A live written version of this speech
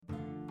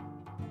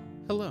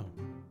Hello,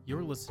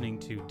 you're listening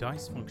to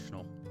Dice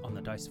Functional on the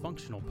Dice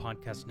Functional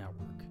Podcast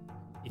Network.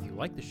 If you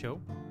like the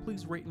show,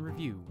 please rate and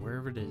review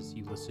wherever it is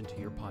you listen to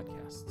your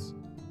podcasts.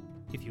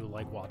 If you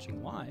like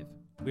watching live,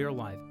 we are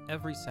live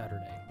every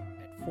Saturday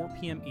at 4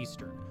 p.m.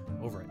 Eastern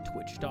over at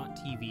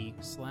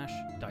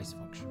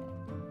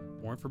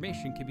twitch.tv/dicefunctional. More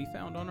information can be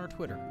found on our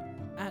Twitter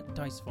at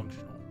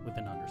dicefunctional with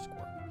an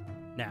underscore.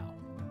 Now,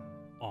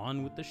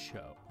 on with the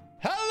show.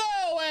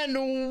 Hello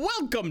and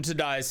welcome to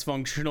Dice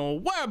Functional,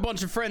 where a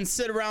bunch of friends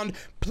sit around,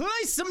 play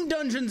some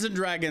Dungeons and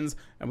Dragons,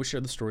 and we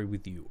share the story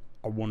with you,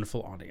 our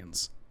wonderful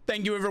audience.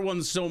 Thank you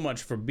everyone so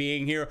much for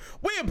being here.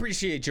 We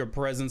appreciate your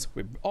presence.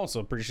 We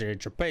also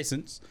appreciate your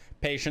patience.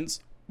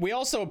 We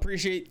also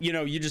appreciate,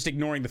 you just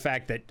ignoring the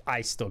fact that I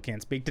still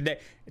can't speak today.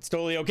 It's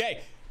totally okay.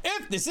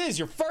 If this is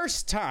your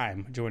first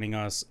time joining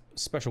us,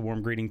 special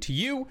warm greeting to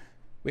you.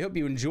 We hope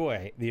you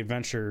enjoy the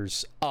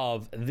adventures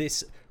of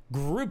this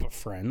group of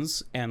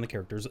friends and the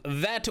characters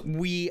that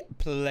we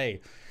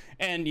play.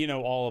 And,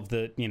 all of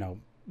the,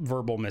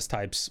 verbal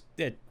mistypes,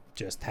 it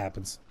just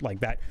happens like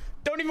that.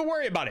 Don't even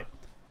worry about it.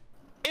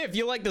 If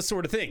you like this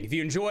sort of thing, if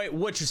you enjoy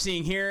what you're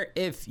seeing here,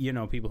 if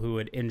people who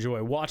would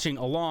enjoy watching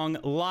along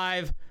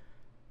live,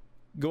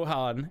 go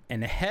ahead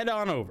and head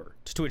on over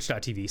to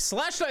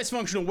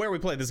twitch.tv/dicefunctional, where we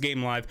play this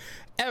game live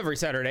every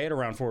Saturday at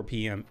around 4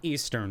 p.m.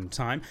 Eastern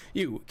time.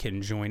 You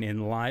can join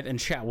in live and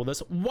chat with us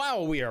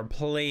while we are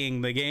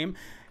playing the game.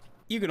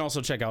 You can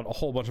also check out a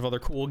whole bunch of other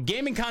cool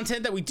gaming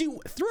content that we do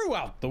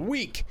throughout the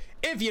week.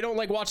 If you don't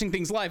like watching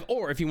things live,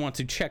 or if you want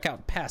to check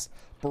out past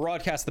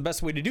broadcasts, the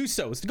best way to do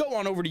so is to go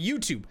on over to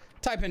YouTube,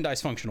 type in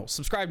Dice Functional,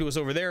 subscribe to us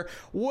over there,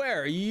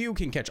 where you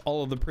can catch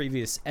all of the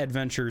previous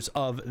adventures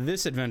of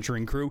this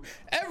adventuring crew,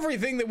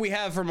 everything that we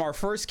have from our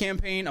first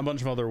campaign, a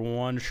bunch of other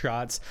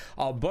one-shots,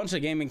 a bunch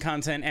of gaming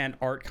content, and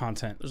art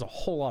content. There's a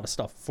whole lot of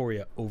stuff for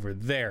you over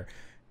there.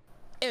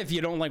 If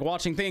you don't like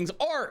watching things,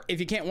 or if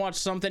you can't watch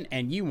something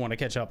and you want to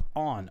catch up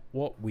on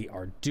what we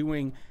are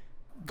doing,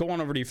 go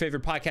on over to your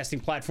favorite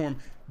podcasting platform.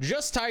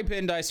 Just type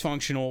in Dice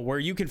Functional, where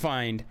you can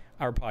find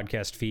our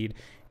podcast feed.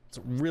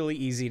 It's really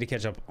easy to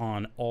catch up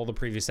on all the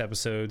previous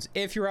episodes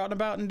if you're out and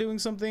about and doing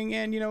something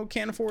and,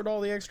 can't afford all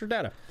the extra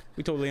data.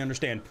 We totally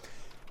understand.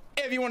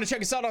 If you want to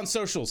check us out on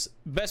socials,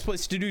 best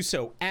place to do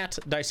so at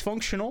Dice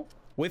Functional,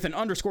 with an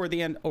underscore at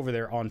the end over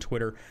there on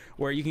Twitter,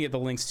 where you can get the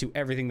links to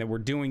everything that we're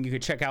doing. You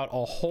can check out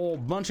a whole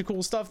bunch of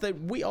cool stuff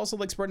that we also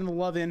like spreading the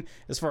love in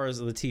as far as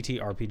the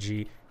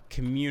TTRPG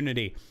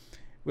community.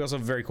 We also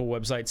have a very cool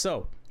website.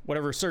 So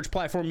whatever search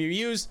platform you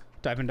use,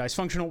 type in Dice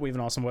Functional. We have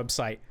an awesome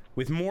website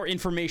with more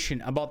information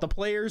about the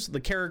players,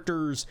 the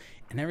characters,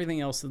 and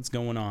everything else that's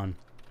going on.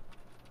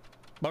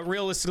 But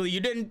realistically, you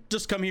didn't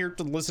just come here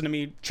to listen to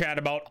me chat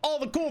about all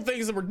the cool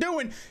things that we're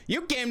doing.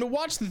 You came to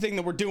watch the thing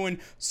that we're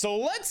doing. So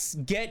let's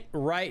get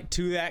right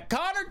to that.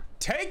 Connor,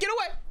 take it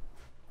away.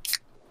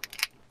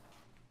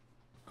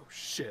 Oh,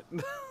 shit.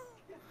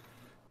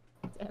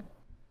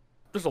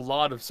 There's a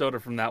lot of soda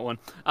from that one.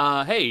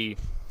 Hey.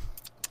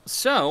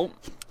 So,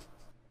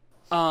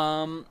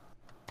 when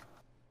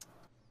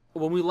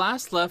we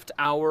last left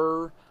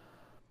our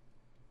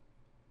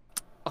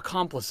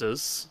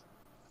accomplices,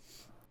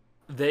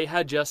 they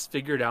had just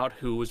figured out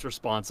who was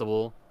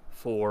responsible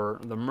for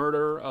the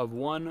murder of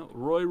one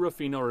Roy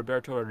Rufino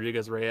Roberto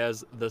Rodriguez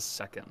Reyes II.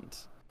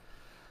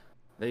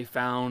 They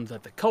found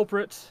that the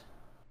culprit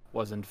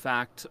was in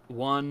fact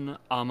one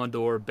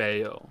Amador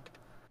Bayo,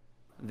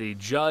 the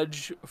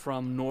judge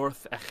from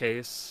North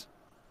Ejes,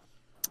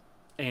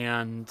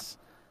 and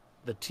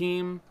the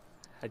team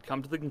had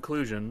come to the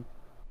conclusion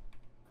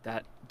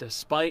that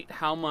despite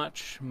how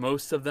much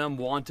most of them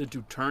wanted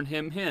to turn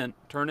him in,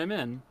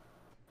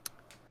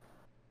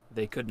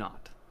 they could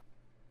not.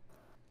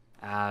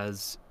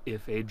 As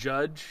if a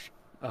judge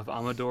of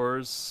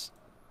Amador's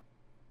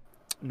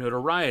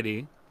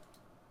notoriety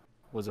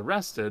was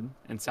arrested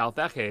in South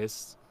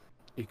Ejes,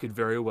 it could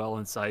very well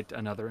incite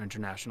another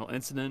international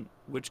incident,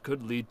 which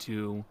could lead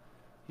to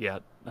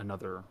yet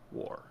another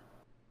war.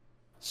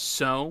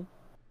 So,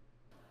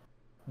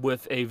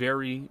 with a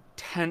very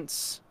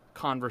tense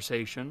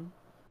conversation,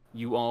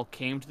 you all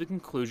came to the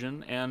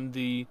conclusion and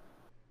the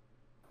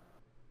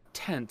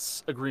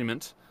tense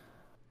agreement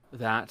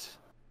that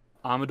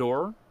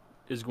Amador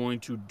is going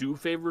to do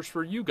favors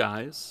for you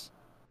guys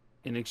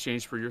in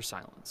exchange for your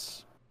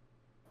silence.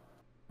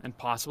 And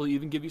possibly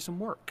even give you some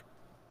work.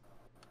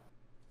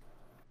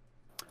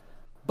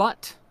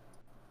 But,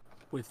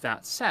 with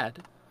that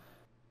said,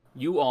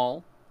 you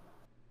all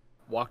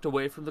walked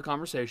away from the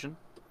conversation,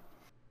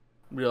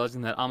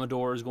 realizing that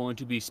Amador is going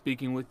to be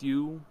speaking with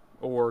you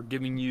or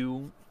giving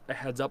you a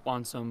heads up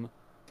on some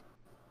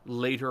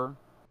later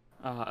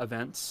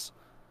events.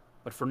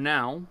 But for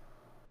now,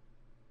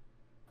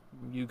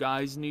 you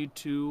guys need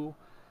to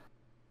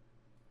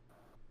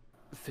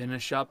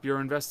finish up your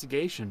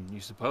investigation, you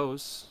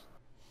suppose,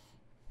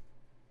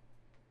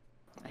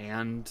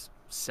 and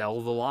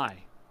sell the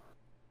lie.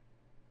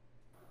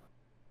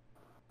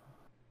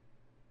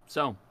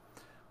 So,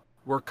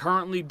 we're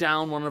currently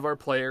down one of our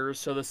players,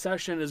 so the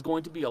session is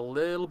going to be a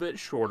little bit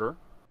shorter.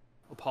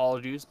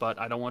 apologies, but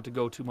I don't want to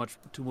go too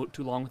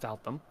long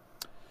without them.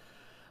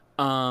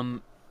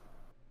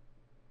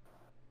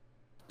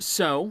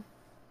 So,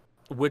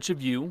 which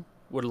of you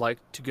would like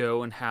to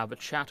go and have a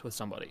chat with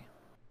somebody?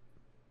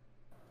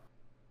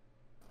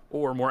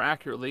 Or more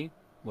accurately,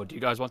 what do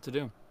you guys want to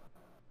do?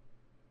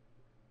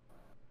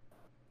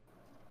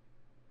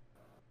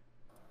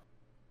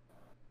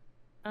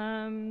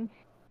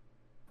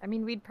 I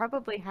mean, we'd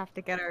probably have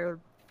to get our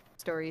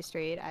story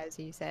straight, as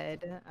you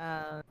said,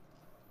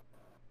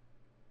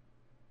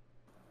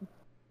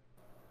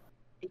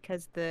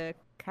 because the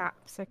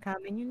cops are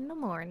coming in the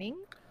morning.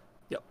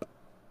 Yep.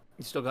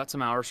 You still got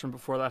some hours from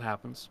before that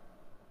happens.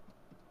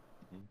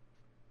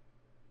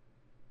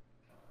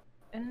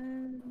 I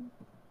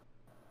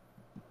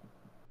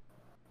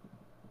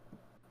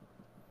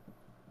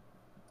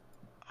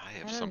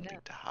have something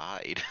to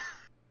hide.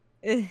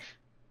 I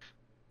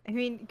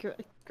mean,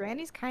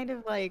 Granny's kind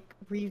of like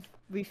we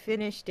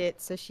finished it,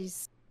 so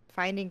she's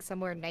finding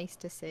somewhere nice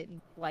to sit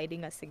and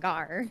lighting a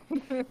cigar.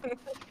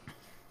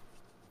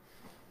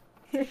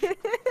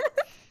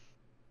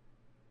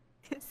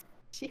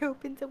 She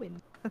opens a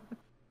window.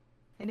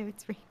 I know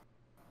it's raining.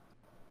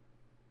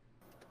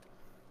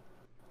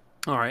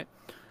 All right,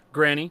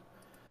 Granny,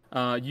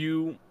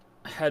 you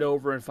head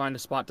over and find a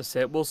spot to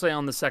sit. We'll say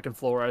on the second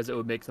floor, as it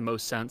would make the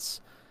most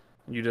sense.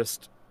 You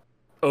just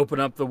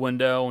open up the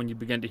window and you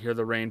begin to hear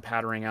the rain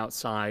pattering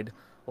outside,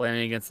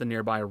 landing against the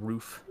nearby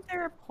roof. Is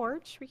there a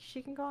porch?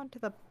 She can go onto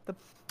the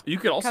You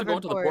could also go covered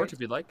onto the porch porch.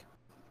 if you'd like.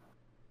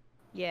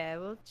 Yeah,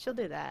 well, she'll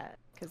do that.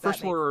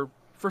 First floor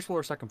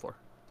or second floor?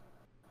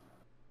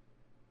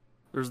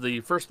 There's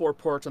the first floor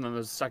porch and then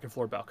there's the second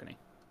floor balcony.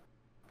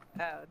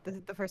 Oh,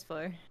 the first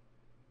floor.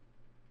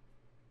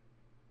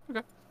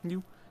 Okay.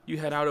 You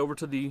head out over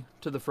to the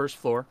first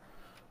floor.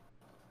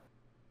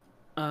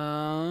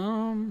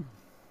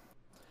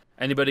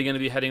 Anybody going to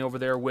be heading over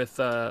there with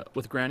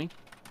Granny?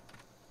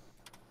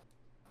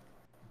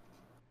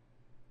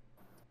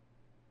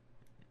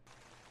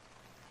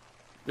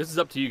 This is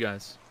up to you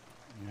guys.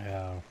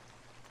 Yeah.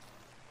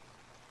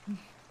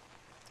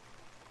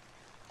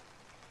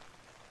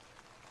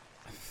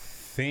 I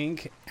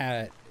think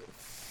at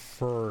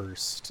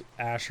first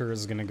Asher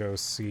is gonna go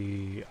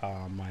see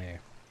Maya.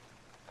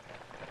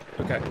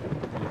 Okay.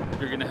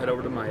 You're going to head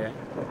over to Maya.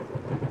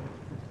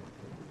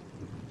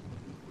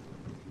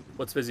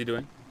 What's Fizzy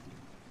doing?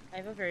 I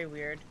have a very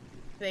weird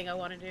thing I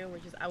want to do,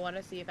 which is I want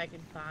to see if I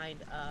can find,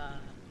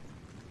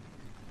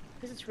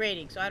 because it's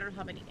raining, so I don't know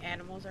how many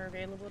animals are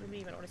available to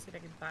me, but I want to see if I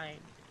can find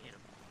an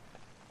animal.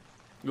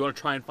 You want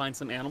to try and find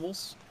some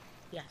animals?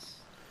 Yes.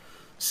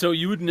 So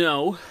you would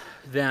know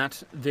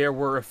that there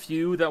were a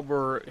few that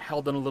were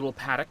held in a little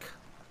paddock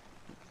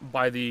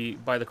by the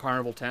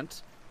carnival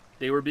tent.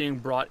 They were being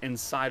brought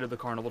inside of the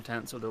carnival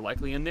tent, so they're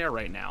likely in there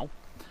right now.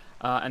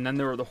 And then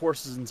there were the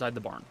horses inside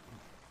the barn.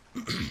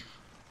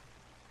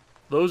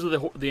 Those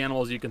are the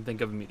animals you can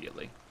think of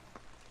immediately.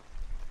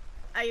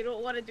 I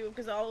don't want to do it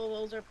because all of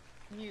those are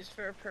used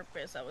for a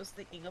purpose. I was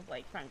thinking of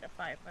like trying to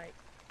find like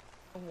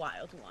a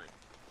wild one.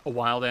 A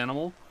wild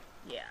animal?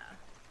 Yeah.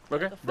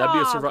 Okay, Like a that'd be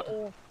a frog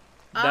or-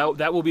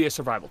 that will be a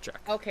survival check.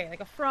 Okay,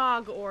 like a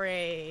frog or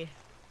a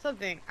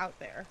something out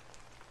there.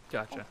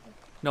 Gotcha.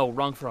 No,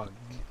 wrong frog.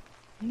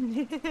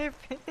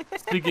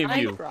 Speaking of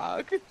you,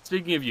 Frog.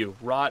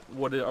 Rot,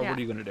 what are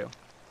you gonna do?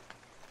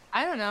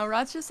 I don't know.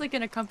 Rod's just like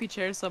in a comfy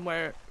chair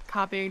somewhere,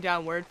 copying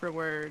down word for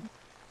word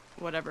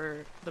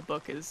whatever the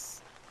book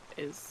has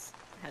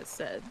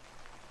said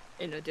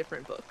in a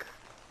different book,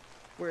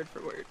 word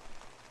for word.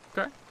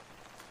 Okay.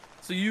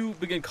 So you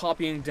begin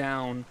copying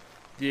down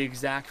the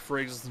exact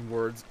phrases and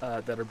words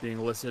that are being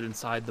listed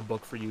inside the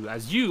book for you,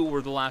 as you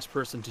were the last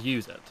person to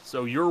use it.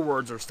 So your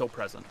words are still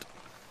present.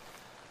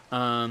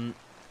 And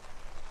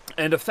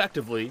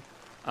effectively,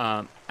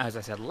 as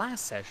I said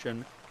last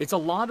session, it's a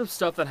lot of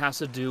stuff that has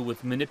to do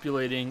with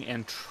manipulating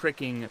and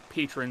tricking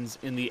patrons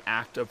in the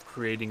act of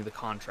creating the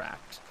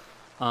contract.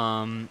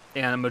 And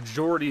a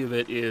majority of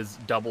it is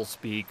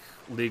doublespeak,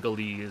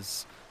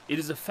 legalese. It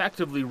is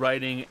effectively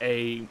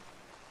writing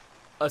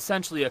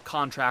essentially a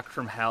contract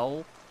from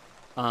hell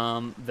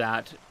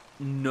that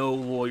no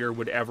lawyer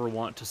would ever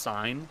want to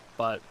sign,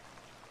 but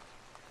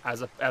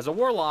as a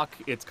warlock,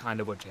 it's kind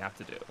of what you have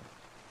to do.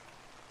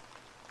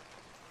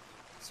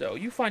 So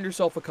you find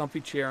yourself a comfy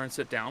chair and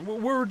sit down.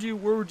 Where would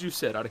you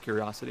sit, out of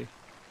curiosity?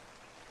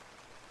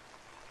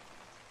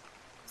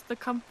 It's the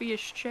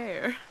comfiest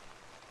chair.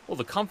 Well,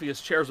 the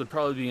comfiest chairs would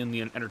probably be in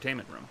the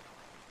entertainment room.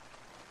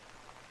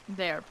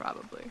 There,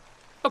 probably.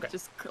 Okay.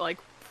 Just like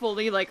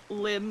fully like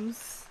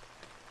limbs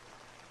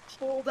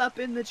pulled up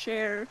in the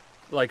chair.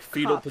 Like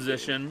fetal Coffee.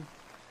 position.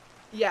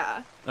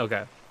 Yeah.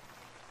 Okay.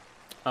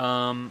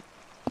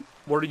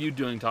 What are you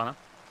doing, Tana?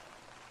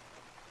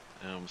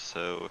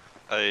 So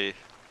I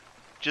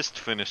just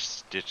finished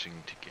stitching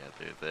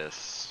together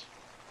this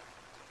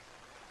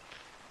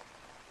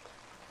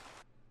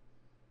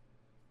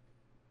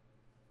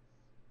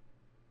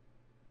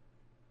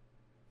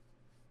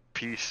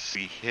piece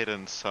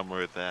hidden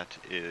somewhere that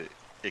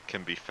it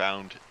can be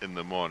found in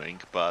the morning,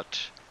 but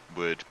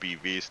would be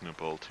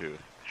reasonable to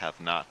have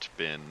not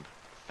been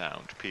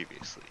found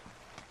previously.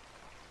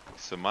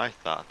 So my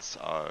thoughts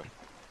are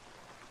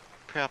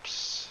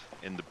perhaps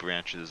in the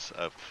branches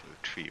of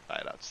a tree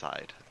right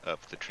outside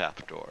of the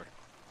trapdoor.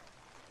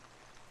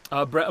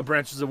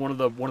 Branches of one of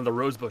the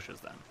rose bushes,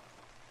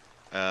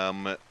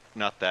 then.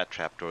 Not that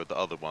trapdoor, the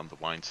other one, the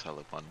wine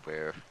cellar one,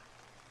 where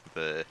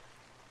the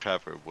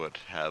Trevor would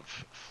have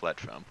fled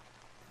from.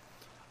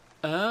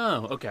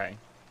 Oh, okay.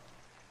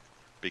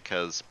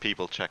 Because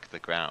people check the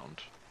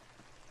ground,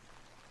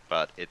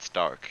 but it's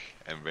dark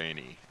and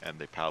rainy, and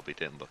they probably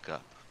didn't look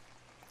up.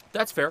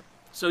 That's fair.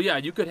 So yeah,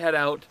 you could head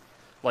out,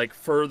 like,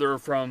 further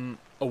from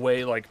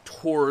away, like,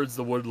 towards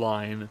the wood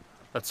line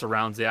that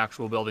surrounds the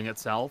actual building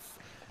itself,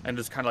 and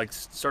just kind of, like,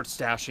 start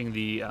stashing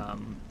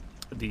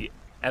the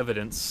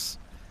evidence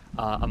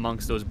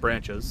amongst those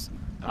branches.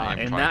 I am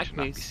in trying that to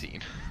not be case,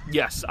 seen.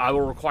 yes, I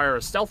will require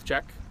a stealth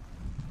check.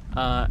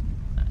 And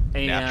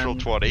Natural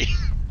 20.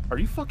 Are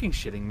you fucking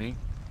shitting me?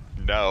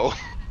 No.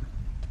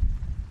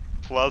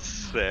 Plus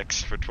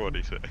 6 for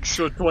 26.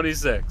 So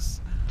 26.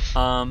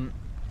 And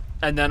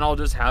then I'll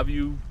just have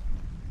you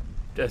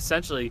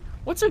essentially,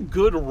 what's a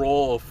good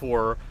roll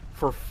for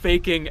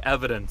faking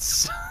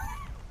evidence?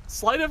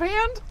 Sleight of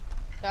hand?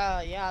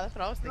 Yeah, that's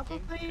what I was thinking.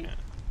 Probably.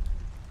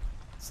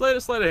 Sleight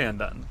of hand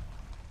then.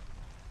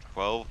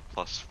 12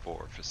 plus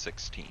 4 for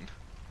 16.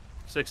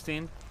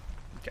 16?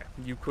 Okay.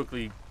 You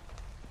quickly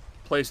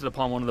place it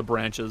upon one of the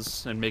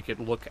branches and make it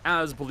look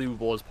as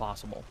believable as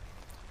possible.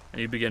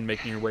 And you begin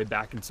making your way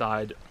back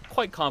inside,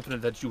 quite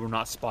confident that you were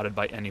not spotted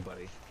by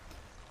anybody.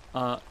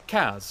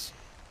 Kaz.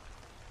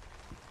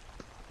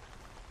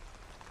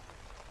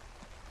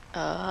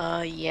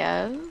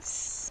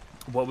 Yes.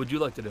 What would you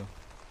like to do?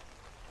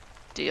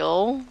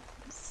 Steal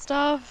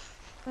stuff,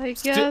 I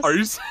guess. Are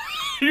you?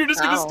 You're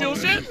just gonna No. steal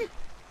shit?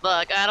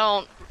 Look, I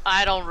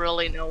don't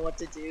really know what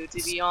to do,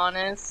 to be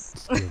honest.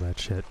 Steal that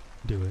shit.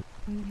 Do it.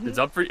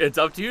 It's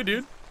up to you,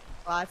 dude.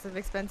 Lots of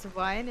expensive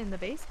wine in the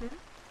basement.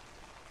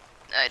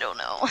 I don't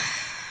know.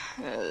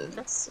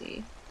 Let's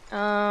see.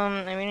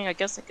 I mean, I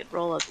guess I could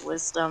roll up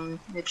wisdom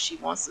if she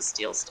wants to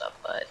steal stuff,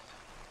 but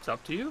It's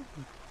up to you.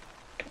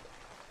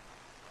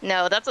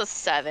 no, that's a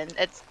 7.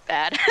 It's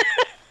bad.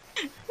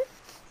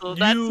 So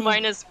that's You-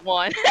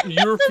 -1.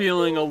 You're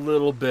feeling a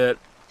little bit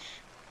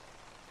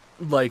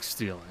like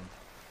stealing.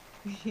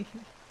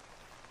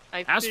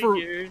 I As for-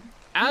 figured.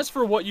 As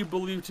for what you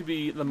believe to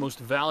be the most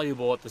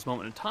valuable at this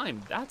moment in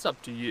time, that's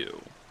up to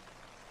you.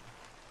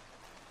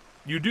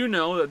 You do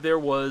know that there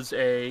was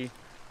a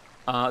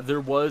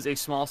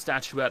small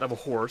statuette of a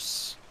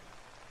horse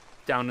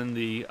down in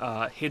the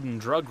hidden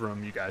drug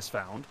room you guys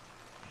found.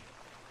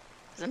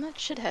 Isn't that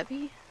shit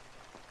heavy?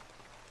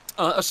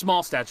 A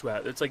small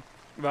statuette. It's like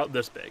about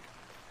this big.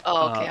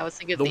 Oh, okay. I was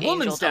thinking The the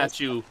woman angel that was-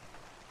 statue,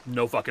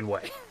 no fucking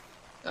way.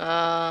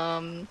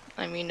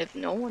 I mean, if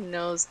no one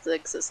knows the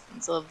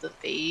existence of the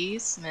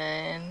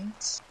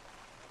basement,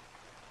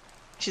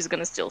 she's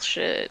gonna steal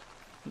shit.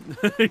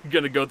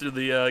 gonna go through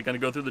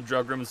the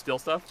drug room and steal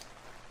stuff.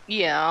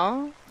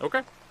 Yeah.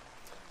 Okay.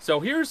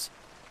 So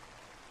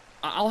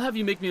I'll have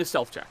you make me a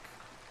stealth check.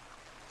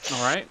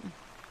 All right.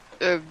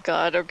 Oh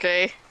God.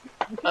 Okay.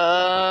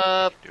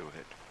 Do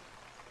it.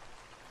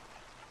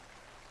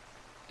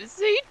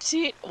 It's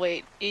 18.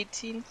 Wait,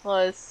 18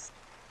 plus.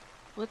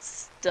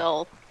 What's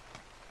stealth?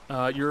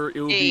 It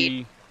will be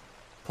 8.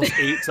 plus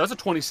 8, so that's a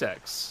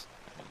 26.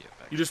 Yeah,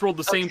 back You just rolled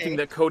the same Okay. thing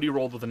that Cody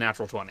rolled with a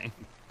natural 20.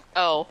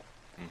 Oh.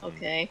 Mhm.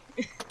 Okay.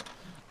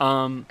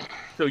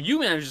 So you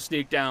managed to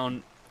sneak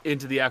down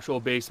into the actual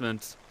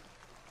basement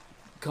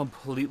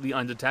completely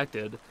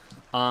undetected.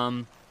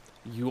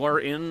 You are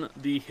in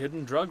the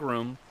hidden drug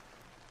room.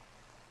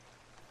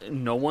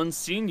 No one's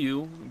seen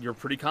you. You're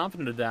pretty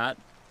confident of that.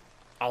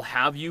 I'll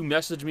have you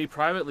message me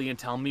privately and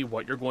tell me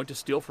what you're going to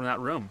steal from that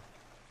room.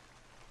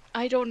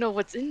 I don't know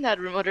what's in that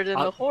room other than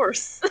Uh, the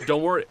horse.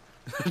 Don't worry.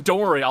 Don't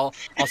worry. I'll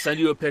send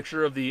you a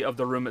picture of the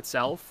room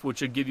itself, which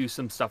should give you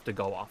some stuff to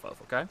go off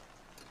of, okay?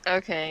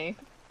 Okay.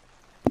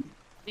 I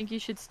think you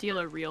should steal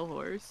a real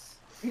horse.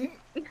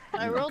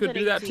 I You rolled could an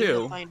do that 18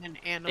 too. to find an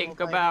animal. Think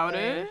by the about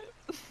way.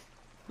 it.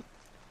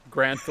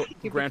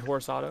 Grand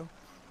Horse Auto.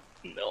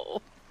 No.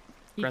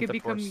 He Grand could Theft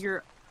become Horse.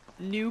 your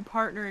new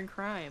partner in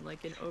crime,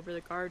 like in Over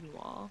the Garden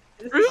Wall.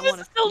 Ruben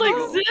wanna still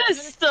steal.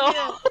 exists,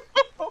 though.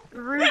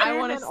 Ruben I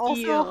wanna and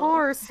also steal. a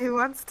horse who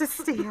wants to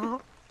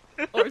steal.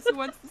 Horse who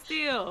wants to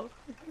steal.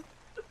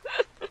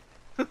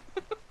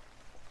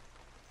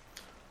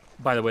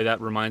 By the way, that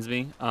reminds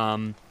me.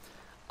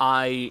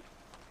 I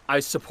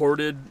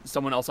supported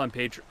someone else on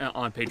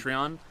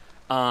Patreon,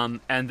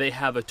 and they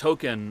have a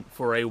token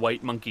for a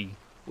white monkey,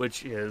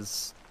 which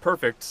is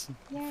perfect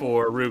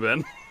for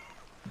Ruben.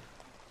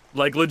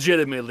 Like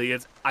legitimately,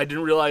 I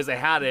didn't realize I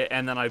had it,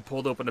 and then I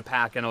pulled open a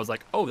pack, and I was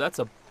like, "Oh,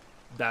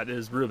 that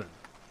is Ruben."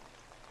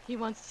 He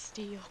wants to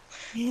steal.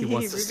 He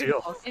wants to Ruben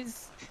steal.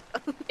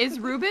 also- Is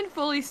Ruben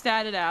fully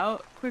statted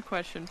out? Quick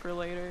question for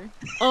later.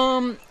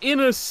 In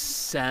a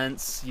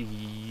sense,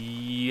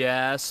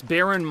 yes.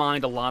 Bear in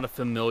mind, a lot of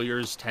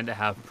familiars tend to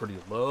have pretty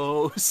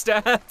low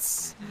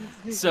stats.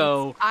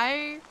 So,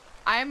 I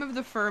am of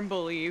the firm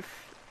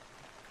belief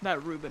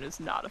that Ruben is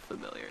not a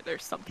familiar.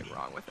 There's something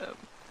wrong with him.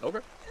 okay.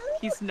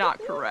 He's not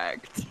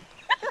correct.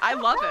 I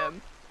love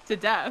him to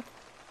death.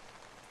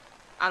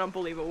 I don't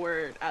believe a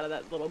word out of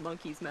that little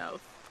monkey's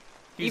mouth.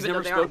 He's Even though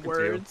never they aren't spoken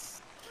to you.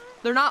 words.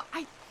 They're not.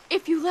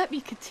 If you let me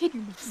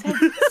continue my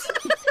sentence.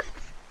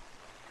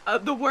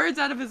 The words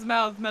out of his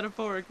mouth,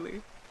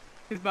 metaphorically,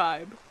 his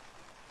vibe.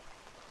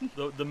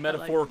 The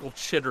metaphorical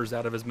chitters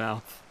out of his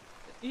mouth.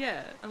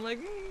 Yeah, I'm like,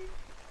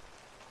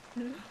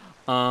 I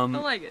Um,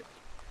 like it.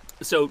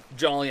 so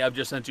Jolly, I've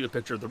just sent you a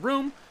picture of the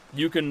room.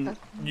 You can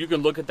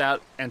look at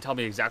that and tell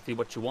me exactly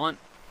what you want.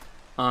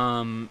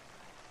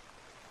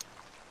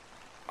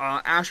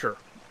 Asher,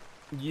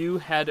 you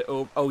head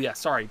over. Oh yeah,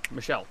 sorry,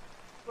 Michelle.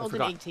 I Rolled an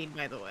forgot. 18,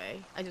 by the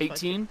way. I just wanted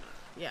to- 18.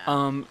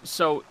 Yeah.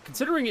 So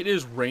considering it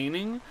is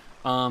raining,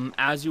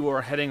 as you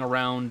are heading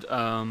around,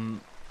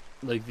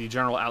 like the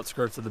general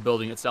outskirts of the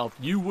building itself,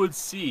 you would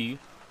see,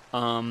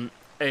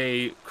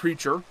 a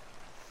creature,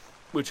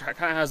 which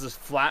kind of has this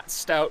flat,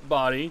 stout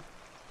body,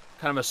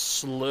 kind of a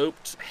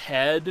sloped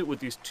head with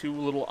these two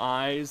little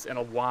eyes and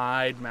a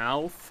wide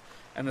mouth,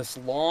 and this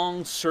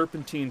long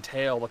serpentine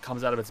tail that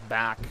comes out of its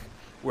back,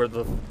 where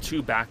the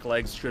two back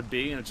legs should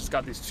be, and it's just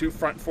got these two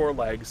front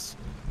forelegs,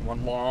 and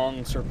one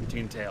long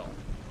serpentine tail.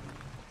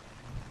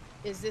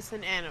 Is this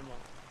an animal?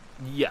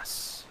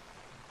 Yes.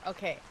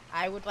 Okay,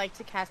 I would like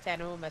to cast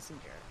Animal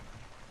Messenger.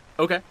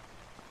 Okay.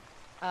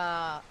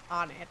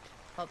 On it.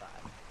 Hold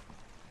on.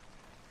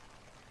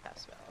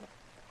 Cast spell.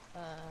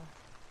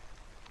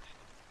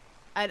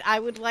 And I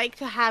would like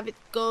to have it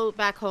go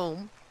back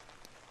home.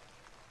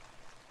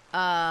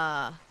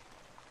 And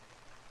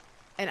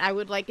I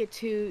would like it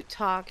to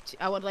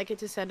I would like it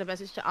to send a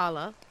message to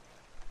Allah.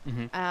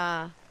 Mm-hmm.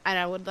 And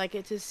I would like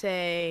it to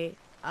say,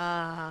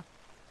 I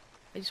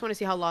just want to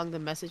see how long the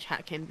message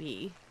can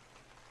be.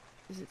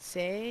 Does it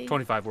say?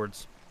 25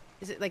 words.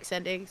 Is it like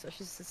sending? So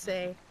she's to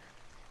say,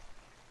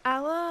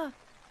 Allah,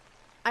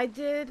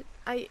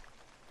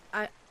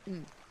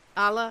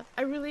 Allah,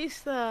 I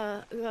released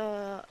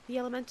the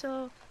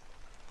elemental.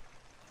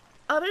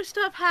 Other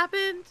stuff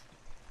happened,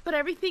 but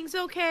everything's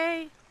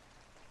okay.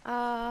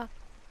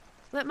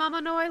 Let Mama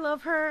know I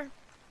love her.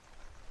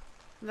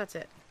 That's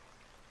it.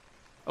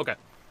 Okay.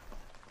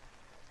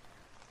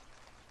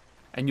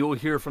 And you'll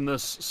hear from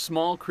this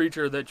small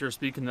creature that you're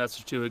speaking the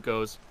message to, it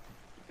goes...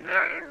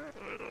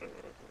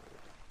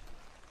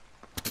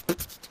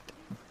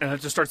 And it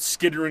just starts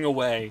skittering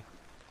away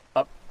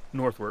up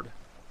northward.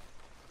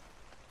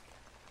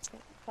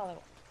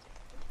 Follow.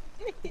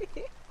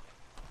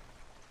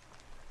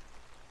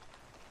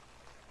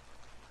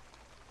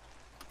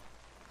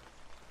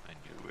 I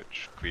knew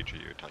which creature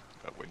you were talking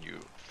about when you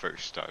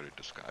first started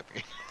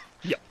describing.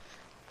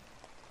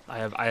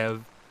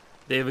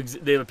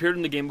 They've appeared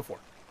in the game before.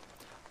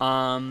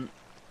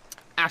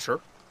 Asher,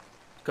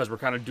 because we're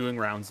kind of doing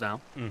rounds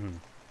now.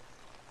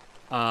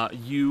 Mm-hmm.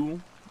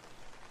 You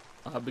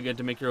begin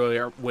to make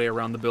your way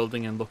around the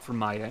building and look for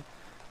Maya.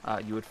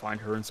 You would find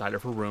her inside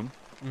of her room.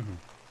 Mm-hmm.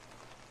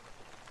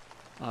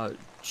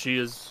 She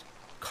is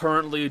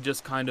currently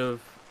just kind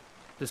of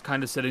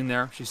sitting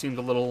there. She seemed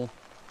a little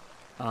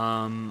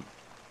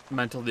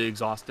mentally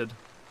exhausted.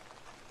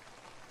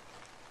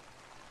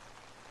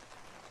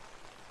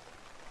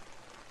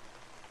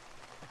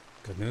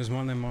 Good news,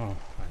 one and more.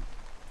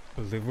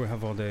 I believe we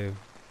have all the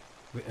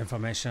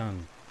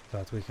information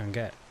that we can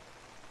get.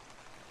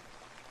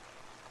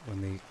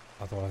 When the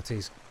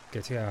authorities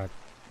get here,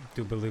 I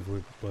do believe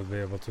we will be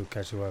able to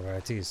catch whoever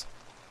it is.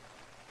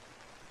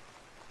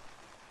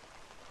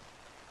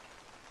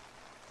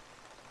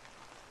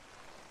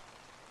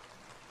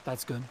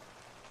 That's good.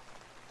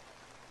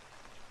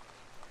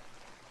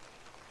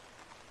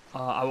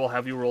 I will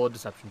have you roll a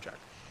deception check.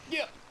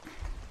 Yeah.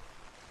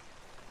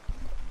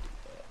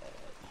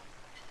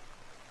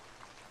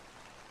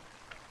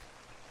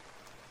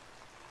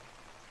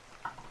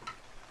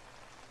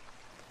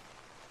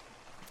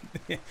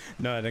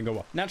 No, it didn't go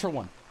well. Natural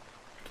one.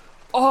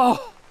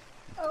 Oh!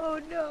 Oh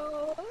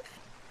no.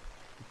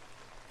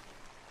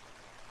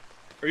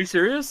 Are you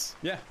serious?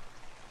 Yeah.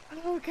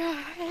 Oh god.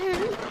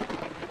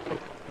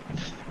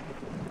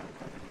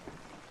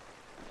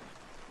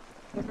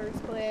 The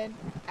first plan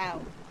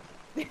out.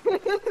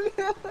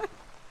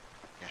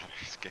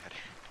 Scatter.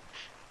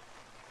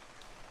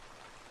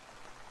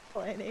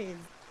 Plan A is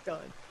done.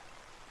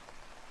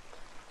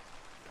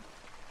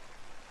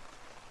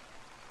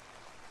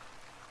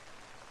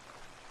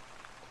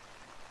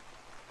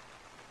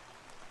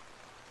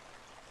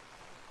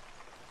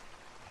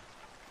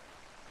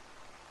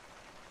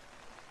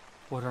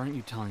 What aren't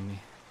you telling me?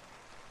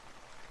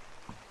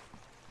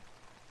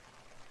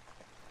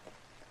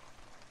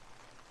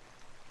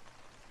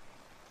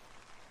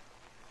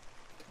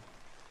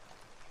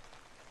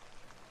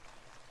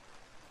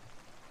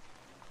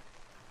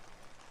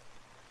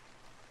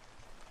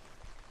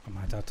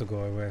 might have to go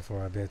away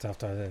for a bit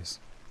after this.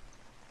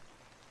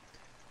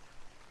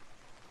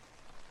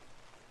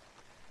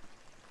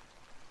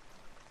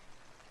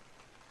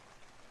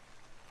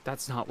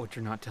 That's not what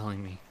you're not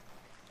telling me,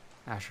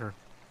 Asher.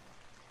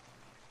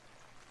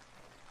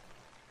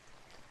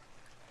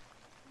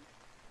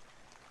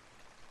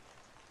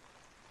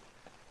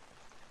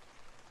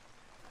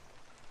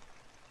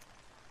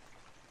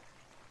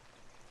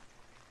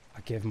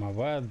 I gave my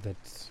word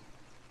that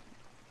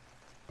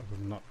I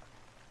would not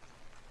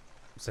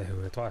say who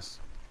it was.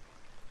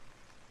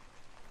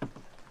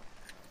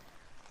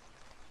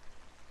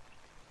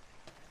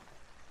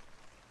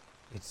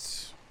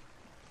 It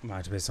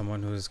might be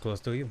someone who is close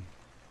to you.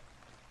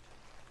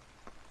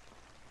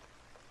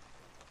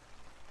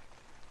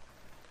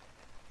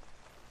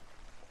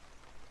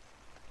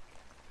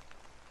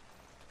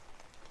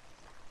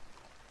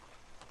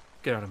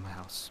 Get out of my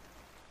house.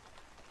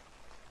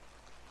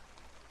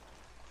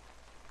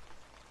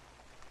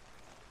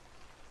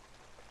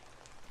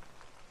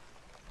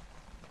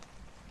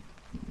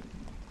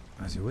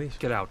 As you wish.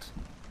 Get out.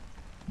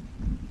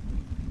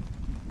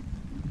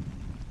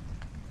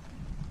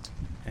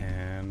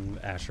 And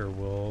Asher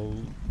will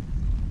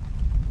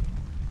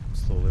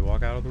slowly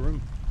walk out of the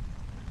room.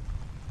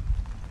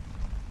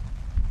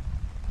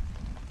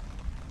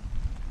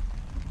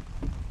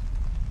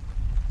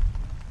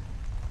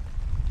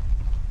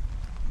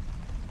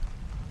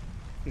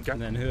 Okay.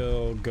 And then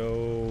he'll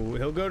go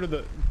to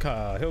the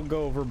he'll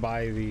go over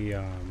by the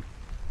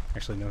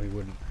actually no, he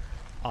wouldn't.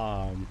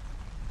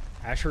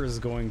 Asher is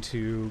going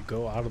to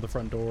go out of the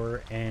front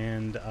door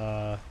and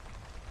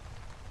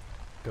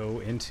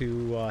go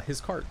into his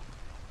cart.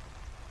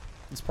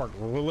 It's parked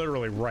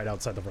literally right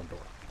outside the front door.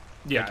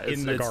 Yeah, like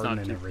in the garden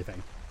and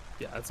everything.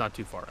 Yeah, it's not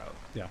too far out.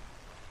 Yeah.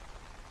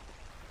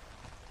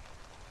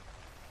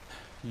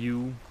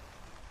 You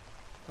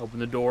open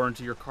the door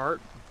into your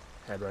cart,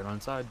 head right on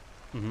inside.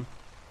 Mm-hmm.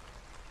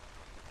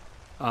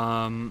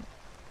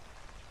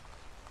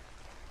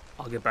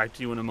 I'll get back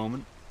to you in a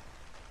moment.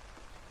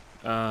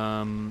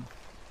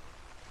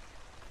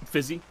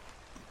 Fizzy,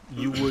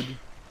 you would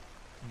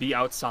be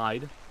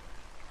outside,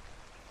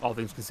 all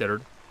things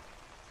considered.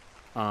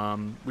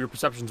 Your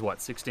perception's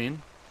what, 16?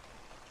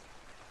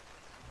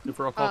 If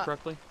I recall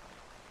correctly?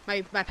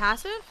 My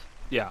passive?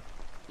 Yeah.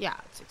 Yeah,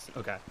 it's 16.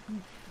 Okay.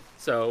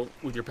 So,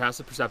 with your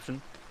passive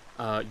perception,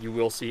 you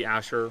will see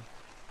Asher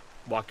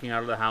walking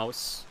out of the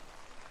house,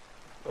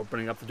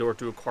 opening up the door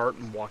to a cart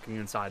and walking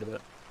inside of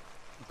it,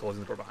 and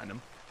closing the door behind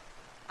him.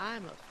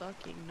 I'm a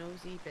fucking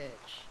nosy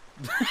bitch.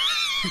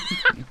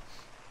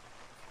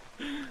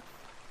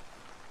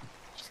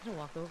 She's gonna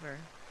walk over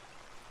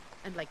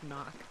and like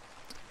knock,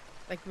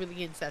 like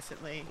really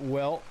incessantly.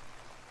 Well,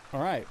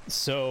 all right.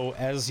 So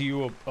as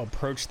you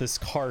approach this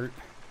cart,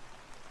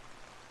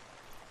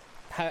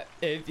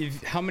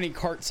 how many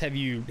carts have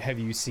you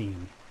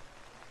seen?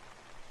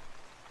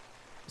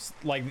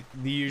 Like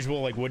the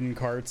usual, like wooden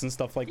carts and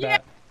stuff like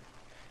that.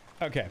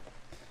 Okay.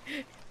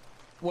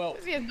 Well,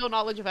 He has no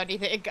knowledge of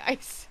anything,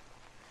 guys.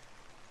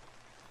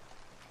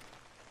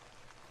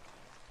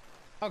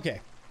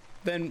 okay,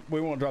 then we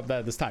won't drop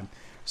that this time.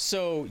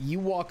 So you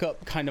walk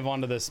up kind of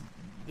onto this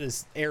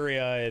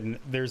area, and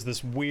there's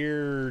this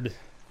weird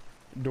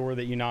door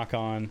that you knock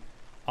on.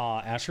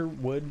 Asher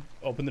would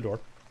open the door.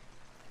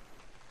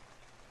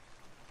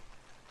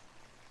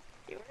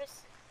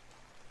 Yours?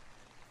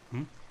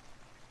 Hmm?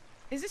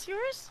 Is this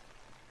yours?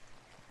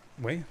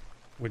 Wait,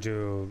 would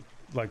you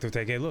like to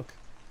take a look?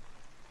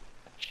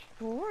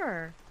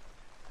 Sure.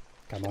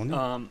 Come on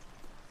in.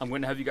 I'm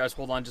going to have you guys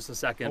hold on just a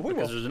second Oh, we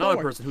because will. there's Don't another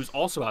worry. person who's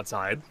also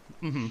outside.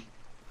 Mm-hmm.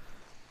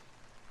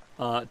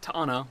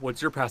 Ta'ana,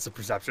 what's your passive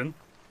perception?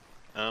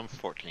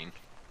 14.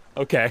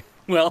 Okay,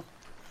 well,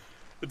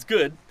 it's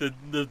good.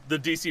 The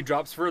DC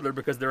drops further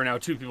because there are now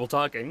two people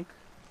talking.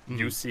 Mm-hmm.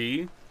 You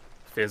see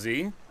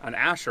Fizzy and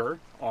Asher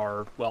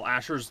are, well,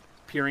 Asher's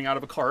peering out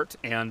of a cart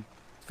and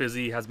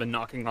Fizzy has been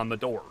knocking on the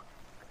door.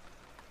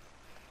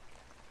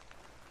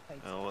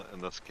 Well, in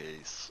this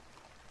case,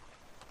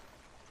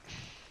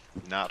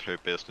 not her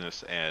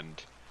business,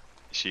 and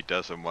she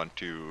doesn't want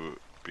to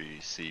be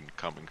seen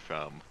coming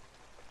from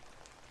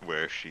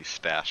where she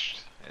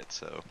stashed it,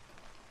 so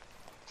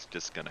it's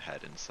just gonna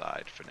head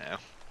inside for now.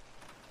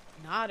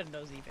 Not a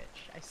nosy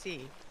bitch. I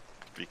see.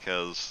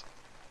 Because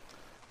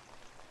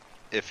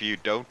if you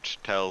don't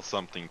tell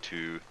something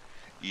to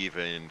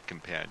even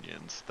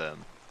companions, then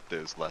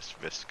there's less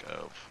risk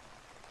of,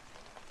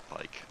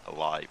 like, a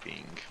lie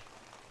being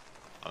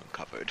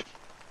uncovered.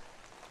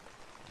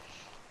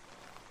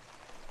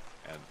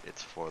 And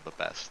it's for the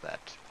best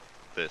that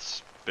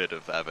this bit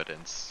of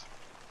evidence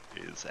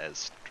is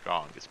as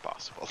strong as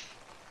possible.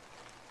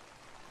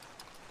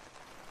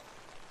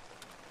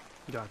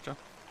 Gotcha.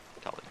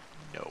 Telling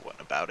no one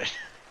about it.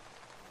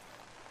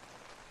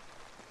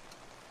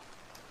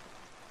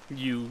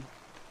 You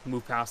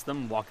move past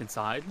them, walk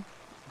inside.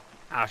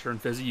 Asher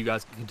and Fizzy, you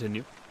guys can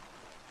continue.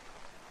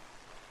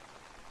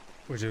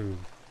 Would you...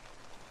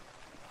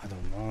 I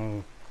don't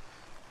know.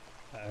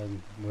 I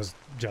was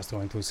just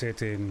going to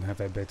sit and have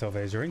a bit of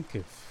a drink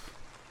if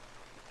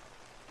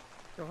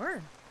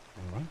Sure.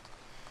 All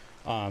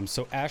right.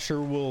 So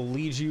Asher will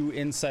lead you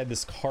inside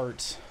this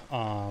cart.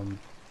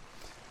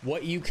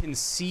 What you can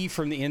see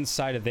from the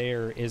inside of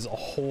there is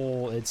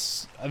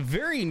it's a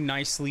very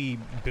nicely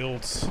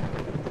built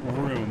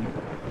room.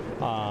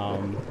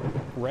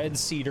 Red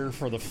cedar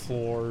for the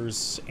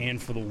floors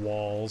and for the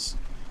walls.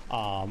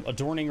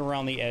 Adorning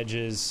around the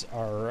edges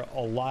are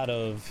a lot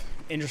of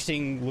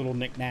interesting little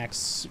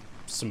knickknacks,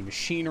 some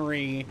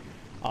machinery,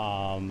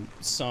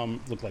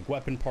 some look like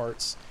weapon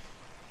parts.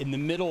 In the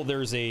middle,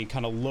 there's a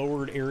kind of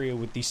lowered area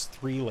with these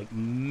three like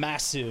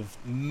massive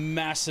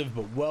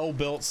but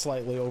well-built,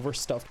 slightly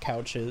overstuffed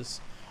couches,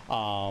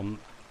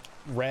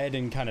 red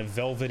and kind of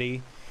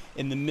velvety.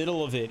 In the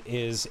middle of it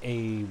is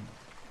a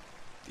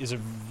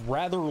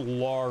rather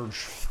large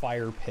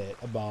fire pit,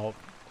 about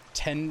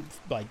 10,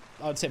 like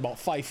I'd say about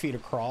 5 feet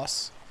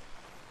across,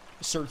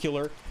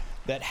 circular,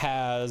 that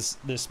has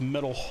this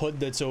metal hood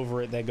that's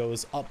over it that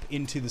goes up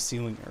into the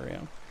ceiling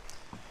area.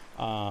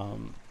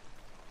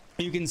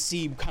 You can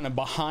see kind of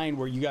behind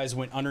where you guys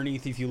went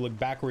underneath. If you look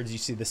backwards, you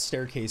see the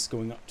staircase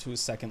going up to a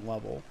second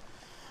level.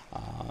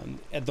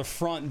 At the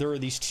front, there are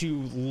these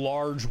two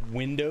large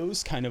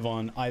windows kind of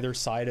on either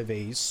side of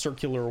a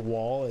circular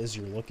wall as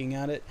you're looking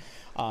at it.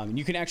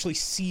 You can actually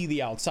see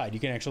the outside. You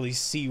can actually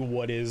see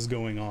what is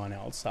going on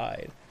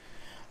outside.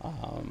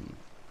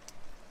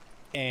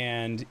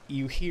 And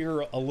you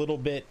hear a little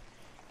bit.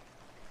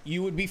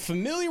 You would be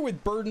familiar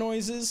with bird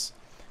noises.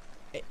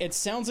 It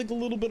sounds like a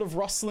little bit of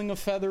rustling of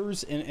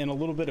feathers and a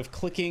little bit of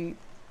clicking,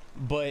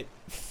 but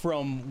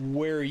from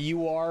where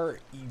you are,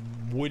 you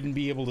wouldn't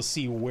be able to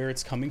see where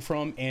it's coming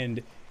from,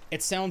 and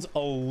it sounds a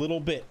little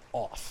bit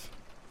off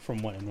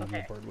from what a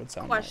normal bird would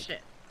sound like. Question.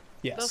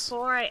 Yes.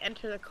 Before I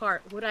enter the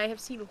cart, would I have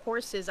seen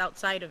horses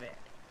outside of it?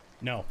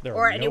 No, there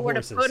or are no anywhere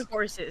horses. to put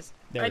horses.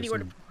 There's Anywhere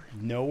to...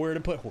 nowhere to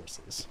put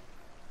horses.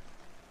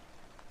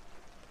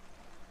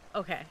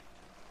 Okay.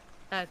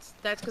 That's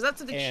because that's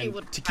something she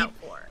would account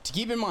for. To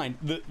keep in mind,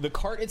 the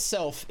cart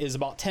itself is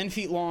about 10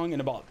 feet long and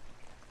about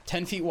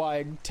 10 feet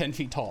wide, 10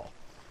 feet tall.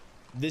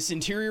 This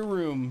interior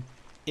room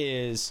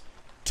is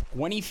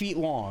 20 feet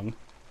long,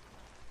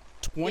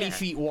 20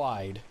 feet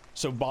wide,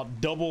 so about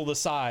double the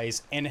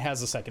size, and it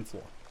has a second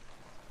floor.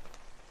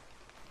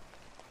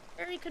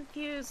 Very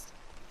confused.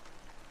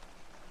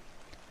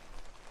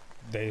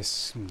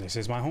 This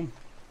is my home.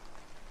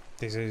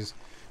 This is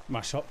my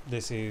shop.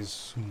 This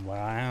is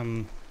where I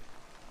am.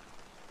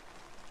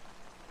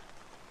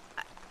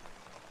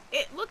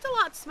 It looked a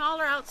lot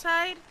smaller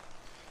outside.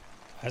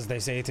 As they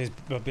say, it is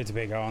a bit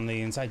bigger on the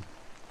inside.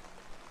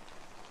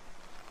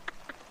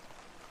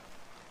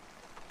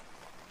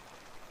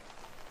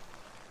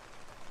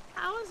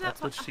 How is that?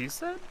 That's what she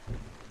said?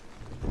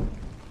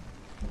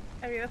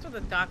 I mean, that's what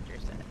the doctor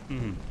said.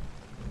 Mm-hmm.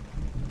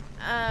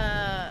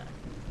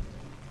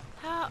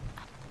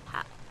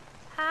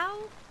 How?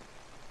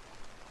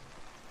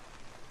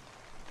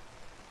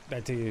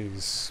 That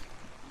is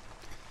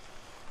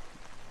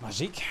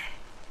magic.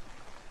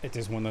 It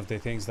is one of the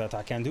things that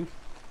I can do.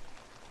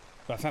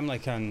 My family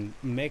can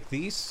make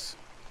these.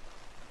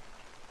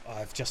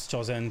 I've just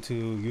chosen to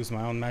use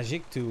my own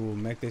magic to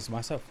make this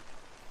myself.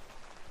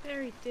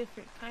 Very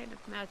different kind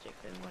of magic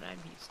than what I'm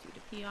used to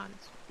be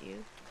honest with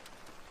you.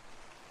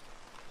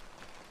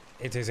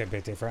 It is a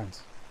bit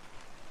different.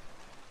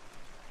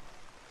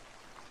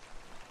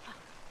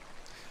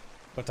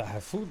 But I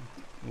have food.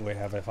 We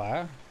have a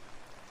fire.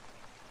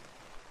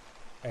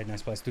 A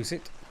nice place to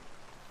sit.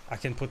 I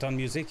can put on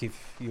music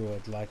if you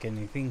would like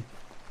anything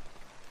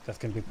that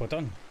can be put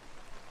on.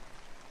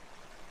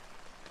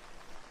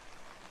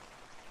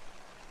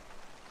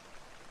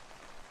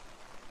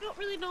 I don't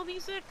really know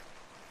music,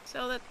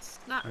 so that's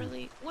not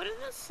really... What is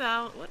this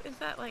sound? What is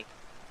that like?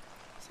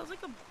 It sounds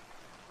like a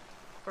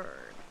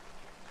bird.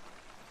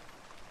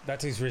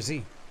 That is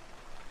Rizzy.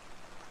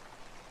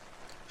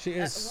 She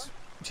is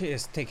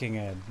taking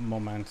a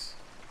moment.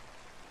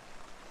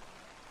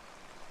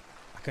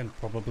 I can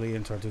probably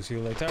introduce you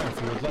later if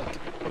you would like.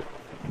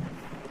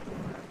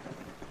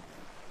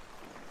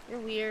 You're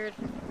weird.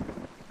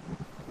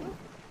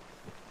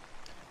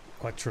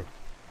 Quite true.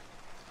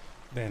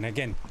 Then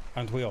again,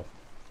 aren't we all?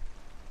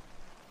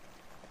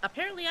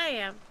 Apparently I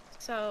am.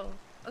 So,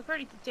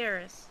 according to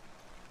Darius.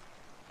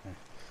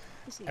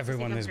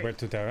 Everyone is bred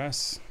to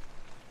Darius.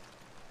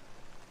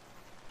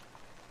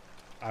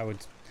 I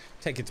would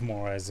take it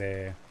more as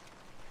a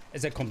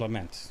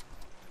compliment.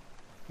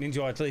 Means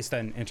you're at least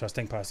an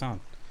interesting person.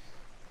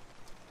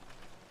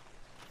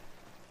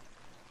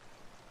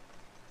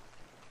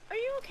 Are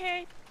you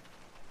okay?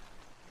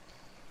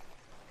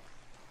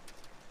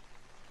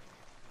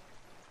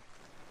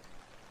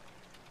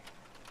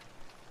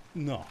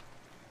 No.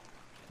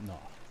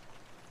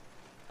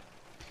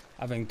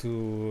 Having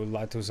to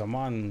lie to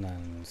someone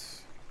and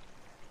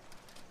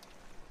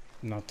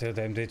not tell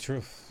them the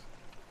truth.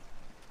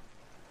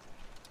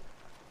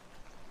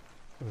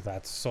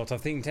 That sort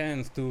of thing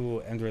tends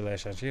to end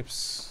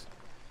relationships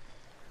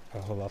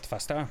a whole lot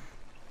faster.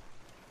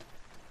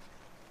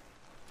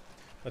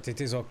 But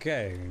it is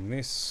okay. In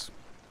this,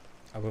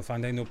 I will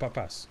find a new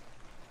purpose.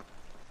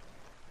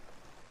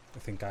 I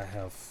think I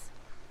have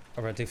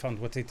already found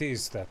what it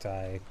is that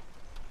I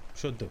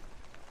should do.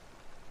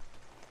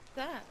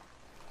 That.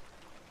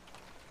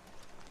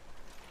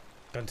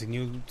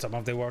 Continue some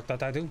of the work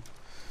that I do.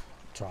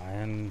 Try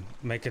and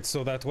make it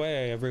so that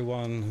way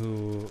everyone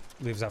who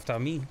lives after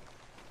me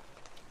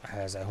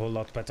has a whole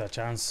lot better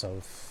chance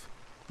of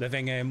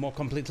living a more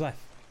complete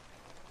life.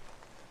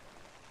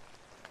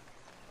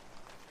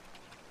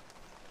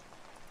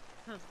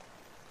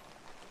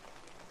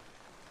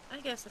 I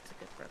guess that's a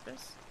good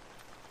purpose.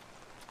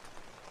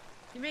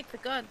 You make the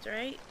guns,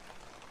 right?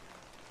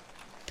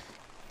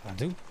 I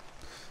do.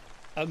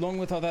 Along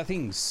with other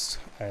things,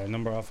 a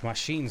number of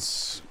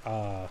machines,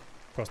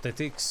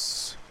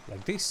 prosthetics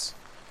like this,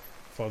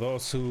 for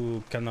those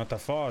who cannot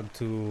afford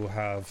to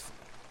have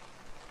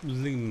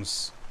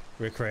limbs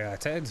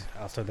recreated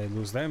after they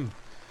lose them.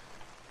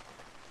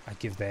 I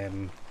give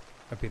them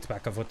a bit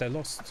back of what they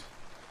lost.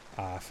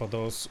 For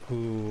those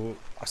who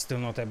are still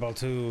not able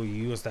to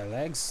use their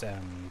legs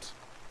and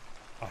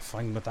are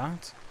fine with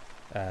that,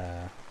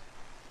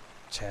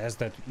 chairs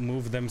that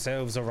move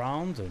themselves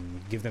around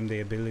and give them the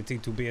ability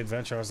to be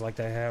adventurers like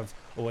they have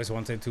always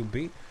wanted to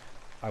be.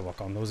 I work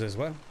on those as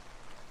well.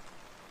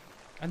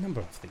 A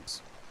number of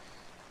things.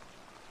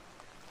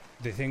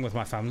 The thing with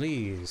my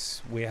family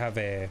is we have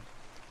a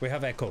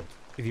code,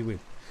 if you will.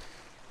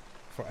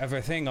 For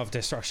everything of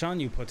destruction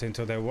you put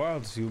into their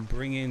world, you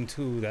bring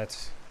into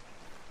that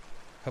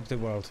help the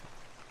world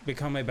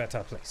become a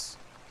better place.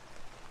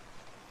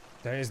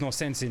 There is no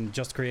sense in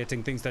just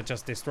creating things that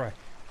just destroy.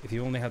 If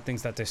you only have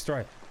things that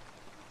destroy,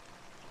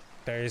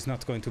 there is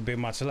not going to be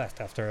much left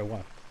after a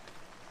while.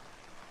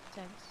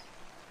 Sense.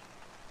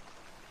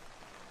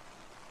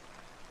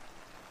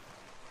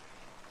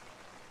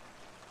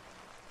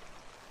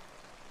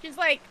 She's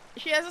like,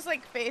 she has this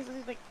like face, and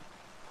she's like,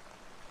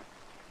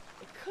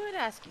 I could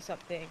ask you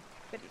something,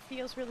 but it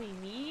feels really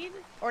mean,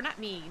 or not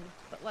mean,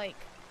 but like,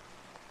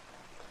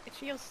 it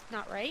feels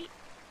not right.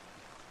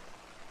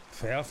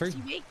 Feel free.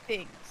 You make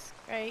things,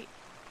 right?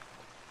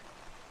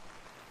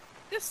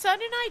 The sun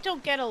and I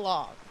don't get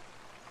along.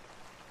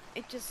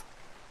 It just,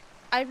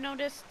 I've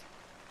noticed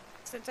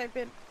since I've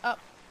been up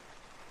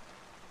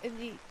in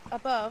the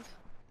above,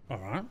 All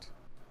right.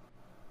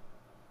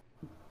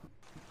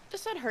 the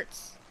sun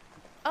hurts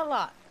a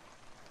lot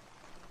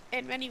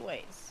in many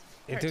ways.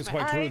 It Hurts is my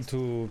quite rude eyes.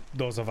 to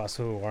those of us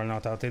who are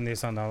not out in the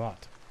sun a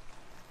lot.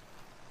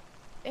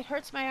 It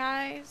hurts my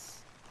eyes.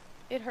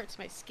 It hurts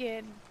my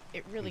skin.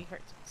 It really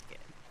hurts my skin.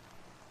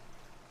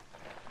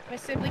 My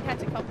sibling had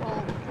to come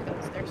home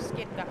because their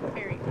skin got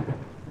very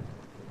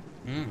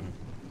Mm. it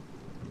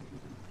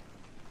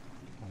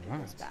All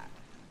was right. bad.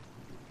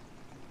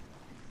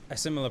 A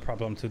similar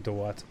problem to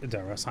what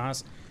Darius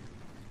has.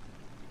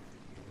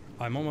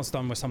 I'm almost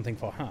done with something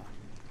for her.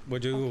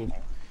 Would you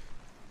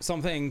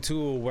something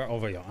to wear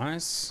over your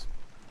eyes?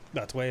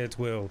 That way it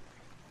will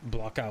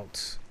block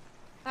out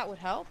That would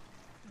help.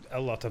 a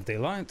lot of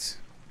daylight.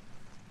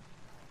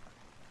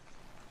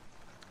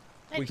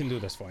 We can do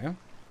this for you.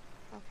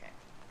 Okay.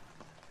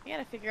 We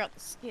gotta figure out the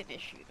skin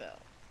issue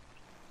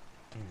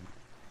though.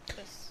 Mm.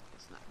 This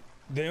is not.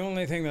 The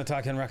only thing that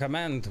I can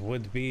recommend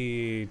would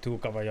be to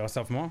cover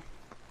yourself more.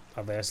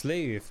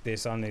 Obviously, if the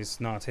sun is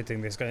not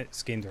hitting the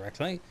skin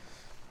directly,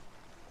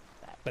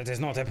 that is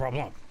not a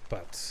problem.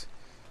 But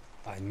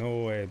I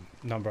know a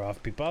number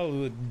of people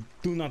who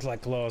do not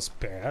like clothes,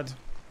 period,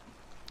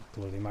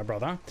 including my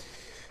brother.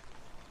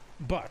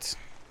 But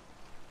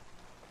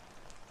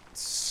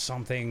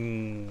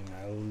something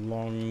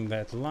along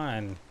that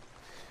line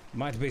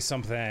might be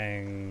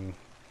something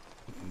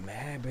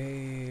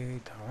maybe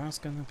Tara's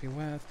gonna be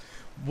with.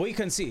 We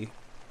can see.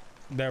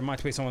 There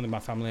might be someone in my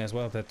family as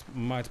well that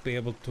might be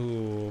able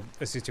to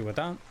assist you with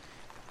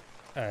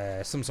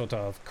that. Some sort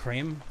of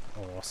cream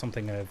or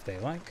something if they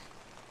like.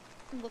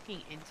 I'm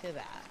looking into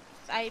that.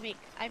 I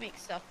make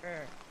stuff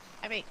for.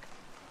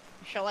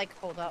 She'll like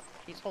hold up.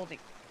 She's holding.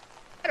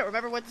 I don't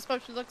remember what this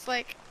potion looks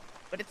like,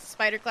 but it's a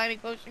spider climbing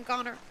potion,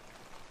 Connor.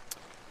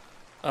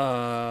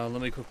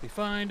 Let me quickly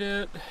find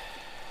it.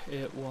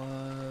 It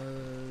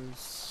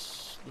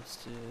was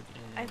listed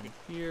I in think-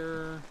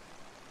 here.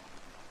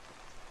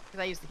 Because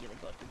I used the healing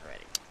potion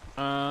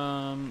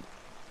already.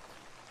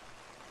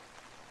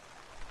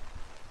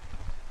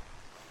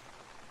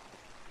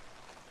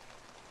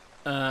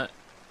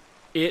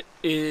 It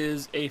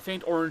is a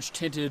faint orange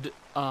tinted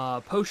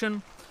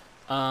potion,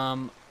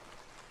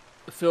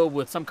 filled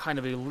with some kind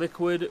of a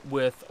liquid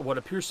with what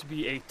appears to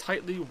be a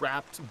tightly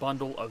wrapped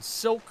bundle of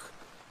silk,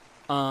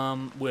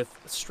 with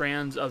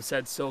strands of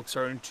said silk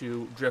starting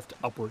to drift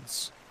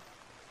upwards.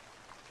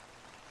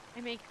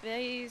 I make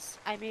these.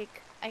 I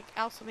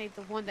also made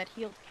the one that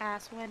healed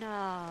Cass when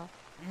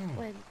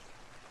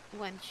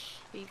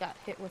she got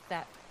hit with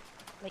that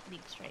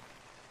lightning strike.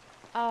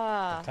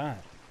 Time.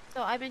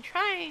 So I've been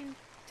trying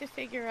to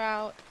figure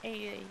out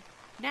a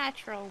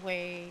natural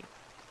way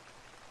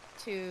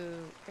to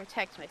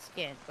protect my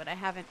skin, but I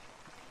haven't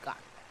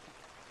gotten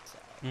that. So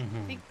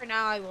I think for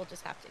now I will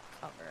just have to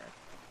cover.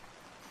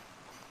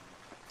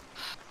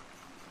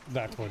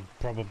 that would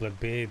probably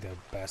be the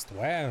best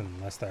way,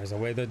 unless there's a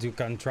way that you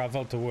can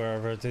travel to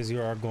wherever it is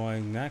you are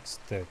going next.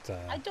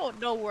 I don't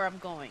know where I'm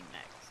going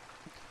next.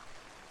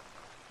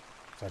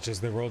 Such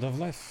is the road of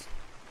life.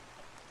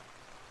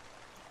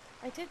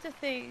 I did the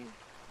thing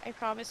I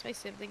promised my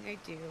sibling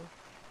I'd do,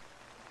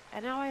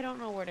 and now I don't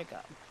know where to go,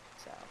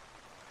 so...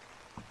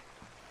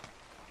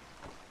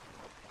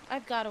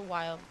 I've got a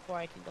while before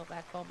I can go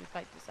back home if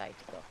I decide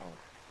to go home.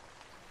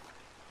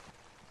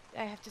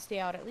 I have to stay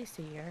out at least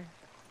a year.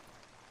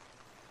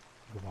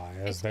 Why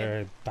is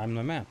there a time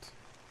limit?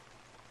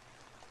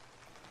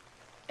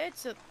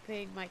 It's a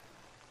thing my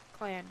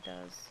clan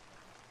does.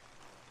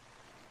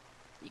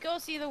 You go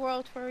see the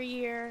world for a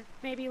year,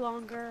 maybe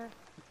longer.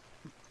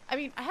 I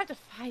mean, I have to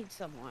find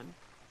someone.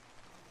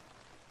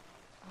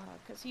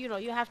 Because, you know,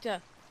 you have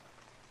to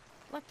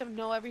let them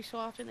know every so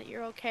often that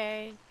you're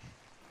okay.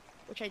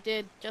 Which I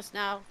did just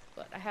now,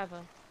 but I have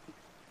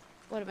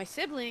one of my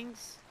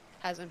siblings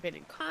hasn't been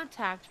in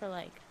contact for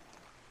like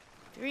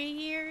 3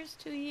 years,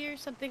 2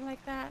 years, something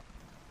like that.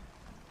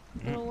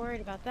 A little worried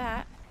about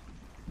that.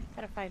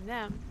 Gotta find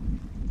them,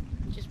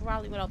 which is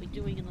probably what I'll be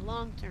doing in the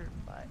long term,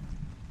 but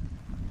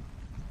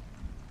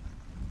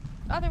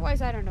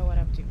otherwise I don't know what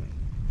I'm doing,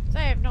 because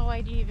I have no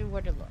idea even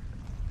where to look.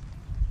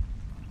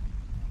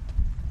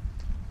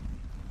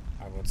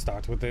 I would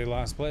start with the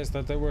last place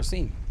that they were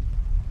seen.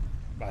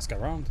 Ask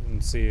around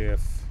and see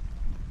if...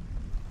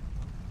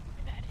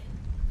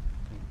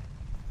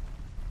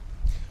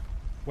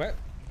 Well,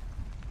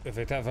 if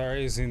it ever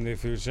is in the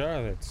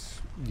future that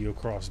you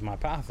cross my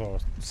path or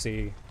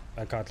see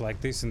a cut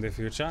like this in the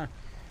future,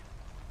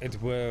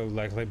 it will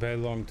likely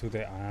belong to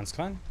the Irons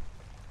clan,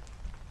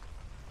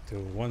 to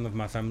one of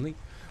my family,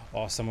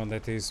 or someone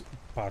that is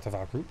part of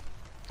our group.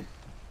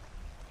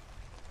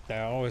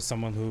 There are always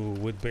someone who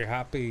would be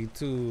happy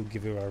to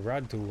give you a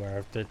ride to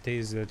wherever it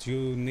is that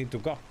you need to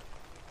go.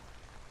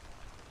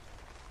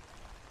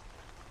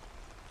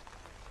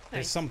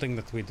 Nice. It's something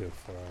that we do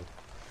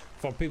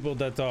for people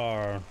that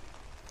are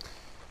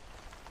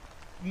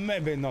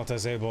maybe not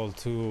as able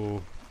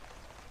to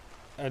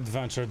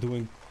adventure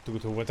due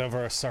to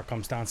whatever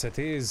circumstance it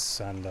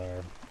is, and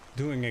are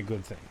doing a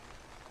good thing.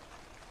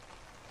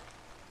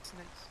 That's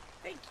nice.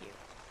 Thank you.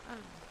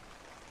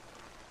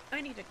 I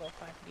need to go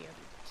find the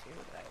other two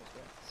that I was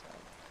with, so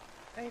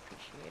I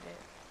appreciate it.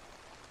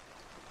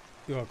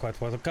 You are quite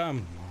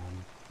welcome.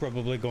 I'm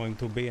probably going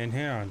to be in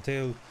here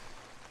until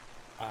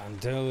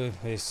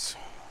this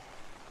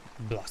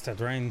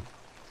blasted rain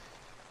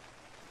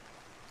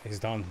is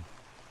done,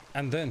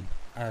 and then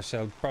I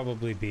shall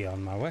probably be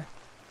on my way.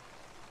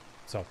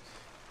 So,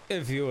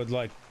 if you would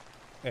like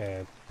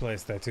a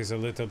place that is a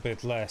little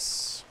bit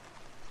less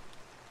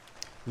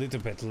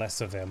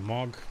of a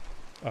morgue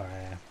or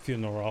a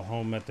funeral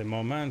home at the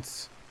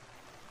moment,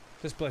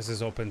 this place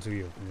is open to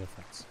you and your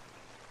friends.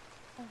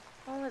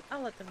 Oh,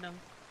 I'll let them know.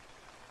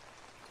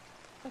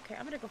 Okay,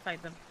 I'm gonna go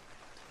find them.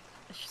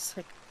 It's just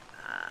like,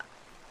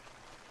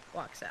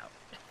 walks out.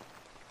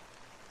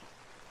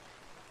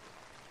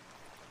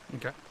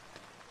 Okay.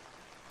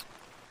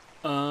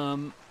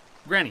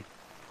 Granny.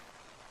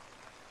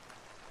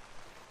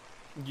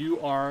 You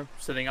are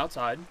sitting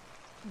outside,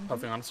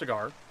 puffing on a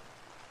cigar.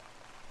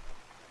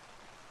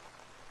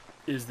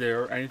 Is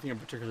there anything in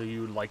particular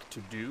you would like to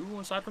do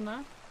aside from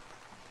that?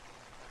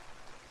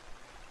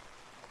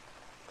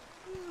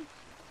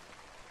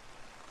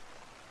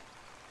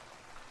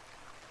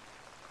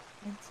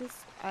 It's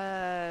just,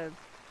 I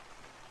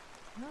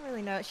don't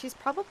really know. She's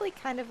probably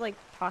kind of like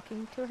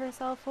talking to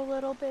herself a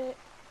little bit,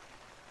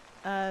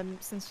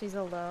 since she's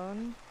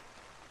alone.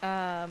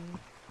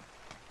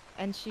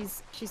 And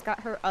she's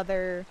got her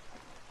other,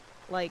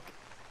 like,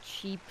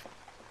 cheap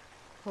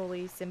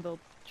holy symbol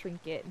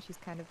trinket, and she's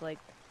kind of like,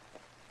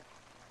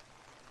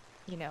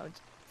 you know,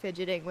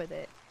 fidgeting with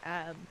it.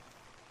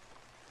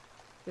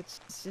 Which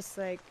is just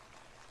like,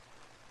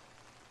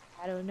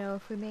 I don't know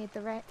if we made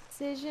the right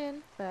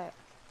decision, but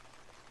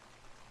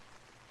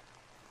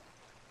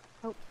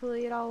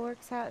hopefully it all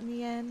works out in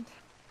the end.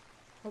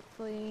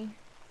 Hopefully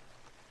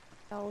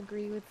I'll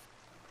agree with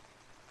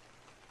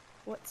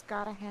what's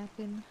gotta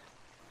happen.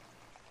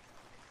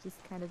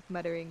 Just kind of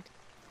muttering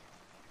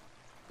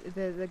to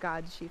the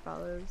gods she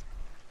follows.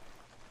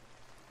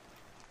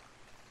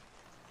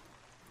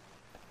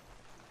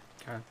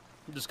 Okay.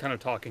 Just kind of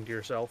talking to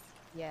yourself.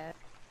 Yeah.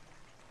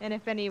 And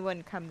if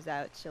anyone comes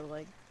out, she'll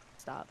like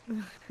stop.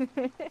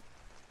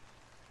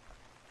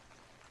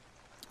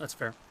 That's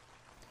fair.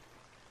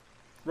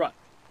 Right.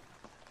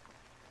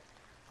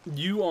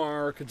 You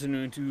are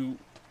continuing to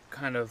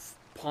kind of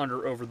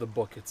ponder over the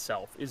book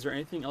itself. Is there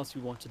anything else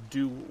you want to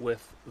do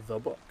with the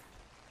book?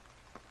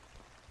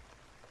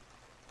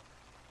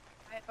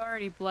 I've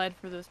already bled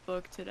for this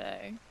book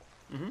today.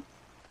 Mm-hmm.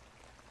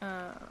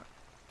 How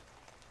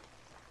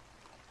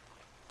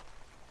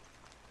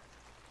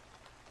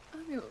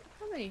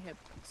many hit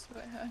points do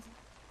I have?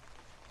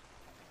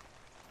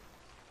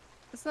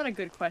 That's not a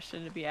good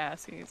question to be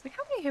asking. It's like,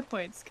 how many hit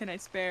points can I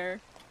spare?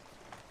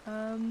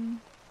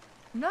 I'm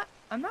not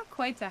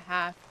quite to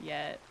half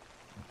yet.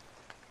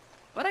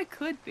 But I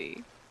could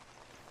be.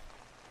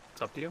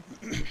 It's up to you.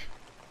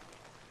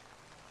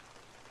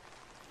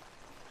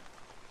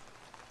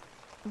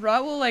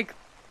 Rot will like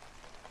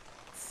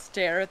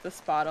stare at the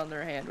spot on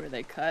their hand where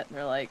they cut, and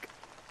they're like,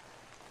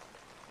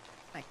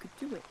 I could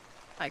do it.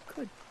 I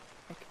could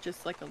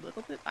just like a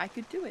little bit. I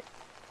could do it.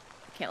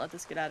 I can't let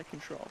this get out of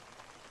control.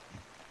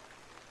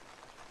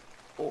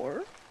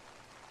 Or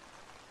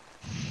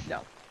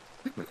no.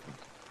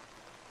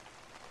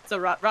 So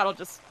Rot will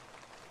just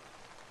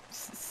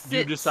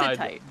sit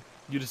tight.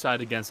 You decide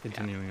against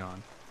continuing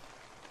on.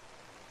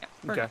 Yeah,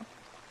 for Okay.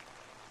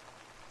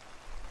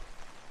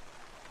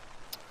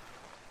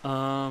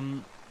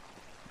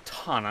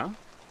 Tana,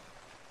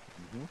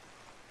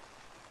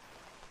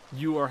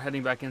 you are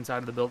heading back inside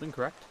of the building,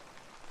 correct?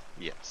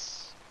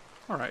 Yes.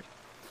 All right.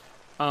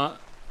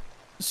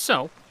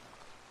 So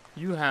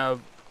you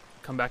have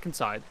come back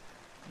inside.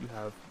 You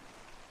have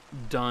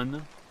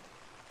done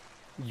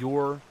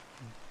your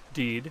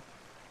deed.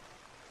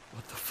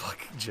 What the fuck,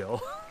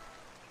 Jill?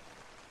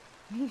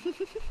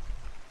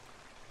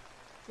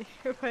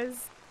 It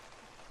was.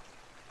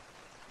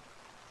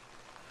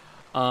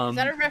 Is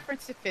that a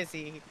reference to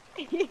Fizzy?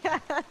 Yeah.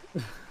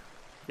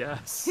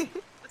 Yes.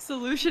 The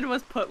solution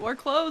was put more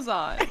clothes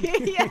on.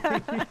 Yeah.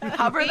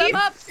 Cover them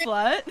up,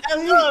 slut.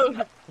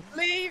 Alone.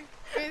 Leave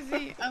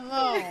Fizzy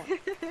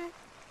alone.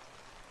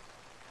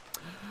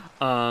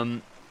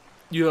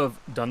 You have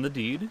done the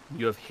deed.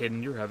 You have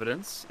hidden your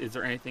evidence. Is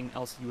there anything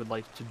else you would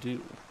like to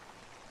do?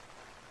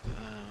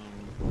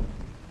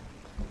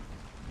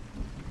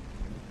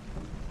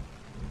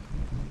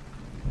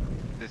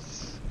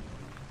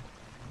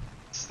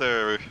 Is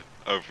there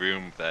a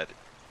room that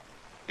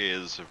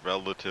is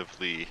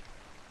relatively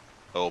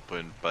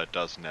open but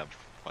doesn't have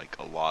like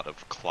a lot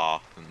of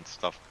cloth and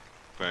stuff,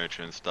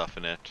 furniture and stuff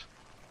in it?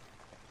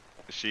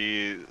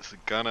 She's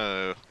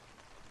gonna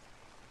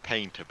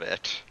paint a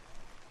bit.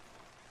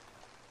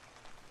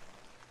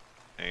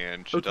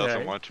 And she doesn't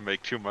Okay. want to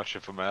make too much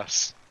of a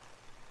mess.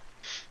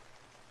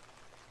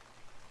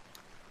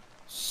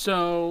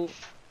 So,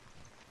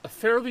 a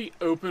fairly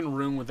open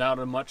room without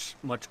a much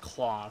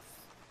cloth.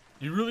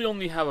 You really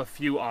only have a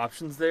few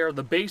options there.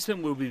 The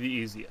basement will be the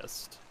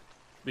easiest,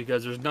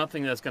 because there's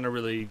nothing that's going to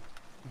really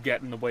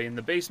get in the way in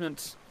the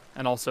basement,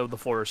 and also the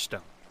floor is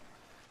stone.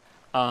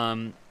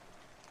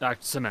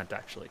 Cement,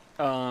 actually.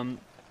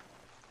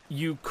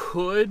 You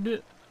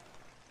could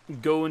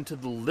go into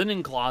the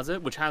linen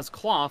closet, which has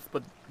cloth,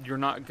 but you're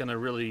not going to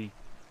really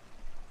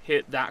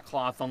hit that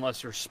cloth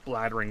unless you're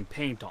splattering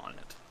paint on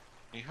it.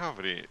 You have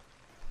any,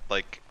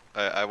 like,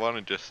 I want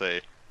to just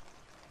say,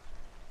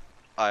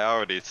 I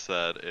already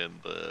said in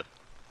the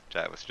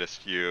chat with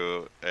just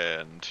you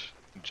and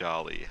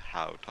Jolly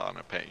how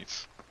Tana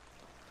paints.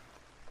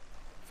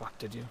 Fuck,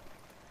 did you?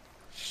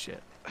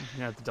 Shit. I'm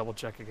gonna have to double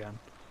check again.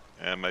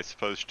 And I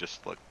suppose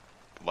just look,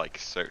 like,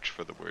 search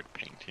for the word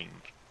painting,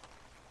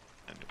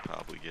 and you'll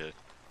probably get.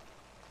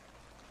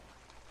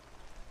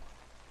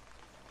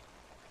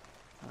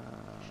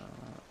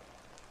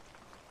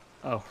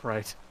 Oh,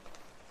 right.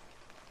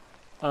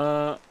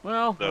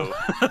 Well. So,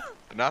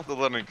 not the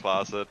linen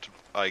closet,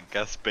 I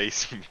guess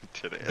basement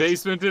it is.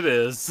 Basement it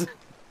is.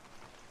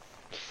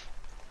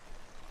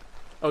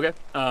 Okay,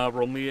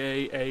 roll me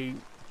a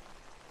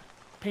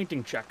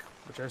painting check,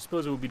 which I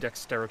suppose it would be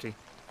dexterity.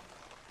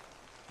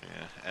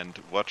 Yeah, and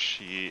what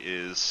she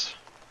is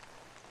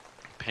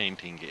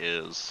painting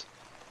is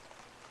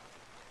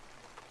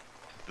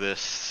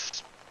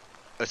this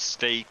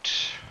estate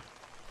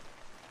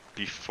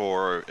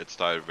before it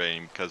started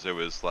raining, because it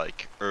was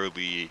like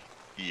early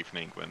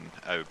evening when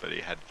everybody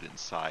headed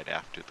inside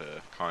after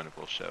the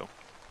carnival show.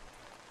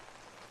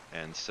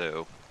 And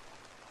so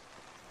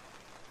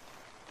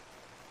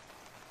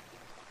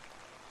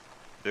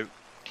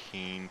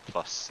 13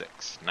 plus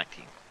 6,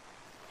 19.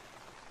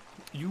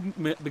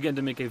 You begin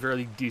to make a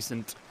fairly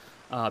decent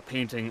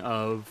painting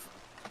of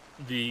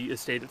the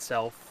estate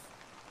itself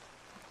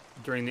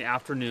during the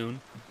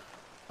afternoon,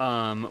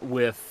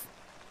 with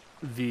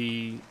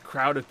the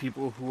crowd of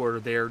people who are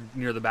there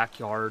near the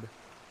backyard.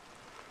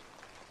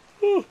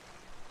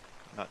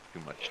 Not too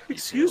much detail,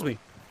 Excuse me.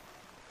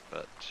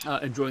 but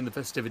Enjoying the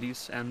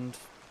festivities, and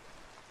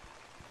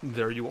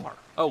there you are.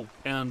 Oh,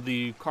 and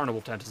the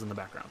carnival tent is in the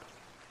background.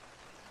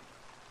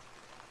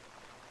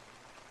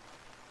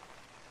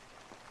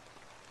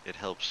 it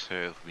helps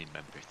her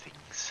remember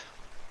things.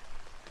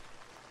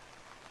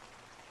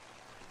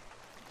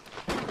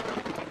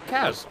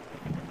 Kaz,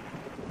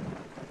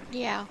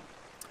 Yeah.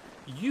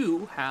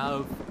 you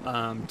have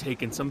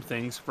taken some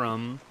things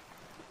from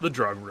the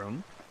drug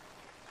room.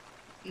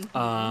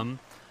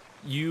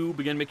 You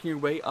begin making your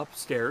way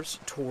upstairs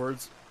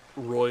towards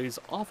Roy's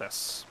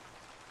office.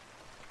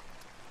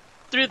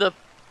 Through the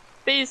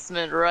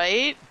basement,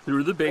 right?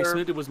 Through the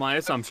basement, it was my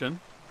assumption.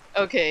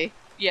 Okay.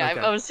 Yeah,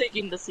 Okay. I was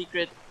taking the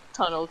secret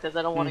tunnel because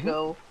I don't want to Mhm.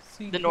 go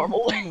the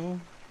normal way.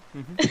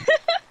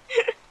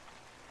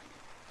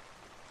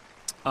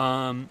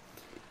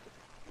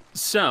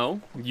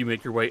 So you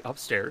make your way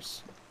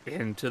upstairs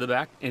into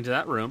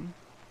that room.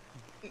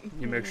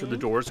 You make sure the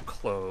door's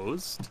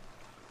closed.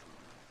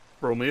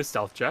 Roll me a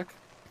stealth check.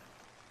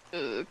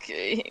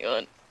 Okay,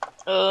 hang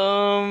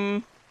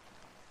on.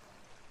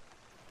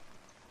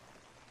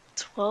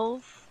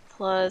 12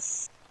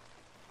 plus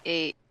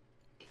 8.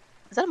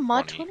 Is that a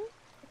mod 20. 20?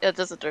 Yeah,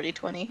 that's a dirty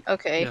 20.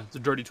 Okay. Yeah, it's a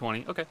dirty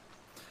 20. Okay.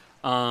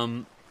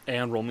 And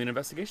roll me an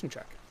investigation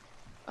check.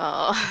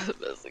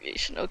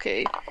 Investigation.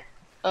 Okay.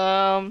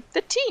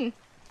 15.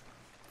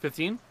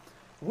 15.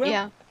 Well,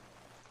 Yeah.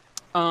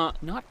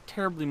 not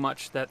terribly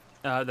much that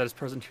that is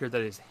present here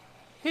that is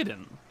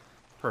hidden,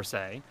 per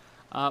se,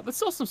 but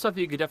still some stuff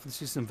that you could definitely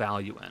see some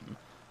value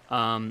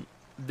in.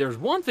 There's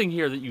one thing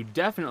here that you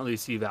definitely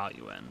see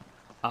value in,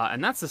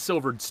 and that's the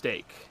silvered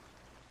stake,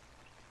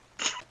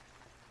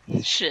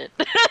 Shit.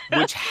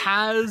 which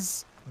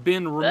has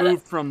been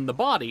removed from the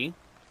body.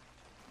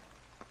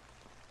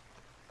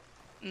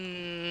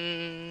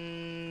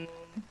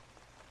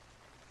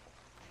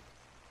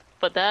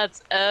 But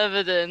that's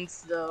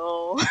evidence,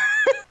 though.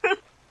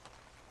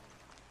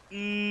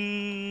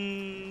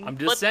 I'm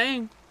just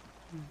saying.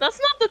 That's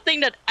not the thing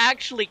that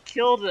actually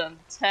killed him,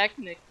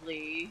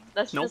 technically.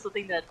 That's Nope. just the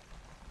thing that,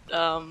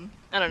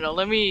 I don't know.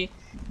 Let me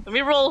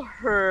roll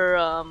her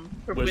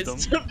Wisdom.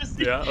 wisdom to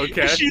see Yeah,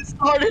 okay. if she's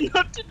smart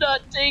enough to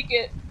not take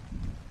it.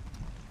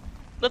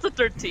 That's a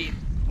 13.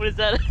 What is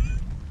that?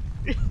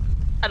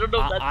 I don't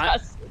know if that's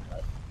passed.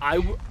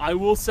 I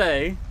will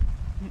say,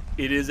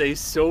 it is a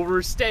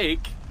silver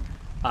stake.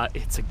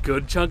 It's a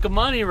good chunk of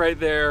money right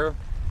there.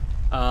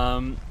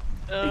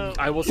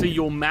 I will say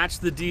you'll match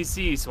the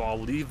DC, so I'll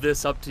leave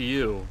this up to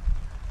you.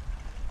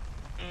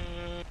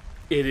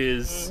 It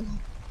is.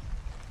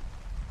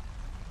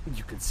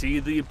 You can see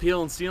the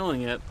appeal in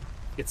stealing it.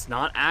 It's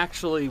not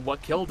actually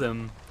what killed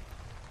him,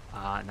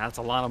 and that's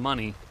a lot of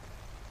money.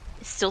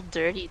 It's still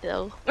dirty,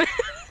 though.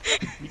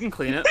 You can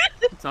clean it.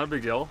 It's not a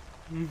big deal.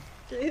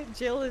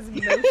 Jill is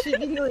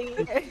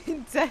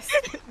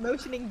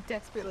motioning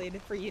desperately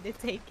for you to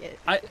take it.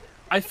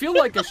 I feel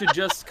like I should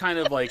just kind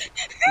of like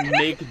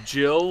make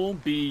Jill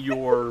be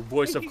your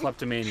voice of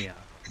kleptomania.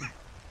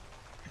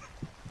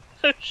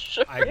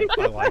 Sure. I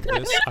like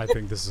this. I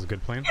think this is a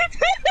good plan.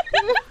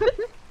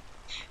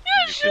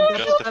 You can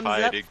justify Thumbs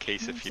it up in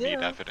case if you from need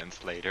Jill.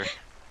 evidence later.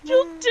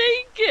 You'll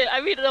take it. I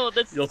mean, no,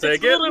 that's. You'll it's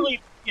take it?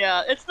 literally,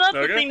 yeah, it's not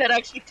the Okay. thing that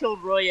actually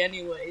killed Roy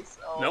anyway.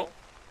 So. Nope.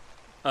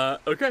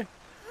 Okay.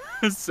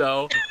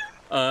 So,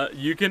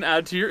 you can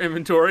add to your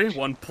inventory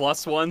 1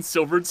 + 1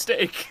 silvered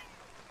stake.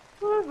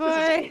 Oh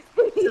boy.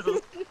 This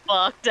is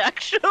fucked,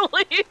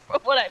 actually,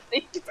 from what I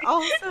think.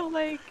 Also,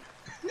 like,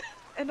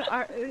 an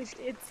art.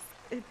 It's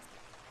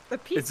a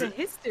piece It's of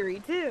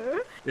history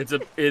too. It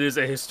is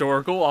a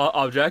historical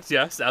object.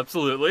 Yes,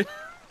 absolutely.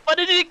 But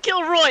it didn't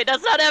kill Roy.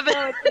 That's not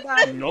evidence.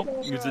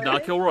 Nope, you did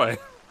not kill Roy.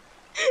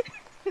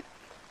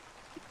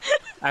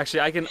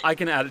 Actually, I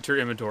can add it to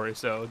your inventory,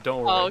 so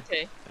don't worry. Oh,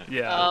 okay.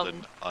 Yeah. Killed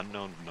an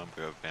unknown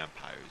number of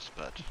vampires,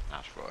 but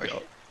not Roy.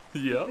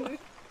 Yeah.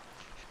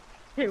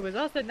 He was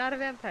also not a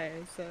vampire,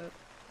 so.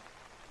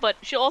 But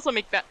she'll also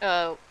make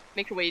her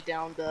way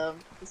down the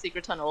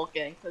secret tunnel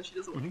again because she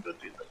doesn't want to go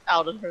through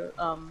out of her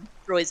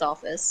Roy's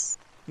office.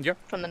 Yeah.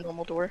 From the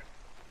normal door.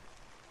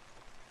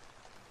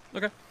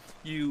 Okay.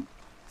 You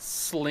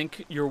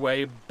slink your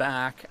way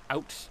back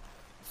out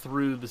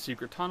through the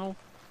secret tunnel,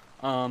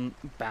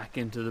 back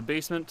into the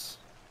basement,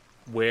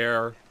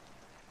 where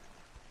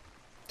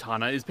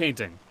Tana is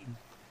painting.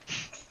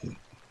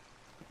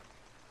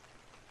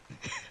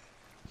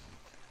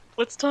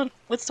 What's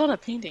Tana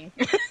painting?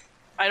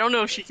 I don't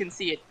know if she can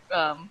see it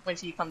when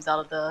she comes out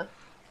of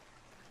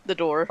the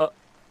door.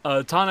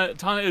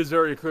 Tana is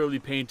very clearly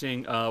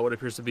painting what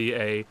appears to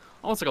be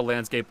almost like a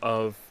landscape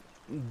of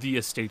the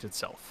estate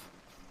itself.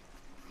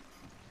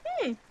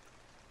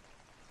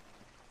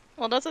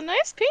 Well, that's a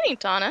nice painting,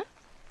 Tana.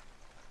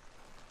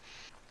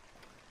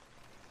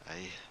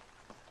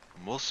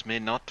 Most may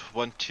not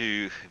want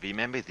to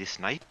remember this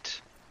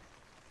night,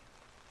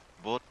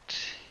 but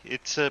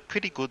it's a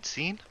pretty good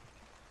scene.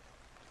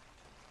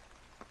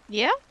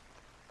 Yeah?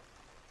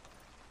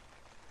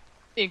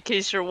 In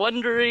case you're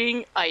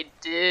wondering, I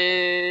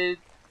did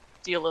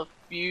steal a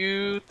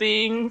few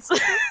things.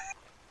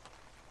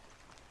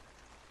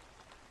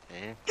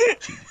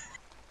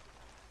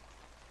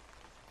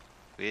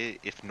 Well,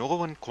 if no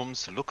one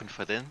comes looking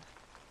for them,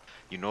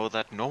 you know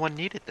that no one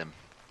needed them.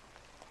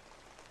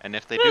 And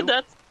if they do,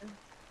 That's...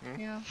 Hmm?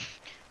 Yeah.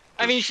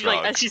 I mean, Just she's like,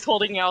 as shrugs. she's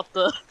holding out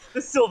the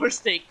silver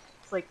stake,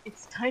 it's like,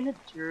 it's kind of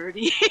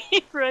dirty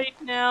right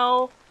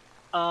now.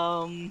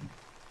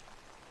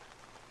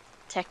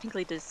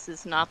 Technically, this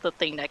is not the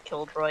thing that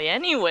killed Roy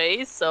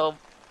anyway, so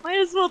might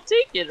as well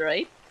take it,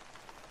 right?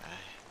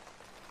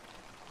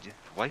 just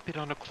wipe it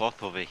on a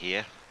cloth over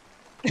here.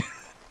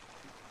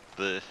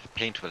 The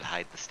paint will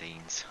hide the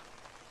stains.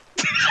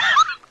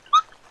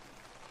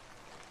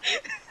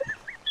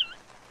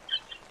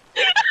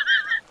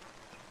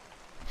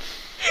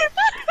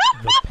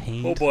 The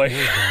paint Oh, boy.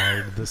 will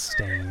hide the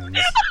stains.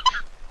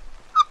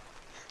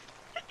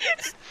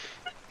 It's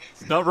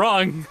not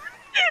wrong.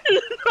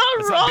 Not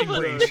That's wrong. some big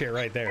brain shit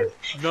right there.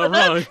 Not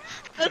wrong.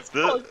 That's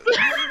The-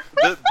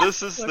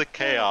 This is the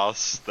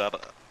chaos that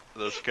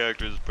Those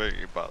characters bring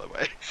you, by the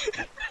way.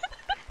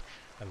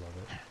 I love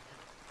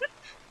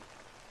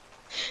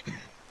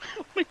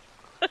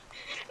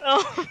it.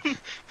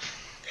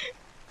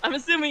 I'm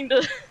assuming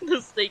the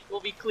steak will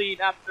be clean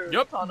after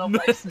Yep. Tano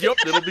bites it. Yep.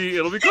 It'll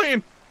be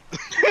clean.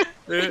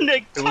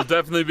 It will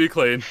definitely be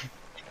clean.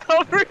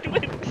 Covered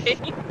with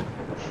paint.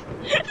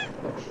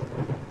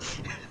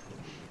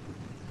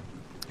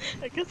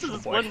 I guess this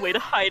is boy. one way to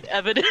hide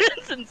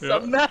evidence in Yep.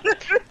 some manner.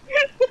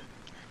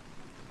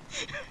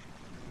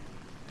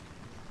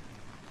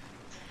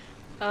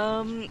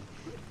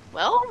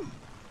 Well,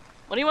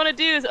 what do you want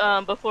to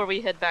do before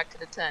we head back to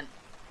the tent?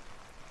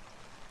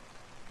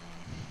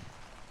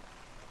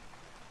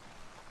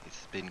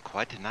 It's been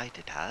quite a night,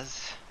 it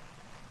has.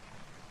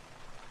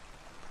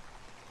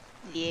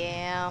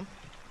 Yeah.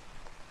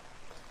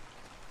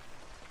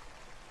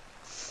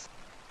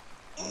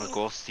 Wanna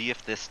go see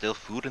if there's still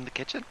food in the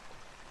kitchen?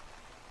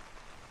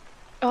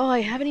 Oh,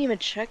 I haven't even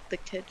checked the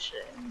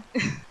kitchen.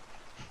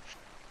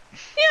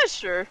 Yeah,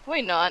 sure.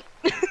 Why not?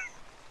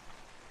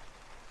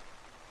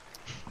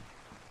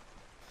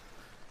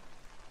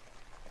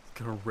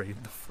 Gonna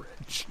raid the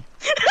fridge.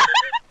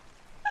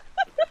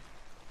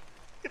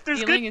 If there's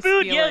Stealing good is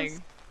food, stealing. yes.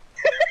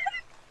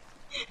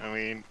 I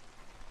mean,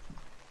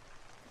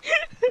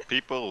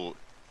 people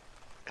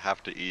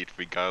have to eat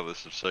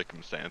regardless of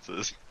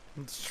circumstances.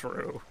 It's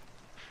true.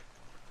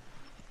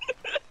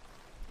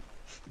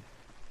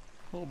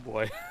 Oh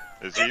boy.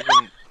 There's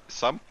even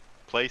some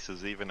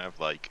places even have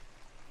like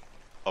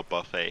a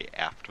buffet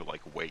after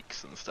like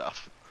wakes and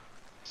stuff.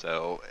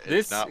 So it's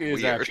This not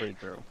is weird. actually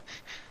true.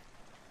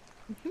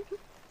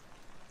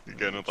 You're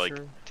gonna like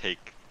Sure.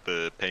 take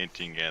the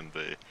painting and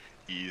the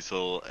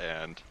easel,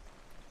 and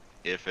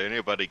if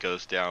anybody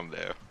goes down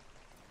there,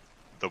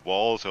 the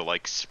walls are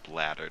like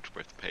splattered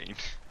with paint.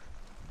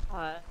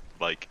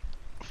 Like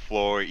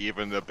floor,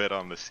 even a bit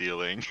on the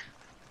ceiling.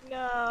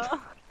 No.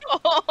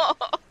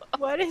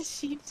 What did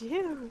she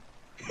do?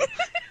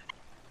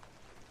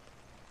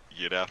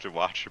 You'd have to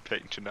watch her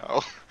paint to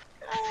know.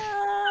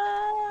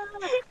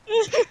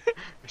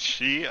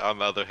 She, on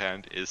the other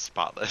hand, is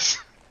spotless.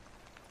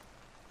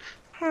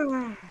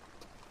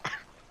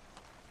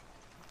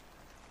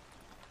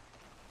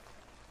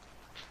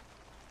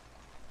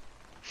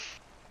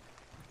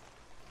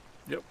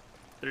 Yep.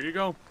 There you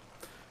go.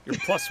 Your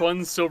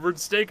 +1 silvered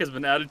steak has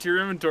been added to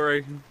your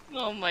inventory.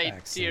 Oh my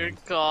dear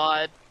Excellent.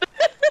 god.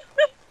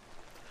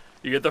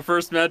 You get the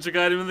first magic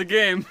item in the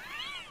game.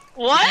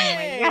 What?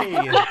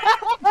 Hey.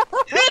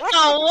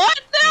 Oh, what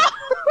now?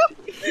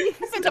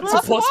 It's a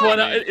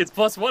 +1. It's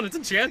 +1. It's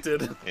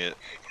enchanted.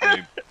 I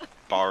mean,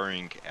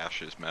 barring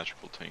Ash's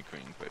magical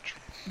tinkering, which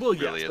Well,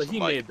 really yes, but isn't he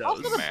like made those.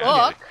 Also the magic.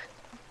 book.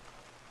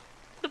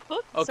 The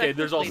book. Okay,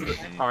 there's also.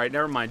 technically- All right,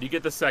 never mind. You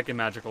get the second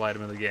magical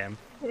item in the game.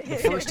 The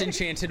first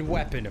enchanted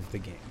weapon of the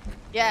game.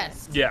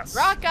 Yes. Yes.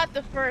 Rock got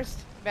the first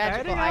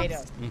magical Starting item.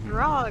 off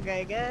strong,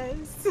 I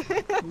guess.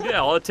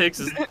 Yeah, all it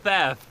takes is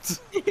theft.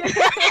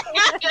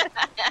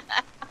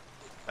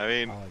 I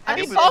mean, I like I it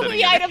mean, was both of sitting the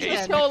in a items case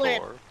were stolen.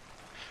 before.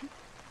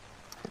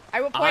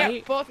 I will point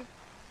out both.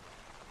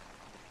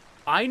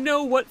 I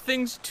know what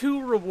things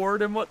to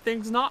reward and what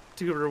things not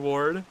to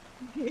reward.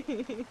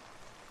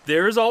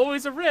 There's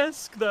always a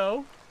risk,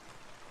 though.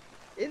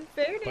 In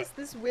fairness,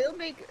 this will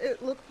make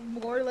it look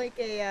more like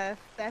a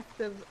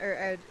theft of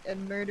or a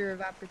murder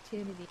of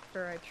opportunity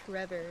for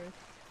Trevor,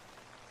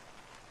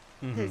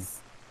 because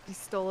he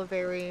stole a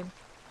very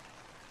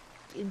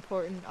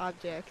important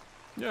object.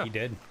 Yeah. He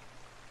did.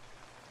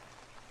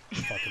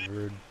 Fucking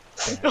rude.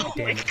 Oh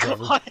Damn my it,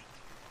 Trevor. god.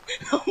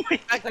 Oh my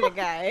That kind of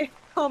guy.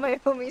 All my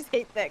homies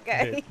hate that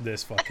guy.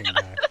 This fucking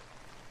guy.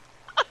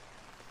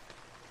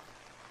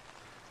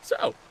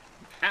 So,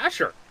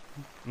 Asher,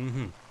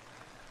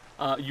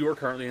 Mm-hmm. you are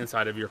currently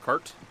inside of your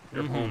cart,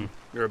 your home,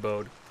 your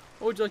abode.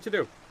 What would you like to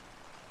do?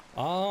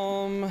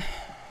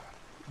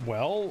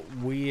 Well,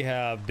 we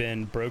have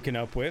been broken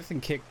up with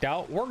and kicked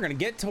out. We're gonna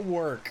get to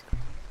work.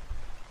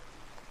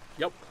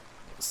 Yep.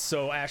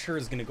 So Asher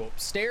is gonna go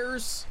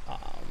upstairs.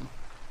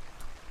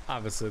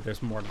 Obviously,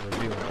 there's more to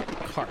reveal in the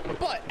cart,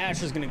 but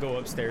Asher's gonna go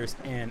upstairs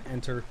and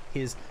enter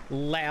his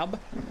lab.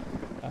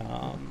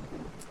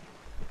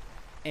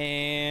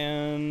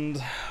 And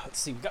let's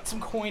see, we got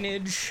some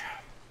coinage.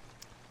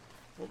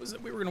 What was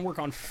it we were gonna work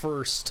on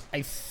first?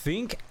 I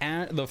think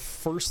the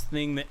first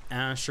thing that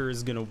Asher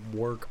is gonna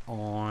work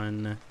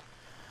on,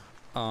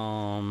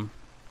 boy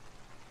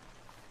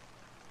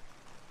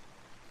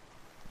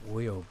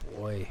oh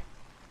boy.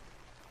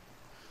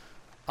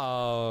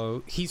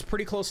 He's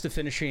pretty close to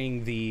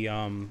finishing the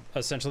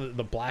essentially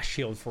the blast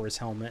shield for his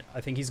helmet.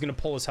 I think he's gonna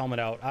pull his helmet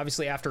out,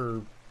 obviously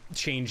after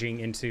changing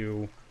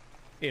into,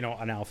 you know,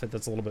 an outfit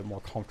that's a little bit more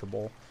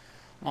comfortable.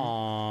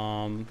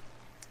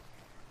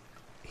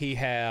 He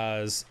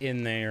has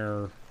in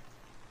there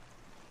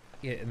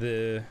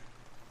the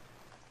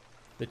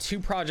two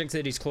projects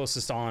that he's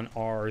closest on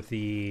are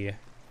the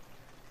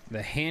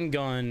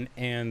handgun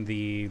and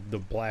the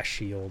blast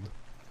shield.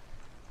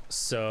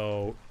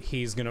 So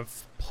he's gonna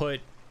put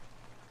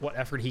what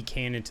effort he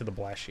can into the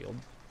blast shield.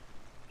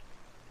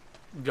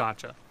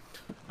 Gotcha.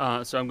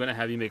 So I'm going to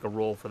have you make a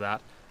roll for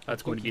that.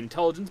 That's going to be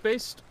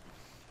intelligence-based.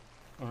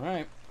 All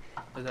right.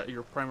 Is that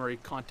your primary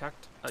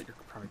contact? Your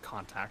primary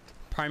contact.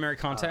 Primary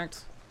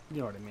contact. You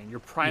know what I mean.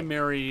 Your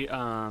primary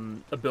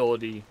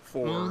ability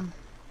for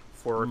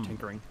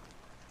tinkering.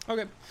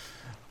 Okay.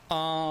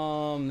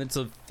 It's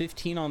a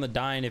 15 on the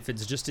die, and if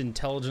it's just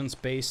intelligence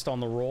based on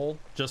the roll,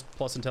 just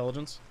plus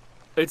intelligence.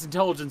 It's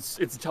intelligence.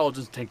 It's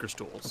intelligence tinker's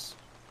tools.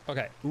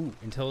 Okay. Ooh,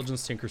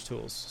 intelligence tinker's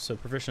tools. So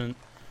proficient.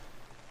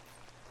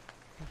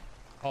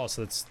 Oh,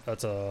 so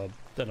that's a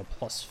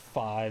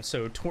 +5.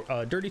 So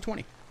dirty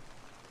 20.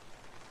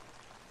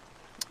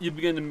 You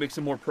begin to make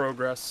some more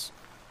progress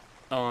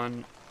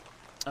on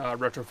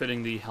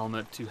retrofitting the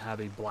helmet to have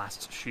a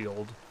blast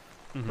shield,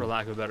 for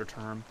lack of a better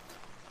term.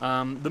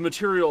 The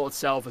material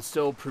itself is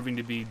still proving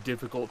to be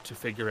difficult to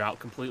figure out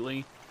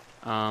completely.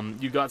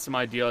 You got some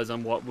ideas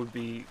on what would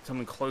be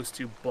something close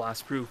to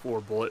blast-proof or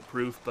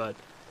bulletproof, but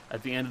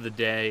at the end of the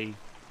day,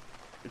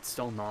 it's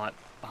still not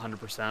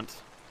 100%.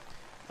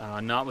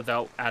 Not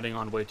without adding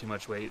on way too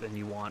much weight than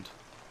you want.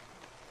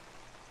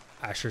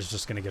 Asher's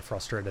just gonna get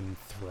frustrated and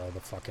throw the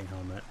fucking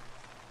helmet.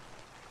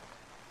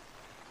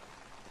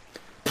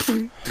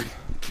 Why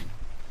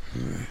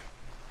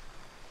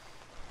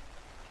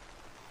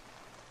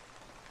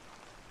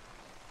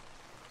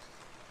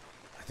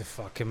the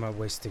fuck am I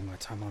wasting my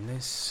time on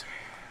this?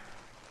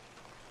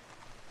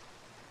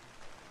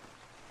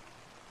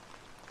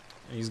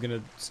 And he's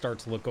gonna start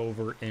to look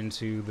over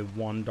into the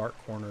one dark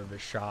corner of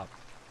his shop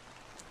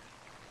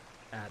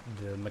at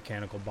the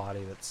mechanical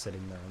body that's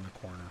sitting there in the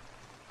corner.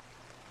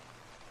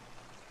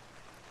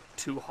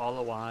 Two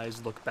hollow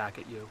eyes look back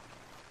at you.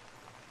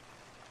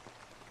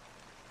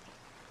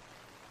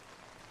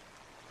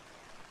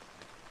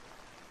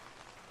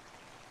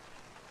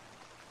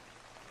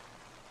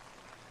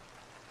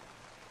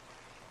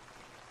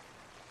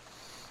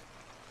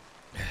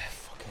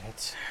 Fuck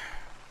it.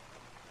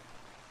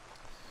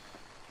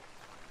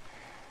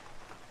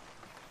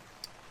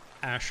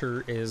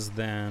 Asher is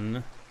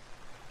then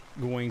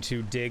going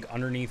to dig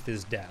underneath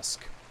his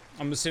desk.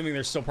 I'm assuming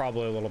there's still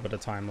probably a little bit of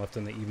time left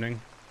in the evening.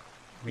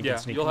 We Yeah,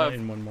 can sneak you'll have-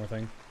 in one more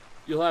thing.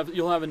 You'll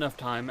have enough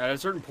time. At a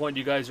certain point,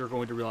 you guys are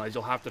going to realize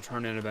you'll have to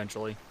turn in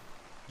eventually.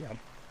 Yeah.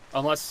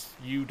 Unless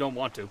you don't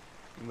want to,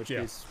 in which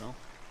Yeah. case, well,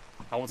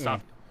 I won't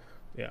stop.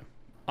 Yeah.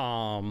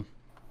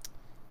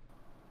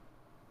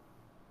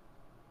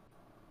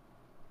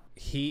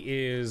 He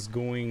is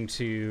going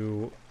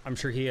to. I'm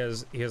sure he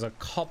has a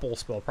couple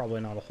spell, probably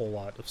not a whole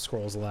lot of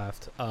scrolls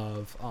left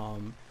of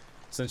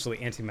essentially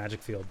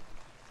anti-magic field,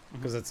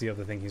 because that's the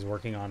other thing he's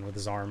working on with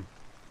his arm.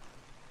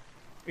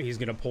 He's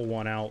gonna pull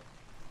one out,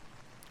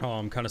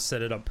 kind of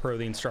set it up per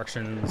the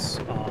instructions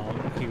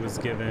he was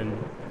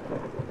given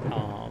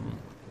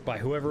by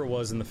whoever it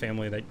was in the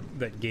family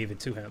that gave it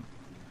to him,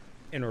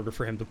 in order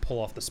for him to pull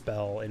off the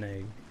spell in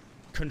a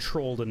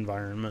controlled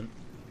environment.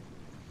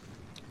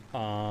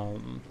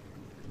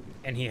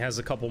 And he has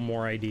a couple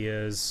more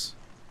ideas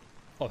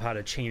of how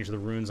to change the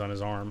runes on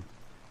his arm.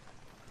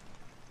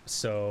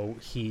 So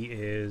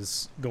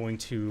he's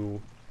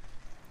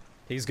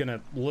gonna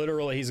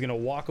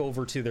walk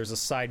over to, there's a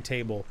side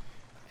table,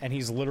 and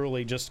he's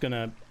literally just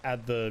gonna,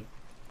 at the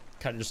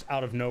kind of just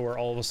out of nowhere,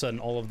 all of a sudden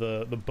all of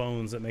the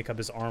bones that make up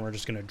his arm are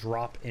just gonna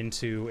drop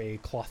into a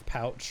cloth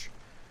pouch.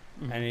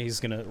 And he's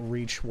gonna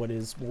reach what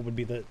would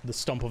be the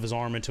stump of his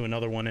arm into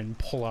another one and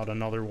pull out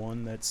another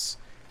one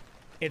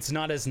it's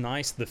not as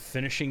nice, the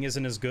finishing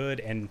isn't as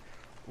good, and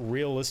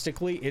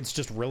realistically it's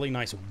just really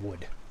nice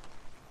wood.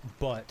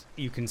 But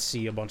you can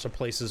see a bunch of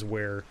places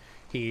where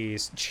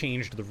he's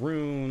changed the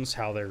runes,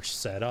 how they're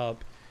set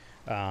up.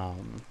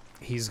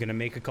 He's gonna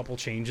make a couple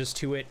changes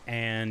to it,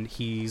 and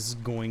he's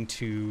going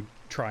to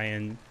try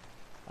and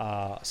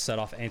set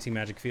off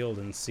anti-magic field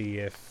and see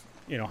if,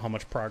 how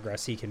much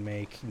progress he can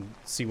make, and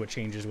see what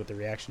changes with the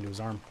reaction to his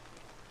arm.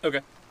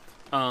 Okay.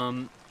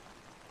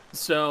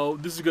 So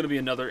this is going to be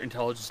another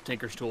intelligence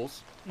tinker's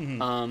tools.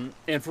 And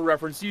for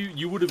reference,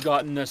 you would have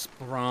gotten this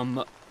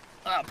from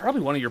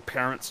probably one of your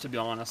parents, to be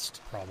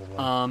honest.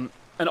 Probably.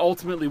 And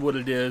ultimately what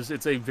it is,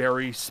 it's a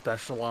very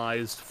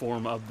specialized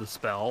form of the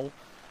spell.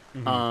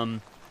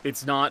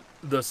 It's not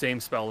the same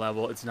spell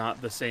level. It's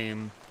not the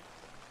same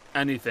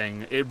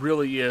anything. It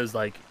really is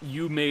like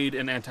you made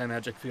an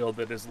anti-magic field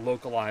that is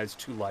localized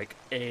to like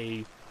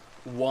a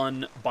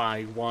 1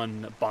 by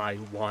 1 by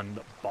 1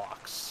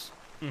 box.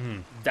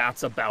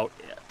 That's about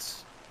it.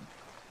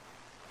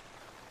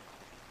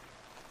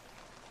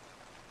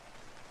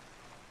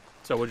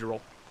 So what'd you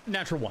roll?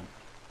 Natural 1.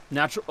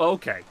 Natural.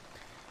 Okay.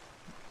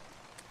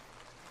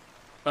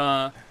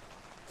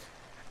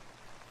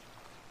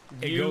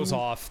 It goes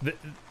off.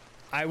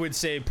 I would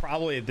say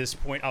probably at this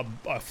point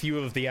a few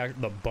of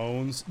the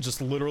bones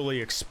just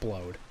literally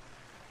explode.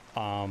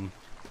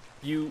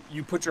 You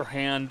put your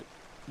hand,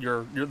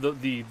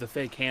 the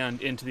fake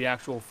hand into the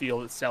actual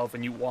field itself,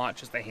 and you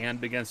watch as the hand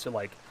begins to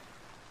like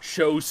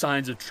show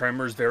signs of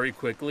tremors very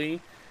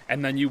quickly,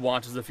 and then you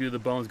watch as a few of the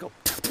bones go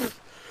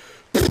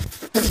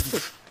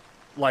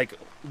like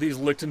these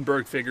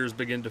Lichtenberg figures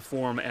begin to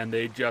form, and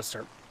they just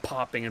start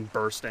popping and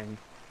bursting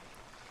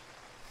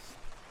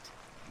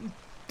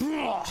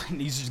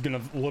And he's just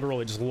gonna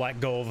literally just let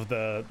go of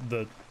the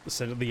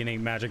innate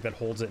magic that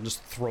holds it and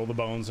just throw the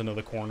bones into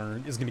the corner.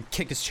 He's gonna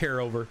kick his chair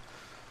over.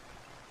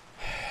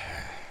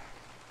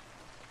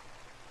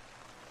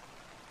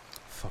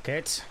 Fuck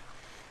it.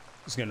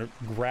 He's gonna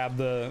grab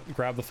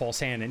the false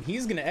hand and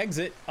he's gonna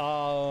exit.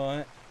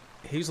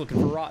 He's looking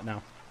for Rot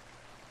now.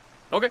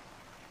 Okay.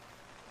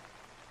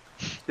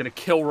 Gonna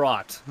kill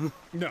Rot.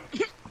 No.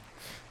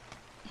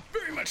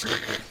 Very much.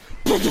 It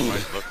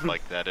might look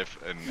like that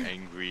if an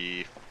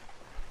angry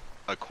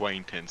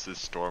acquaintance is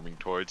storming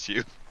towards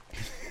you.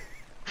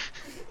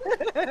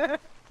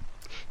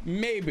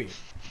 Maybe.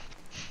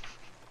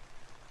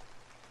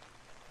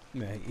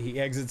 Yeah, he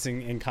exits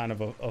in kind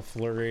of a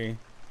flurry.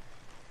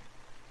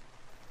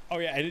 Oh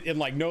yeah, and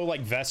like no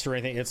like vest or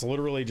anything. It's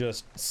literally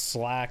just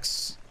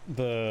slacks,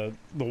 the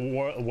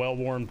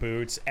well-worn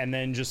boots, and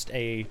then just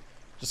kind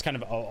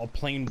of a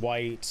plain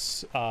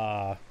white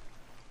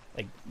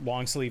like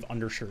long sleeve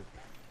undershirt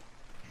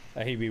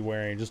that he'd be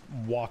wearing, just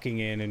walking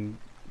in and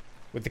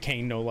with the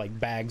cane, no like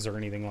bags or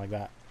anything like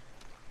that.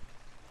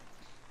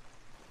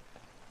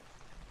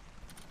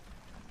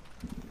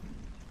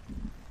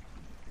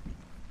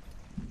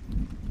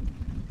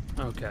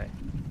 Okay.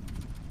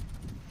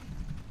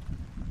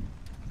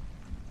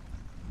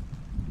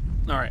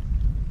 All right.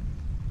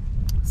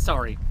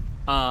 Sorry.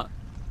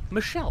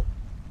 Michelle.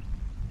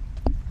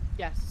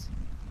 Yes.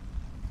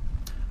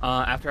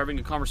 After having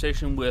a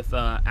conversation with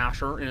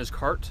Asher in his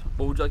cart,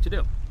 what would you like to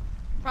do?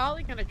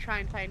 Probably gonna try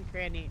and find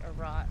Granny or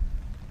Rot.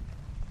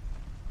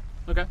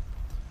 Okay.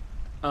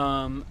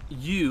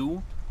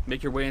 You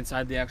make your way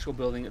inside the actual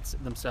building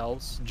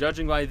themselves.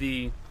 Judging by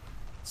the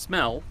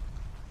smell,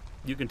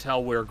 you can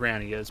tell where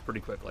Granny is pretty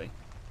quickly.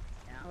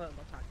 Yeah, I'll go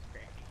talk to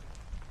Granny.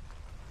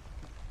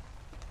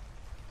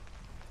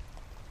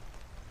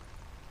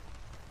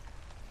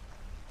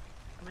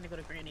 I'm gonna go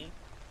to Granny.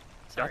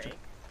 Sorry. Gotcha.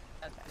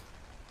 Okay.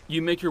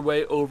 You make your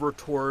way over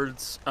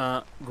towards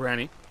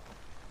Granny.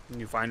 And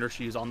you find her.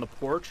 She's on the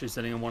porch. She's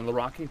sitting in one of the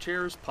rocking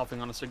chairs,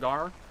 puffing on a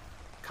cigar,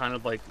 kind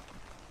of like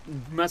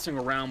messing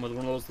around with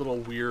one of those little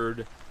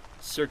weird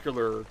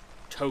circular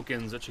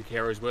tokens that she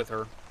carries with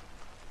her.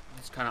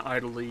 Just kind of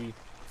idly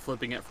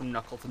flipping it from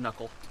knuckle to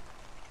knuckle.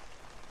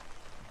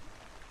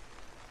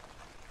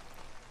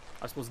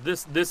 I suppose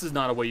this is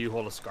not a way you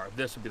hold a cigar.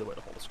 This would be the way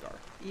to hold a cigar.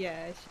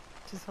 Yeah,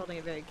 she's holding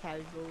it very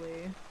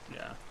casually.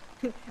 Yeah.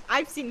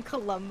 I've seen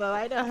Columbo.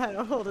 I know how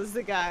to hold a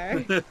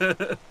cigar.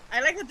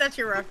 I like that that's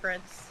your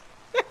reference.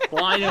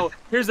 Well, I know.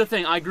 Here's the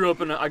thing. I grew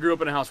up in a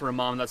house where a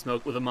mom that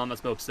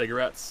smoked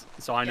cigarettes,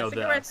 so I know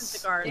cigarettes this.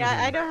 and cigars.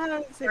 Yeah, I know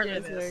how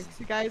cigarettes Regardless. work.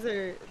 Cigars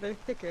they're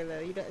thicker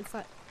though. It's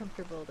not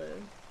comfortable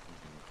to.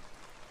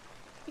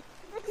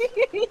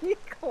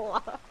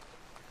 Claw.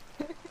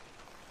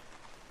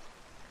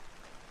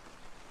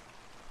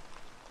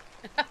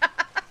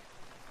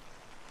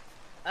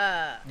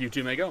 You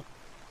two may go.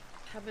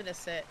 I'm gonna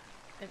sit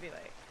and be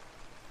like,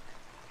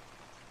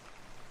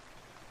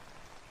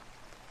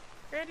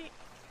 Granny,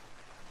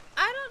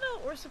 I don't know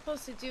what we're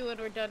supposed to do when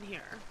we're done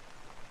here.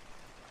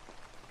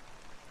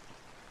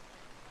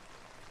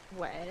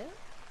 Well,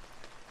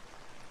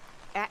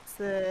 that's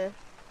a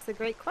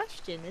great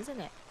question,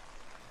 isn't it?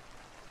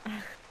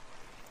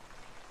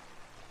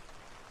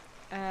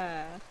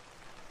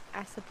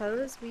 I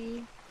suppose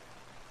we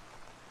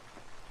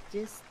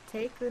just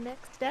take the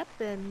next step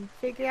and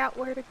figure out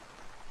where to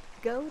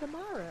go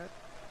tomorrow.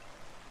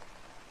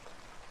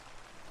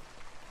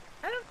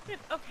 I don't think.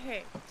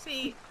 Okay,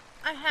 see,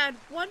 I had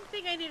one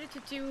thing I needed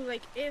to do,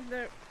 like, in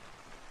the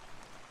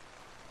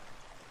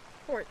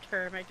court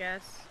term, I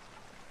guess.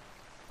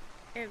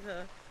 And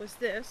was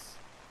this.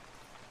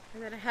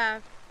 And then I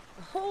have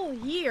a whole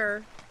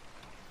year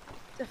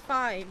to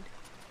find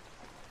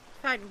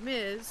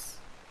Ms.,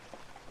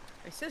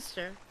 my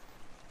sister.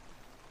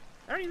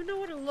 I don't even know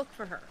where to look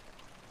for her.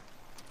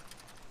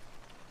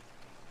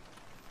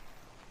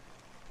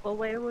 Well,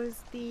 where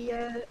was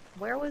the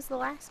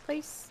last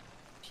place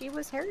she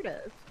was heard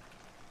of?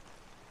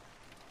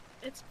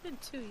 It's been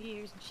 2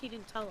 years and she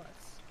didn't tell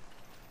us.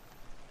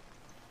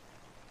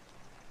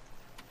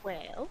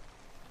 Well,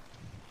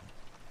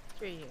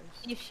 3 years.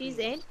 if she's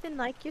anything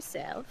like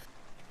yourself,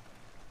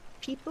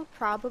 people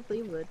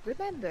probably would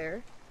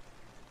remember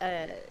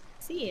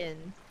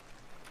seeing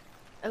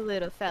a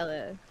little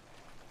fella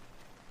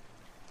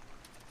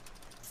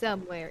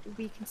somewhere.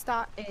 We can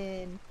start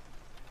in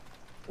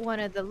one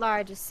of the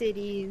largest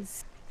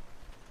cities,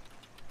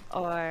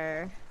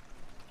 or,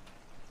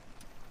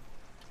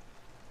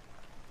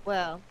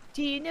 well,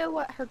 do you know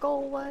what her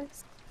goal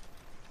was?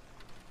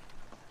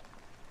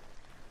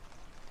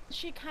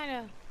 She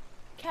kind of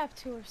kept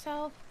to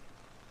herself.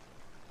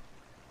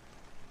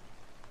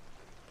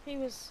 He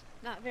was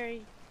not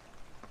very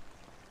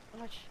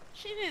much.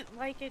 She didn't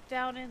like it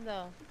down in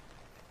the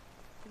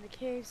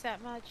caves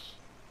that much.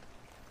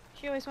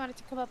 She always wanted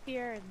to come up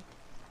here, and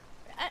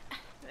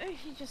maybe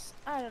she just,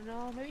 I don't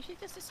know, maybe she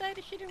just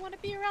decided she didn't want to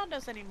be around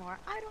us anymore.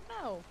 I don't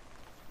know.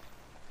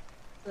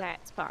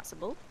 That's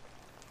possible.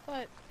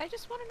 But I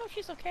just want to know if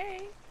she's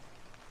okay.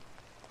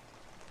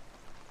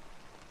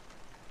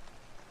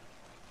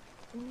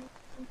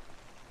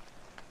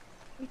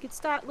 We could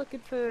start looking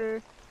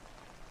for.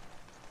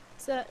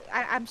 So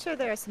I'm sure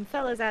there are some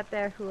fellas out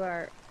there who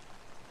are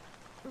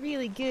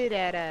really good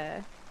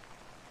at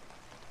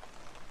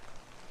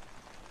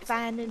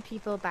finding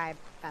people by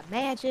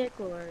magic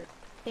or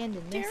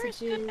sending Dara's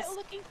messages. good at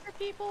looking for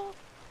people.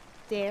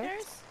 Dare?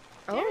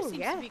 Dara Oh, seems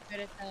yeah. to be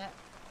good at that.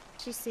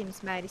 She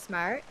seems mighty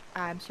smart.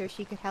 I'm sure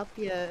she could help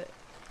you,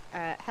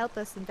 help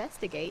us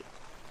investigate.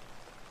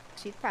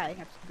 She'd probably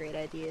have some great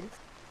ideas.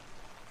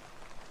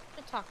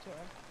 I'll talk to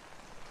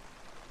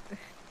her.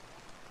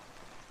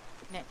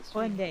 Next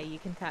One week. day you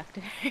can talk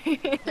to her.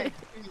 Next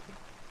week.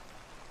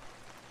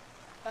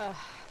 I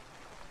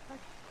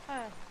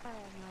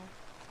don't know.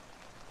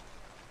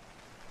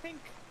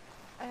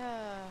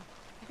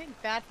 I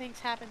think bad things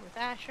happened with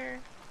Asher.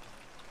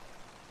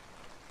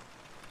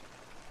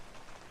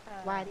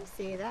 Why do you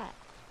say that?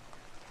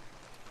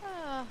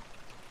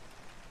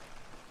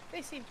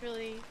 They seemed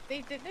really.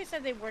 They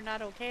said they were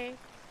not okay.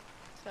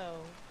 So,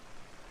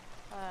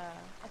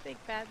 I think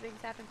bad things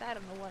happened. I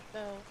don't know what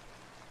though.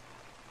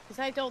 Because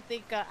I don't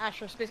think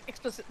Asher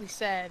explicitly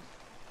said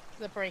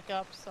the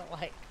breakup. So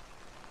like,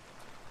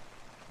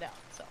 no.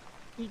 So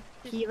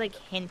He like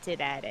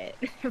hinted at it.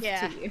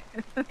 Yeah. To you.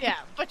 yeah,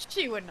 but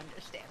she wouldn't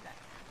understand that.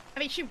 I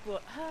mean, she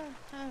would.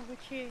 Would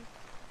she?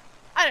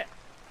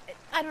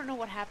 I don't know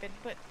what happened,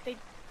 but he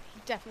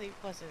definitely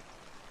wasn't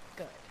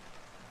good.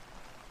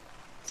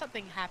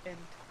 Something happened,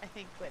 I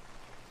think, with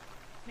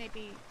him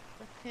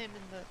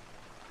and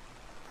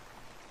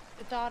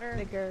the daughter.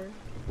 Bigger.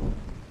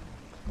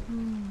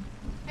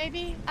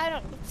 Maybe I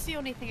don't. It's the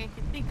only thing I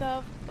can think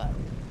of, but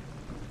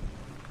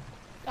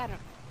I don't know.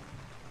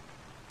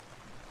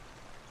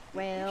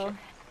 Well,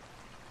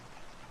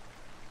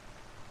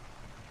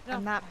 No.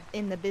 I'm not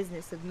in the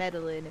business of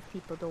meddling if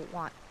people don't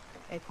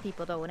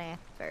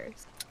ask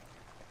first.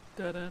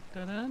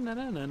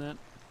 Da-da-da-da-da-da-da.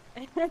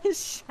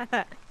 Shut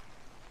up.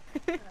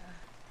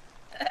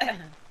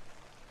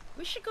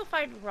 We should go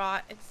find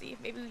Rot and see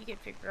if maybe we can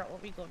figure out where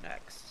we go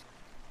next.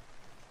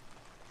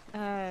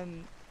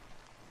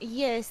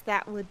 Yes,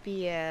 that would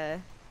be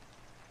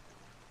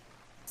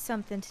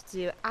something to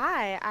do.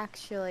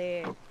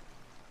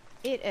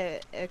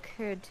 It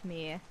occurred to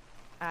me,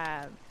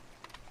 I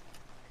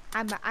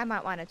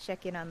might want to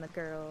check in on the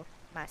girl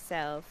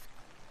myself,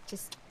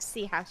 just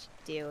see how she's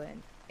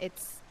doing.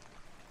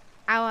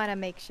 I want to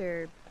make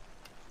sure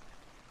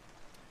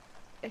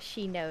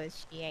she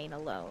knows she ain't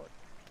alone.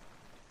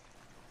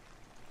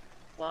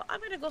 Well,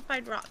 I'm gonna go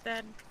find Rot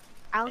then.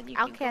 I'll And you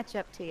can go- catch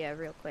up to you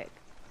real quick.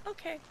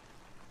 Okay.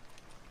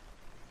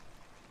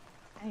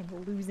 I'm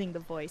losing the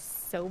voice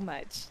so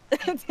much.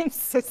 I'm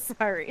so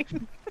sorry.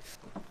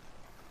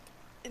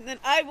 And then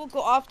I will go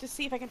off to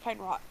see if I can find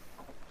Rot.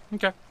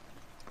 Okay.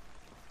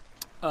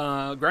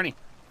 Granny,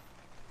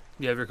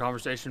 you have your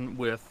conversation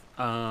with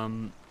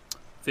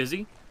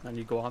Fizzy, and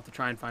you go off to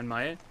try and find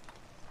Maya.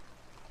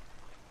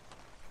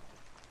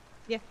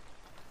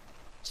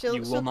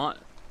 You will not.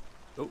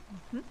 Oh.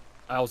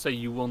 I'll say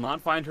you will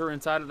not find her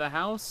inside of the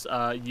house.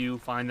 You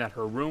find that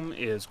her room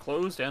is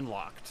closed and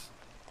locked.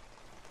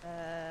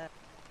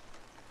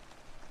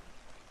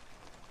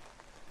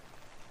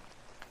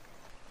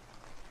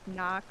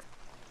 Knocks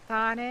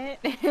on it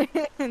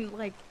and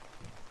like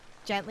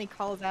gently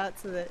calls out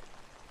so that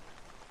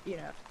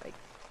like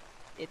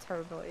it's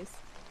her voice.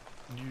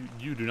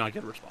 You do not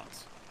get a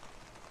response.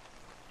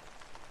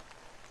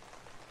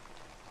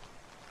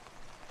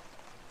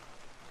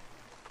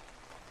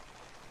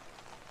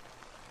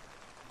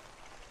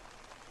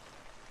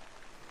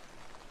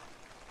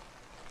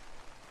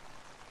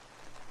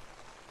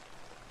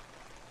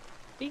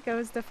 He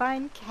goes to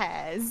find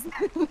Kaz.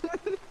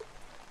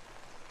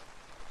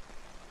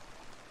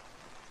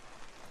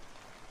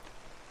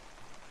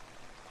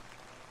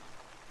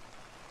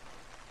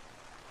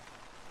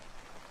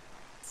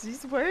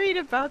 She's worried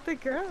about the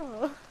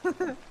girl.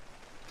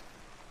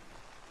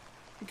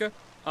 Okay.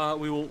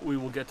 We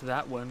will get to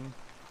that one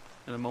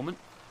in a moment.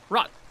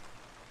 Rot.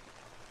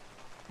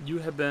 You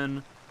have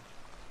been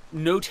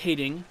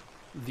notating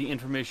the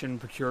information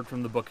procured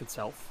from the book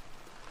itself.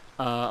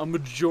 A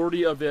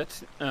majority of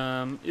it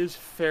is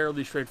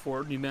fairly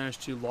straightforward. You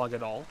managed to log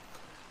it all.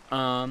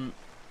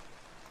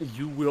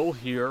 You will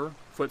hear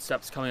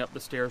footsteps coming up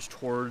the stairs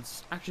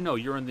towards... Actually, no,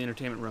 you're in the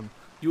entertainment room.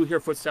 You will hear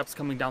footsteps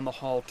coming down the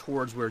hall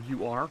towards where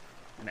you are,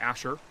 and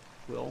Asher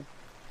will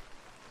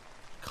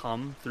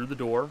come through the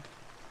door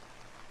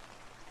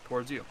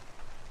towards you.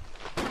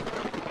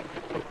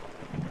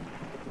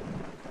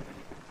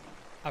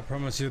 I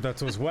promise you that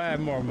was way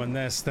more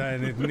Maness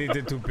than it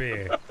needed to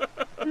be.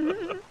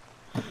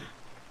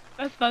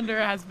 That thunder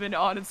has been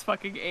on its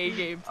fucking A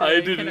game today. I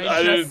can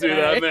didn't just do say.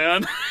 that,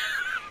 man.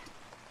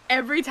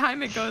 Every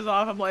time it goes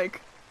off, I'm like,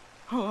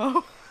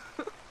 hello?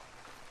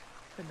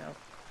 But no.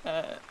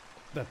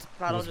 That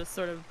Rod will was- just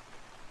sort of...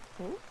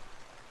 Ooh.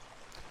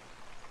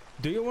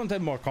 Do you want a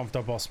more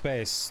comfortable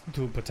space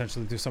to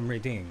potentially do some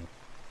reading?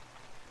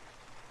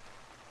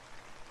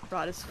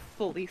 Rod is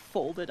fully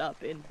folded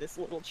up in this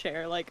little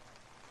chair, like,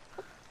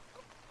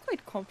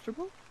 quite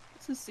comfortable.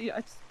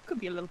 It could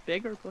be a little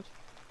bigger, but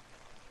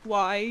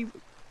why?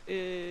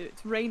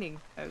 It's raining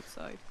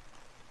outside.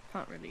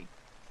 Can't really.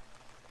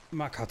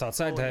 My cart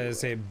outside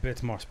has a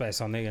bit more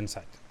space on the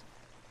inside.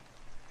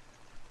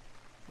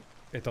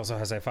 It also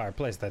has a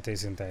fireplace that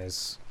isn't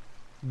as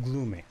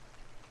gloomy.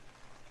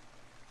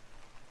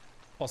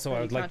 Also,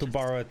 I would like to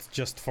borrow it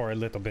just for a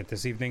little bit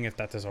this evening, if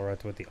that is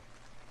alright with you.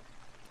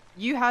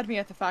 You had me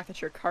at the fact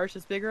that your cart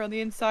is bigger on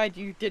the inside.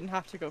 You didn't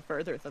have to go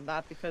further than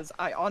that, because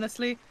I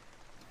honestly...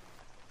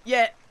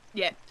 Yeah.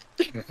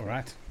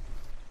 Alright.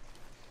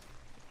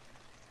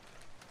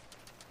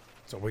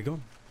 So we go.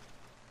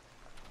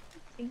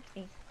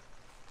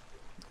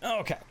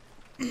 Okay.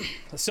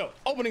 So,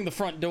 opening the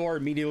front door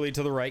immediately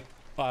to the right,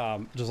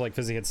 just like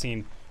Fizzy had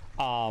seen.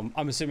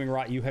 I'm assuming,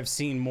 Rot, you have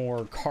seen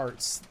more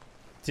carts,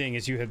 seeing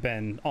as you have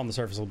been on the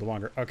surface a little bit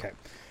longer. Okay.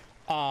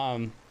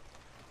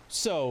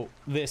 So,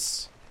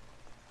 this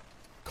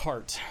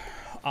cart,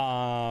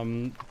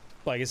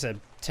 like I said,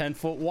 10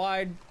 foot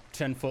wide,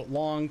 10 foot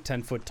long,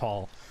 10 foot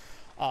tall.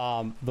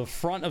 The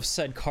front of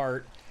said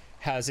cart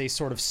has a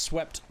sort of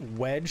swept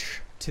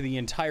wedge to the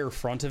entire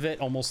front of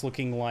it, almost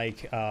looking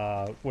like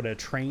what a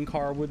train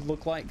car would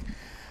look like.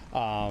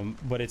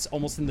 But it's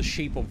almost in the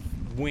shape of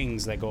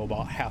wings that go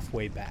about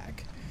halfway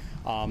back.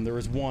 There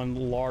is one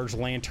large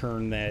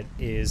lantern that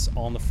is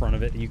on the front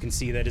of it. You can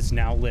see that it's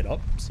now lit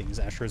up, seeing as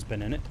Asher has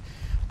been in it.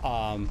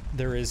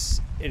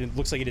 It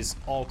looks like it is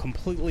all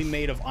completely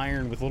made of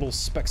iron with little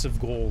specks of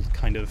gold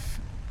kind of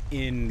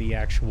in the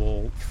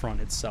actual front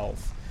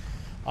itself.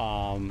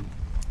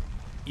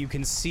 You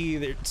can see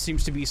there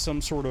seems to be some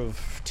sort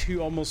of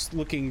almost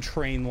looking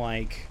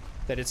train-like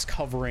that it's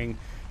covering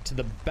to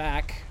the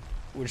back,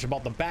 which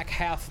about the back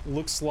half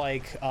looks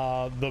like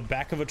the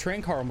back of a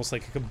train car, almost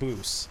like a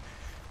caboose.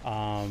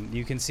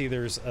 You can see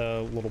there's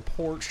a little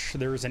porch.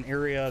 There's an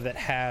area that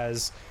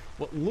has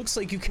what looks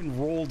like you can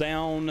roll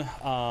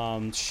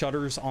down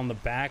shutters on the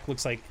back.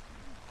 Looks like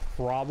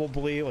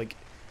probably like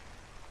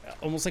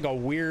almost like a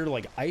weird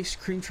like ice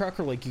cream truck,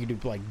 or like you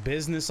could do like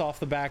business off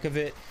the back of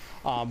it,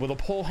 with a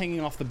pole hanging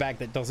off the back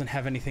that doesn't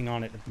have anything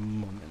on it at the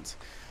moment.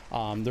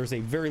 There's a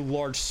very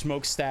large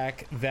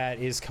smokestack that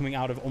is coming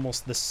out of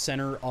almost the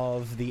center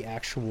of the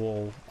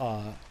actual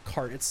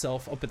cart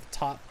itself up at the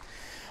top.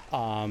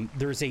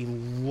 There's a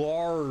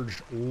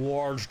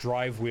large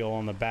drive wheel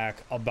on the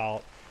back,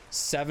 about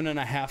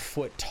 7.5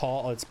 foot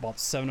tall. It's about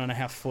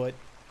 7.5 foot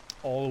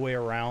all the way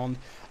around,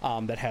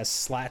 that has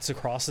slats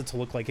across it to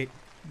look like it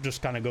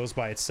just kind of goes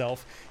by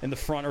itself. In the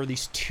front are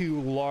these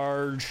two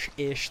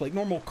large-ish, like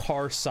normal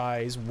car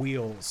size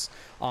wheels,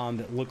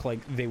 that look like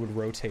they would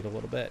rotate a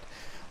little bit.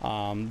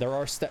 There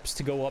are steps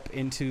to go up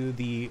into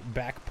the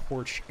back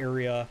porch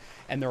area,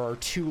 and there are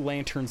two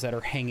lanterns that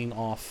are hanging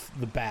off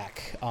the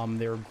back.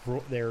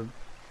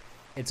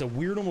 It's a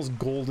weird, almost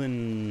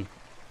golden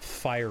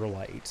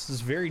firelight.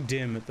 It's very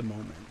dim at the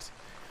moment.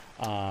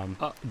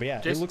 But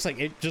yeah, Jace, it looks like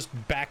it just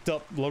backed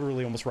up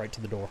literally almost right to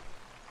the door.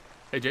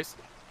 Hey, Jace.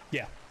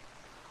 Yeah.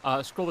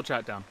 Scroll the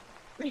chat down.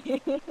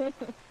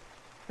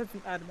 That's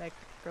an automatic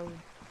scrolling.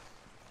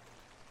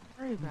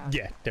 Worry about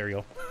yeah, there you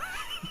go.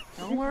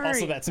 Don't worry.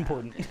 Also, that's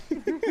important.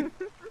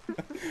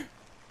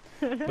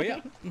 But yeah,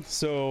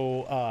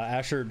 so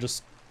Asher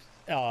just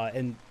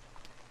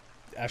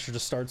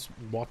starts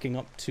walking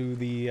up to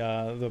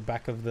the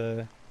back of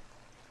this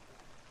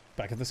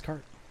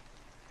cart.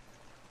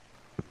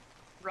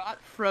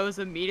 Rot froze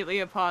immediately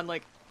upon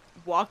like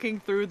walking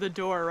through the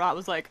door. Rot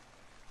was like,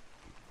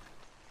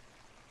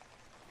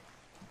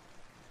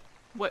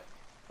 "What?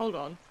 Hold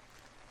on,"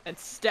 and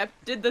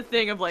did the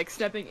thing of like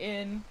stepping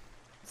in,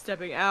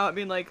 stepping out,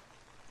 being like,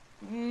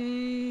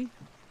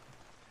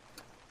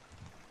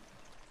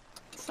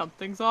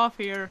 something's off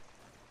here.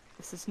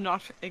 This is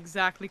not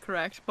exactly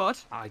correct,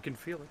 but I can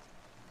feel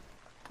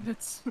it.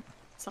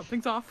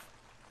 Something's off.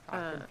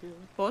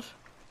 But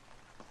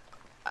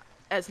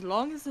as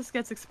long as this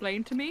gets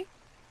explained to me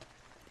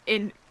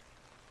in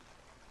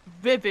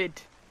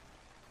vivid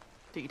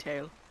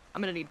detail,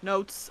 I'm gonna need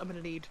notes. I'm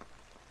gonna need.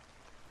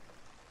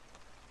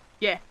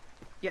 Yeah.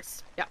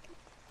 Yes. Yeah.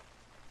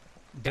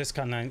 This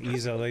cannot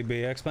easily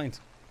be explained.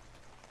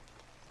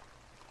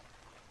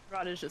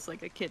 Rod is just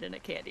like a kid in a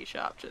candy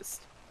shop,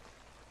 just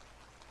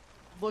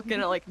looking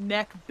at like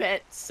neck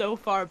bent so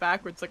far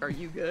backwards. Like, are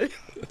you good?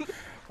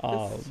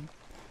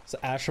 So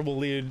Asher will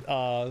lead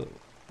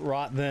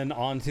Rot then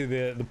onto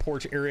the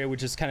porch area,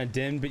 which is kind of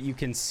dim, but you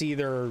can see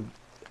there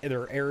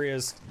are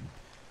areas.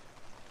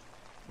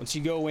 Once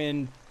you go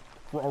in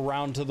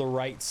around to the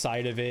right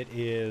side of it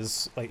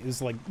is like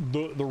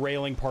the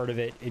railing part of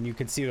it, and you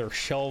can see there are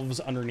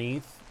shelves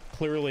underneath.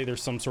 Clearly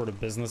there's some sort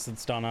of business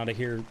that's done out of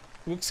here.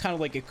 Looks kind of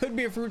like it could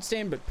be a fruit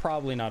stand, but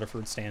probably not a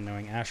fruit stand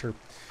knowing Asher.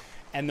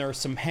 And there are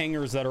some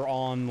hangers that are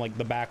on like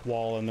the back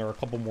wall, and there are a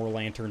couple more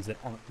lanterns that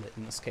aren't lit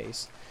in this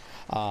case.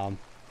 And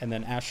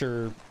then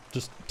Asher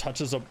just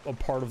touches a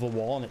part of the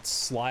wall, and it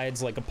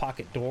slides like a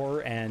pocket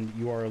door, and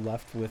you are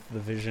left with the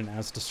vision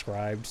as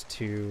described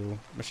to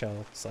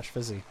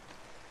Michelle/Fizzy.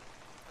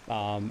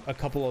 A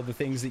couple of the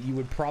things that you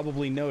would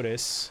probably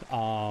notice,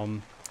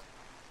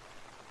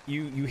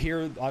 You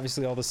hear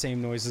obviously all the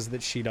same noises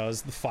that she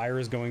does. The fire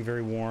is going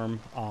very warm.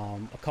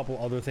 A couple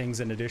other things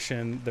in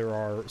addition. There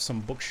are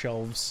some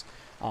bookshelves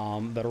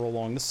that are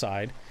along the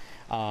side.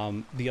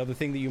 The other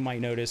thing that you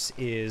might notice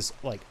is,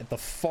 like, at the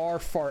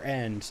far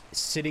end,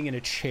 sitting in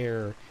a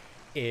chair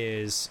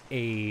is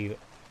it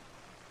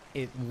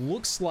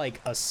looks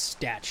like a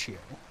statue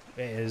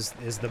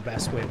is the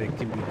best way that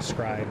can be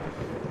described.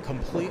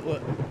 Completely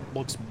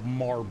looks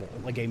marble,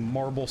 like a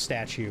marble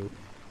statue,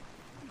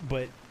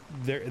 but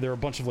there are a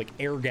bunch of like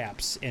air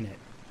gaps in it.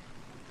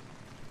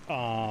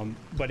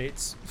 But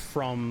it's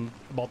from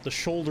about the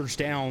shoulders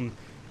down,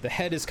 the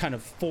head is kind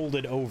of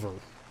folded over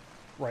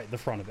right in the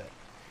front of it.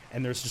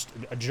 And there's just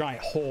a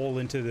giant hole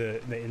into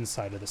the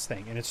inside of this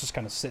thing, and it's just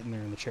kind of sitting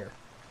there in the chair.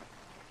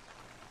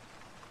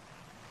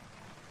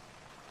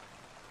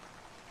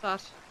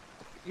 That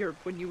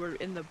when you were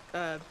in the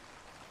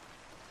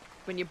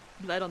when you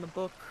led on the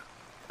book,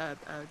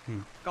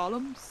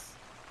 golems,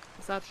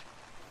 is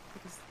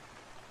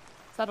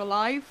that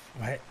alive?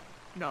 What?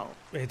 No.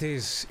 It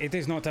is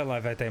not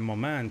alive at the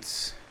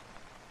moment.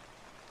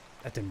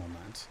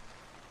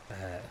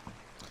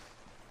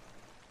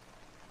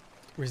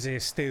 Rizzy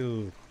is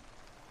still...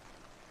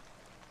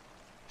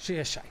 She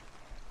is shy.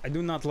 I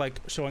do not like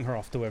showing her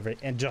off to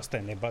just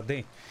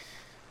anybody.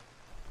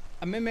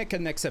 I may make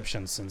an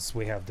exception since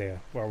we're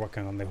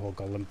working on the whole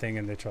golem thing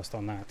and they trust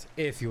on that.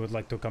 If you would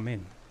like to come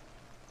in.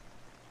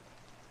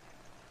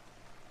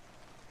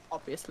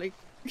 Obviously.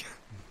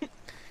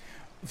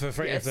 Feel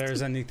free, Yes. if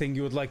there's anything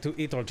you would like to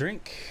eat or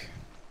drink,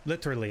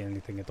 literally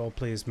anything at all,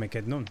 please make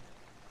it known.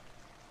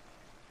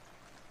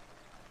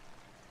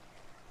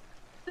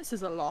 This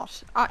is a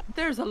lot.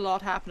 There's a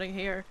lot happening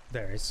here.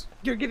 There is.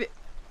 You're giving...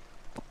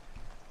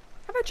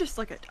 How about just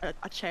like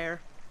a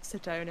chair?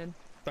 Sit down in.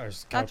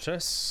 There's That-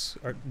 couches.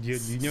 Or you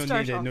need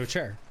Start a off. new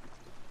chair.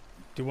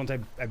 Do you want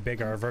a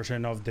bigger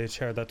version of the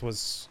chair that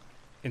was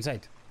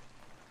inside?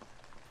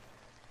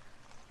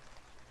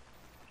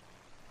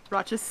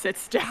 Rod just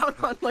sits down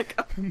on like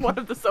one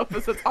of the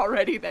sofas that's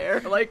already there.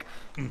 Like,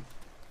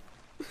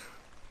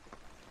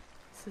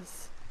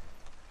 there's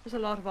a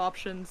lot of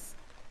options.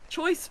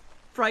 Choice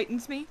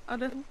frightens me a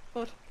little,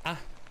 but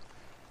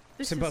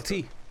this Simple is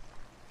tea.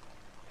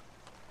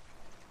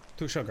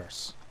 2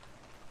 sugars.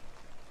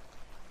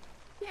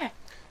 Yeah.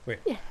 Wait.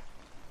 Yeah.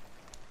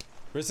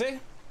 Rizzy?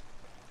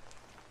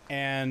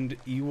 And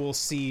you will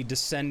see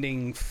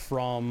descending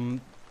from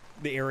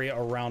the area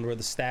around where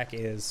the stack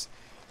is,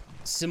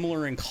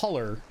 similar in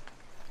color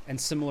and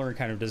similar in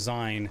kind of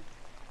design,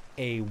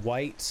 a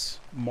white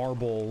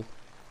marble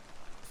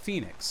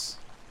phoenix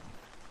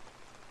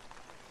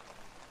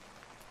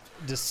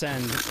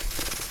descend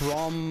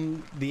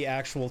from the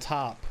actual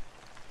top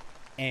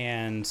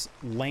and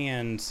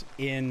land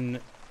in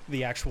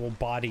the actual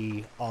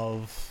body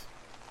of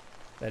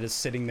that is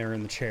sitting there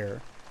in the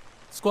chair.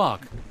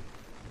 Squawk.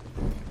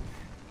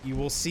 You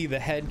will see the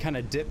head kind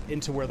of dip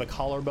into where the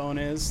collarbone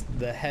is.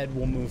 The head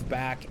will move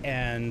back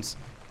and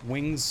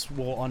wings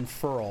will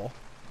unfurl.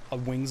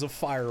 Wings of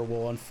fire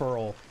will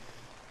unfurl,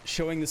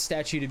 showing the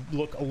statue to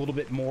look a little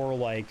bit more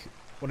like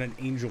what an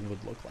angel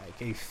would look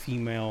like, a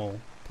female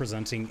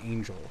presenting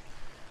angel.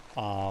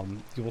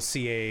 You will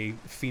see a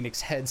phoenix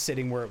head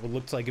sitting where it would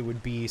look like it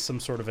would be some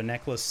sort of a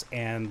necklace,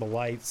 and the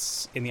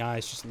lights in the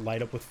eyes just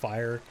light up with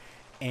fire,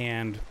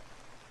 and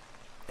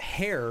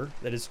hair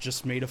that is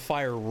just made of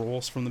fire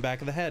rolls from the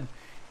back of the head,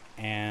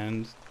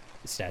 and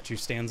the statue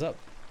stands up.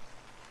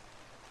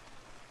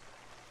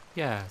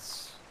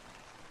 Yes.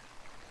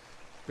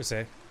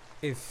 Rizzy,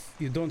 if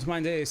you don't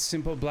mind a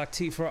simple black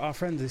tea for our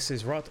friend, this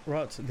is Rot.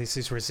 This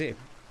is Rizzy.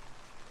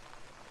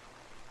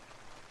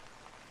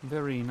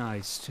 Very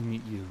nice to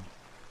meet you.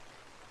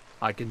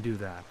 I can do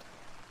that.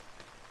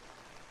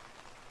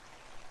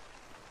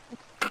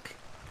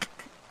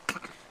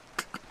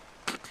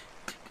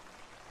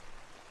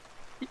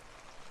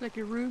 like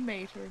your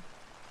roommate or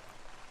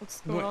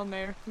what's going What? on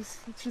there?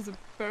 She's a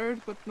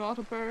bird, but not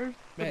a bird.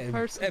 A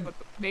person, but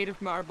made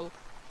of marble.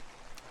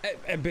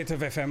 A bit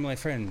of a family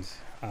friend.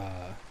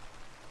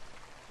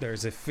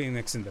 There's a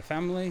phoenix in the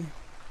family.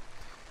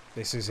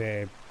 This is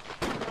a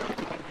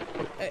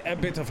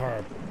bit of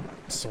her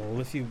soul,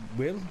 if you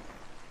will.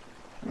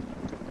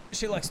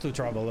 She likes to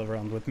travel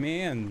around with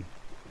me, and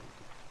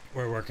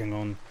we're working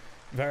on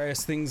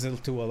various things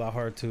to allow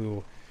her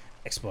to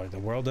explore the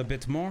world a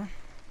bit more.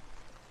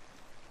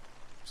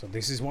 So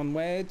this is one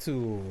way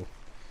to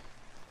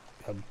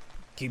help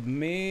keep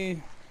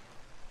me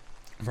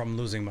from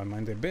losing my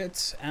mind a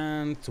bit,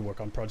 and to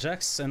work on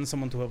projects, and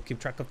someone to help keep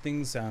track of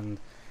things and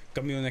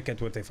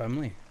communicate with the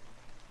family.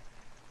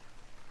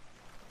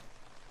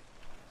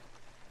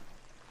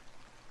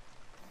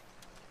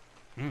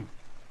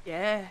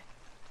 Yeah.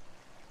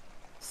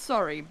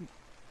 Sorry.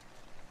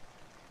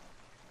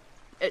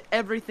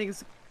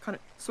 Everything's kind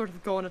of sort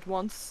of going at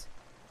once.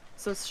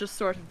 So it's just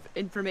sort of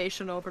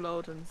information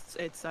overload, and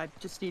I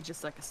just need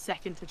like a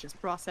second to just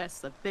process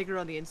the bigger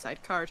on the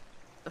inside card,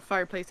 the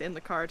fireplace in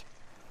the card.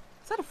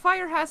 Is that a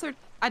fire hazard?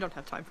 I don't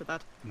have time for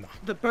that. No.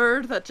 The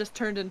bird that just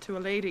turned into a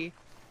lady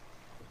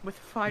with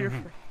fire.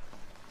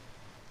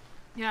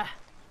 Yeah.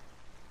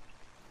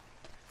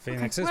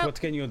 Phoenixes, well- what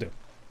can you do?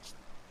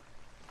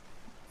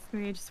 Give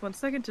me just 1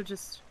 second to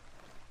just...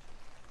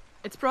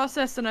 It's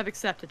processed and I've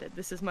accepted it.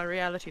 This is my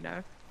reality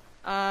now.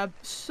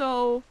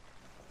 So...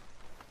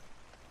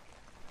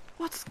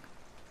 What's...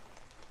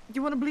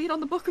 You want to bleed on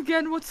the book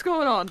again? What's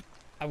going on?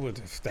 I would,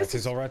 if that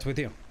is alright with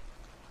you.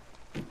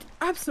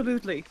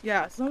 Absolutely.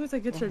 Yeah, as long as I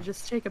get to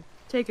just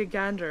take a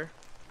gander.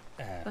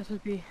 That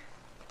would be...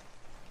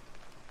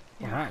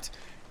 Alright.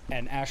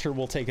 And Asher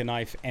will take a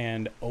knife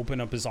and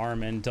open up his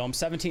arm and dump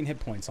 17 hit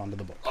points onto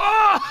the book.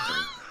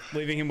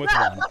 Leaving him with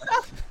 1.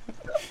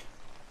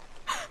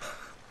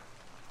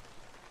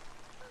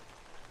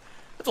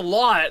 That's a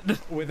lot.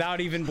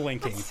 Without even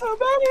blinking. So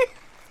many!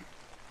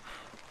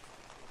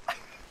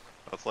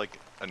 That's like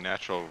a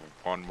natural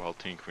one while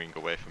tinkering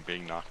away from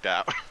being knocked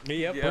out.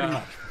 Yep, Yeah. pretty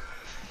much.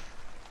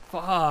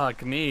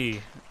 Fuck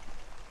me.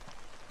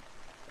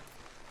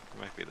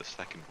 Might be the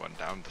second one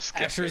down the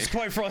skip. Asher is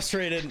quite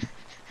frustrated.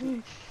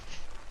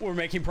 We're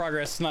making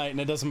progress tonight, and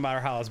it doesn't matter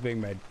how it's being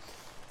made.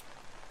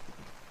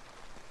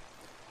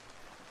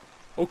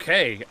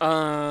 Okay.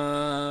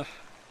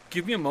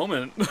 Give me a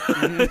moment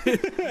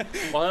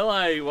while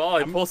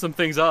I pull some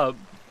things up.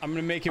 I'm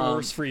gonna make it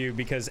worse for you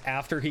because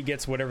after he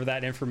gets whatever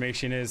that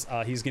information is,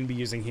 he's gonna be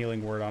using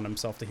healing word on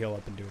himself to heal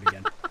up and do it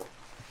again.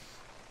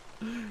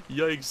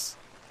 Yikes.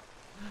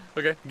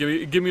 Okay,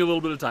 give me a little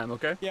bit of time,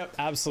 okay? Yep,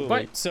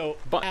 absolutely. But- So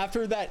but-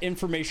 after that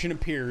information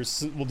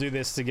appears, we'll do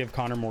this to give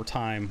Connor more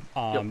time.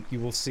 You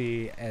will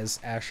see as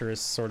Asher is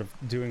sort of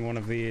doing one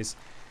of these,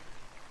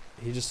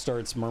 he just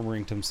starts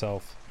murmuring to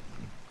himself,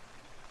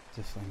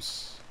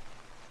 "Difflames,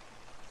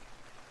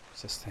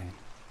 sustain,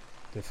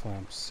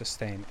 Difflames,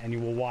 sustain," and you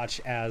will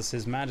watch as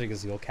his magic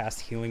is he'll cast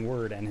healing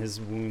word and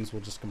his wounds will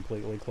just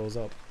completely close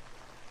up.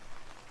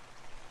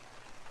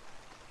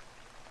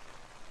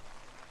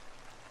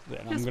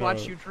 Then I'm Just gonna-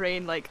 watch you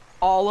drain, like,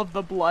 all of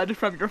the blood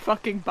from your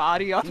fucking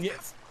body off.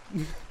 Yes.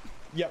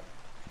 Yep.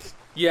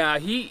 Yeah,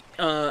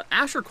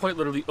 Asher quite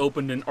literally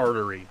opened an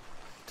artery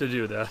to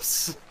do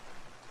this.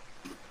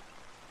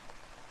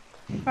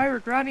 If I were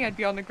Granny, I'd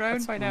be on the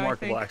ground That's by now,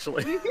 remarkable, I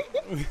actually.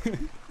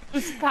 think.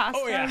 Just passed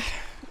Oh yeah. out.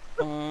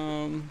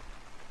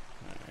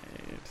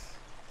 Right.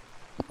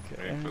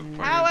 Waiting for the point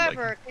of,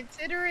 However,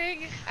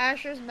 considering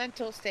Asher's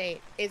mental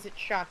state, is it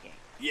shocking?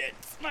 Yeah,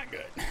 it's not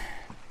good.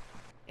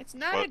 It's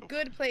not Well- a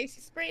good place.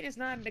 His brain is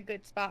not in a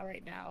good spot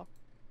right now.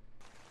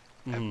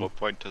 At what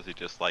point does he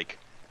just like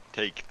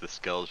take the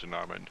skeleton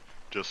arm and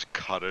just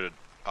cut it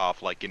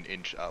off like an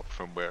inch up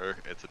from where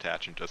it's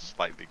attached and just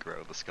slightly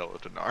grow the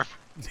skeleton arm?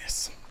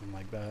 Yes, something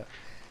like that.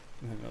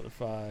 And then another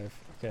 5.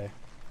 Okay.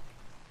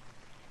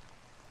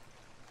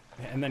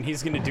 And then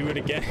he's gonna do it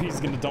again.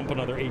 He's gonna dump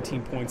another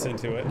 18 points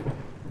into it.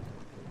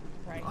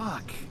 Right.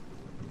 Fuck.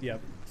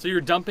 Yep. So you're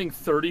dumping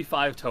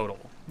 35 total.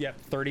 Yep.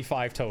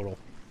 35 total.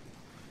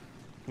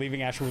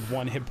 Leaving Asher with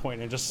 1 hit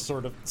point and just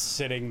sort of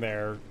sitting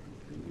there,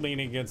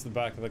 leaning against the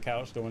back of the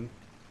couch, doing.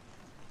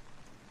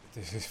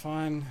 This is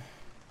fine.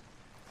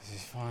 This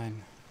is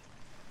fine.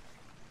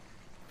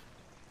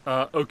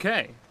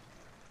 Okay.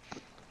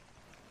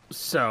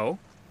 So.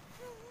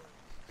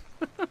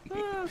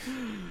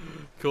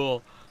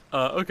 Cool.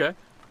 Okay.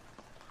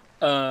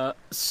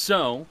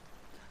 So,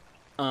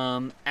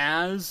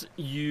 as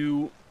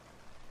you.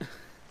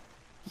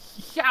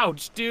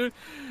 Ouch, dude.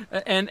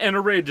 And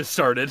a raid just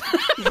started.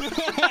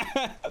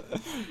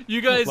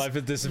 You guys Life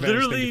at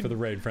disadvantage. Thank literally. you for the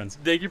raid, friends.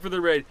 Thank you for the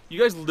raid. You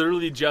guys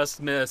literally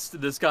just missed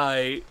this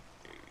guy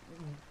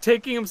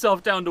taking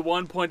himself down to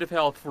 1 point of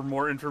health for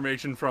more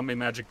information from a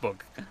magic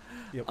book.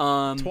 Yep.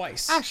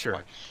 Twice.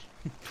 Asher.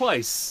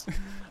 Twice.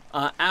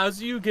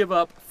 As you give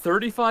up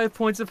 35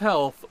 points of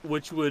health,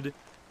 which would,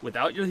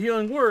 without your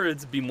healing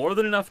words, be more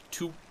than enough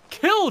to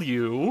kill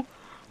you,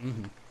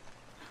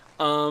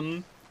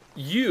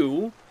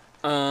 you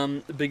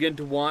begin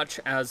to watch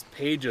as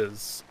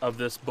pages of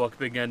this book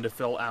begin to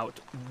fill out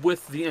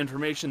with the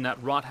information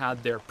that Rot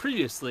had there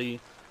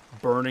previously,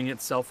 burning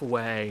itself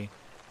away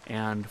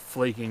and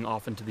flaking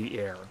off into the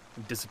air,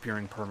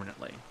 disappearing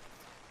permanently.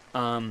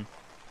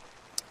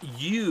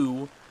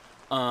 You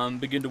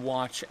begin to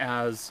watch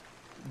as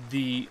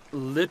the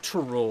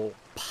literal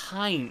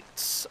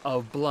pints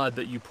of blood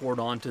that you poured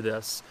onto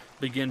this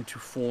begin to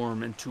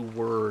form into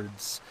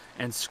words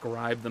and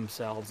scribe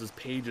themselves as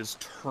pages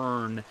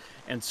turn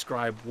and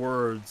scribe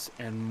words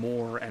and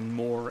more and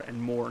more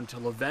and more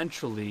until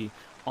eventually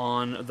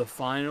on the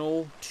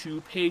final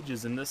 2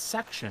 pages in this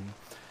section,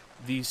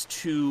 these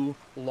 2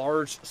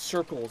 large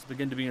circles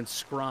begin to be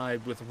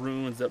inscribed with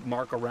runes that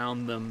mark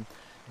around them,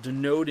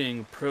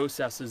 denoting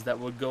processes that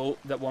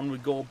one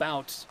would go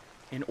about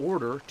in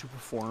order to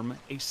perform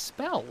a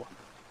spell.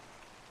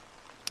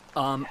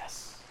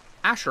 Yes.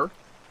 Asher,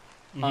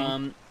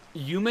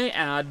 you may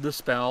add the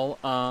spell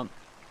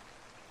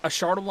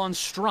Ashardalon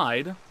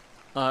Stride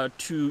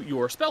to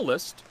your spell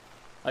list.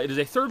 It is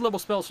a 3rd level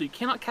spell, so you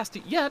cannot cast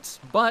it yet,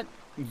 but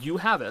you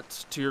have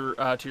it to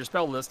your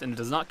spell list, and it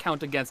does not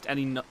count against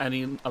any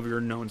of your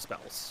known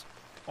spells.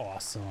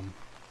 Awesome.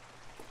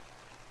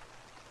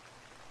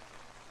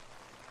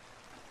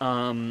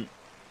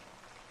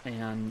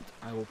 And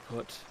I will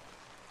put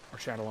our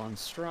Shadowlands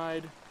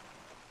Stride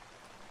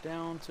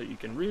down so you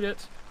can read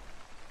it.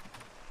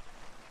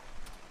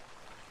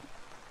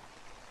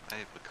 I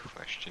have a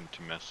question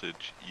to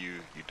message you.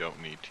 You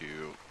don't need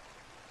to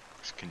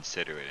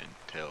consider it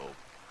until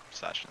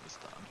session is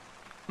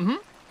done.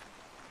 Mm-hmm.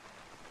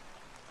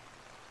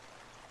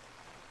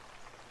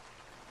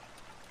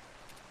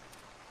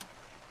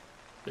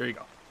 There you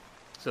go.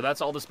 So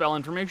that's all the spell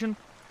information.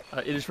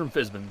 It is from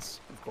Fizban's,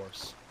 of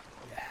course.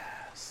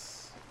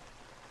 Yes.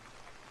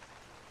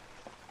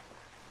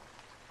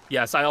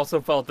 Yes, I also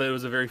felt that it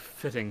was a very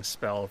fitting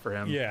spell for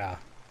him. Yeah.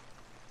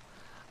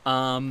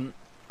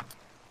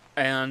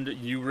 And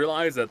you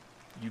realize that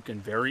you can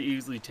very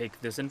easily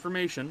take this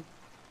information,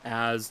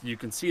 as you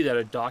can see that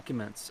it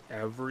documents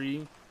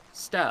every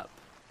step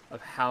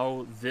of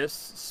how this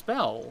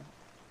spell,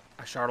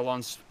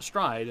 Ashardalon's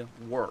Stride,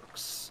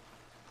 works.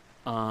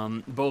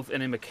 Both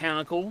in a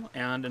mechanical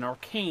and an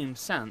arcane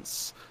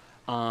sense,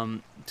 to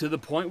the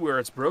point where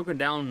it's broken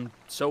down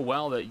so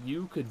well that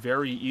you could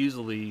very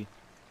easily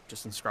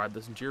just inscribe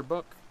this into your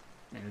book,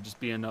 and it'd just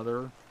be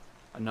another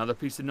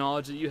piece of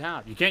knowledge that you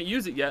have. You can't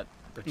use it yet,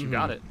 but you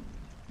got it.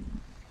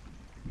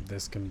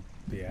 This can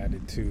be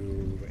added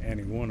to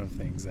any one of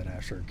things that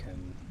Asher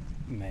can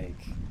make.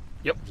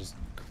 Yep. Just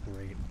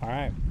great. All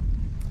right.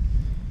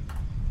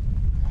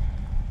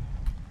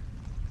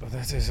 But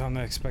that is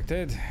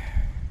unexpected.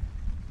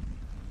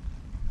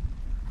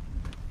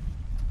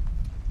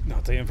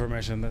 Not the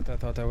information that I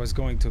thought I was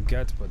going to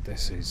get, but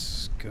this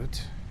is good.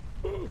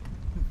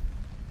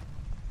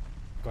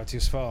 Quite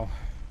useful.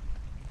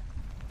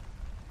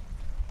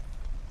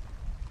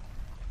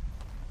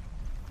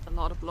 A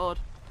lot of blood.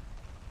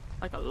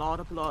 Like a lot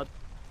of blood.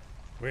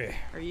 Wait.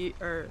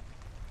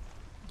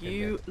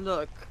 You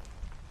look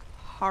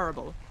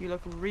horrible. You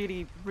look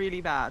really,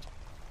 really bad.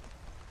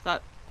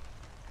 That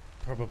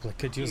Probably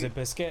could use a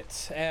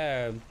biscuit.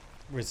 Do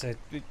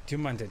you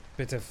mind a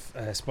bit of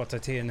spot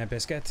of tea in a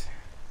biscuit?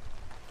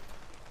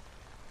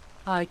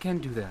 I can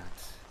do that.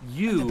 And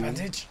You the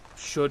bandage?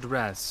 should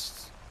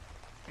rest.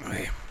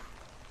 Aye.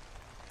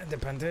 And the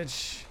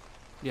bandage?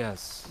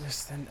 Yes.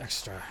 Just an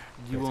extra.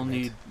 You bit will of it.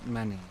 need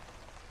many.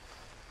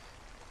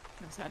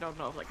 I don't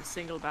know if like a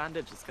single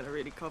bandage is gonna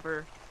really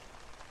cover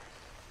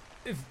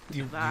If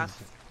you, that.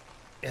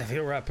 if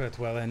you wrap it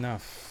well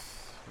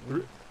enough.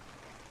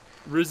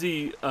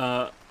 Rizzy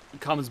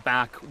comes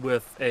back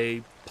with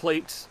a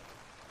plate,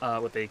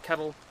 with a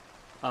kettle,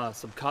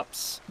 some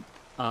cups,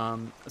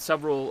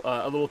 several,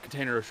 a little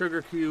container of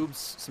sugar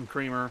cubes, some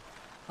creamer,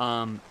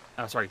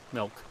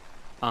 milk,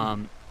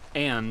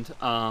 and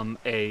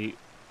a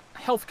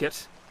health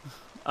kit,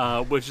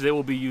 which they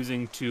will be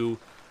using to,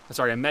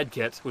 a med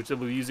kit, which they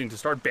will be using to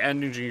start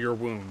bandaging your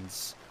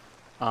wounds.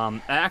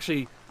 And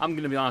actually, I'm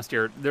gonna be honest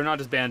here, they're not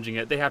just bandaging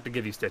it, they have to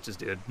give you stitches,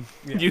 dude.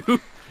 Yeah.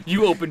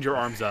 You opened your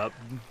arms up.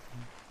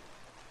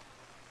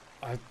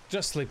 I'll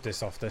just sleep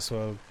this off. This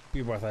will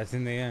be worth it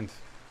in the end.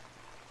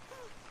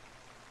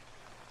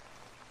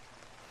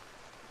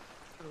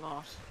 A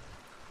lot.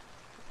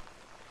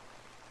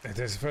 It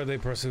is for the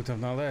pursuit of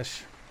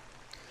knowledge.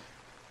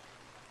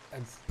 I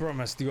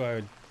promised you I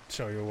would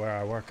show you where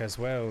I work as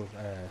well.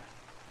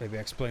 Maybe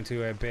explain to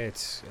you a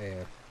bit.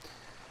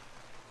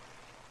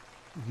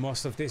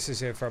 Most of this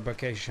is a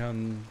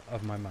fabrication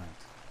of my mind.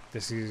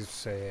 This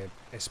is a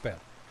spell.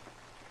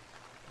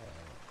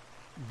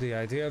 The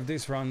idea of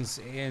this runs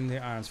in the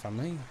Irons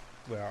family.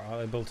 We are all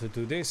able to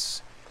do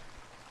this.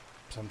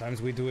 Sometimes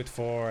we do it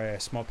for a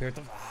small period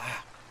of...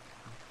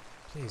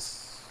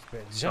 Please,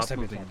 just Stop a bit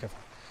moving. more careful.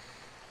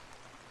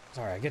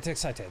 Sorry, I get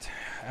excited.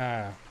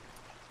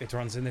 It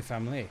runs in the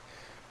family.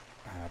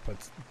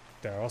 But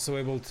they're also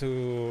able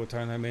to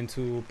turn them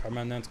into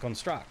permanent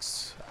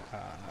constructs.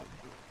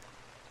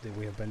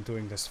 We have been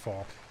doing this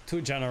for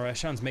 2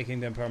 generations, making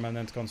them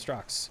permanent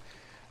constructs.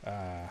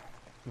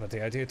 But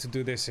the idea to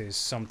do this is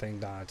something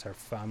that our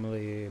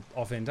family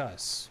often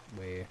does.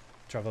 We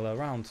travel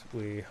around,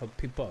 we help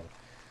people,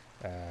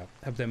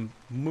 help them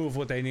move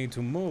what they need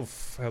to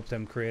move, help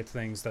them create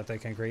things that they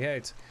can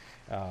create.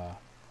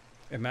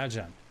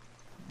 Imagine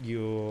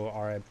you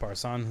are a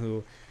person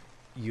who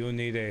you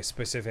need a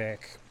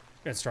specific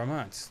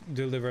instrument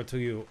delivered to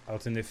you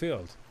out in the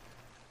field.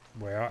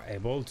 We are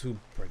able to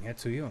bring it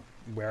to you.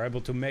 We're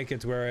able to make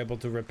it, we're able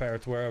to repair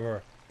it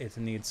wherever it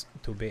needs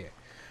to be.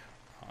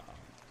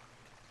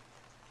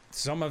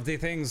 Some of the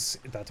things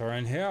that are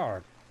in here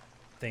are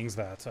things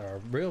that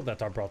are real,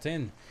 that are brought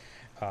in.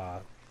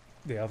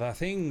 The other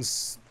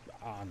things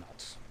are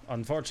not.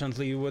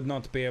 Unfortunately, you would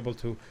not be able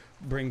to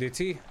bring the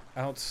tea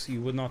out. You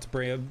would not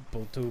be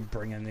able to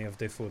bring any of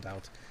the food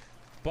out.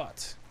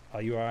 But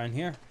while you are in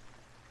here,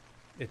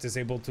 it is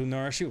able to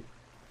nourish you.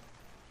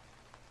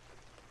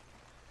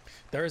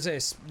 There is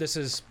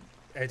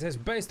it is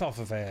based off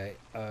of an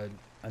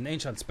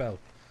ancient spell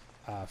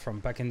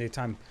from back in the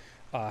time.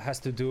 Has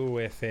to do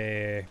with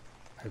I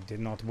did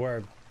not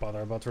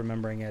bother about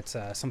remembering it.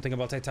 Something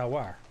about a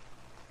tower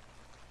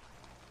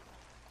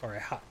or a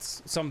hut.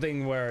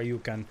 Something where you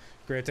can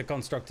create a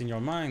construct in your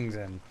mind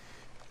and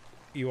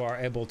you are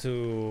able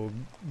to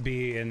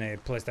be in a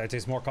place that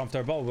is more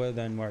comfortable with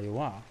than where you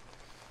are.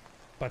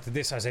 But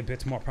this has a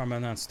bit more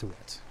permanence to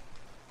it.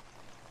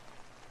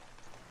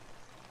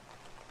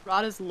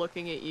 Rod is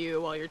looking at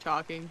you while you're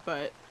talking,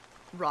 but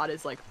Rod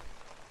is like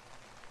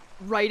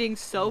writing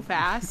so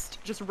fast,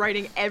 just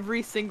writing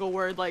every single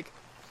word like,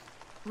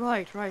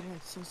 right.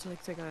 So it's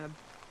like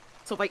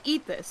so if I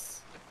eat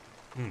this,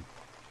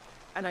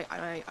 and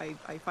I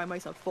find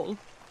myself full,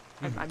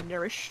 I'm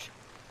nourished.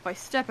 If I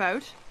step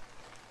out,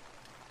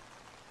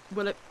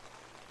 will it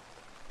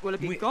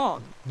be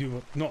gone?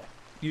 No,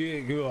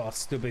 you are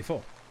still be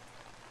full.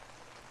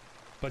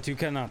 But you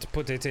cannot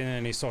put it in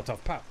any sort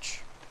of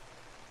pouch.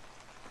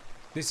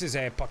 This is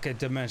a pocket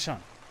dimension.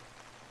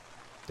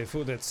 The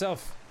food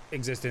itself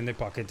exists in the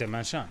pocket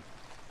dimension.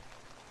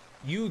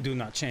 You do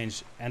not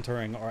change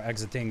entering or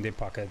exiting the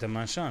pocket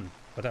dimension.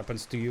 What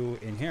happens to you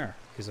in here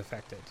is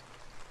affected.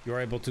 You are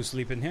able to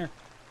sleep in here,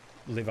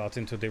 live out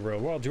into the real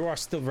world. You are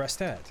still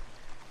rested.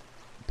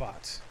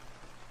 But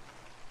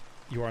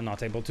you are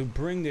not able to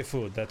bring the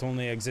food that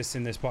only exists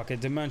in this pocket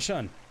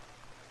dimension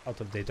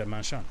out of the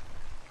dimension.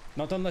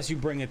 Not unless you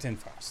bring it in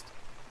first.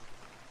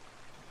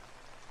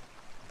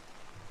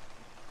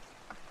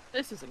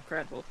 This is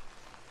incredible.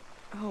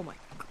 Oh my.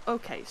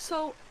 Okay,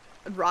 so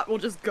Rot will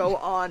just go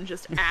on,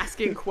 just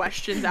asking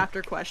questions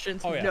after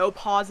questions. Oh, yeah. No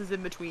pauses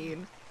in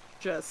between.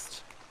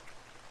 Just.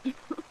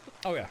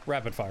 Oh yeah,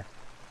 rapid fire.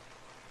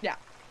 Yeah.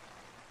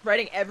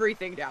 Writing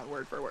everything down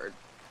word for word.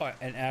 Oh,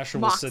 and Asher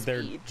will Mock sit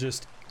there speed.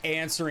 just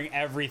answering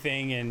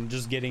everything and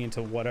just getting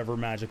into whatever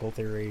magical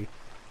theory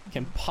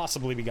can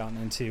possibly be gotten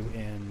into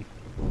in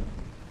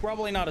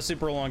probably not a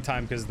super long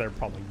time, because they're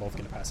probably both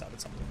going to pass out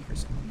at some point here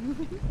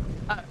soon.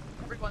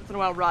 Every once in a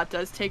while, Rot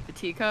does take the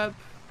teacup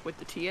with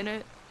the tea in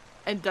it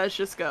and does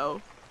just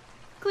go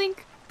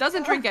clink.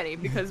 Doesn't drink any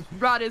because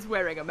Rot is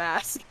wearing a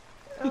mask.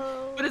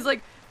 But it's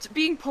like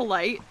being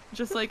polite,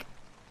 just like,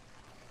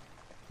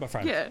 My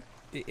friend, yeah,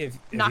 if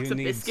knocks you a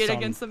need biscuit some,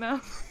 against the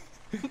mouth.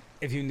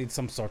 if you need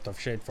some sort of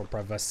shade for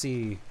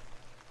privacy,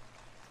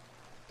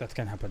 that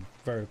can happen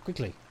very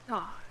quickly.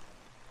 Ah,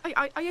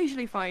 I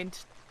usually find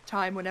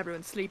time when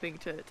everyone's sleeping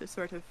to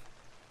sort of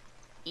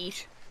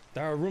eat.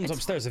 There are rooms It's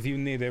upstairs if you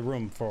need a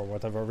room for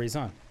whatever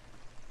reason.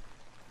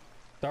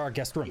 There are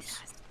guest rooms.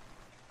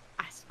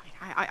 That's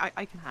fine.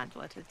 I can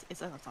handle it.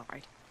 It's all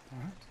right. All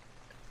right.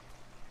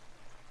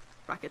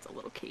 Rocket's a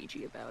little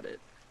cagey about it.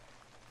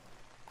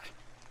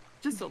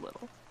 Just a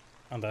little.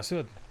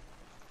 Understood.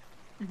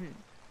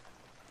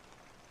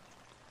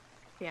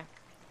 Yeah.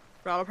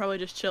 Rob will probably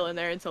just chill in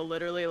there until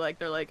literally, like,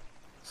 they're like,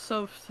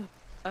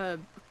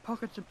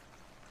 pocket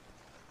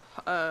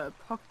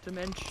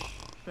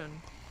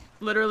dimension.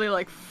 Literally,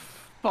 like,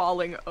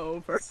 falling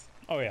over.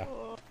 Oh yeah.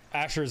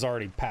 Asher's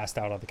already passed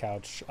out on the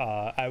couch.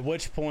 At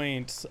which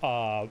point,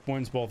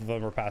 once both of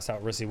them are passed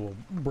out, Rissy will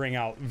bring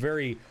out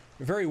very,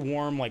 very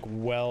warm, like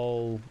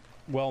well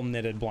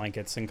knitted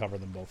blankets and cover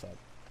them both up.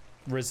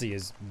 Rissy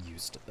is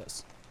used to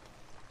this.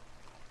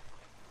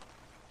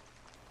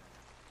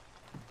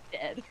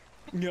 Dead.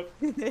 Yep.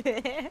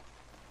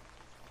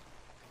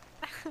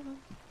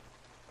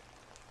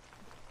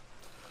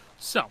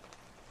 So,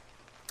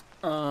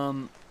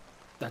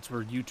 that's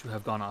where you two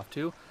have gone off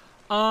to.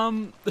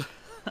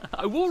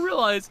 I will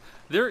realize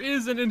there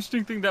is an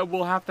interesting thing that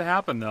will have to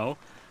happen, though.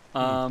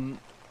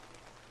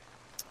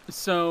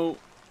 So,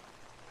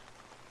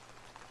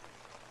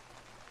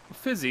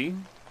 Fizzy.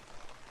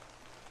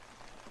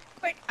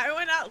 Like, I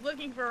went out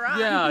looking for Rod.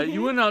 Yeah,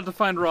 you went out to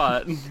find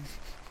Rot.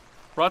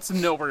 Rot's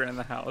nowhere in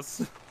the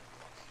house.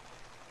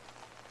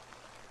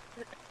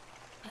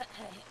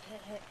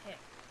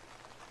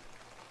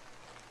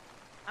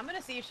 I'm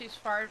gonna see if she's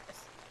smart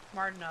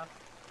enough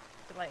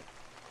to, like,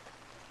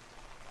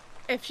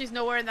 if she's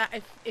nowhere in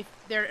that, if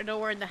they're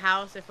nowhere in the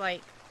house, if,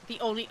 like, the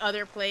only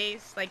other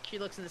place, like, she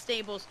looks in the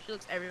stables, she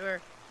looks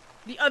everywhere,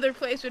 the other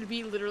place would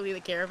be literally the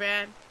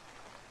caravan.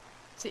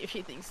 See if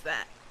she thinks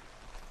that.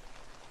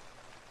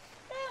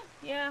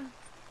 Yeah.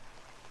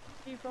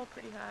 She rolled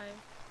pretty high.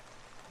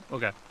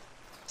 Okay.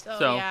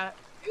 So yeah,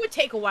 it would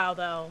take a while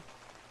though.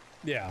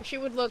 Yeah. She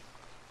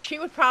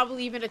would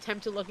probably even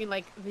attempt to look in,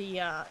 like,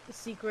 the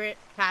secret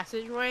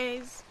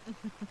passageways.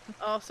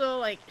 Also,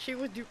 like, she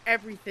would do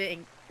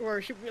everything,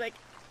 or she'd be like,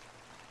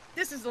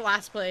 this is the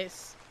last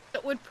place.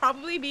 It would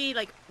probably be,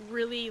 like,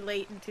 really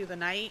late into the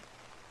night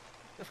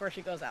before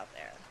she goes out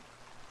there.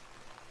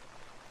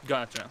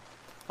 Gotcha.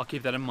 I'll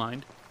keep that in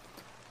mind.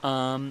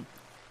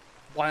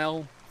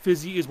 While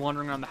Fizzy is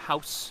wandering around the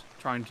house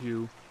trying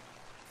to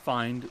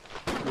find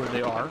where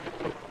they are,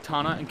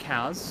 Tana and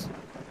Kaz,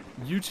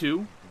 you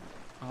two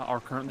are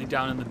currently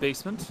down in the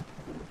basement,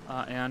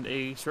 and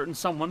a certain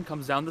someone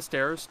comes down the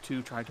stairs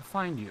to try to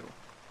find you,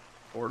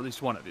 or at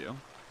least one of you.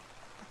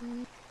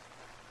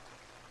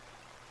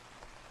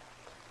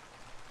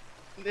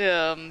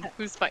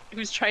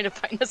 Who's trying to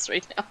find us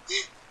right now?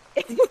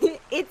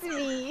 It's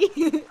me.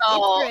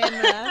 Oh. It's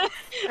Grandma.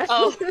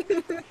 Oh,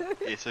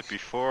 Is it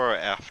before or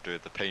after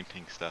the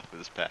painting stuff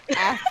is packed?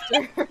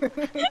 After.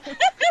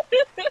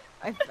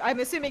 I'm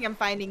assuming I'm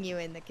finding you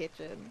in the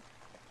kitchen.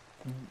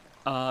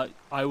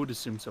 I would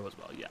assume so as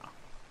well, yeah.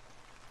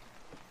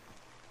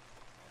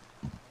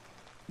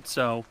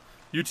 So,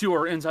 you two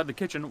are inside the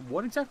kitchen.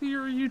 What exactly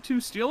are you two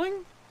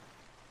stealing?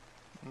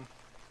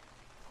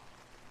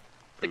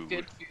 The Food.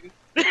 good food.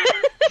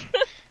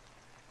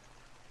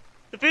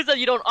 The foods that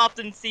you don't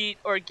often see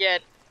or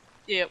get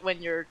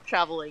when you're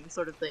traveling,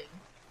 sort of thing.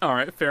 All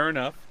right, fair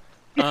enough.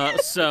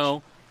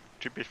 So,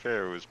 To be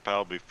fair, it was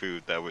probably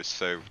food that was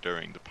served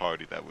during the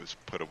party that was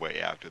put away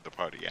after the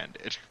party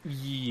ended.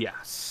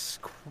 yes,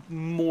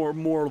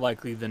 more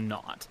likely than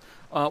not.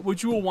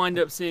 What you will wind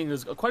up seeing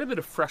is quite a bit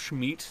of fresh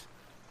meat,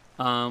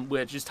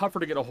 which is tougher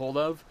to get a hold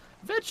of.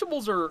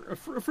 Vegetables or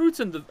fruits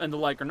and the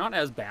like are not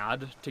as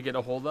bad to get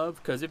a hold of,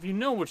 because if you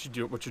know what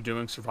you're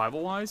doing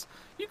survival-wise,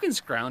 you can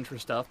scrounge for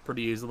stuff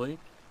pretty easily.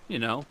 You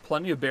know,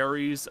 plenty of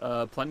berries,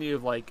 plenty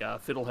of like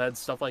fiddleheads,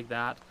 stuff like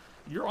that.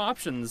 Your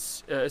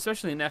options,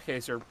 especially in that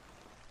case, are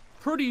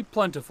pretty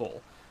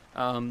plentiful.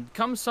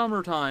 Come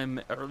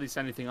summertime, or at least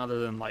anything other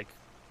than like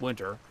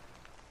winter,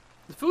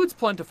 the food's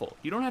plentiful.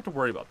 You don't have to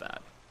worry about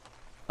that.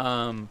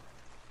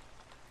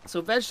 So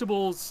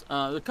vegetables,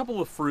 a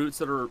couple of fruits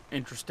that are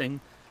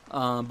interesting,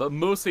 but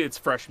mostly it's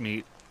fresh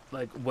meat,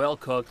 like well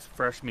cooked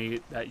fresh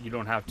meat that you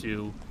don't have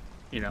to,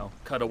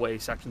 cut away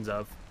sections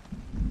of.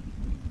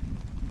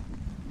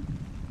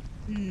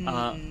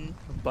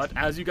 But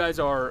as you guys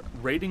are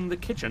raiding the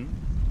kitchen,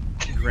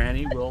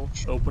 Granny will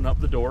open up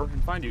the door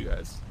and find you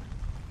guys.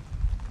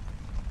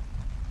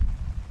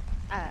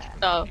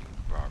 Oh.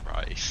 Raw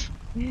rice.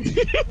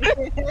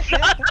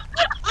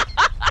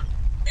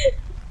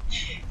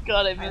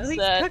 God, I At missed least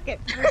that. cook it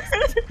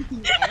first.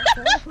 You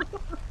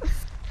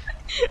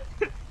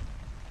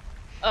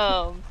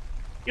asshole.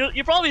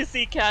 You probably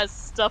see Cass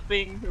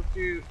stuffing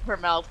her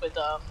mouth with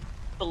the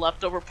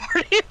leftover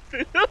party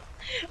food.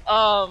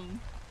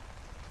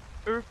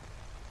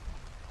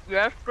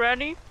 Yes,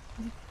 Granny.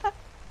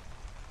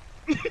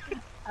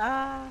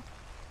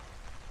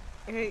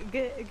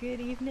 Good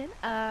evening.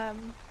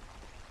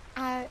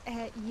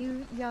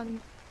 You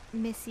young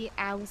Missy,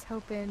 I was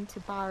hoping to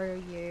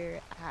borrow your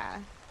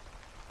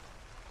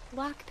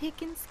lock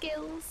picking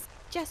skills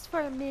just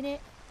for a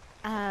minute.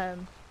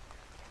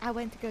 I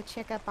went to go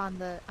check up on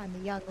the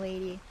young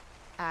lady,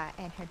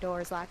 and her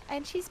door's locked,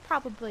 and she's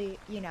probably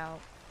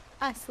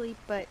asleep,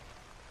 but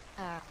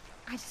I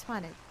just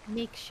want to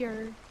make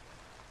sure.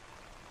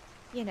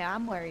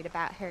 I'm worried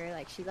about her.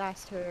 Like, she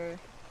lost her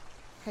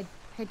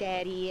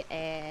daddy,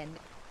 and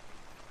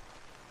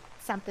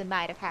something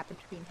might have happened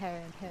between her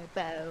and her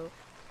beau.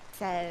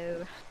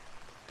 So,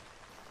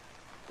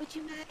 would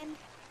you mind?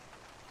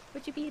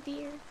 Would you be a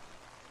dear?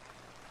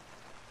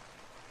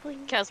 Please.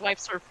 Cass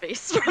wipes her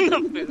face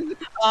from the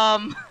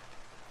food.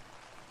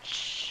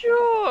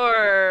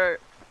 Sure.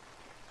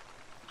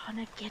 I'm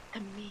gonna get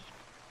the meat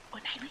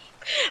when I leave.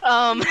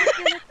 I'm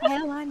gonna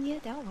tell on you.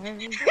 Don't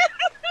worry.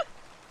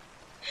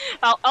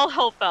 I'll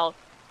help out.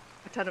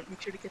 I try to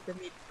make sure to get the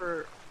meat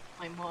for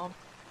my mom.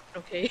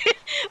 Okay.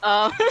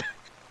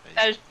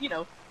 As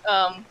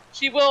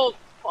she will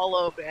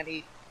follow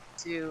Granny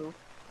to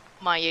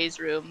Maye's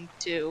room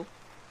to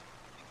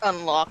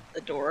unlock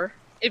the door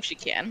if she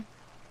can.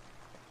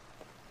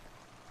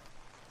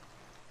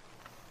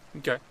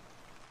 Okay.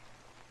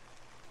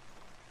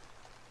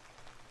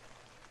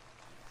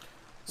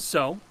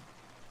 So,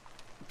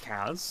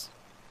 Kaz,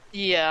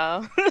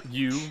 Yeah.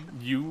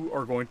 you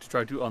are going to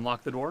try to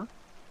unlock the door.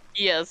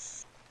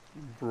 Yes.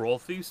 Roll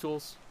thieves'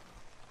 tools.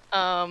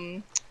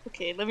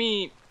 Okay, let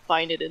me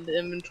find it in the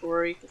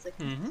inventory because I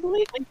Mhm.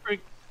 completely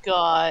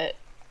forgot.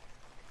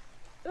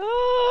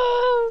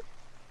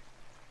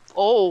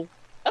 Oh,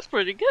 that's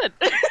pretty good.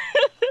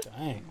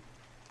 Dang.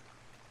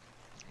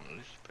 Well,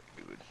 this is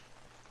pretty good.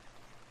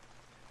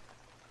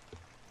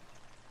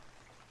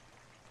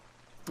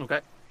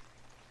 Okay.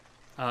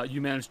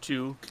 You managed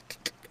to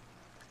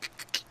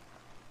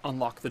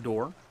unlock the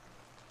door.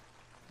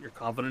 You're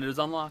confident it is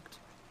unlocked.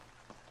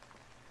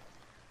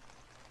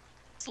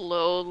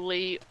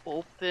 Slowly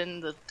open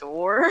the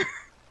door.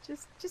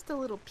 Just a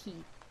little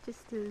peek,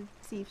 just to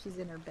see if she's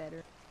in her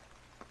bed.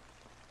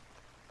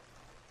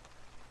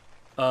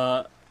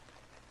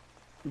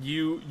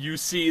 You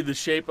see the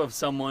shape of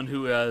someone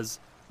who has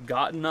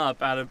gotten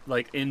up out of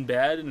in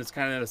bed and is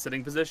kind of in a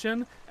sitting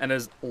position and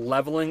is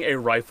leveling a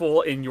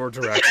rifle in your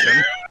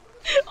direction.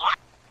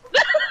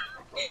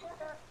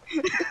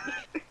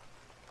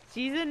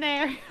 She's in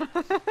there.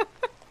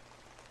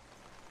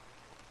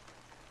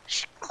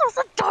 Close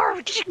the door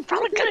because she's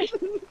probably gonna.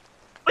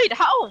 Wait,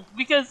 how?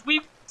 Because we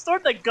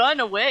stored the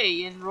gun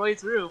away in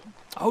Roy's room.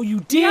 Oh, you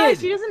Yeah, did!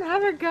 she doesn't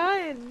have her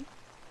gun.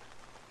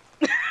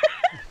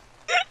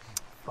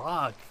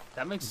 Fuck.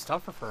 That makes it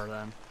tougher for her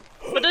then.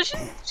 But does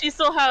she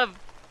still have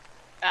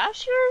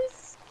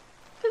Asher's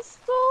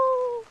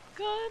pistol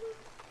gun?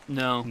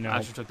 No, No.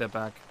 Asher took that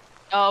back.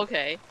 Oh,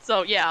 okay.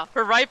 So yeah,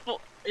 her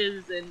rifle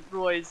is in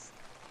Roy's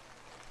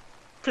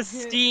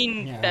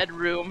pristine Yeah.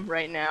 bedroom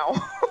right now.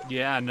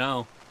 Yeah,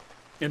 no.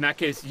 In that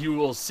case, you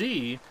will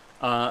see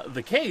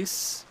the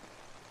case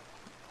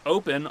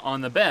open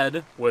on the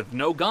bed with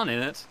no gun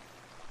in it.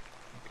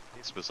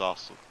 This was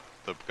also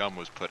the gum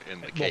was put in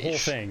the The cage. whole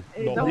thing.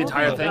 The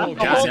entire thing? whole The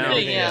case whole and thing,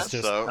 everything yeah. is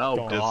just So Oh,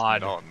 gone. there's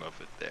God. none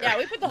of it there. Yeah,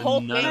 we put the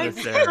whole None thing. of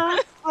it's there.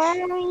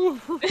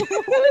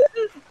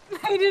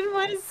 I didn't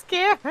want to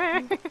scare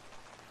her.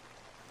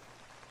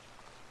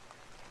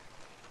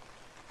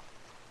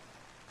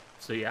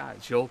 So yeah,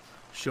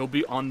 she'll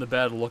be on the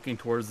bed looking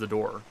towards the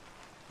door.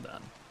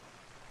 Then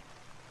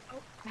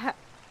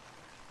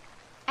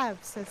I'm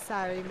so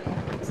sorry,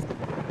 man.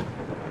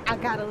 I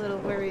got a little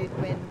worried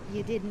when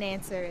you didn't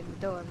answer and the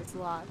door was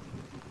locked.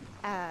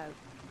 I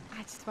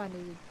just wanted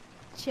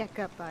to check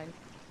up on you.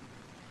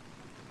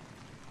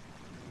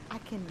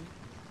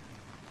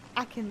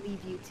 I can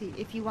leave you to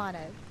if you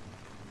wanna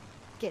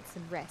get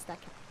some rest. I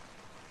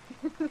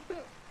can.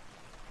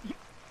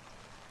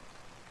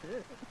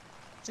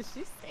 Did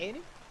she say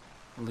anything?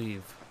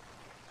 leave.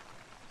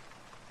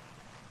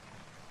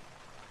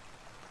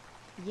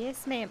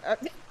 Yes, ma'am.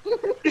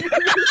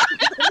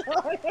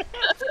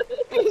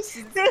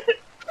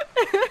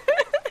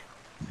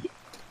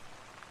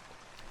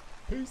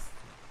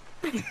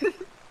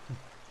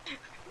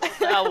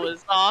 That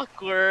was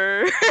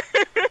awkward.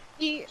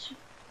 She,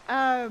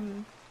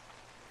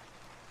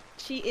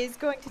 she is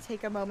going to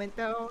take a moment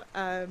though,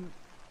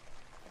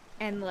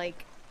 and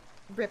like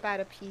rip out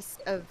a piece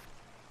of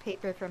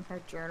paper from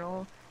her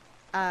journal,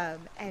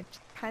 and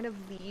kind of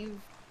leave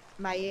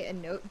Maya a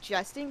note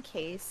just in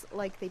case,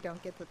 like, they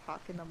don't get to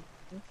talk in the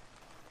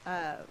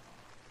morning.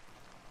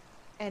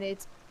 And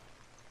it's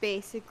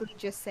basically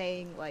just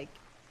saying, like,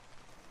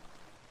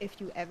 if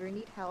you ever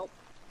need help,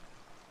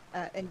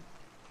 and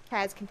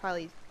Kaz can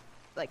probably,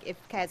 like, if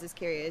Kaz is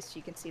curious,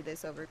 she can see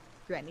this over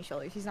Granny's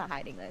shoulder. She's not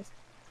hiding this.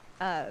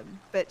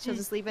 But she'll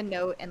just leave a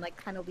note and, like,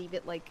 kind of leave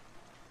it, like,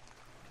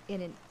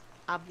 in an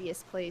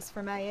obvious place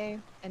for Maya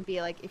and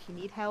be like, if you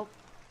need help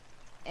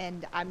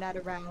and I'm not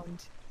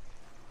around,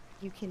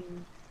 you can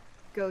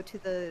go to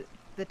the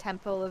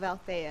Temple of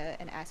Althea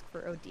and ask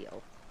for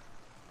Odile.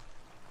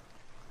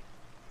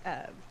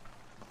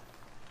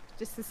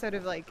 Just to sort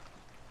of, like,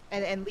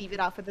 and leave it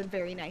off with a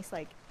very nice,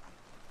 like,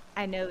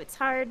 I know it's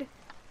hard,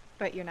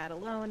 but you're not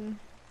alone.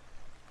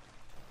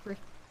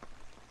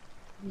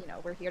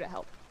 We're here to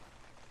help.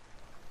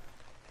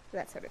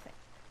 That sort of thing.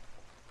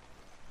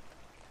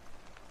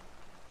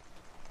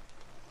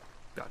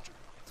 Gotcha.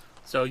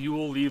 So you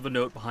will leave a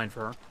note behind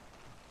for her.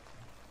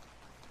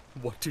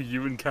 What do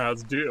you and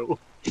Kaz do?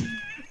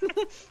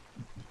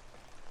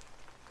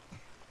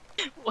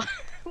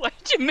 Why'd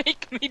you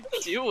make me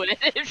do it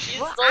if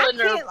she's Well, still I in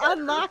her can't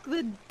unlock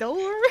the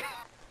door.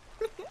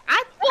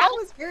 I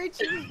was worried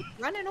she was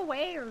running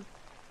away or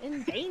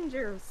in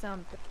danger or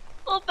something.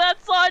 Well,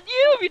 that's on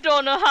you if you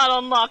don't know how to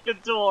unlock a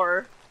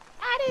door.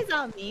 That is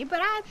on me,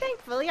 but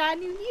thankfully I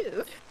knew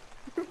you.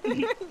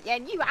 And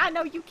I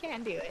know you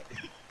can do it.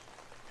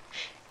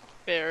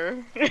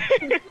 Fair.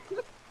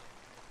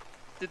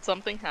 Did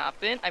something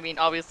happen? I mean,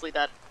 obviously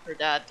that her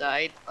dad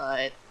died,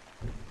 but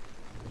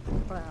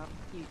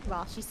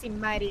Well, she seemed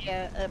mighty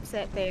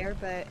upset there,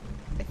 but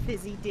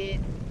Fizzy did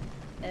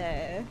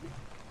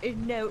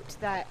note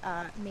that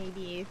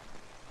maybe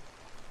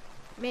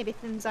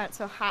things aren't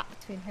so hot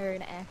between her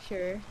and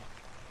Asher.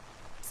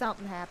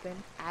 Something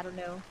happened. I don't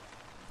know.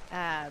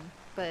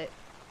 But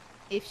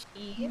if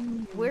she,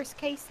 worst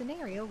case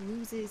scenario,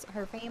 loses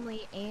her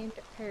family and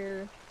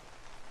her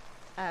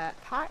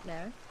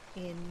partner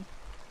in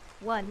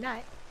one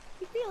night,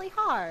 it'd be really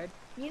hard,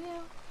 you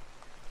know?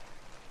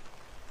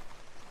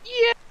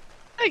 yeah,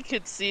 I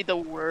could see the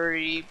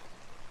worry.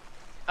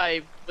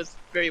 I was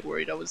very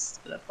worried I was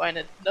gonna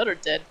find another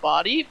dead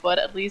body, but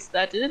at least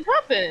that didn't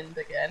happen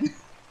again.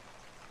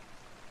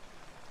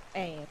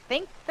 And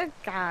thank the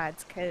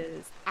gods,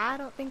 cause I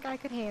don't think I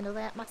could handle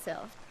that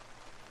myself.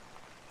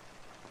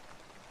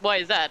 Why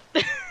is that?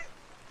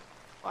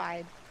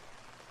 Why?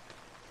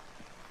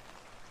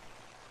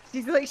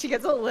 She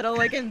gets a little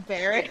like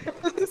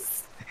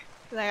embarrassed.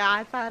 Like,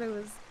 I thought it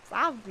was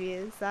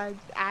obvious. I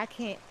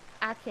can't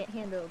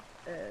handle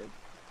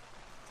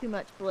too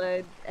much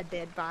blood, a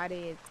dead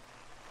body.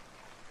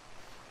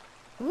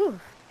 Ooh.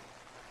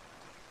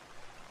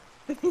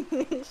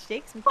 It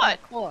shakes me from What?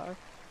 the core.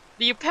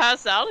 Do you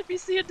pass out if you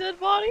see a dead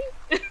body?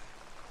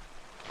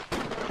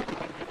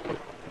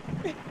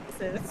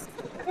 Sis.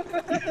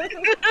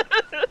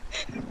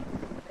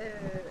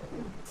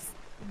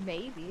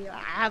 Maybe. I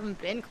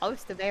haven't been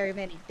close to very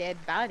many dead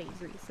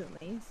bodies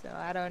recently, so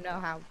I don't know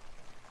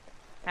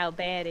how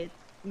bad it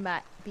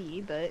might be,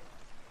 but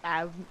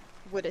I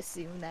would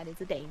assume that is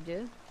a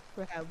danger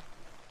for how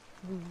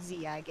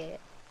woozy I get.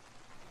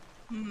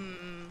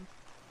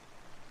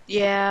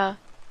 Yeah.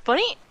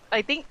 Funny,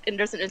 I think, and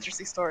there's an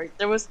interesting story.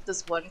 There was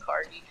this one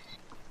Cardi.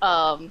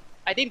 I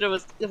think it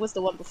was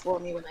the one before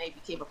me when I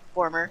became a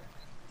performer.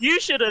 You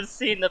should have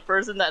seen the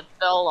person that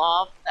fell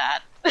off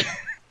that.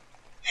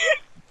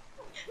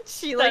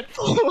 She like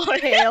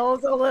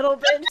pales a little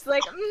bit. And she's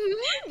like,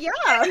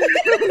 yeah.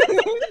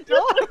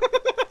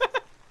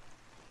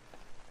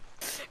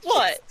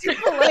 What? She's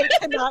too polite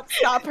to not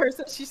stop her,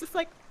 so she's just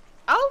like,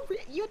 oh,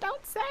 you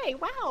don't say.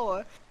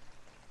 Wow.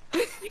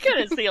 You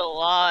couldn't see a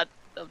lot.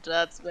 of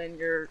deaths when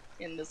you're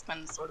in this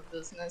kind of sort of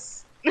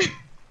business.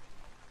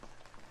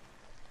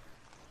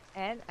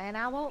 And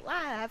I won't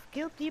lie, I've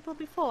killed people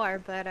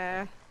before,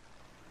 but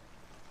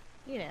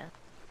you know,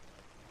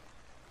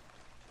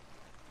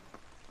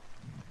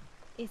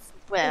 it's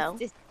Well.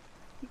 It's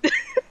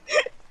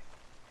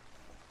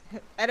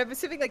and I'm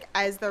assuming, like,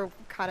 as they're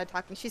kind of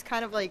talking, she's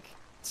kind of like,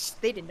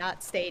 they did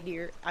not stay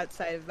near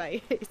outside of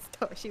my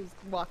store. She was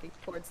walking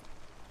towards the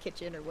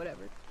kitchen or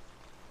whatever.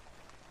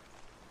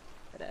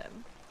 But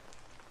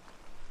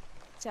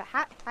so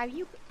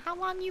how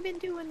long you been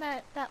doing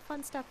that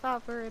fun stuff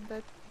over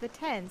the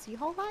tens? Your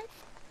whole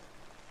life?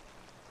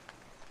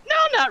 No,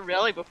 not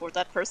really. Before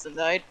that person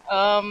died.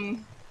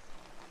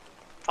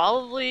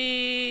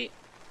 Probably.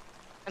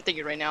 I'm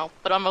thinking right now,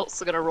 but I'm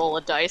also gonna roll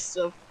a dice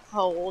of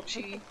how old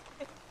she.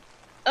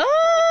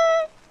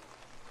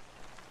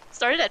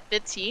 Started at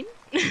 15.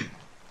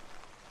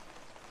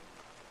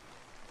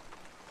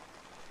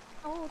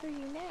 How old are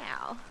you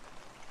now?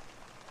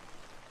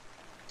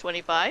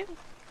 25.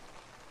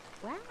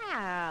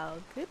 Wow,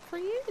 good for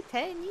you.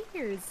 10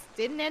 years.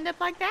 Didn't end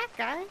up like that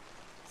guy.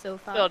 So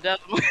far. No,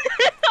 definitely.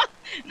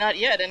 Not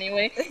yet,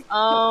 anyway.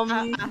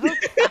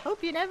 I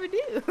hope you never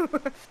do.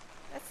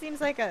 That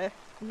seems like a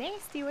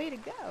nasty way to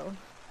go.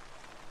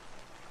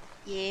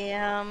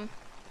 Yeah.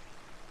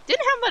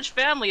 Didn't have much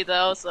family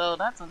though, so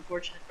that's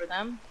unfortunate for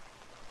them.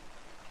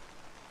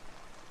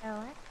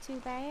 Oh, that's too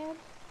bad.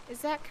 Is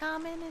that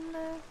common in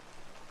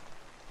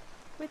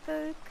with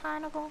the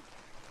carnival?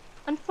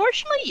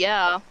 Unfortunately,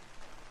 yeah.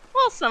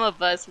 Well, some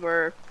of us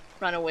were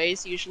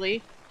runaways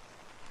usually.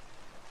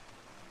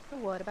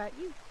 What about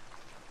you?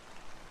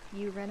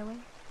 You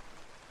run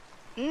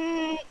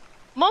away?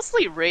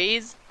 Mostly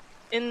raised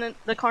in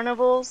the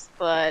carnivals,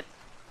 but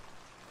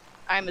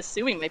I'm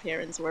assuming my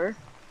parents were.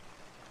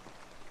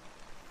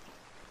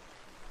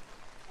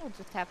 We'll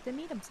just have to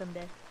meet them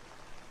someday.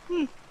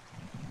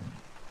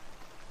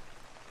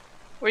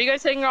 Where are you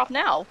guys heading off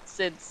now,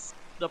 since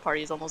the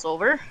party's almost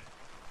over?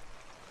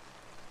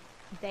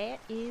 That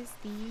is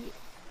the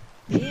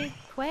big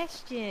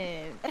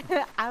question.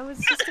 I was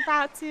just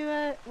about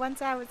to,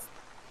 once I was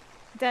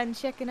done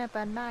checking up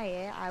on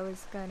Maya, I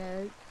was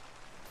gonna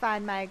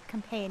find my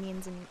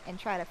companions and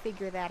try to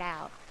figure that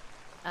out.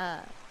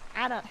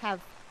 I don't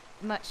have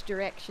much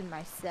direction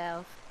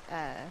myself.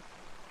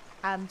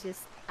 I'm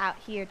just out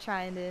here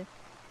trying to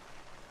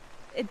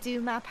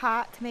do my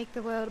part to make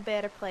the world a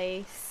better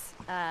place.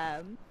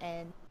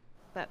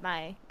 But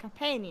my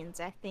companions,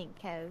 I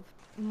think, have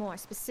more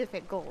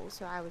specific goals,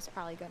 so I was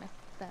probably gonna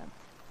help them.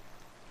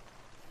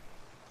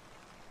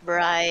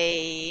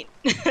 Right.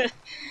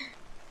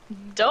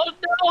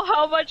 Don't know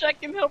how much I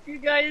can help you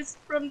guys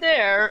from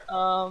there.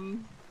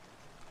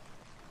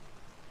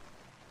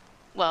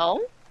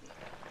 Well,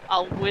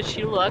 I'll wish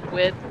you luck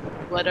with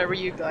whatever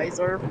you guys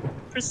are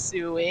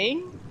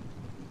pursuing.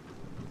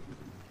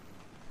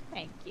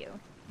 Thank you.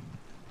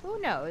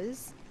 Who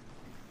knows?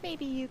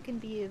 Maybe you can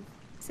be of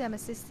some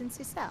assistance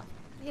yourself.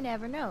 You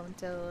never know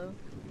until,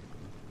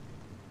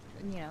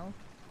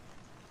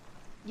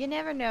 you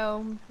never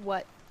know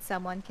what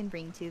someone can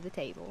bring to the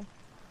table.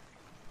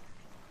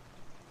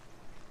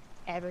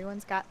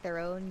 Everyone's got their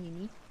own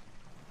unique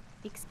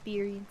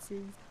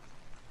experiences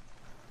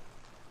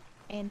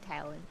and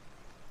talent.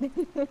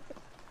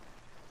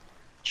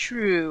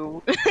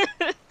 True.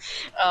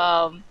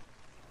 I'm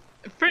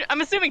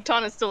assuming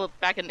Ton is still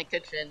back in the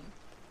kitchen.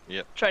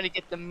 Yep. Trying to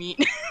get the meat.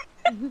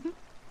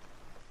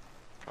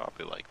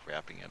 Probably like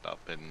wrapping it up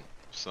in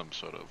some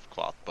sort of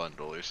cloth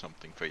bundle or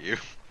something for you.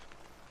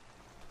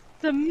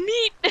 The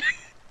meat!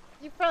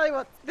 You probably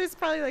want. There's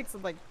probably like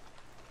some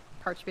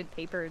parchment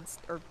paper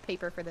or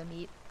paper for the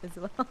meat as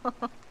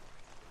well.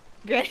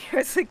 Granny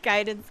was a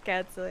guidance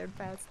counselor in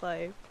past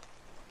life.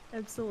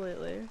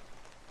 Absolutely.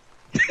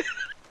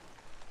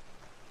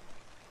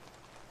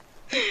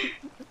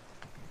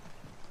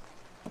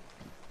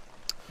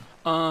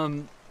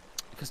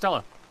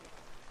 Costella,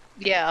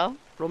 Yeah.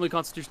 roll me a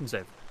Constitution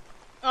save.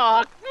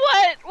 Aw,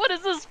 what? What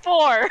is this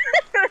for?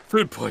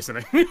 Food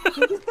poisoning.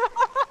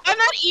 I'm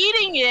not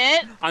eating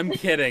it! I'm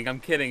kidding.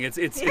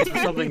 It's for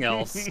something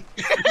else.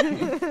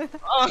 I'm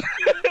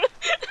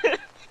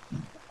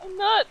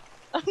not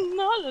a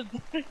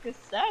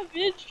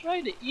savage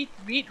trying to eat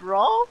meat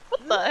raw.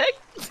 What the heck?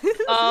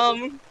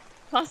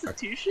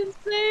 Constitution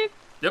save?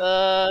 Yep.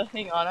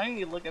 Hang on, I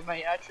need to look at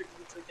my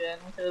attributes again,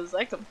 because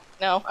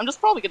no, I'm just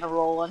probably gonna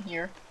roll on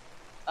here.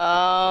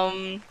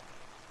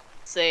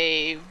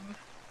 Save.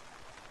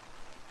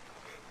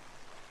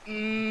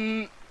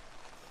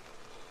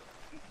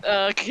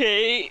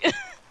 Okay.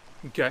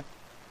 Okay.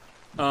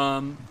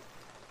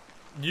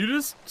 You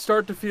just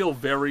start to feel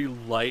very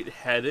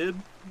lightheaded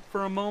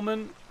for a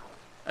moment,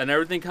 and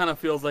everything kind of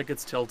feels like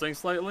it's tilting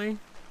slightly.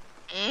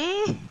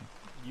 You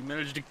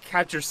manage to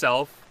catch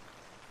yourself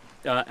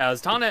as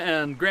Tana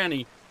and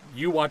Granny.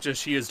 You watch as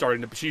she's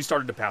starting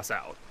to pass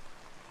out.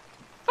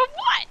 For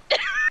what?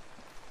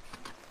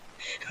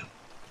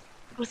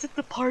 Was it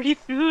the party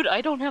food?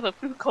 I don't have a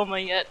food coma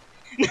yet.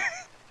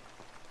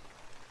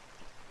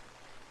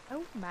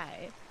 Oh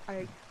my.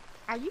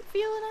 Are you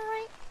feeling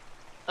alright?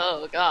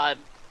 Oh God.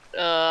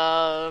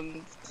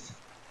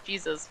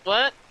 Jesus,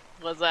 what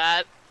was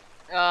that?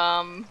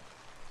 My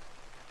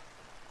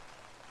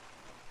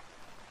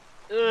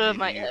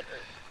head.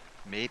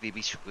 Maybe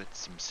we should get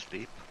some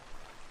sleep.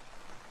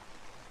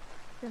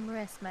 Some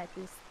rest might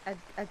be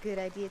a good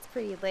idea. It's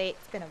pretty late.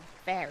 It's been a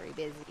very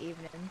busy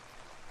evening.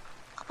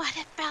 What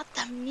about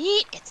the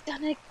meat? It's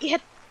gonna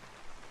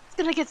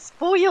get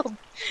spoiled.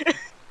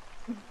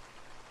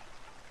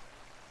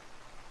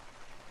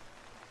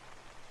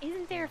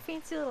 Isn't there a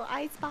fancy little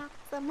ice box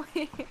somewhere?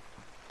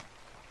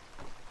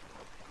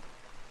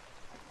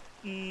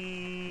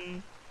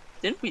 Didn't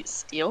we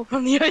steal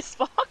from the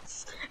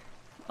icebox?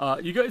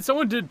 You guys,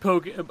 someone did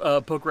poke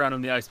around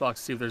in the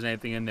icebox to see if there's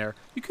anything in there.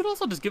 You could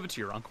also just give it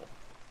to your uncle.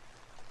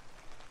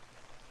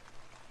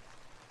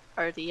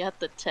 Are they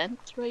at the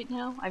tent right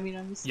now? I mean,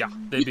 I'm Yeah,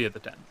 assuming. they'd be at the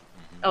tent.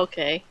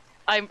 Okay.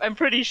 I'm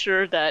pretty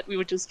sure that we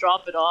would just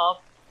drop it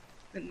off,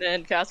 and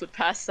then Cass would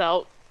pass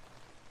out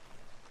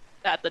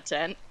at the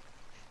tent.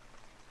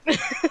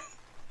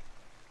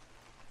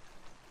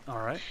 All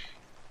right.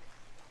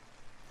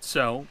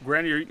 So,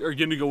 Granny, are you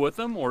going to go with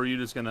them, or are you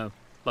just going to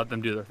let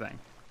them do their thing?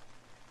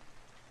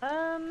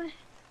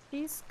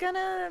 She's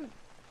gonna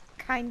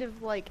kind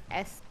of like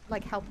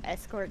help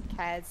escort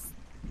Kaz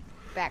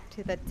back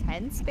to the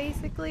tents,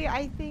 basically,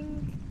 I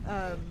think.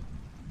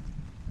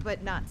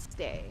 But not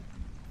stay.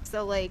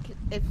 So like,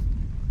 if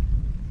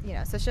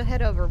so she'll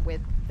head over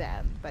with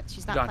them, but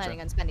she's not Gotcha.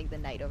 planning on spending the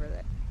night over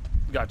there.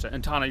 Gotcha.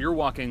 And Tana, you're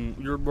walking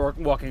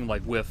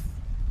like with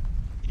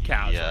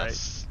Kaz,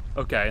 Yes.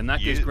 right? Okay. In that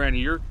case, Granny,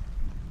 you're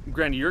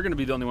going to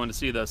be the only one to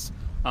see this.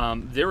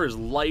 There is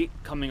light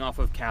coming off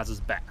of Kaz's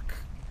back.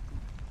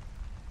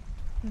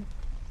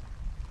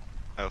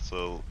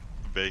 Also,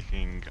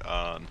 banking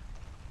on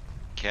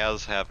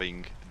Kaz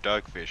having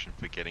dark vision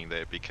for getting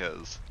there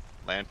because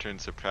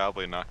lanterns are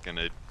probably not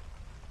gonna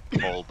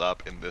hold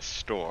up in this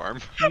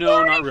storm.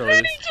 No, not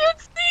really.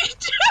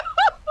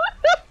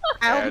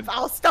 And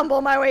I'll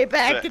stumble my way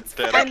back. It's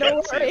That I fine,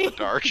 don't can't see in worry. the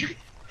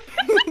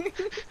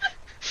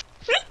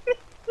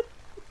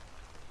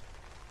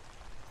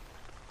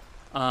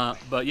dark.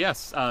 But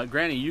yes,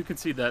 Granny, you can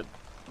see that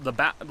the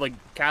back, like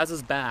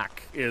Kaz's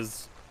back,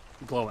 is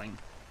glowing.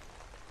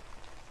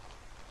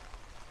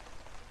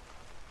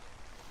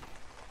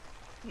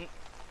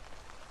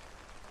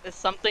 Is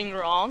something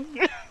wrong?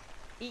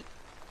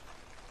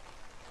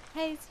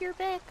 Has your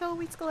back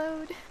always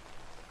glowed?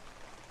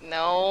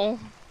 No.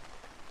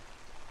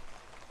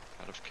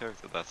 Out of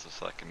character, that's the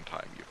second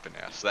time you've been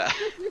asked that.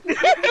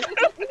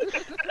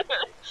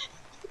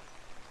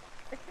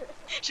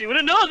 She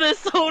wouldn't know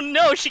this. Oh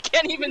no, she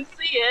can't even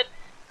see it.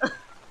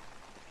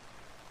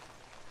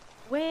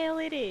 Well,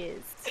 it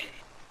is.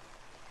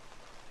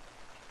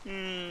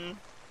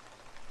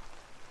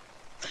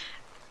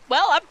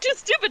 Well, I'm too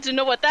stupid to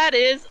know what that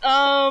is.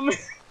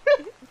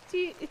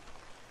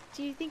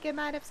 Do you think it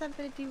might have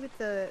something to do with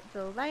the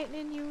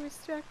lightning you were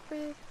struck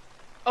with?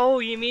 Oh,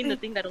 you mean the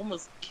thing that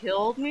almost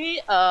killed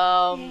me?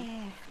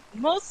 Yeah.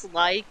 Most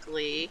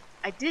likely.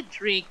 I did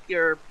drink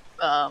your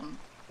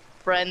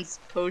friend's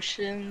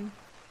potion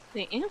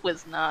thing. It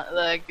was not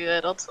that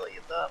good, I'll tell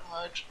you that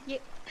much. Yeah.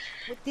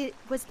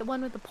 Was the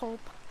one with the pulp?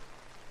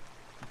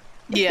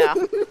 Yeah.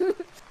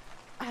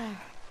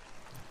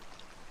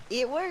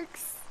 It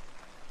works.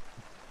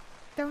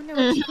 Don't know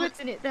what she puts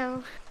in it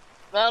though.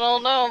 I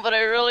don't know, but I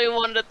really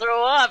wanted to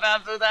throw up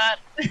after that.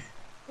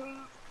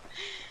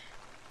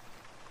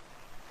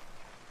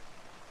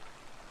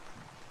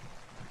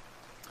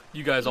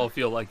 You guys all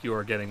feel like you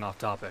are getting off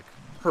topic.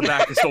 Her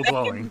back is still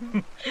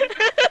glowing.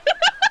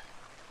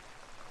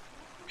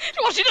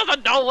 Well, she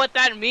doesn't know what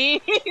that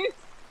means.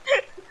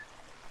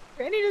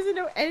 Granny doesn't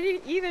know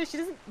anything either. She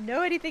doesn't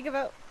know anything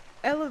about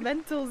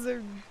elementals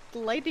or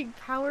lightning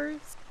powers.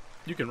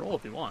 You can roll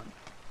if you want.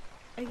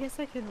 I guess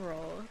I can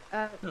roll.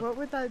 What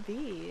would that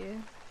be?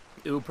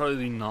 It would probably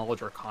be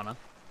Knowledge Arcana.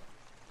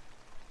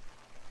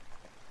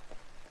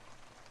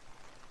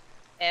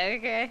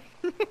 Okay.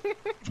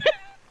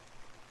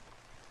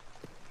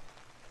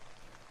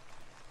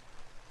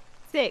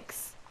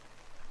 Six.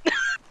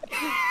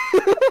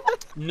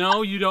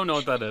 No, you don't know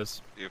what that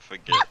is. You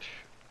forget.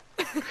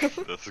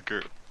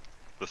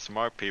 The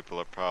smart people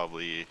are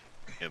probably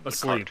in the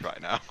Asleep. cart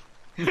right now.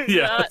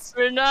 Yes.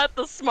 We're not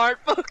the smart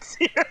folks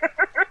here.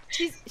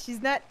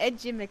 She's not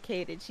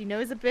educated. She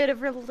knows a bit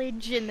of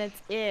religion.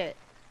 That's it.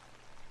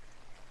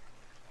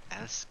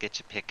 I'll sketch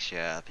a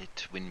picture of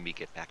it when we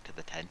get back to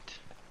the tent.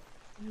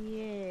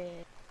 Yeah.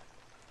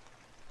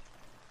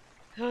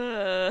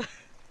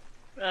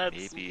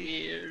 That's Maybe.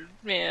 weird,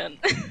 man.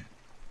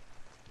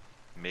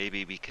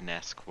 Maybe we can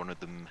ask one of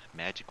them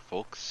magic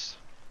folks.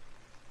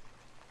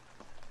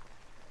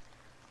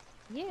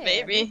 Yeah.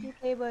 Maybe.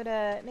 they would.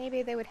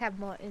 Maybe they would have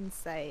more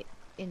insight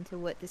into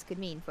what this could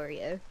mean for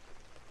you.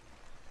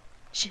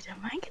 Shit,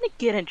 am I gonna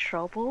get in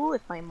trouble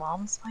if my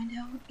moms find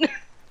out?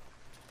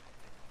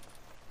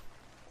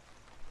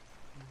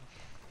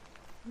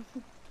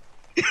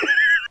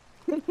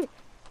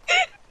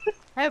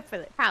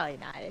 Hopefully, probably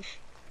not.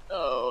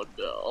 Oh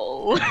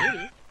no.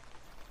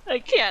 I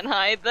can't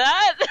hide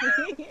that.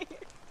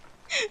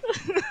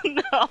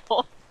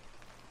 No.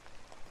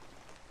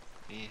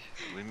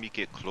 When we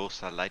get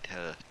close, I light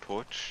a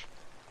torch.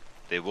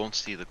 They won't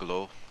see the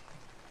glow.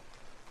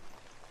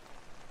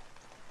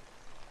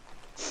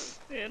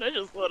 Man, I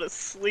just want to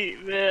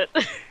sleep, man.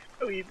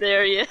 Are we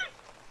there yet?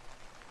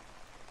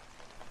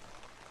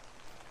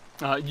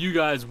 You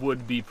guys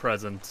would be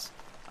present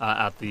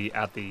at the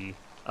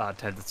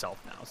tent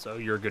itself now, so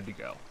you're good to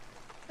go.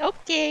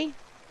 Okay.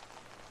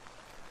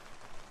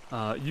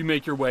 You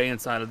make your way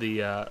inside of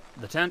the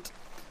tent,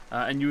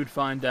 and you would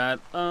find that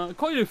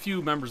quite a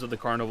few members of the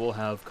carnival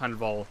have kind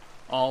of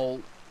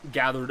all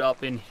gathered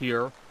up in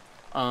here.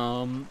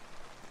 Some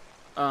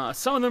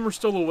of them are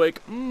still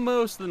awake.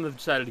 Most of them have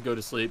decided to go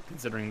to sleep,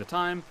 considering the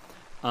time.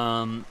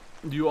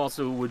 You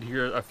also would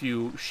hear a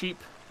few sheep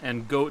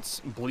and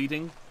goats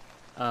bleating,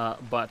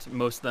 but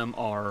most of them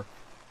are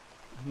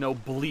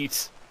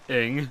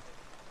bleating.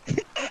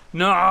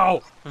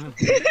 No.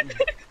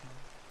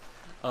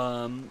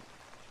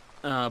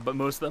 But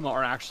most of them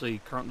are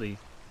actually currently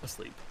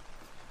asleep.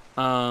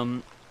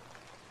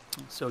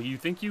 So you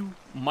think you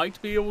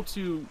might be able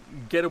to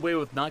get away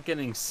with not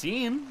getting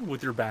seen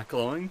with your back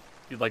glowing?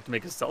 If you'd like to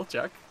make a stealth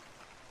check.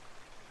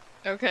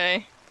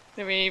 Okay.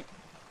 Let me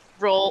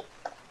roll.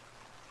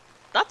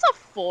 That's a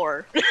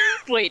 4.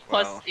 Wait,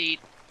 Wow. plus 8.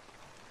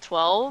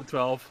 12?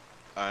 12.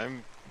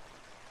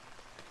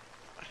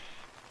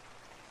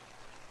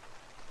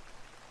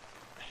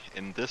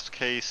 In this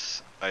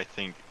case, I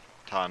think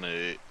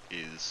Tana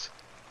is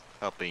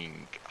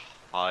helping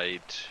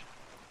hide.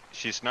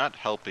 She's not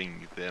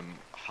helping them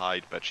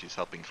hide, but she's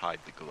helping hide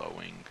the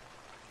glowing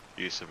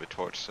use of a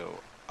torch, so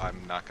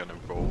I'm not gonna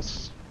roll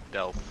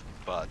stealth,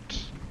 but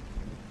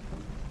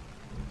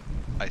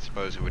I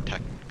suppose it would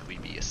technically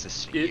be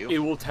assisting you. It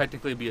will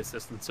technically be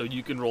assistance, so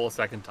you can roll a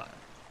second time.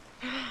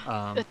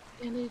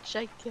 Advantage,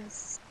 I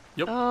guess.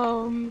 Yep.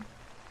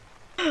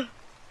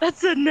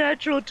 That's a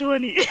natural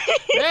 20.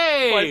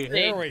 Hey!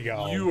 There we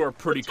go. You are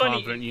pretty 20.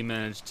 confident you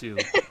managed to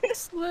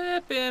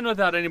slip in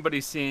without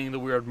anybody seeing the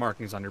weird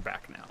markings on your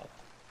back now.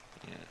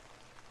 Yeah.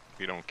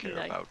 We don't care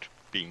Nice. about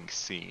being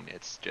seen,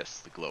 it's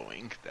just the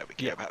glowing that we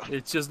care about.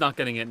 It's just not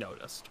getting it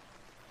noticed.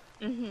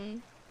 Mm-hmm.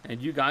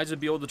 And you guys would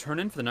be able to turn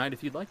in for the night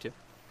if you'd like to.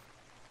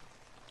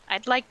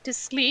 I'd like to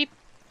sleep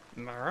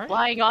Alright.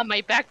 lying on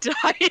my back to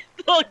hide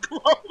the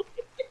glow.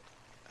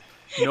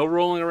 No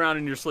rolling around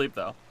in your sleep,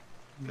 though.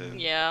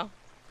 Yeah.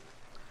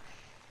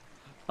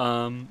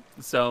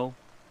 So,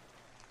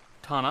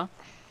 Tana,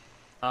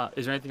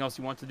 is there anything else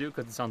you want to do?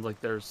 Because it sounds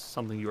like there's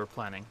something you are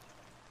planning.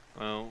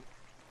 Well,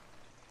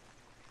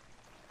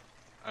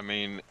 I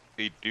mean,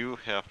 we do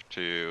have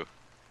to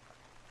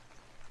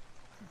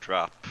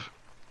drop.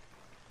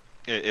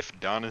 If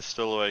Don is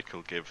still awake,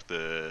 he'll give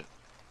the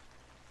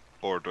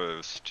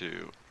orders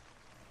to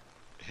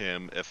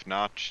him. If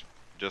not,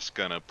 just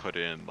gonna put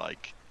in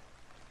like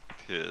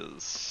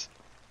his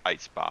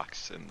ice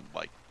box and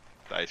like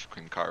the ice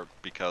cream cart,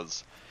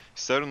 because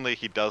certainly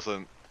he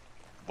doesn't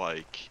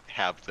like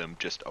have them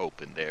just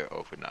open there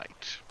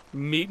overnight.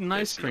 Meat and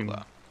ice Yes, cream.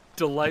 Yola.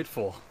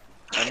 Delightful.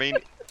 I mean,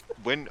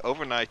 when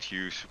overnight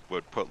you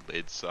would put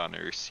lids on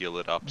or seal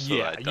it up so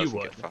Yeah, that it you doesn't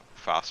would. get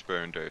fast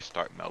burned or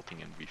start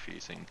melting and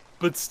refreezing.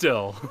 But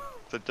still,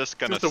 So just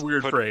gonna just a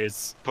weird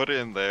phrase. put it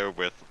in there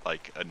with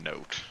like a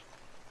note.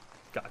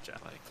 Gotcha.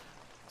 Like,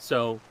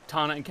 So,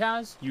 Tana and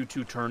Kaz, you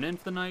two turn in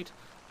for the night.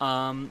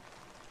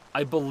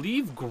 I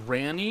believe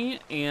Granny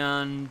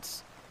and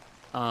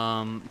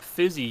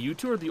Fizzy, you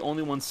two are the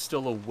only ones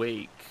still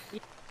awake.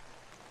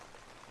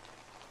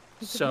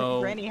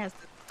 So, Granny has to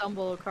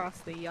stumble across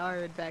the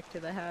yard back to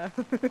the house.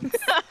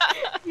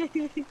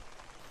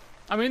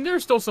 I mean,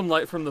 there's still some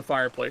light from the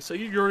fireplace, so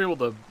you're able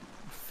to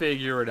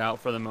figure it out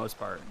for the most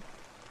part.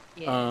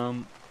 Yeah.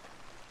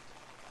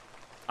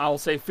 I'll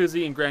say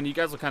Fizzy and Granny, you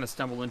guys will kind of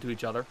stumble into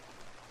each other.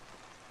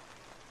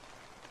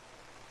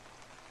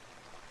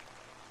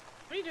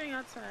 What are you doing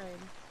outside?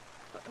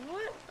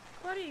 What?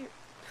 What are you?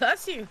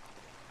 Bless you.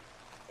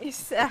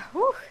 It's,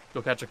 whew,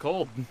 Go catch a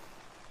cold.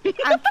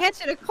 I'm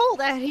catching a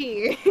cold out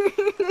here.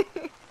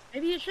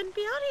 Maybe you shouldn't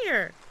be out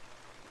here.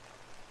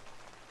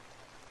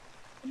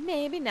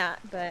 Maybe not,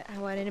 but I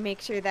wanted to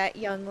make sure that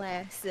young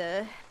lass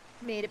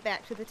made it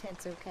back to the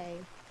tents okay.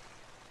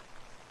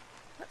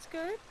 That's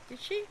good.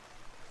 Did she?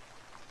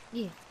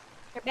 Yeah.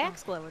 Her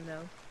back's glowing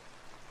though.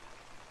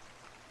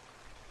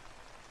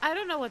 I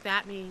don't know what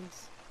that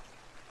means.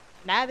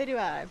 Neither do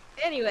I.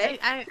 Anyway.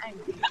 I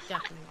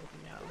definitely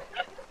wouldn't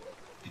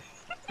know.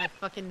 My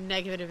fucking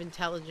negative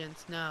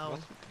intelligence, no.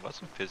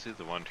 wasn't Fizzy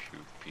the one who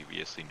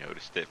previously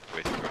noticed it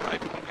with her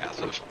hyper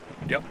passive?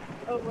 Yep.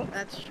 Oh,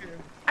 That's true.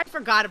 I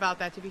forgot about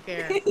that, to be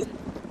fair.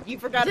 you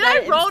forgot Did about I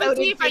it. and roll so to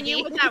see did if I knew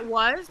Piggy. what that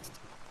was?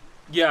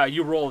 Yeah,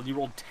 you rolled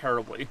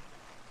terribly.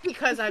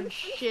 Because I'm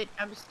shit.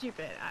 I'm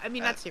stupid. I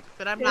mean, not stupid,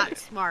 but I'm not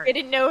smart. I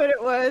didn't know what it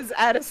was.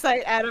 Out of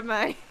sight, out of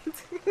mind.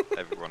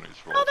 Everyone who's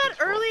I rolled saw that has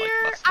rolled, like,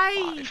 earlier. less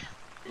than 5.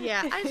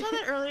 Yeah, I saw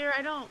that earlier.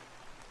 I don't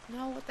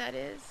know what that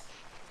is,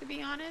 to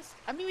be honest.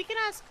 I mean, we can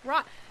ask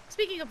Rod.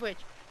 speaking of which,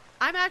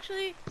 I'm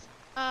actually,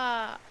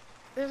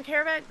 there's a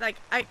caravan. Like,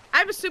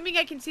 I'm assuming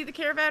I can see the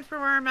caravan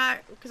from where I'm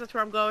at, because that's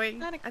where I'm going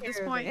Not a at this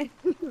caravan.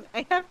 point.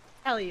 I have to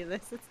tell you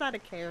this. It's not a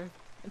caravan.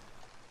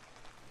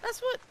 That's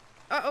what.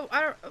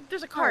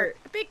 There's a cart.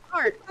 A big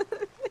cart.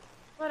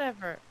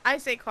 Whatever. I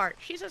say cart.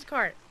 She says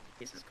cart.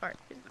 She says cart.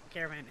 She doesn't know what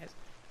caravan is.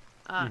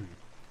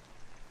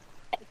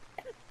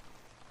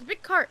 The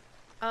big cart.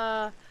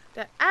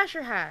 That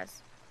Asher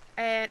has,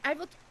 and I've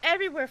looked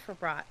everywhere for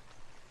Brat.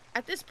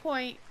 At this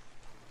point,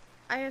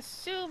 I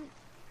assume.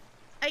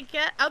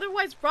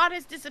 Otherwise, Brat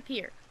has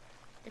disappeared.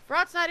 If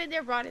Brat's not in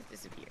there, Brat has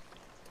disappeared.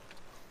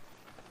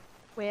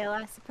 Well,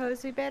 I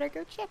suppose we better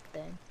go check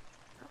then.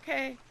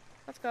 Okay,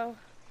 let's go.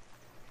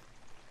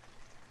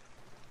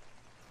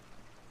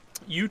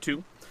 You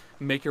two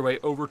make your way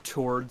over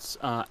towards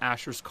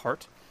Asher's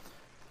cart.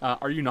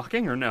 Are you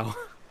knocking or no?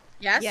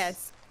 Yes.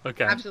 Yes.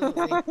 Okay.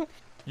 Absolutely.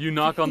 You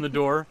knock on the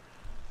door.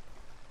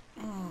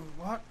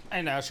 What?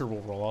 And Asher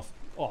will roll off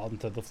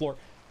onto the floor.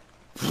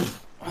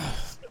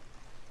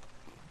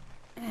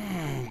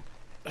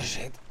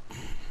 Shit.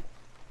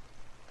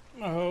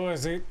 Oh,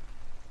 is it?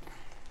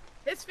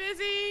 It's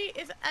Fizzy.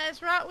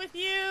 It's Rot with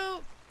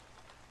you.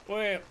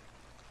 Well,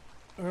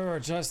 we were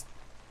just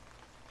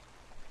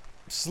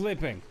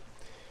sleeping.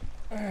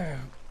 I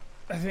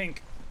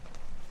think.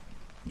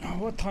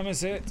 What time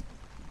is it?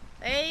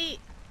 8.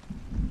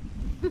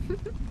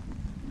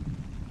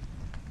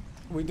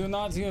 We do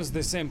not use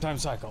the same time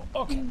cycle.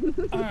 Okay.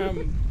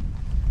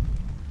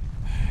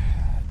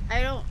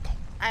 I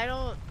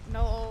don't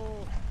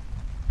know.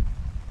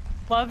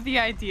 Love the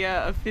idea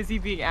of Fizzy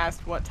being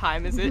asked what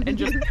time is it and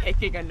just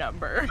picking a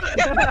number.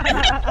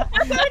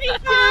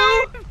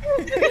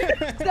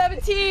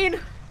 17,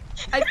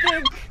 I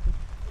think.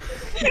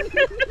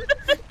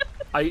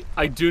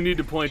 I do need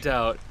to point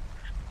out,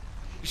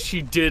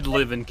 she did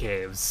live in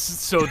caves,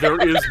 so there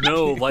is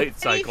no light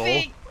cycle.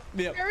 Anything.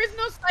 Yep. There is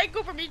no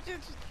cycle for me.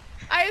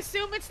 I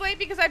assume it's late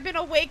because I've been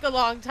awake a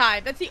long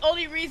time. That's the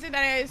only reason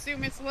that I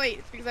assume it's late.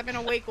 It's because I've been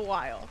awake a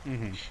while.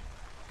 Mm-hmm.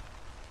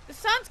 The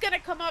sun's gonna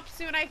come up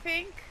soon, I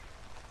think,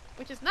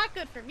 which is not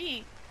good for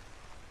me.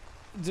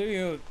 Do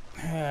you?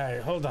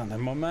 Hold on a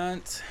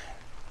moment.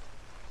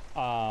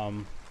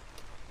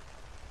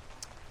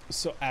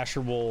 So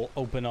Asher will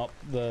open up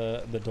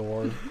the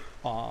door.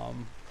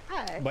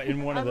 Hi. But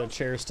in one of the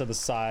chairs to the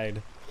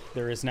side,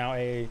 there is now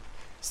a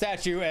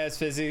statue as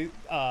Fizzy,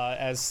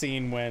 as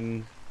seen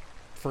when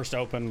first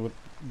opened with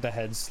the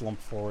head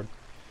slumped forward.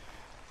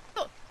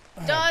 So,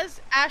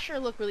 does Asher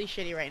look really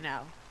shitty right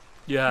now?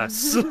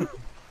 Yes.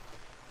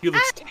 He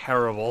looks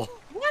terrible.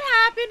 What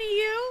happened to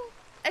you?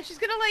 And she's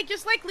gonna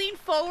just lean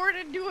forward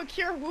and do a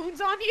cure wounds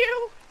on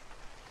you?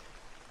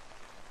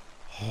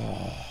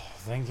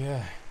 Thank you.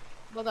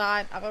 Hold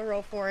on, I'm gonna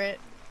roll for it.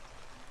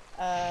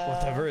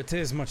 Whatever it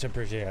is, much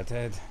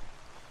appreciated.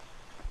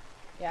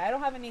 Yeah, I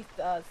don't have any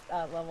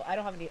level. I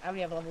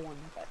only have level 1,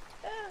 but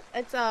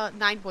it's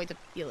 9 points of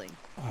healing.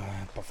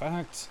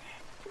 Perfect.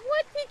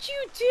 What did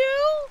you do?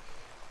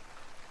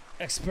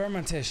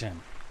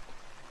 Experimentation.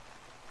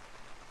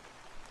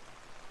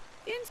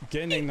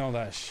 Gaining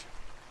knowledge.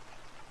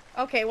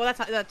 Okay, well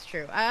that's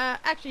true.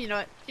 Actually, you know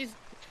what?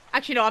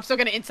 No, I'm still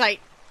gonna insight.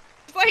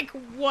 Like,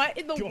 what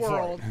in the Go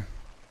world? for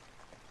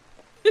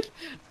it.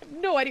 I have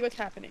no idea what's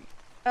happening.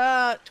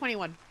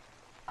 21.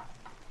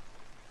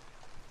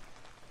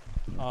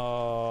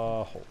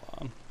 Hold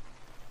on.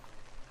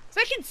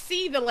 So I can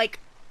see the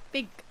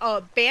big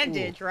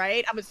bandage,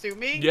 right? I'm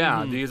assuming.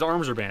 Yeah, these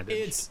arms are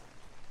bandaged.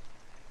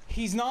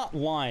 He's not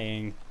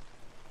lying,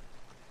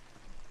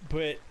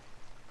 but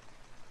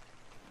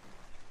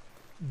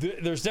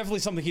there's definitely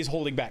something he's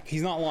holding back.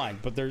 He's not lying,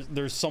 but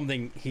there's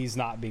something he's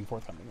not being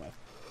forthcoming with.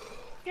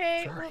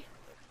 Okay. Sorry.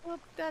 Well,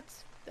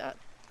 that's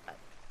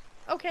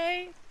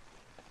okay.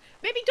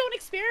 Maybe don't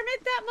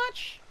experiment that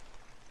much.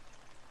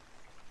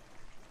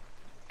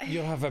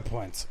 You have a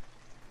point.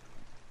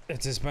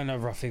 It has been a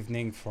rough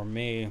evening for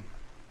me.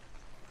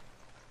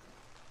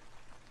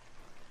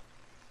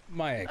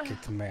 Maya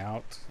kicked me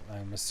out.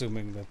 I'm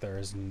assuming that there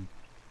isn't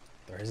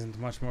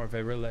much more of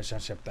a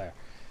relationship there.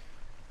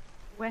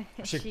 Well,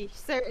 she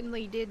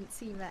certainly didn't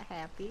seem that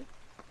happy.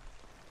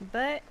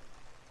 But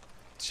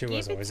She Give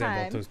was it always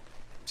time.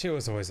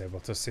 able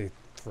to see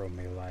through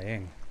me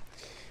lying.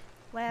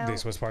 well,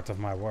 This was part of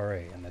my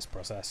worry in this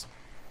process.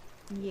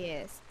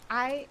 yes,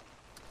 I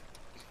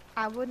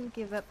wouldn't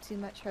give up too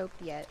much hope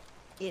yet.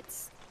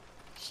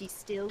 She's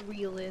still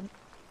reeling.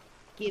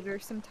 Give her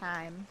some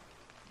time.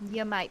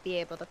 You might be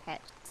able to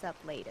patch this up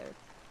later.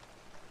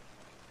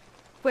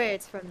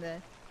 Words from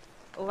the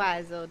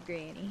wise old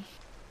granny.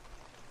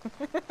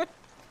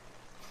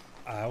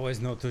 I always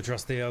know to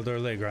trust the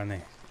elderly, Granny.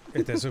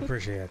 It is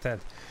appreciated.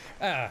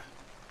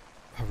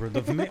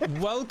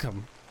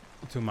 Welcome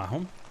to my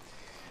home.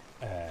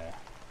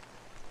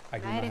 I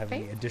do Right not in have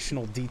any face.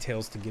 additional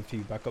details to give to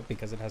you back up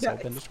because it has all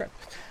been described.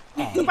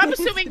 I'm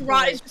assuming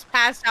Rod is just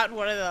passed out in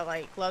one of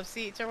the love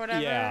seats or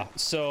whatever. Yeah,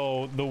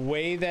 so the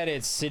way that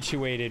it's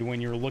situated when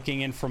you're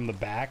looking in from the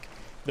back,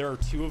 There are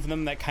two of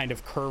them that kind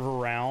of curve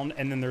around,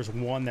 and then there's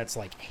one that's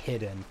like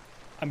hidden.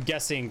 I'm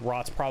guessing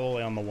Rot's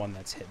probably on the one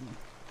that's hidden.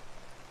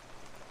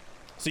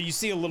 So you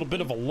see a little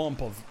bit of a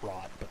lump of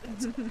rot, but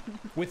that's it.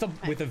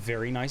 with a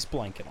very nice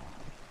blanket on.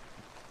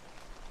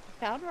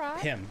 Found Rod?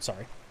 Him,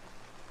 sorry.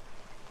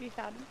 We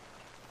found him.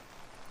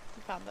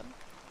 We found them.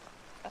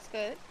 That's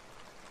good.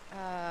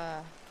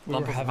 We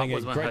Lump were of having Rock a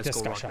was my great high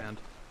school rock discussion. band.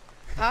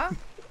 Huh?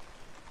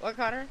 What,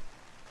 Connor?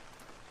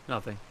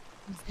 Nothing.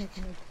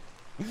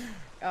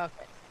 Okay.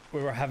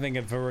 We were having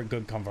a very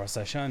good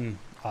conversation,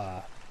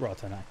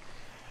 Rot and I.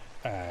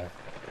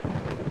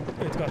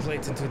 It got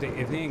late into the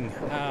evening.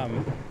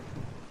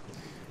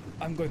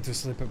 I'm going to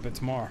sleep a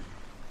bit more.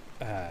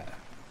 I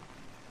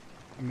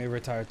may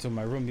retire to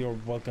my room. You're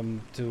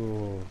welcome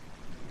to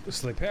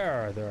sleep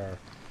here. There are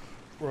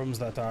rooms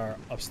that are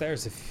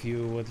upstairs if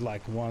you would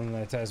like one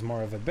that has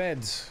more of a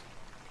bed.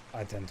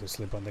 I tend to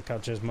sleep on the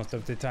couches most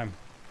of the time.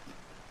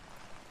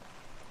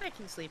 I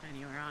can sleep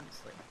anywhere,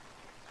 honestly.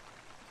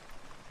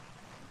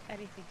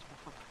 Anything's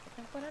wrong.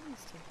 That's what I'm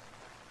used to.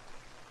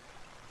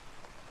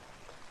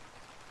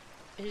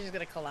 He's just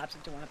gonna collapse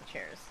into one of the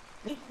chairs.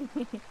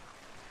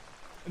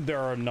 There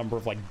are a number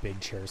of like big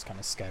chairs kind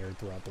of scattered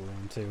throughout the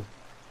room too.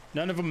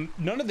 None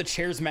of the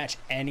chairs match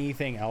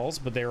anything else,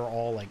 but they're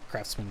all like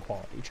craftsman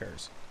quality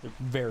chairs. They're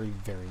very,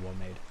 very well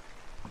made.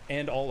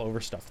 And all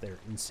overstuffed. They're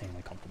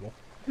insanely comfortable.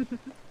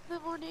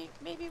 Good morning.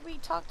 Maybe we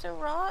talk to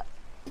Rot?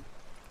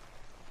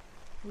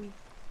 We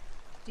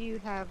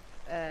do have,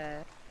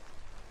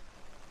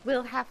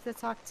 we'll have to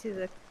talk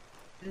to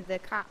the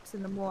cops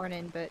in the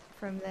morning, but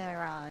from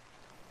there on,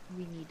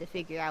 we need to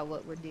figure out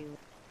what we're doing.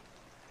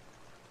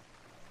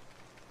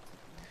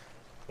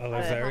 Well,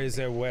 if there is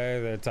a way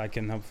that I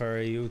can help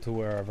ferry you to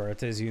wherever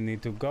it is you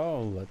need to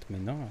go, let me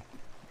know.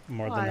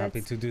 More than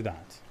happy to do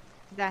that.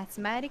 That's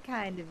mighty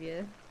kind of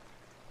you.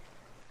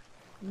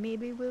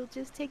 Maybe we'll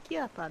just take you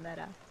up on that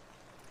offer.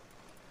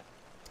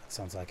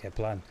 Sounds like a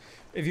plan.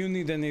 If you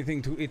need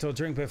anything to eat or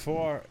drink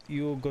before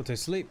you go to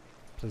sleep,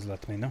 please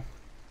let me know.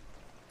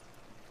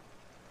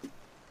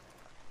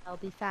 I'll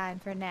be fine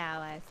for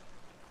now, as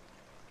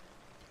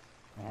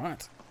All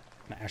right.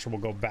 Now Asher will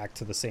go back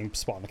to the same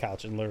spot on the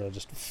couch and literally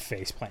just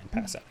face plant and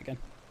pass out again.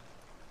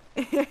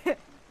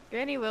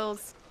 Granny will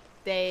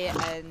stay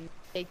and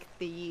take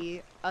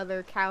the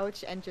other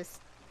couch and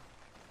just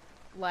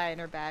lie in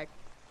her back.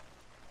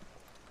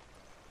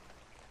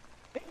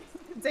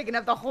 Taking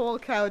up the whole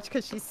couch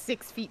because she's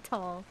 6 feet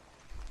tall.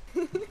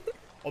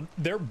 Oh,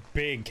 they're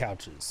big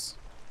couches.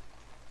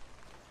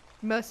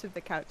 Most of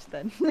the couch,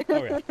 then.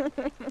 Oh yeah.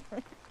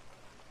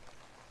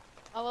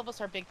 All of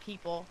us are big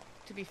people,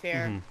 to be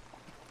fair. Mhm.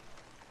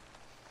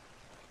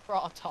 We're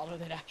all taller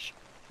than Ash.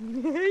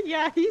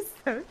 Yeah, he's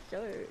so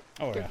short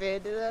Oh yeah.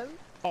 compared to them.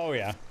 Oh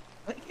yeah.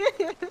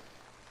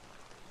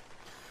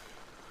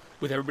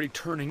 With everybody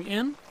turning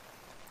in,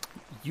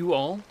 you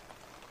all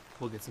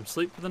will get some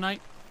sleep for the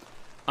night.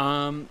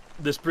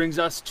 This brings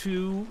us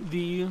to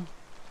the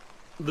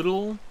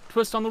little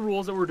twist on the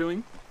rules that we're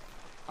doing.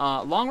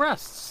 Long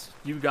rests.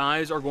 You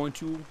guys are going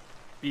to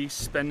be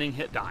spending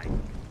hit die.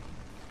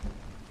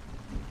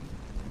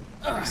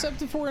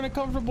 Except if we're in a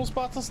comfortable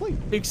spot to sleep.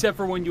 Except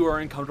for when you are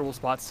in comfortable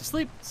spots to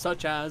sleep,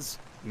 such as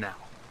now.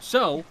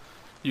 So,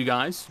 you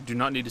guys do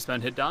not need to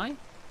spend hit die.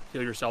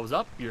 Heal yourselves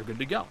up. You're good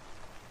to go.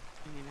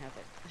 I'm gonna have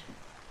it.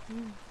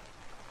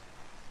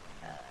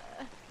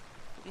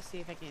 Let me see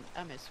if I can.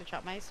 I'm gonna switch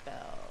out my spells.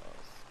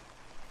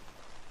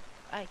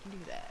 I can do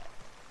that.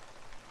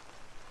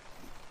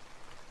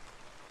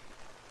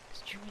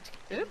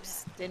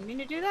 Oops, didn't mean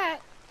to do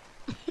that.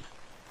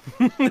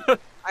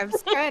 I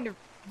was trying to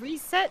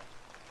reset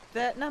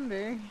that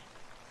number.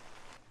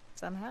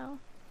 Somehow.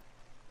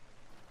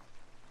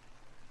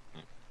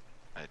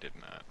 I did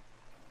not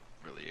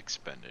really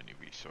expend any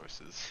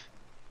resources.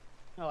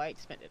 Oh, I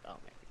expended all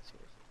my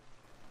resources.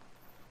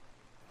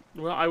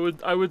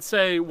 Well, I would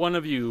say one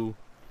of you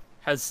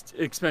has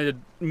expended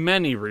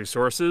many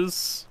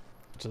resources.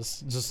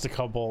 Just a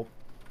couple.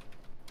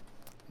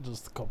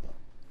 Just a couple.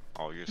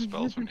 All your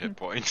spells and hit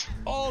points.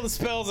 All the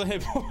spells and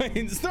hit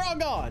points, they're all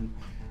gone.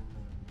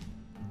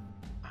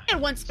 I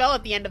had one spell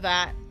at the end of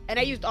that, and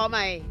I used all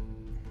my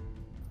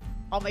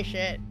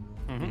shit.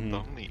 The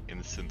only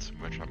instance in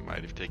which I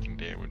might have taken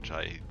damage,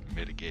 I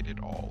mitigated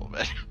all of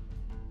it.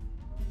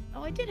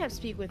 Oh, I did have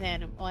speak with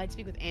animals. Oh, I'd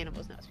speak with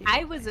animals, not speak.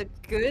 I was a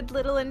good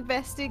little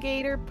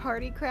investigator,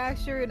 party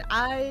crasher, and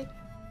I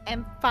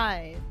am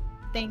fine.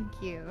 Thank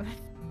you.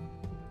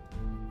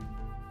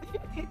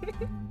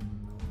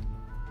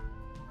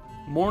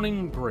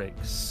 Morning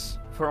breaks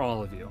for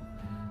all of you,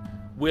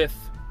 with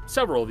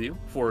several of you,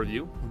 4 of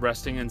you,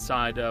 resting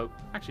inside of,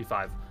 actually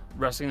 5,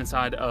 resting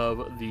inside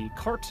of the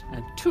cart,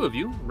 and 2 of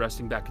you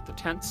resting back at the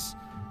tents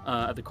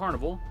at the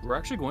carnival. We're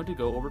actually going to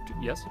go over to,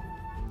 yes?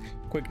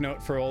 Quick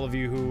note for all of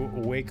you who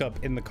wake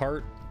up in the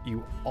cart,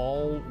 you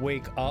all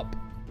wake up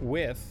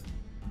with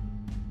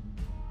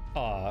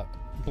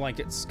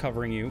blankets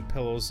covering you,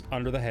 pillows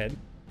under the head,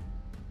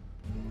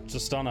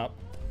 just on up.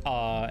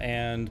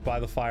 And by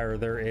the fire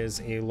there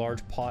is a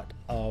large pot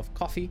of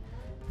coffee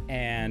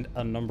and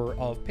a number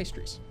of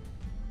pastries.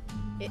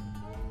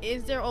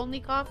 Is there only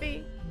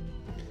coffee?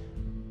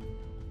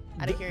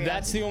 Out of curiosity.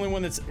 That's the only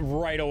one that's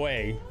right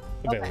away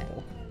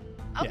available.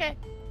 Okay,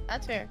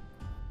 that's fair.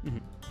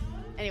 Mhm.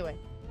 Anyway.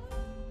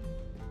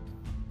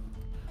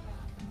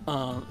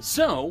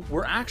 So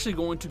we're actually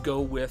going to go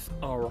with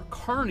our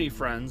Carney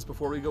friends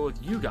before we go with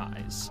you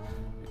guys,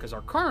 because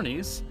our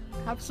Carnies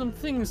have some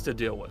things to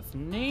deal with,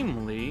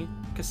 namely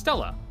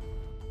Castella.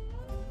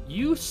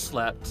 You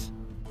slept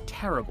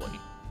terribly.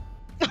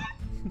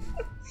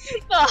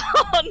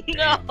 Oh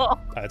no!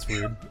 That's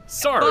weird.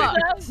 Sorry.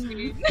 That's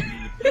mean.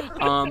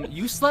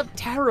 You slept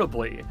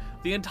terribly.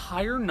 The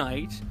entire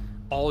night,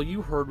 all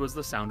you heard was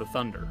the sound of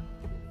thunder.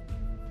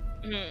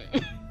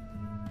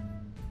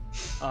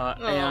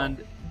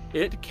 And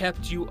it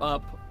kept you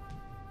up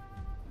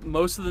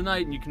most of the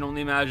night, and you can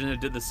only imagine it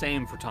did the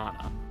same for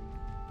Tana.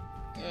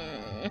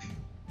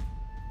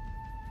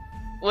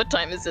 What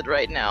time is it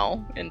right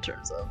now in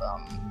terms of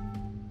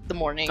the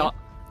morning?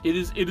 It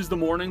is the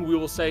morning. We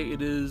will say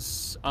it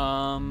is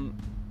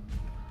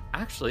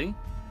actually,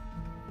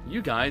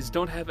 you guys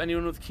don't have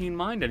anyone with keen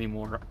mind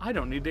anymore. I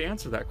don't need to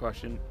answer that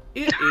question.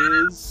 It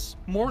is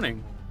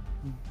morning.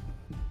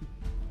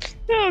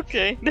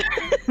 Okay.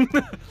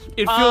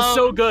 It feels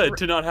so good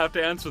to not have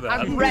to answer that.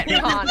 I'm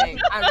retconning.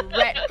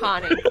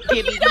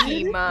 Give me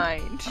key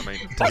mind. I mean,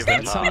 Does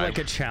given that sound time- like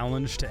a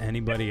challenge to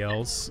anybody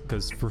else?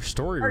 Because for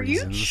story Are you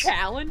reasons,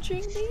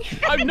 challenging me?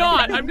 I'm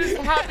not. I'm just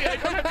happy I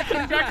don't have to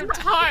come back in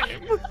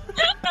time.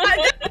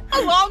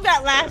 How long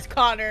that lasts,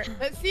 Connor?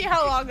 Let's see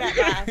how long that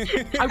lasts.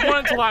 I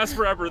want it to last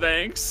forever,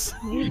 thanks.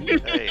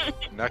 Hey,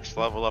 next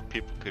level up,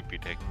 people could be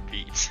taking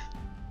Pete's.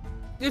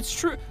 It's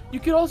true. You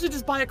could also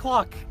just buy a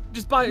clock.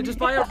 Just buy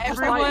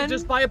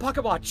a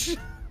pocket watch.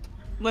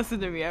 Listen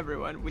to me,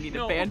 everyone. We need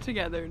No. to band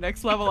together.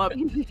 Next level up.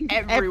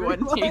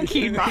 Everyone take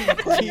keen mind.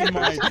 Keen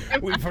mind.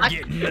 We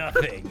forget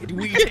nothing.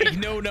 We take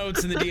no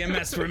notes in the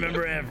DMS.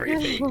 Remember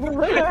everything.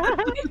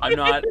 I'm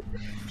not.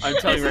 I'm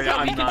telling you right now,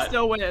 we I'm can not.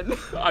 still win.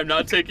 I'm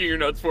not taking your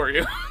notes for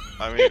you.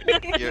 I mean,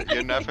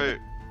 you're never.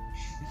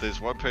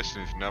 There's one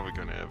person who's never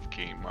gonna have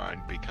keen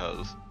mind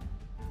because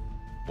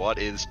what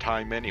is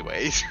time,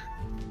 anyways?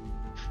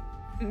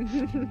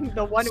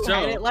 The one who So-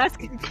 had it last.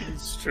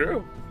 It's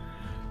true.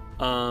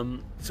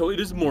 So it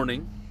is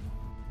morning.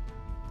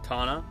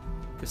 Tana,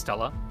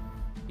 Castella,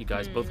 you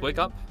guys both wake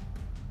up.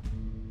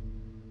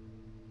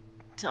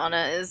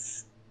 Tana,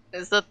 is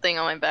the thing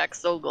on my back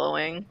still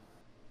glowing?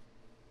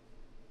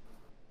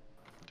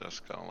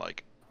 Just kind of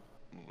like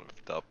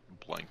lift up,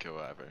 blink or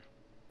whatever.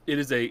 It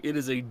is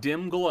a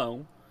dim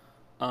glow,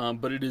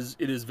 but it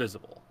is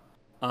visible,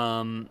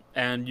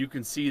 and you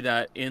can see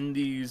that in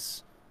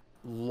these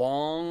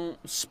long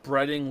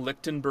spreading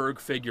Lichtenberg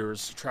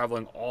figures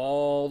traveling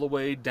all the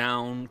way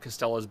down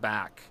Castella's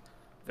back.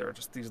 There are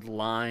just these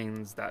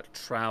lines that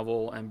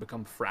travel and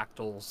become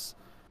fractals,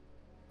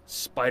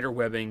 spider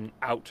webbing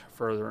out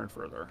further and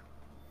further.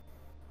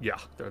 Yeah,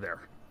 they're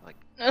there.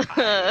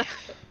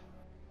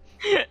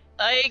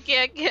 I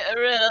can't get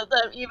rid of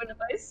them even if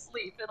I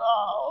sleep at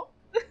all.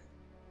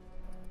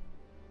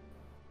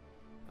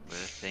 Will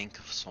think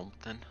of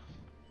something?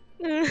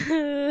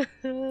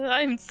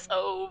 I'm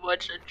so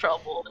much in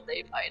trouble if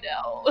they find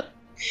out.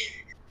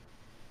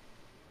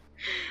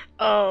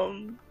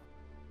 I'm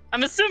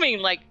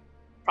assuming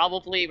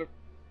probably we're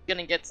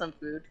gonna get some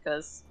food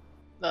because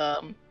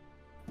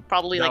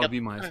probably That like would be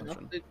my I don't know,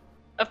 assumption.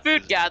 a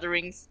food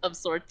gathering of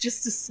sorts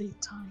just to save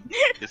time.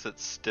 Is it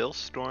still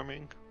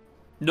storming?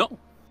 No,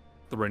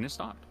 the rain has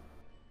stopped.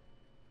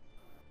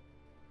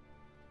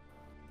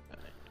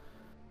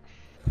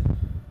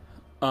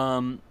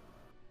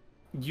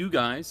 You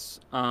guys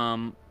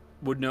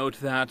would note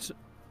that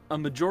a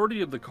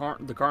majority of the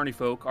Carney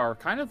folk are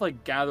kind of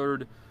like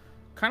gathered,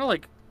 kind of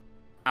like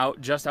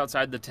out just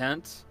outside the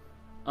tent.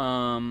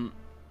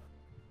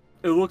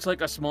 It looks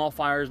like a small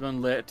fire's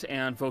been lit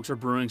and folks are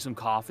brewing some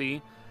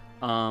coffee,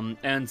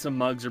 and some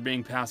mugs are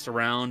being passed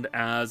around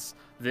as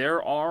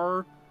there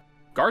are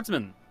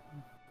guardsmen.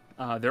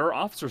 There are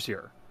officers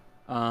here.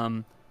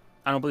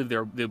 I don't believe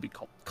they'll be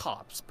called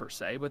cops per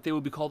se, but they will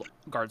be called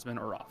guardsmen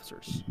or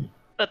officers.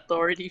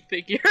 Authority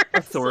figure.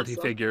 Authority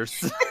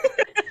figures.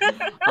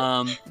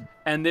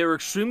 And they were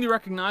extremely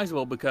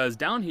recognizable because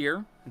down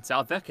here in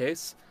South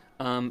Vekes,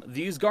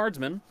 these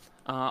guardsmen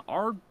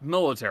are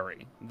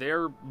military.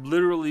 They're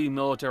literally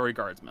military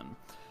guardsmen.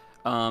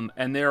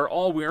 And they're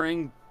all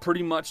wearing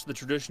pretty much the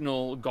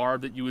traditional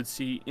garb that you would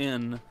see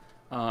in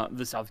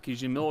the South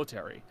Vekesian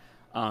military.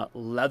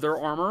 Leather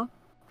armor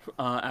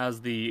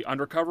as the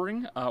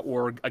undercovering,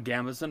 or a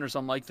gambeson or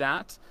something like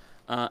that.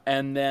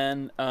 And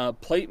then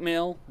plate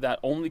mail that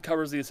only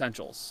covers the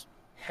essentials.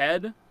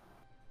 Head,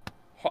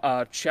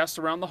 chest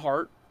around the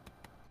heart,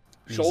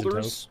 Knees and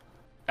shoulders, toes.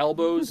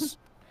 elbows,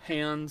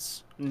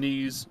 hands,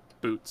 knees,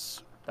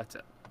 boots. That's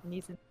it.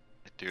 Knees and-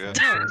 I do have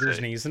to Shoulders,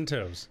 say, knees, and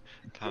toes.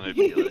 kind of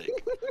be like,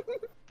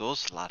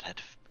 those lad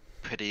had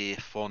pretty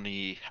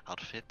funny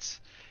outfits.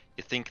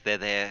 You think they're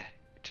there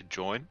to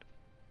join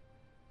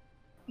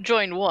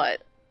Join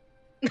what?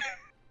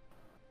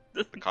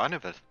 the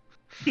carnival?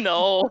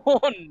 No,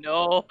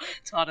 no,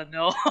 Tana,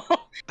 no.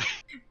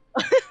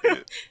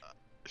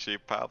 She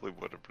probably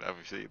would have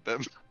never seen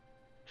them.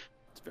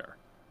 It's fair.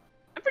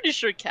 I'm pretty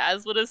sure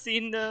Kaz would have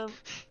seen them,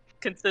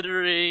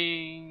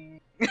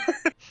 considering,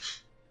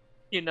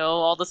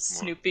 all the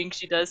snooping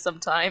she does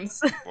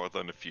sometimes. More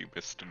than a few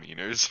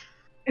misdemeanors.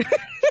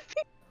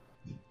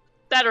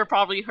 That are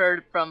probably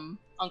heard from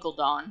Uncle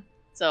Don.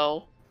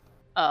 So,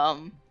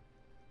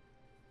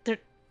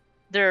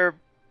 they're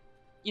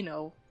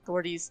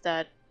authorities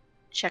that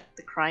checked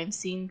the crime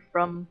scene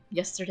from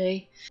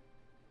yesterday.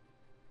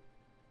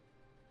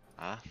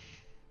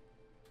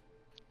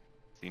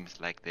 Seems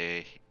like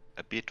they're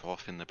a bit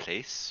off in the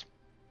place.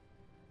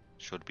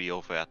 Should be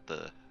over at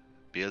the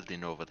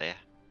building over there.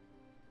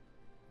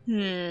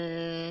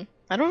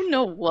 I don't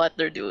know what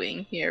they're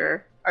doing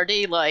here. Are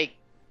they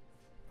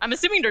I'm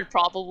assuming they're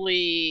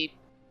probably,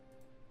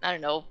 I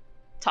don't know,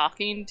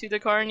 talking to the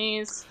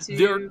carnies.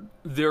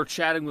 They're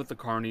chatting with the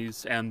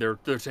carnies and they're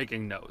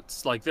taking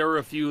notes. Like there are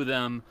a few of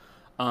them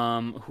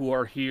who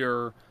are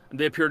here.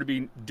 They appear to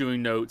be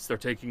doing notes. They're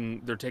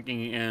taking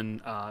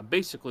in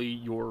basically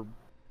your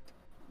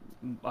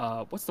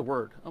what's the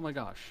word? Oh my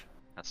gosh.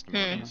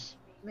 Testimonies.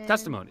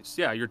 Testimonies.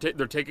 Yeah,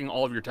 they're taking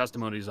all of your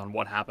testimonies on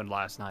what happened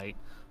last night,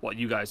 what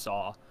you guys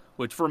saw,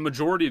 which for a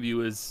majority of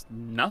you is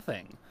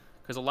nothing,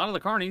 because a lot of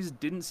the carnies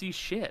didn't see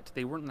shit.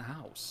 They weren't in the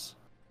house.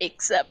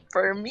 Except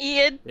for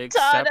me and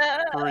Except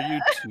Tana. for you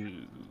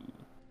two.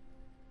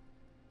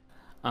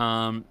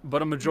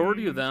 But a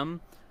majority of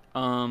them,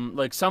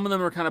 like some of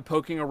them are kind of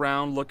poking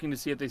around, looking to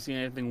see if they see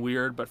anything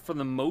weird. But for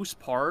the most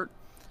part,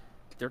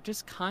 they're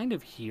just kind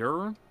of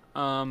here,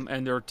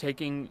 and they're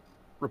taking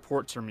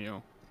reports from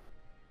you.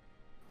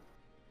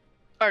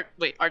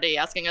 Are they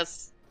asking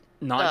us?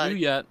 Not you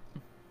yet.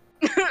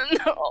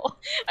 No,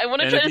 I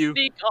want to And try if to you-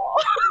 sneak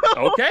off.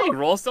 Okay,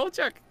 roll a stealth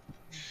check.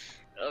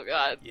 Oh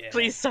god, Yeah.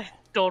 please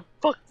don't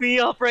fuck me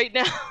up right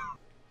now.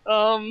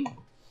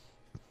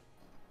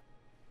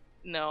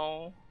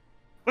 No.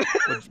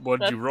 What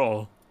did you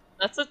roll?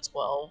 That's a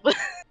 12.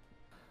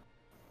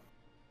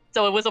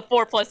 So it was a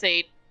 4 plus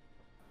 8.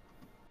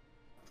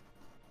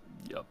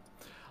 Yep.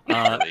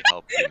 Really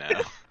help you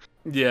now.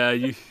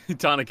 Yeah,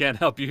 Tana can't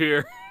help you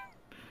here.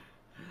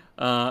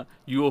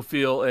 You will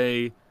feel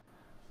a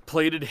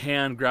plated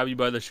hand grab you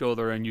by the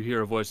shoulder, and you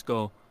hear a voice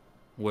go,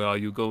 "Where are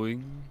you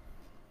going?"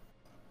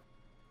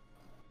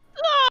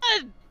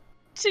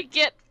 To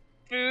get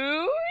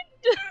food?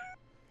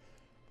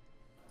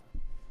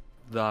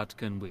 That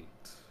can wait.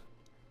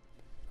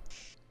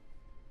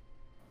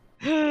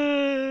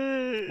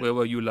 Where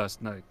were you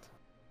last night?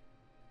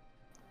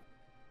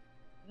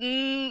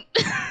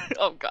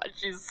 Oh god,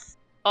 she's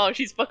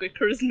fucking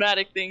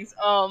charismatic things.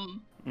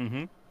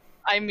 Mm-hmm.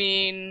 I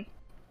mean,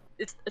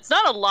 it's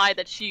not a lie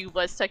that she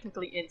was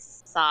technically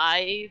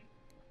inside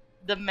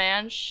the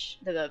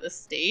the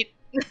estate.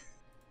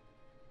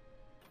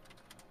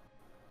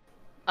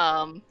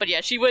 But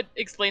yeah, she would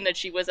explain that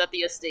she was at the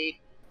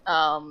estate,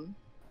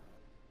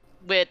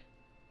 with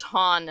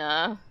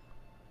Tana,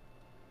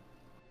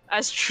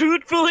 as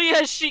truthfully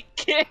as she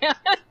can.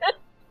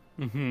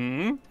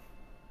 Mm-hmm.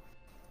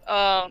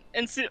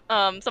 And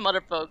some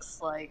other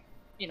folks like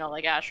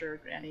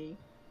Asher, Granny,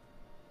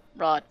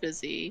 Rod,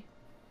 Busy,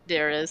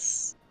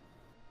 Darius.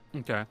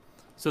 Okay.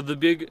 So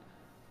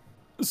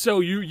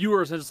you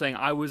were essentially saying,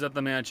 I was at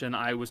the mansion,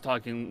 I was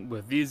talking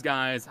with these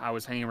guys, I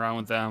was hanging around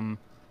with them.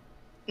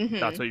 Mm-hmm.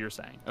 That's what you're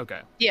saying.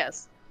 Okay.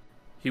 Yes.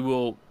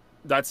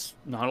 That's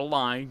not a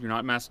lie. You're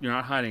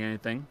not hiding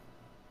anything.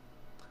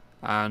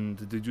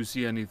 And did you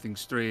see anything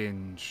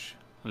strange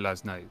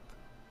last night?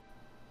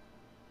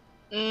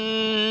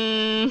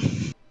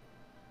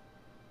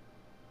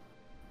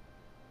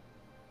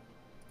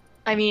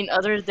 I mean,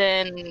 other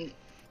than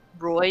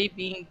Roy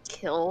being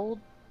killed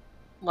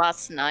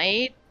last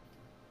night,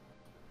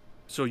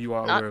 So you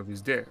are Not- aware of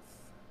his death?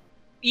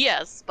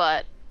 yes,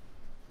 but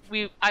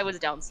I was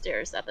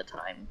downstairs at the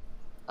time,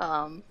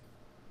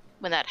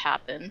 when that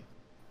happened.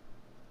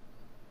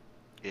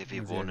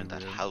 Everyone in that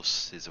Very weird.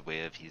 house is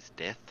aware of his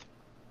death.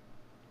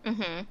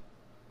 Mm-hmm.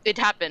 It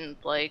happened,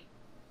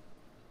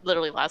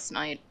 literally last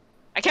night.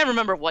 I can't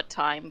remember what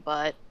time,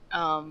 but,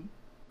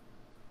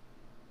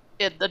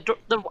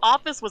 the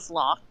office was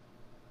locked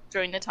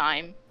during the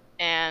time,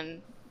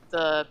 and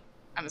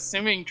I'm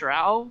assuming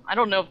Drow? I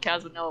don't know if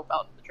Kaz would know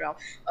about the Drow.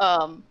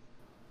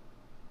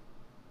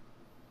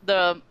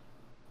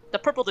 The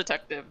purple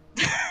detective,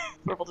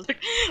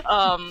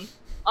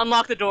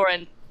 unlocked the door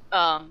and,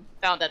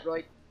 found that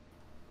Roy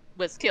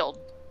was killed.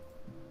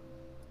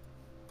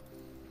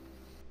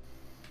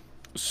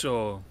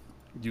 So,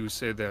 you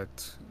say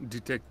that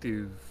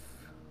Detective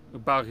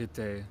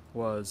Barite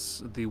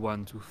was the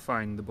one to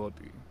find the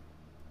body.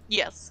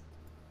 Yes.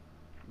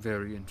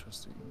 Very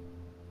interesting.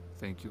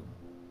 Thank you.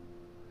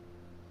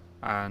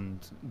 And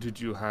did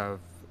you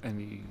have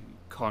any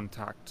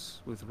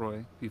contact with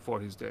Roy before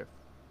his death?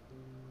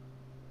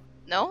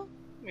 No?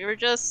 We were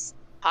just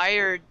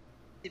hired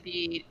to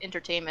be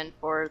entertainment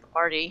for the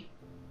party.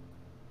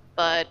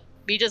 But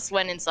we just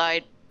went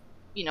inside,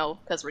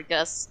 because we're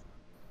guests.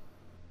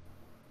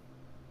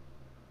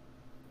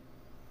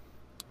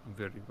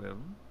 Very well.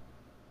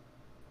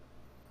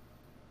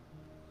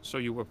 So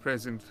you were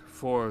present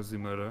for the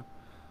murder.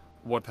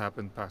 What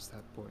happened past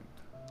that point?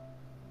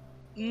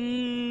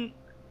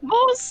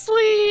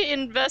 Mostly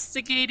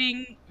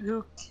investigating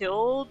who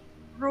killed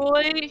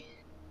Roy.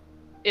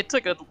 It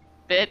took a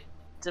bit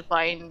to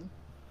find,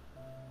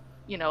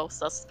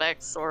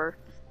 suspects or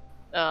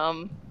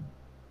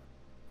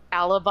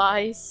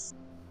alibis.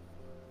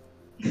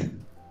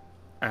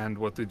 And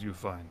what did you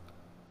find?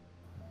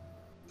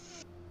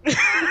 This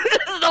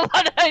is the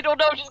one I don't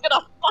know if she's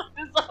gonna fuck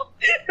this up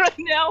right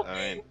now. I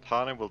mean,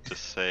 Tani will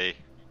just say,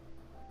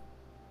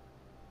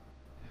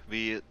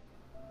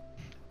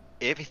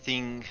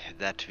 everything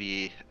that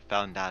we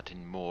found out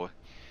and more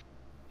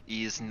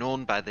is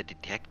known by the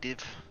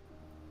detective.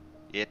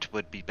 It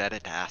would be better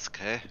to ask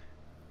her.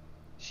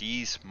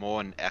 She's more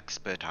an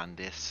expert on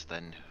this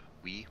than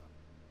we.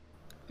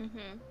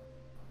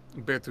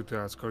 Better to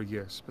ask her,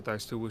 yes, but I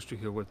still wish to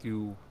hear what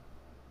you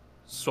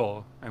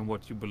saw and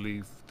what you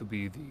believe to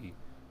be the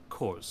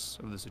course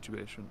of the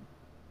situation.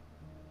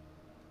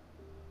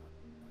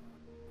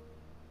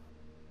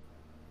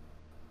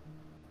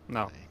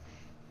 Now,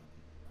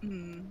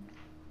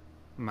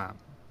 ma'am,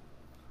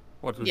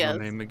 what was your Yes.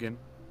 name again?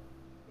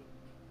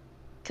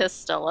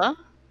 Costella.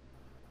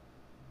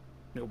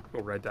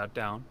 We'll write that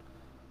down.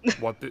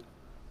 What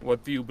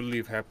do you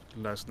believe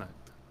happened last night?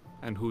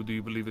 And who do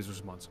you believe is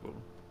responsible?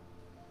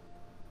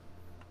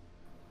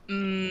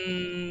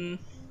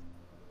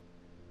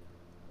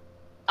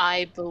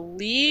 I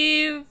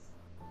believe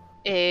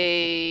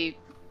me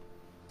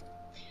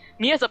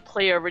as a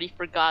player already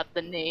forgot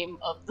the name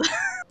of the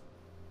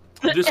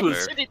This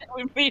was entity that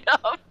we made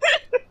up.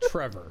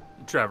 Trevor.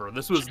 Trevor.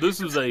 This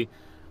was a.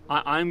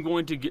 I'm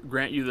going to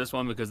grant you this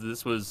one because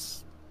this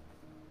was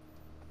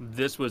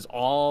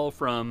all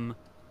from,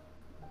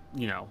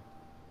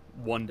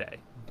 one day.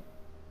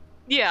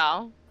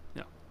 Yeah.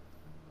 Yeah.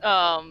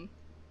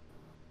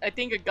 I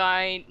think a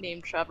guy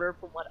named Trevor,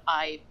 from what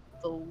I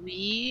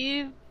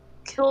believe,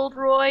 killed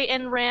Roy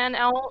and ran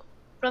out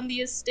from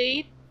the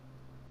estate.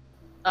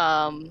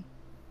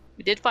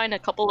 We did find a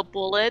couple of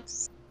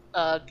bullets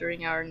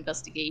during our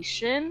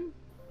investigation.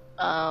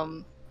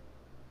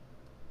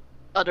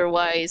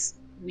 Otherwise,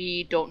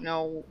 we don't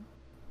know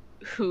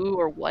who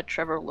or what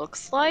Trevor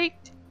looks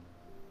like.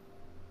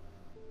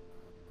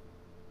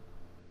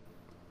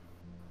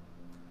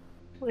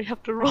 We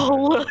have to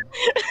roll.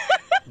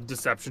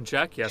 Deception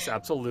check? Yes,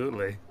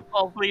 absolutely.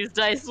 Oh, please,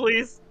 dice,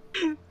 please.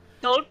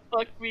 Don't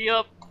fuck me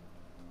up.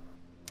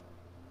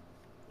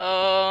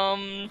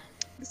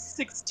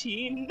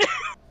 16.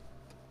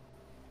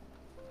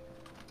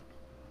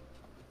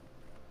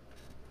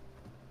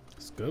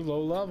 It's good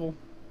low level.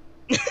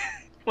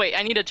 Wait,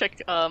 I need to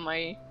check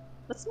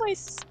what's my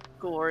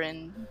score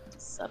in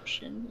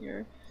deception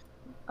here?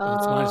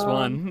 It's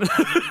 -1.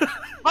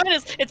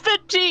 It's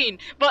 15,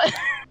 but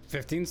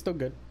 15's still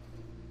good.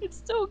 it's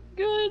still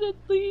good at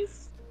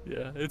least.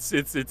 Yeah, it's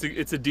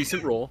a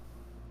decent roll.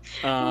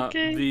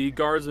 Okay. The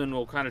guardsman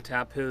will kind of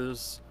tap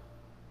his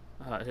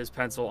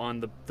pencil on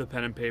the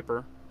pen and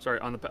paper. Sorry,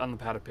 on the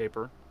pad of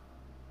paper.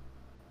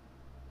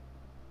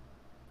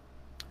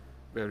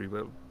 Very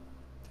well.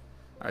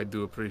 I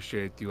do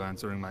appreciate you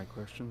answering my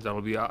questions. I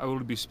will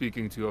be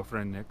speaking to your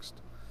friend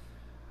next.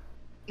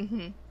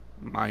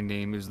 My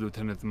name is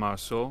Lieutenant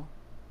Marceau.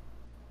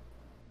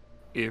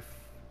 If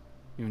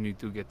you need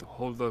to get a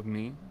hold of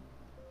me,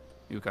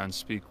 you can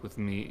speak with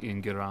me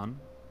in Giran.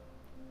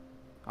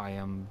 I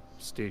am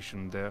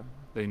stationed there.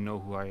 They know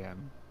who I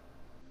am.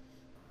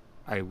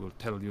 I will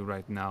tell you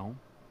right now,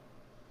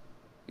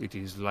 it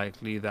is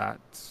likely that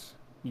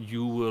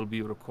you will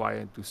be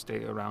required to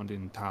stay around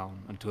in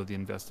town until the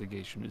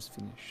investigation is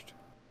finished.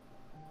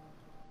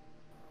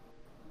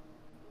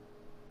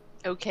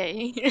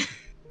 Okay.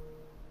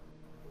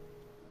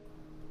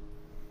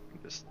 I'm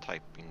just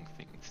typing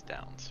things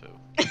down, so.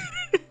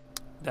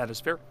 That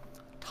is fair.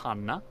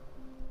 Tanna.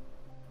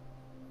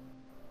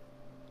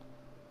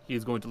 He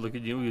is going to look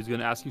at you. He's going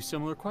to ask you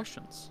similar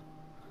questions.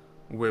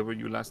 Where were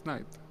you last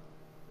night?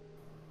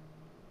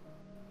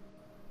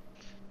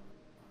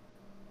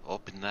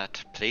 Up in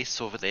that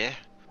place over there.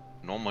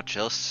 Not much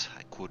else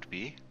I could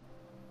be.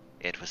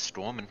 It was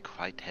storming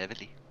quite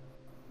heavily.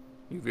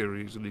 You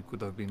very easily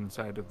could have been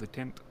inside of the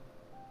tent.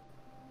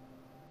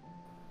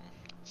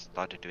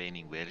 Started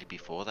raining well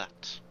before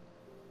that.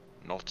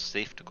 Not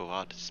safe to go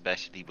out,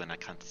 especially when I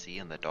can't see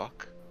in the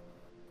dark.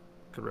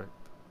 Correct.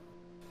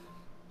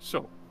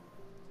 So,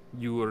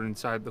 you were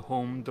inside the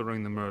home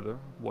during the murder.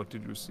 What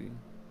did you see?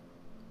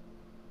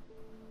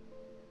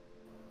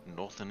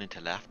 Nothing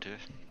until after.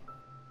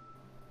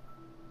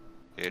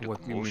 Heard a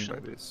What do you mean commotion. by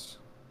this?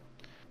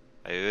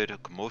 I heard a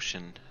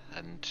commotion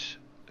and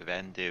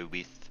ran there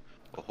with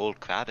a whole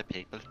crowd of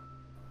people.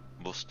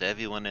 Most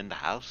everyone in the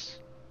house.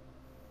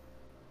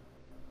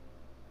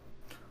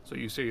 So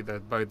you say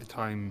that by the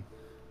time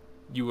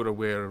you were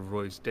aware of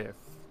Roy's death,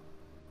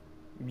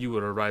 you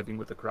were arriving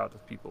with a crowd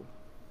of people.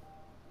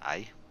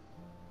 Aye.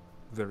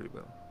 Very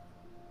well.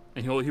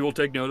 And he will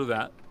take note of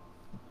that.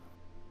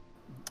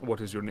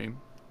 What is your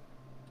name?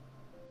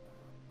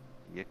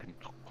 You can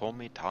call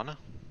me Tana.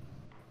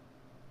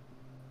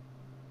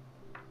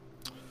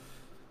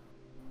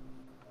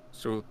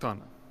 So,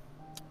 Tana,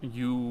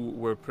 you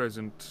were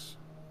present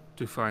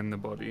to find the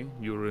body.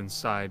 You were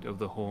inside of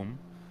the home.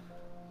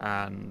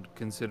 And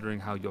considering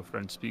how your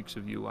friend speaks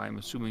of you, I'm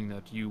assuming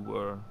that you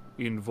were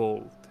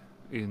involved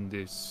in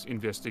this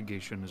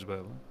investigation as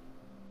well.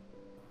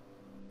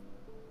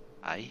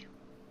 Aye.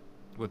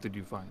 What did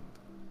you find?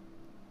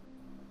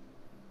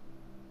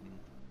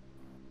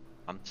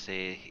 Can't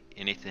say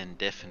anything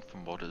different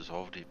from what has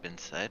already been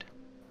said.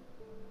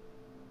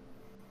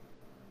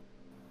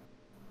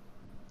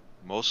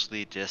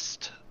 Mostly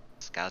just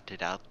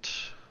scouted out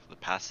the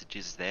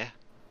passages there.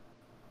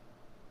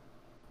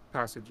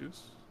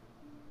 Passages?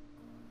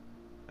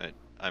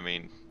 I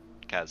mean,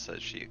 Kat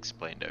says she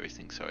explained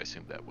everything, so I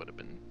assume that would have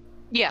been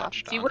Yeah,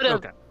 touched she on. would have.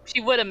 Okay. She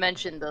would have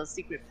mentioned the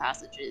secret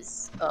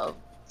passages of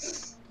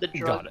the Got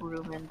drug it.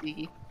 room and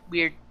the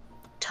weird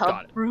Got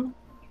tub it. room.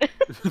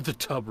 The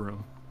tub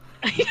room.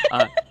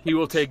 He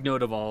will take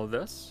note of all of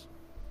this.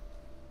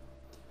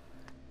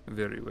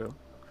 Very well.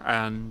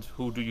 And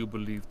who do you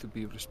believe to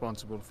be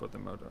responsible for the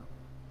murder?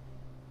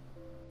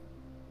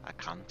 I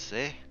can't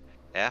say.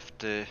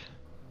 After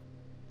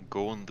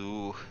going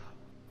through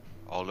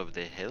all of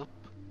the help,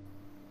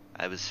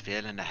 I was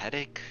feeling a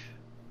headache,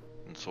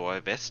 and so I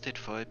rested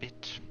for a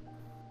bit,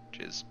 which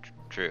is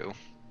true.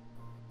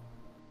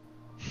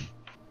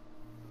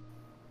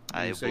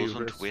 I You say you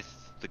wasn't rest-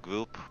 with the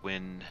group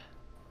when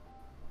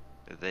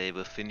they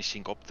were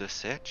finishing up the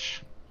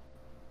search.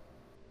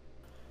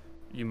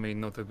 You may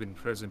not have been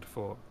present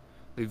for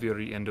the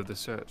very end of the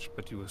search,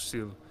 but you were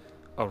still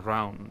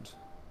around.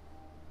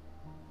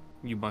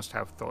 You must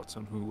have thoughts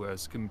on who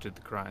has committed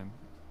the crime.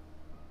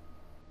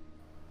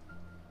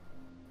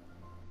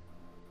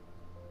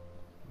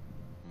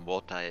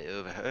 What I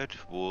overheard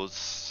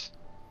was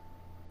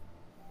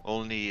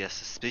only a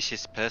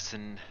suspicious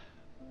person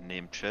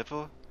named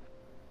Trevor,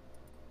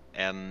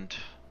 and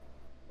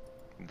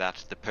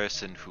that the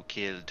person who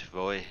killed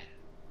Roy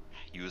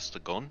used a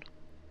gun.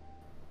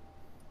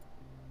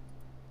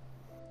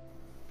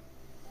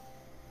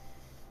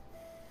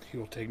 He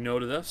will take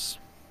note of this.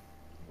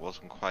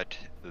 Wasn't quite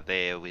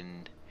there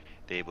when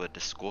they were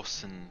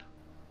discussing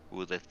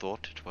who they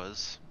thought it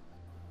was.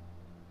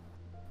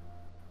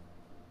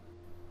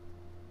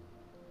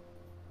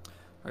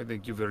 I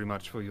thank you very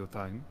much for your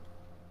time.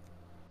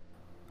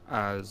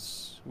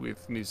 As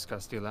with Miss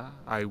Castilla,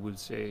 I would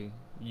say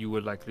you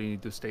would likely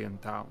need to stay in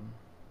town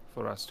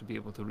for us to be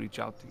able to reach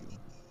out to you.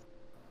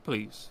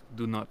 Please,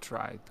 do not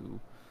try to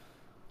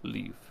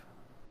leave.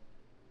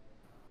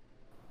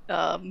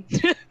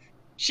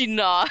 She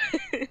nods,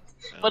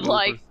 but We will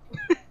like,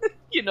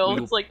 you know, we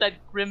will- it's like that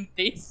grim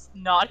face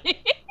nodding.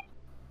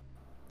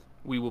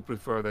 We will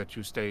prefer that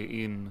you stay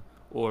in,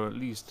 or at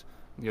least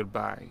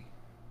nearby,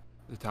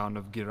 the town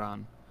of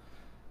Giran.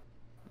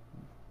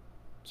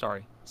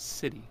 Sorry,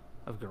 city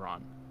of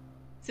Giran.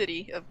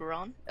 City of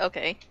Garon.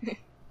 Okay.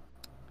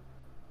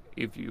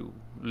 If you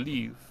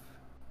leave,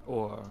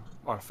 or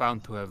are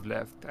found to have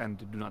left and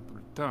do not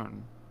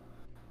return,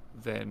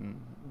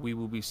 then we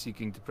will be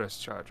seeking to press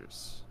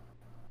charges.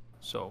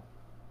 So,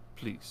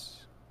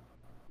 please,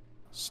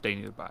 stay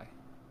nearby.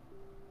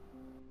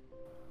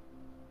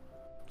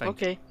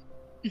 Thank you. Okay.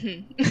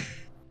 Mhm.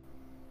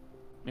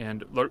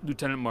 And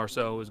Lieutenant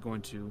Marceau is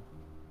going to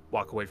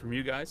walk away from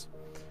you guys.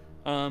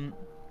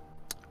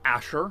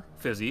 Asher,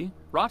 Fizzy,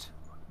 Rot,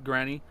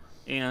 Granny,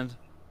 and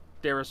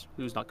Darius,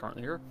 who's not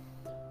currently here.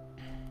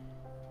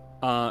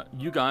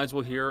 You guys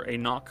will hear a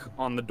knock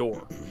on the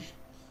door.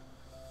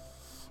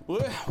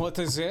 What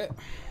is it?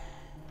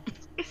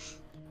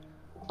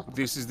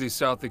 This is the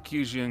South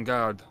Accusian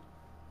Guard.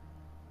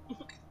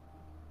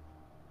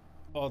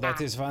 Oh,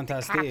 that is Cops are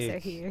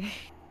fantastic. here.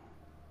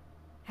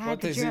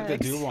 What is it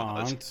that you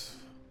want?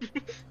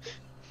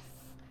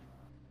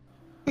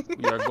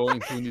 We are going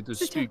to need to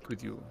speak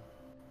with you.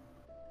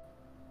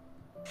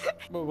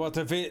 But what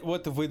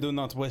if we do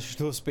not wish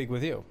to speak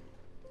with you?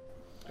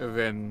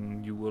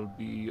 Then you will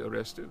be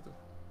arrested.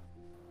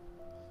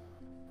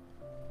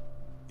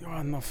 You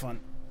are no fun.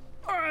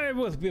 I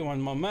will be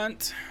one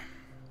moment.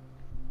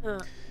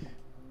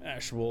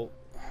 Ash will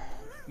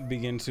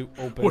begin to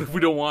open. What if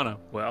we don't want to?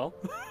 Well,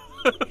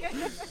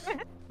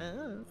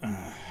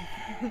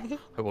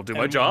 I will do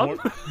my And job.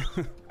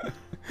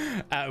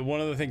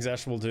 One of the things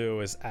Asher will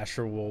do is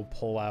Asher will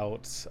pull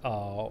out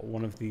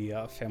one of the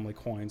family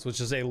coins, which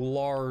is a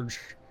large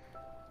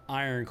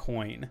iron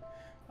coin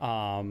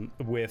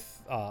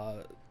with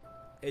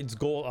it's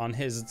gold on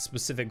his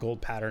specific gold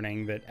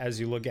patterning that as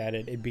you look at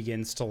it, it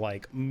begins to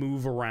like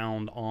move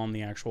around on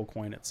the actual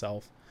coin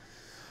itself.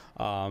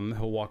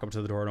 He'll walk up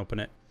to the door and open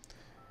it.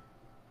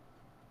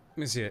 Let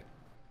me see it.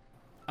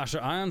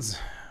 Asher Irons.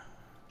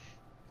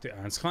 The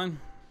Irons clan?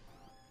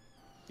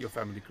 Your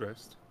family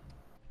crest.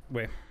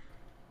 Wait.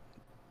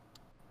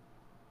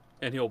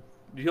 And he'll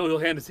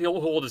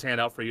hold his hand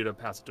out for you to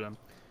pass it to him.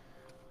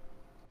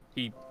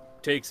 He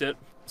takes it,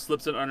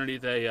 slips it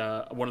underneath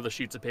one of the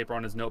sheets of paper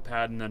on his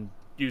notepad, and then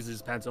uses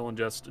his pencil and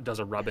just does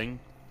a rubbing,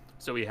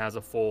 so he has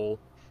a full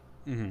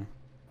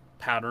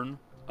pattern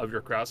of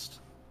your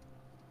crest.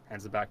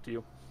 Hands it back to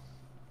you.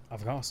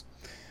 Of course.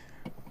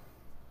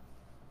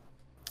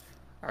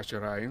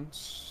 Asher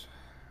Irons,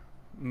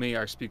 may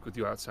I speak with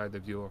you outside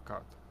of your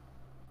cart?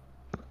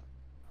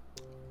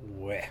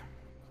 Well,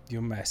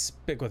 you may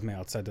speak with me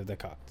outside of the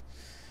cart.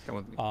 Come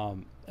with me.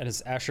 And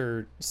as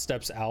Asher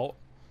steps out,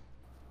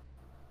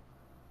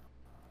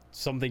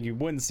 something you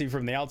wouldn't see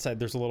from the outside,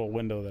 there's a little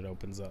window that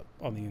opens up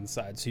on the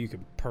inside, so you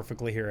can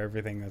perfectly hear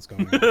everything that's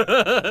going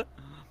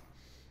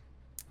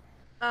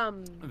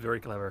on. Very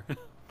clever.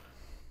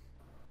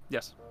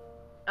 Yes.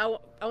 I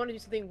want to do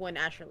something when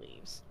Asher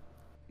leaves.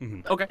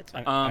 Okay.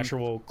 Asher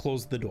will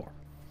close the door.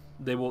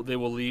 They will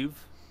leave.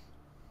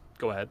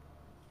 Go ahead.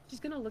 She's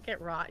gonna look at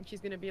Rot and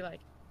she's gonna be like,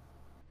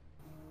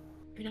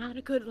 "You're not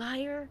a good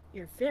liar.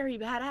 You're very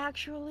bad,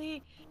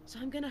 actually. So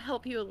I'm gonna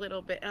help you a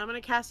little bit, and I'm gonna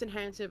cast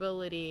Enhance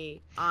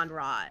Ability on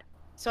Rot,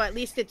 so at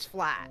least it's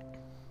flat."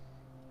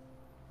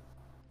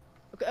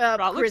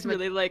 Rot looks charisma.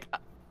 really like.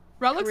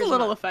 Rot looks a Charisma.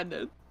 little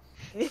offended.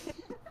 I've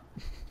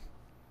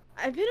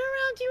been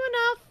around you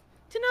enough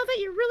to know that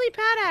you're really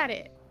bad at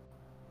it.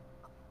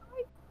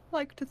 I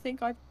like to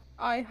think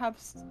I have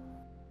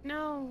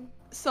No.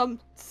 some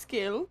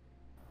skill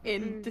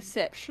in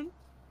deception.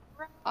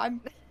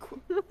 I'm.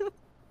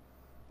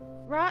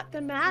 Rot,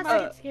 the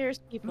mask scares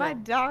people. My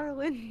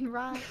darling,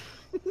 right?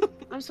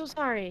 I'm so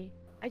sorry.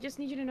 I just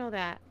need you to know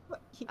that.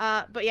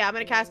 But yeah, I'm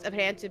gonna cast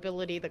Enhance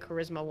Ability, the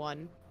Charisma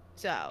one,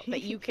 so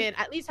that you can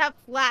at least have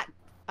flat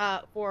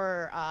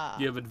for.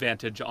 You have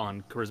advantage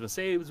on charisma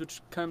saves,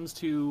 which comes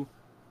to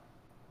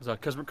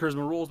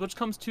charisma rolls, which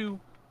comes to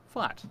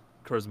flat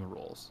charisma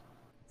rolls.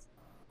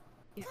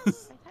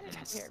 Yes.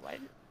 Weird, why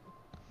didn't-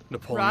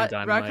 Napoleon Rot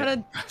Dynamite.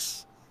 kinda-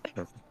 Yes.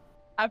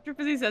 After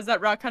Fizzy says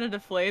that, Rot kind of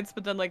deflates,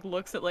 but then like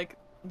looks at like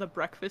the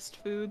breakfast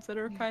foods that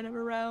are kind of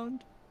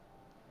around,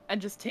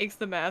 and just takes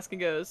the mask and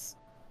goes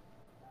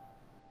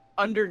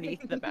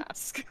underneath the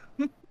mask.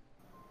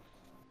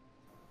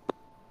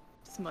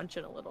 Just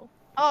munching a little.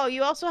 Oh,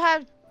 you also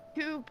have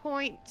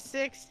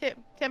 2.6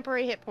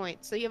 temporary hit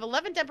points, so you have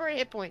 11 temporary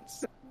hit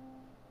points.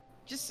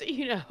 Just so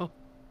you know.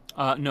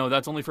 No,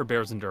 that's only for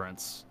Bear's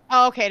Endurance.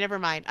 Oh, okay, never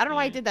mind. I don't know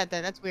why I did that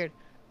then. That's weird.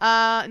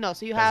 No,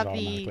 so you Does have it the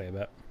automatically, I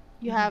bet.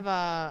 you have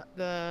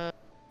the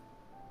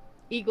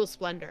Eagle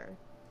Splendor.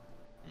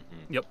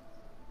 Yep.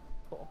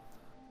 Cool.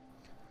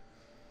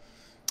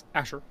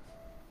 Asher.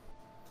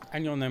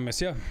 And your name,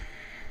 monsieur?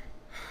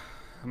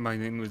 My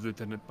name is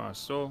Lieutenant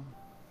Marceau.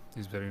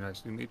 It's very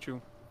nice to meet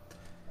you.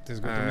 It is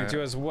good to meet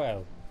you as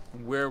well.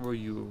 Where were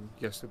you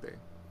yesterday?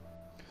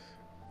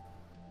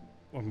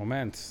 One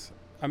moment.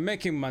 I'm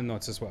making my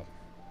notes as well.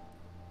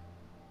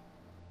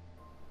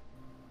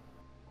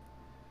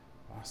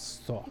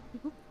 So,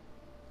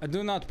 I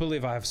do not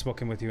believe I have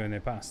spoken with you in the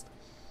past.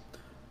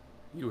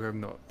 You have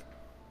not.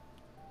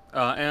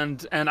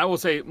 And I will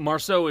say,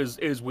 Marceau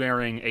is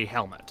wearing a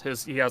helmet.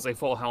 He has a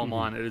full helm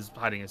on. It is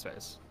hiding his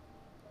face.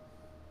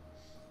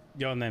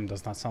 Your name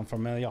does not sound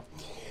familiar.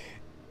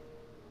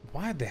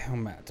 Why the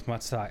helmet?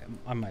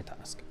 I might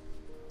ask.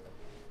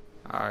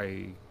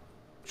 I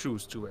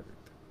choose to wear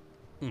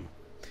it.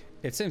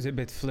 It seems a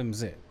bit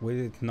flimsy. With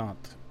it not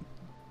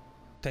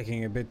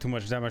taking a bit too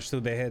much damage to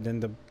the head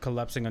and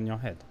collapsing on your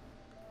head.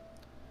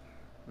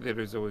 There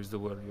is always the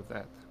worry of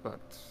that,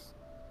 but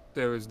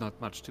there is not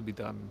much to be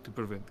done to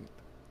prevent it.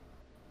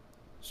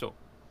 So,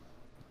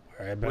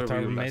 A were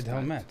better you last made night?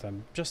 helmet,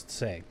 I'm just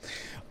saying.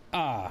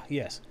 Ah,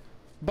 yes.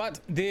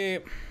 But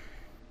the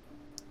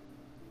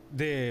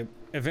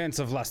events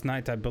of last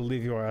night, I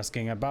believe you are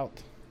asking about.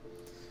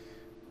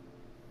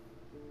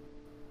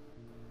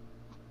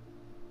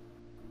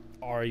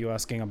 Or are you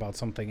asking about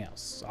something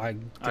else? I I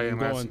can am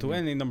go asking- into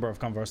any number of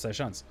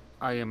conversations.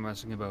 I am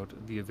asking about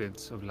the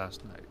events of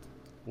last night.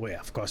 Well,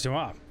 of course you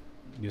are.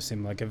 You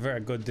seem like a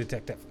very good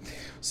detective.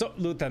 So,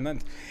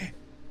 Lieutenant,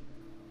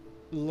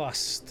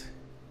 last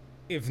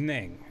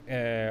evening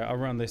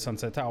around the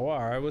Sunset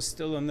Tower, I was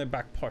still on the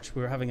back porch.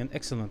 We were having an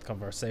excellent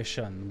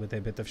conversation with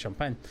a bit of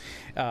champagne.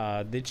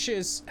 The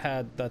cheese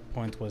at that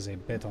point was a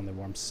bit on the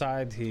warm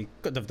side. He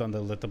could have done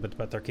a little bit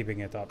better keeping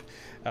it up.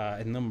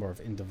 A number of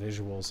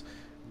individuals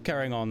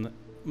carrying on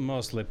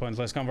mostly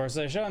pointless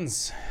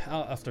conversations.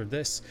 After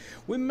this,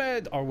 we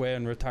made our way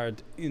and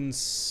retired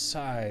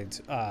inside,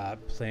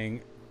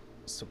 playing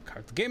some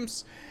card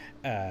games,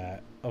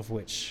 of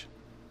which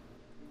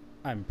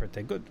I'm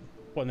pretty good.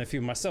 Won a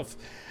few myself.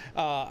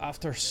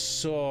 After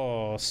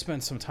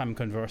spent some time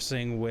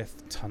conversing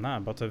with Tana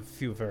about a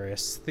few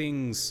various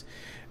things.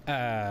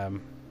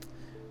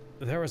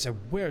 There was a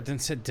weird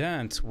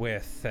incident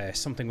with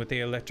something with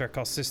the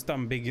electrical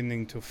system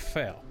beginning to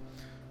fail.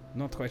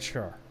 Not quite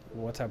sure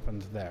what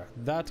happened there.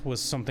 That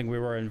was something we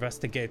were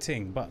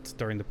investigating, but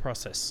during the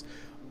process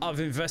of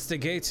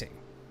investigating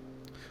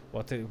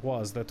what it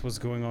was that was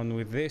going on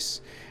with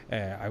this,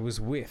 I was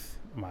with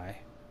my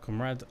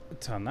comrade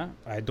Tana.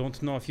 I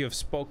don't know if you have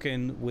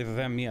spoken with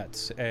them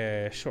yet.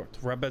 Short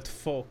rabbit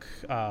folk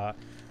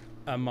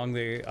among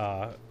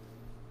the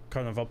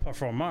carnival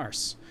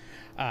performers.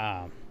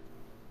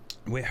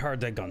 We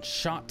heard a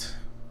gunshot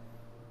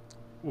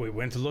We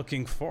went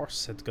looking for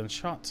said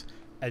gunshot.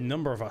 A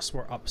number of us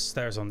were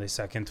upstairs on the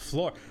second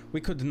floor.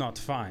 We could not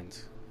find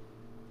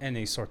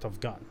any sort of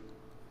gun.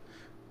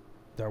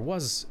 There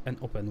was an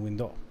open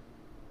window.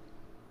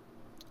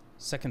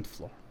 Second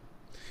floor.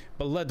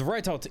 But led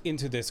right out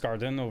into this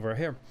garden over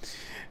here.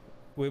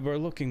 We were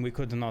looking, we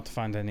could not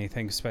find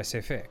anything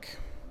specific.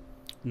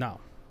 Now,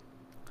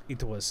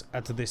 it was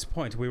at this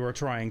point we were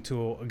trying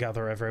to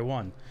gather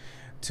everyone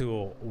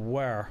to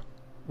where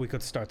we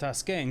could start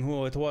asking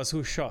who it was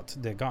who shot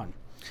the gun.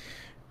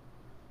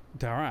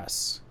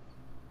 Daras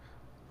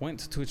went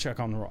to check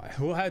on Roy,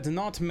 who had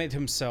not made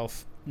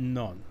himself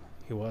known.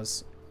 He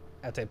was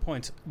at a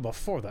point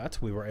before that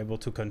we were able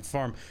to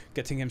confirm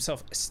getting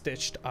himself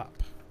stitched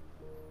up.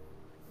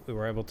 We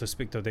were able to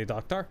speak to the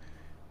doctor,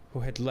 who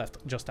had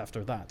left just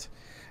after that,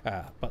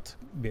 but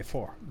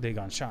before the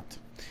gunshot.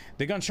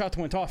 The gunshot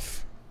went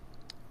off,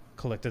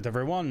 collected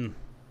everyone,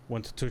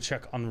 went to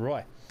check on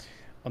Roy.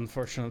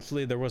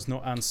 Unfortunately, there was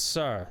no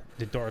answer.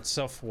 The door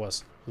itself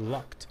was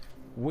locked.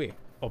 We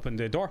opened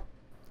the door,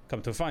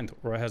 come to find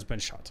Roy has been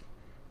shot.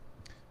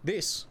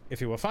 This,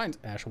 if you will find,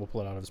 Ash will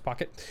pull it out of his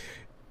pocket,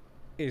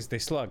 is the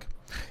slug.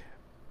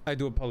 I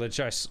do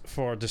apologize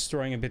for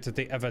destroying a bit of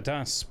the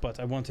evidence, but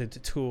I wanted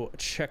to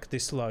check the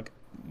slug.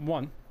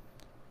 One,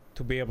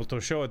 to be able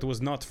to show it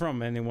was not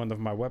from any one of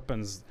my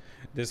weapons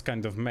this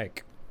kind of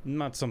make.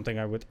 Not something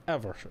I would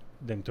ever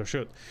them to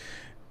shoot.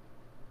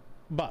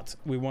 But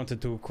we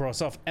wanted to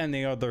cross off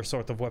any other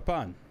sort of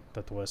weapon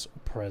that was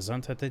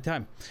present at the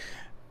time.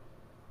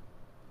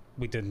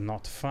 We did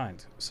not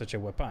find such a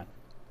weapon.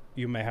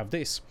 You may have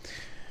this.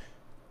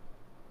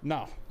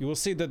 Now, you will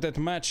see that that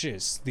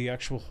matches the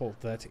actual hole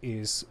that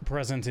is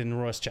present in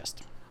Roy's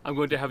chest. I'm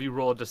going to have you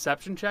roll a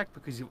deception check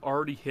because you've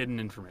already hidden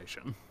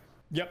information.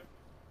 Yep.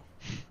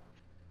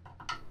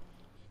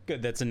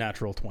 Good, that's a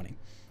natural 20.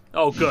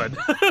 Oh, good.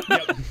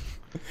 Yep.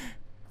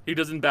 He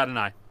doesn't bat an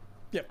eye.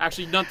 Yep.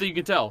 Actually, nothing you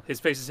can tell. His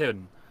face is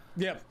hidden.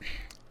 Yep.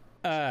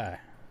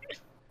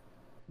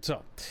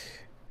 So,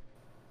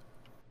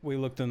 we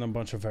looked in a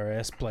bunch of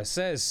various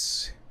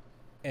places.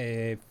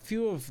 A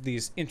few of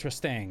these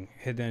interesting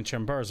hidden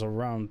chambers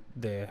around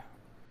the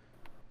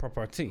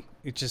property,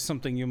 which is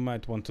something you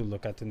might want to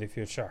look at in the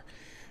future.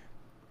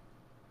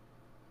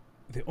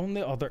 The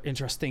only other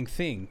interesting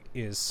thing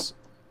is,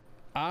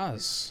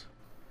 as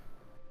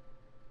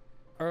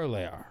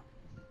earlier,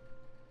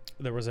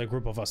 there was a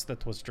group of us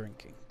that was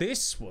drinking.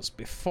 This was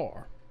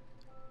before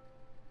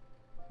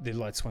the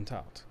lights went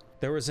out.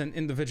 There was an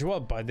individual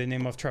by the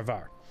name of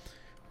Travar.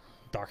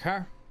 Dark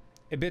hair,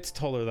 a bit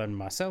taller than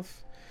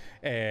myself,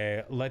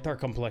 a lighter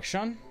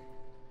complexion,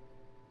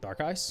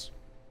 dark eyes,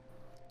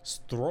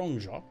 strong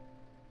jaw,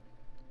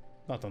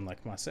 not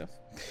unlike myself,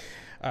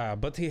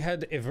 but he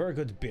had a very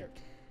good beard.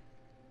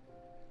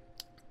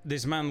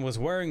 This man was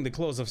wearing the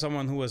clothes of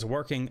someone who was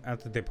working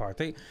at the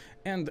party,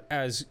 and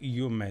as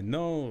you may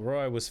know,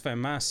 Roy was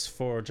famous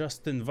for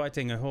just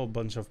inviting a whole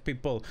bunch of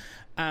people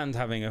and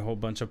having a whole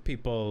bunch of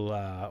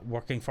people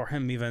working for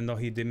him, even though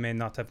he may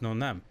not have known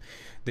them.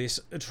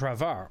 This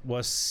Travar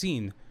was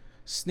seen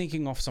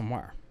sneaking off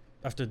somewhere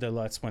after the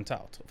lights went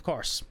out. Of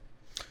course,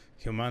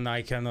 human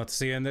eye cannot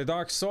see in the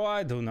dark, so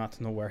I do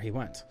not know where he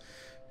went.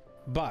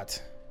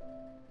 But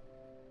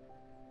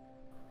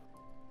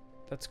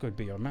that could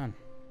be your man.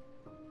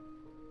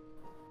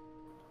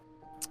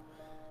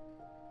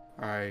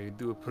 I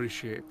do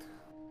appreciate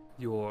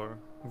your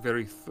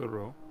very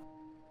thorough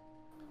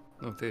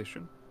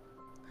notation,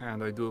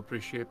 and I do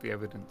appreciate the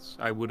evidence.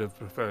 I would have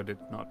preferred it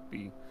not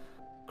be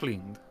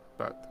cleaned,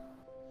 but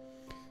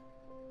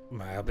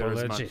my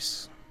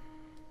apologies.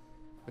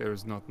 There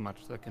is not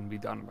much that can be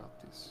done about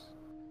this.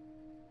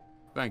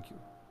 Thank you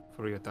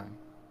for your time.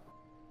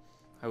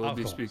 I will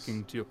be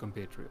speaking to your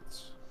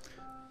compatriots.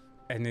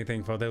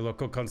 Anything for the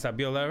local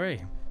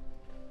constabulary?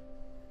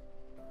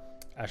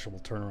 Asher will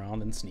turn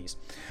around and sneeze.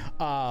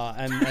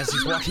 And as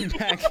he's walking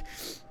back...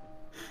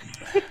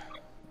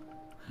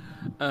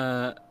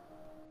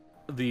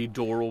 the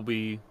door will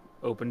be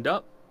opened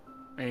up,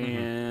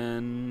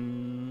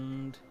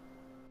 and...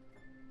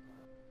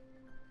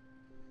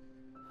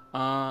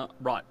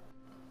 right.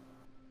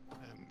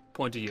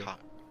 Point to you.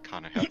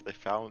 Connor, have they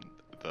found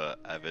the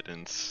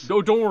evidence?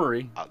 No, don't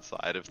worry.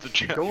 Outside of the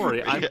chamber? Don't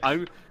worry.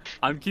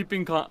 I'm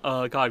keeping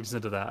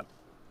cognizant of that.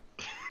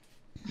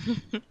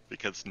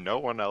 Because no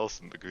one else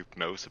in the group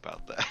knows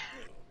about that.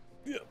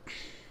 Yeah.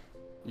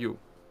 You.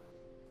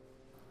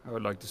 I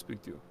would like to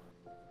speak to you.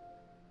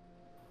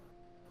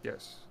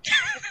 Yes.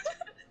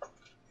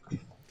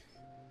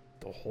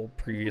 The whole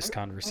previous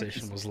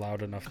conversation was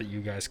loud enough that you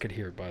guys could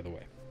hear it, by the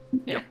way.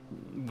 Yep.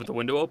 With the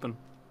window open.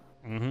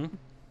 Mm-hmm.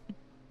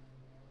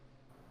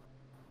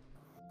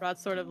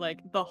 Rod's sort of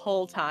like the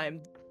whole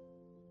time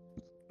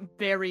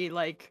very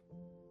like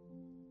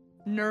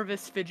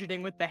nervous,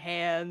 fidgeting with the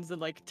hands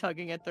and like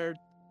tugging at their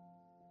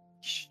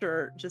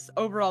shirt, just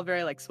overall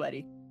very like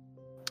sweaty.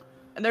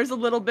 And there's a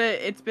little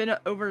bit, it's been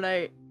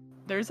overnight,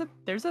 there's a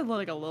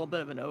like a little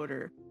bit of an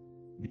odor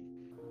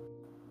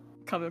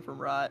coming from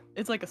Rot.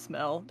 It's like a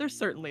smell. There's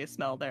certainly a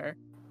smell there.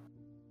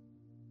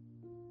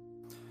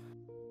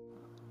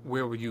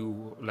 Where were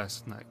you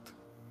last night?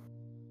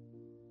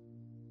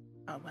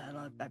 Oh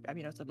well, I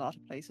mean, it's a lot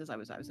of places. I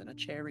was in a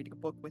chair reading a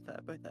book with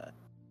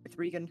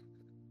Regan,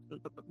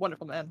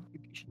 wonderful man. You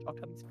should talk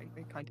to him. He's very,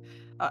 very kind.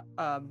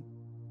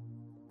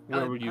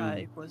 Where were you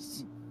I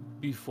was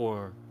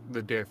before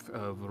the death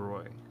of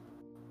Roy?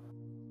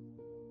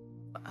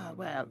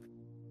 well,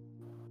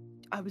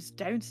 I was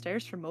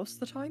downstairs for most of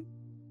the time.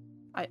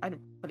 I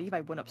don't believe I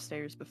went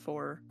upstairs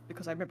before,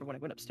 because I remember when I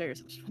went upstairs,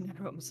 it was when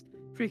everyone was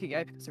freaking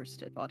out because there was a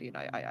dead body, and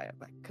I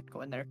couldn't go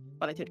in there.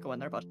 Well, I did go in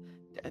there, but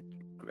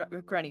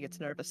Granny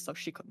gets nervous, so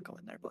she couldn't go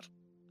in there. But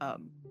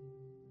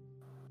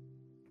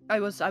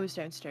I was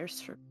downstairs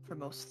for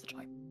most of the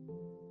time.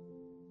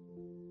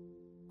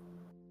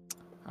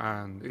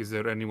 And is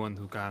there anyone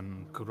who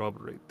can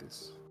corroborate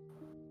this?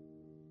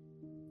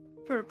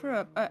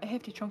 For a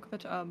hefty chunk of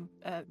it,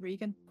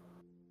 Regan.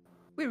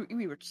 We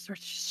were sort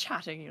of just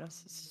chatting,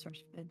 sort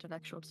of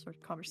intellectual sort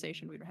of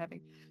conversation we were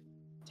having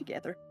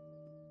together.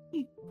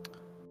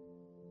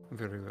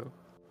 Very well.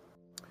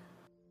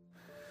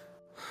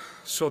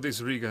 So this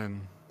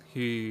Regan,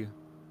 he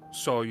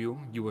saw you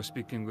were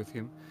speaking with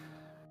him.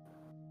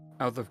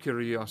 Out of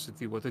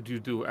curiosity, what did you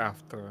do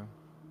after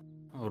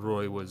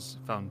Roy was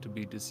found to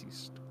be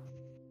deceased?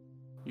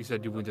 You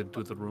said you went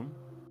into the room?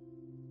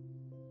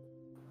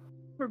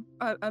 For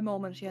a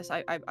moment, yes,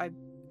 I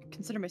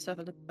consider myself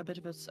a bit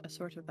of a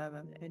sort of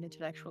an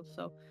intellectual,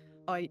 so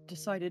I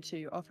decided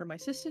to offer my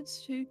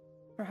assistance to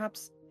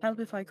perhaps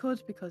help if I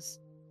could, because,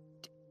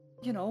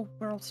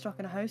 we're all stuck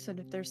in a house, and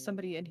if there's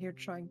somebody in here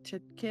trying to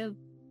kill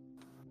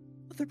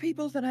other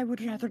people, then I would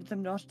rather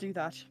them not do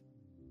that.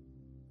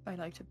 I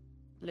like to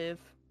live.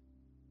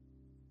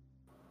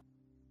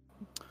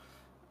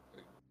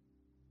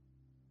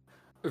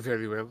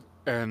 Very well.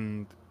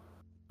 And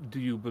do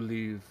you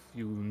believe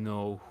you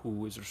know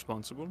who is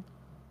responsible?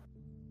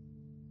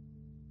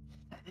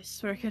 This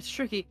is where it gets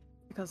tricky,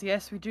 because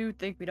yes, we do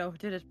think we know who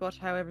did it, but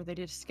however, they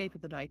did escape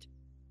in the night,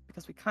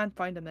 because we can't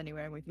find them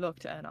anywhere, and we've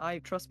looked, and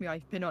trust me,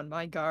 I've been on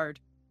my guard,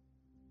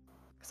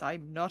 because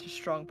I'm not a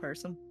strong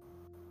person.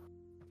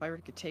 If I were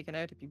to get taken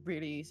out, it'd be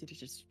really easy to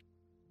just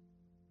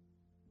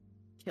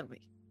kill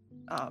me.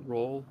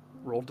 Roll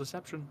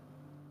deception.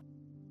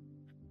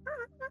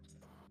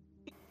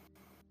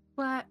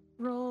 Flat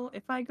roll.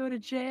 If I go to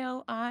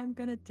jail, I'm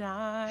gonna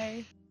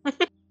die.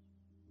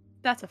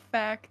 That's a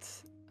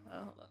fact.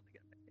 Hold on.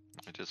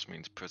 It just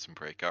means prison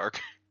break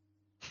arc.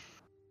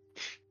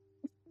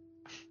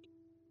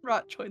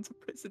 Rot joins a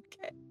prison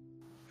gang.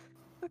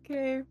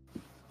 Okay.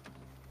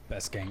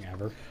 Best gang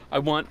ever. I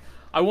want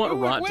Ooh, Rot it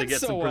to went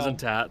get so some prison well.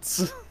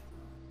 tats.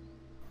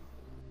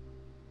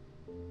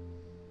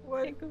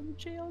 Can't go to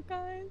jail,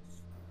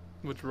 guys.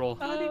 Which roll?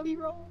 How did he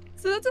roll?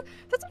 So that's a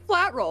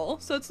flat roll,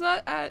 so it's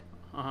not at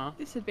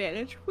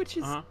disadvantage, which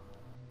is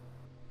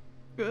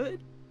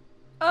good.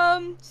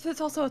 So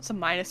it's a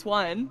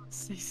 -1,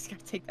 so you just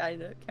gotta take that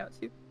into account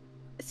too.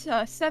 It's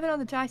 7 on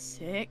the die,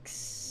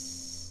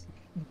 6.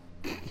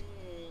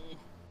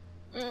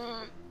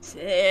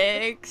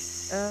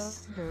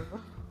 6.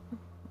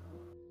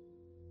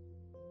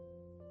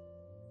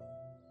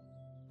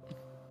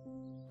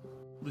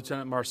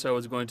 Lieutenant Marceau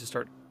is going to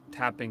start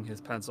tapping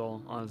his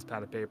pencil on his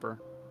pad of paper.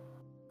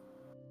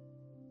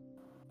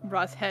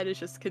 Rod's head is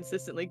just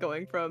consistently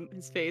going from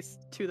his face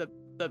to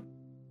the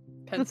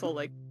pencil,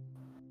 like.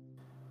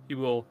 He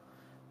will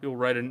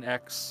write an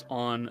X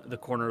on the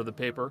corner of the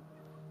paper.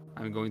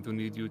 I'm going to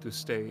need you to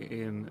stay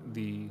in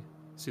the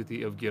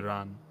city of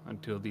Giran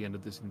until the end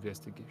of this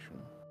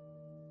investigation.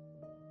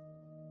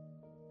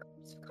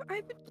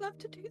 I would love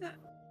to do that.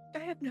 I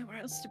have nowhere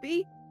else to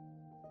be.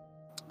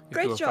 If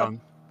Great you are job.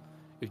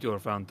 If you are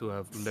found to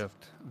have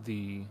left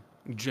the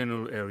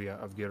general area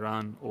of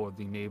Giran or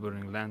the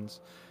neighboring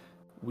lands,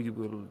 we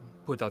will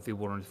put out the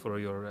warrant for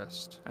your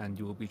arrest, and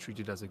you will be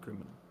treated as a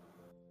criminal.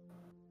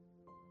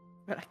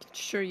 But I can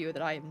assure you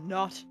that I am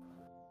not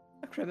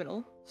a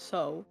criminal,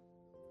 so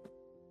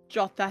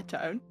jot that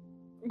down.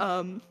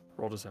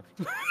 Roll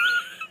deception.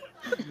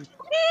 I'm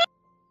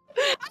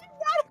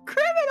not a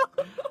criminal!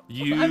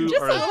 You I'm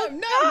just are a little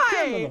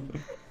guy!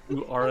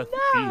 you are a I'm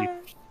thief.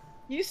 not.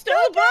 You stole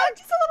a book? I'm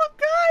just a little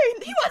guy!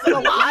 He wasn't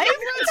alive!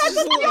 That's That's just a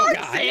a little yard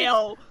guy.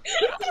 sale!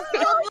 That's a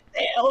yard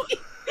sale!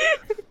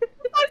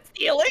 I'm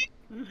stealing!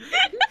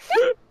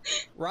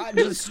 Rod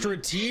just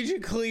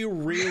strategically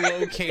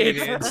relocated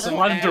It's some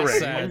plundering.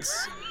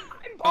 assets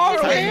off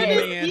of the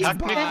Technically-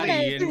 man's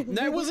body, and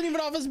that wasn't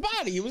even off his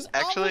body. It was off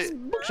Actually- his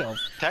bookshelf.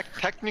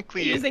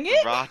 Technically, Using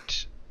it?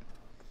 Rot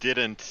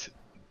didn't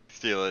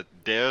steal it.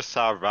 Dare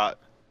saw Rot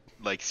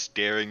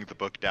staring the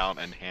book down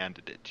and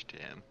handed it to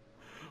him.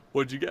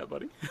 What'd you get,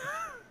 buddy?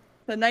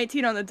 The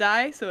 19 on the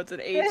die, so it's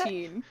an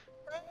 18.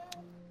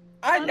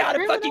 I'm not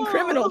a fucking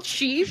criminal,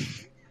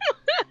 chief!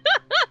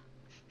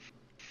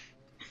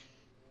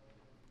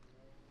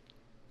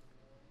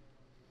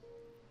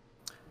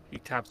 He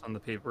taps on the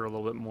paper a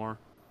little bit more.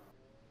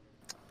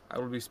 I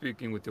will be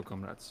speaking with your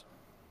comrades.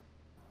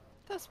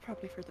 That's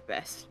probably for the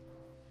best.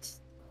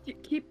 Just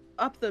keep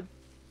up the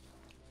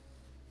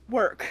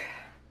work.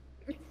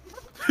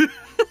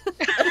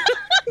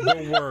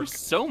 Don't You're work.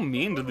 so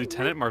mean to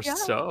Lieutenant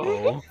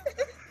Marceau.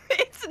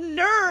 It's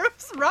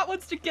nerves. Rot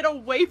wants to get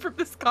away from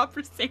this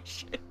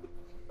conversation. He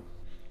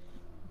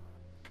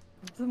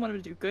doesn't want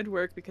him to do good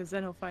work because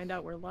then he'll find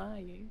out we're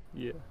lying.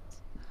 Yeah.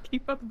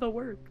 Keep up the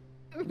work.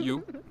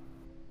 You.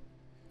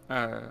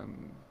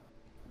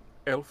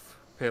 Elf,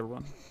 pale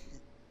one.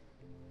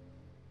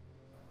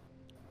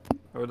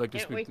 I would like to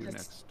Can't speak wait to you to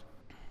next.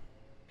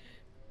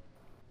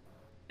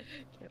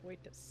 Can't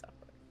wait to suffer.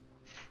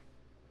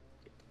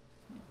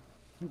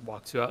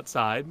 Walks you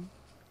outside.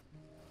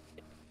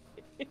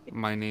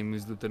 My name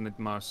is Lieutenant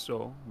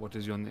Marceau. What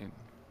is your name?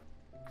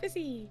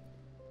 Fizzy.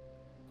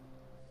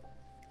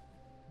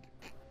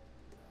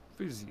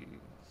 Fizzy.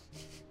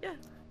 Yeah.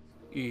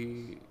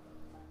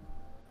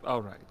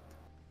 All right.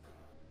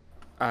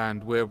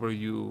 And where were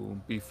you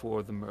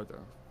before the murder?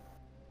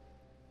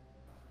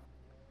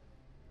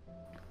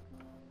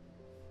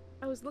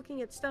 I was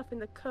looking at stuff in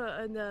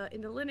the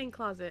linen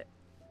closet.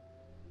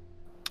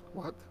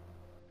 What?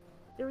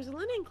 There was a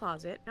linen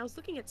closet. And I was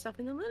looking at stuff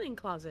in the linen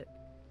closet.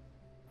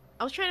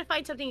 I was trying to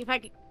find something if I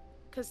could,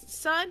 cause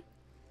sun,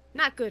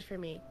 not good for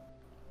me.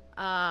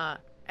 And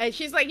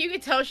she's like, you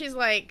could tell she's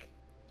like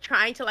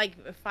trying to like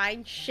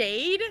find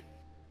shade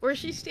where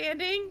she's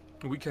standing.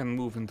 We can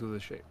move into the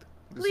shade.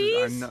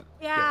 Please? Yeah,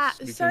 Yes,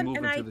 we can sun move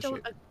and into I the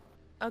don't shade.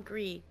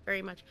 agree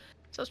very much.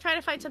 So I was trying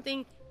to find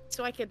something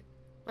so I could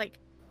like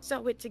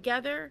sew it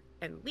together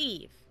and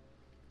leave.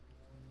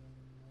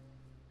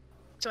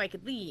 So I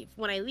could leave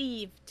when I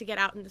leave to get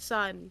out in the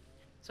sun,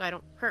 so I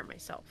don't hurt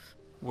myself.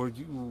 Were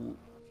you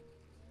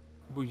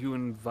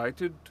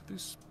invited to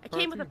this I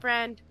party? came with a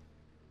friend.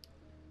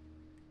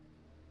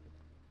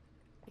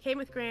 I came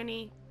with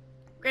Granny.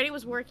 Granny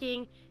was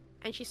working,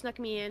 and she snuck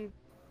me in.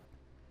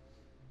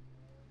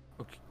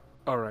 Okay.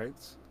 All right.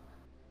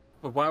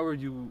 But why were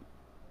you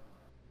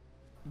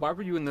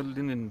in the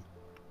linen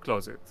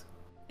closet?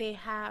 They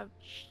have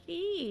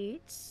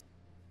sheets,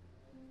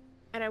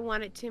 and I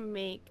wanted to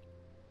make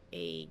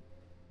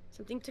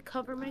something to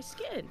cover my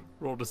skin.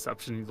 Roll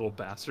deception, you little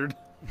bastard.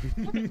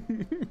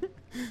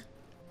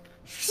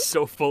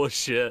 So full of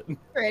shit.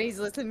 Granny's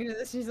listening to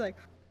this. She's like,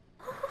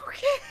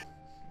 okay,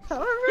 all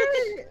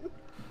right.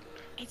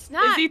 It's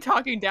not. Is he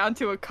talking down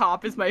to a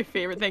cop is my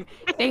favorite thing.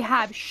 They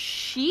have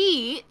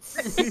sheets.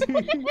 She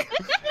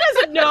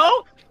doesn't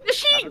know. Does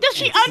she It's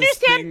this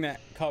understand? thing that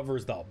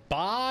covers the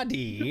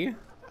body.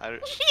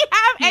 Does she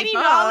have any Keep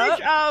up.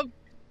 knowledge of?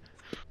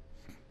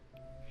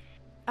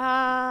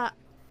 I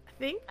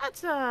think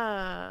that's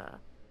I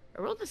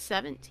rolled a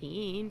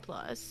 17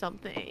 plus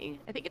something.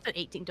 I think it's an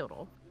 18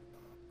 total.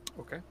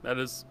 Okay, that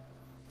is.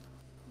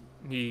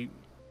 He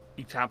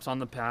taps on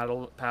the pad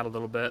a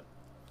little bit.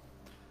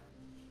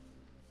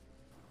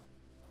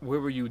 Where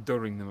were you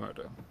during the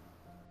murder?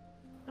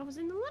 I was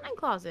in the linen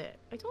closet.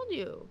 I told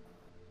you.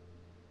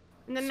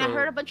 And then I So-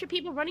 heard a bunch of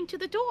people running to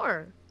the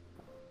door.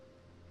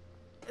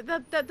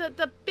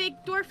 The big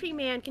dwarfy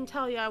man can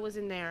tell you I was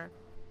in there.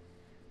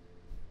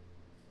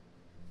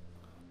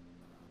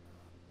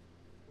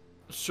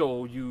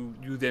 So you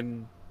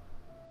then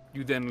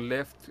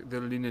left the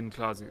linen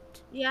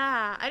closet.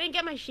 Yeah, I didn't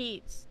get my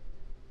sheets.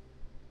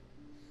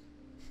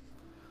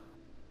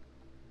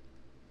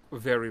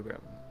 Very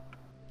well.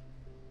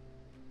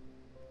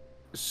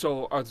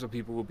 So other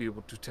people will be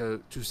able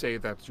to say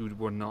that you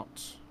were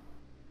not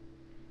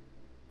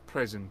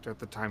present at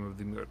the time of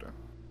the murder.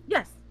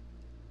 Yes.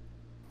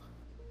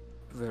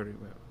 Very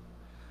well.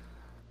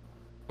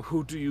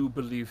 Who do you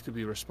believe to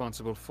be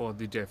responsible for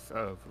the death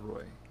of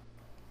Roy?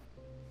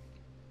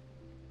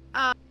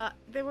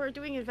 They were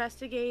doing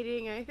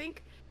investigating. I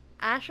think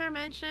Asher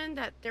mentioned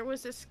that there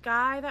was this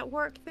guy that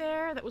worked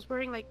there that was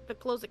wearing like the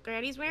clothes that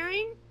Granny's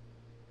wearing,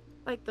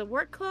 like the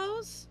work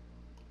clothes.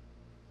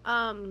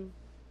 I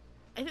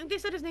think they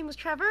said his name was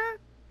Trevor.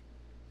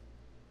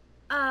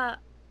 I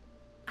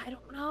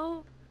don't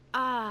know.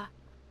 And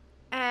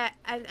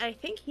I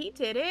think he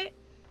did it.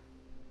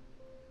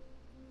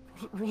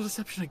 Roll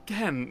deception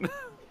again.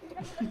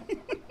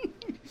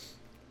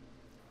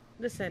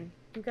 Listen,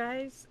 you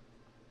guys,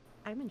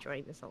 I'm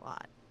enjoying this a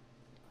lot.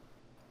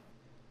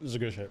 This is a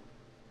good shit.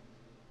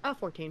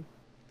 14.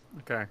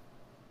 Okay.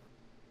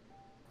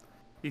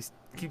 He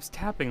keeps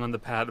tapping on the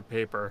pad of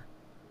paper.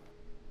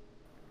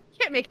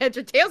 Can't make heads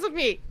or tails of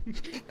me.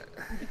 It's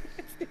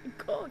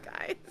cool,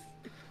 guys.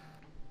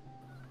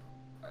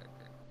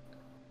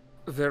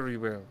 Very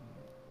well.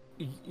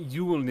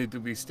 You will need to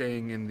be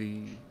staying in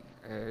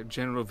the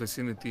general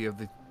vicinity of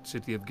the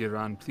city of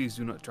Giran. Please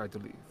do not try to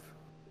leave.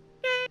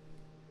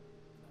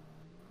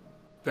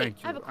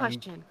 Thank you. I have a I'm-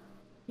 question.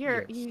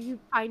 yes. You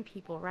find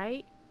people,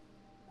 right?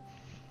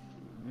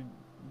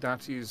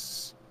 That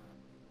is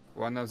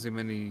one of the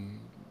many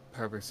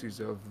purposes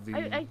of the.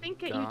 I think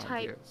that you guard,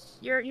 type. yes.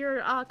 You're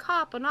a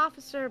cop, an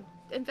officer,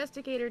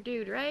 investigator,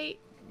 dude, right?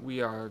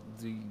 We are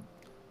the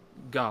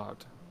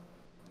guard.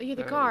 You're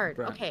the guard.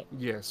 brand. Okay.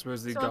 Yes, we're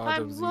the So if guard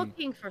I'm of the.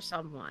 looking for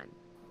someone,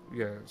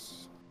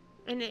 Yes.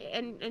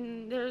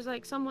 and there's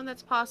like someone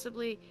that's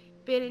possibly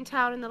been in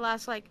town in the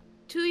last like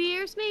 2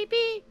 years,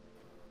 maybe.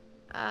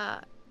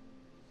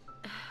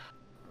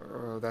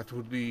 That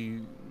would be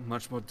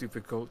much more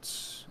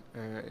difficult.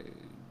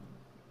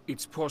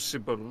 It's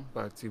possible,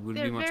 but it will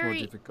be They're much more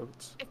very-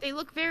 difficult. If they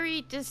look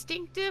very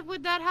distinctive,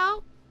 would that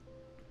help?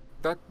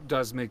 That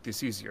does make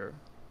this easier.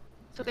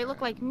 So they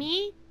look like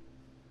me?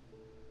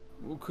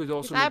 Could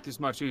also I've- make this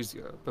much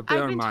easier. But bear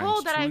I've in been mind,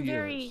 told that 2 I'm years.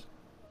 very...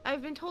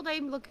 I've been told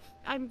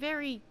I'm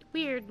very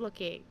weird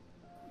looking.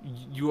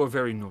 You are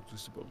very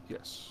noticeable,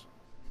 yes.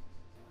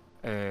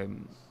 Yeah,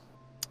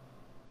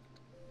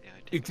 I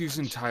take It is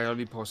offense.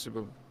 entirely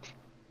possible.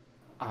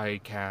 I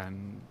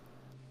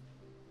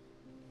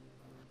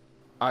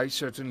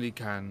certainly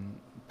can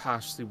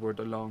pass the word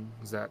along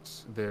that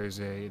there is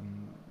a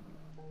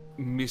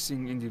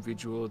missing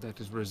individual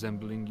that is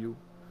resembling you.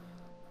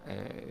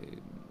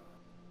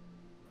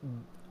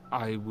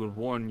 I will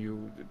warn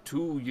you,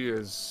 2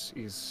 years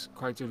is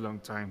quite a long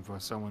time for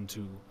someone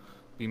to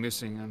be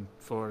missing and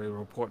for a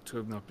report to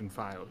have not been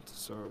filed.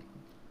 So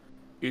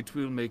it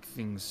will make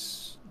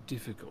things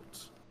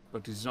difficult,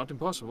 but it's not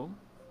impossible.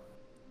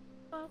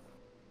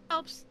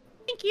 Helps.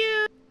 Thank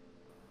you.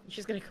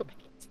 She's gonna go back.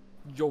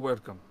 You're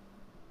welcome.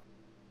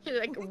 She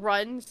like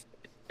runs.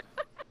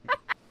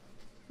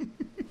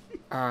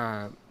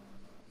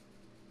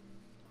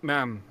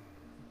 Ma'am,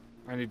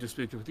 I need to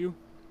speak with you.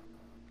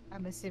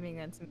 I'm assuming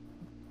that's.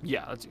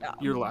 Yeah, that's you.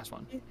 You're the last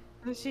one.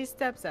 She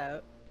steps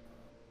out.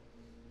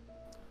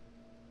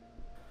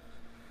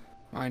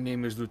 My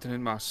name is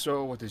Lieutenant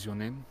Maso. What is your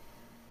name?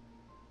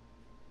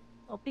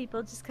 Well,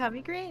 people just call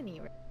me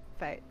Granny.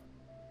 But.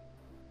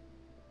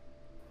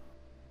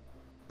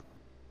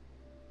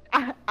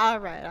 All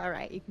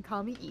right. You can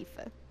call me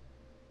Aoife.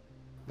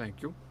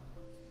 Thank you.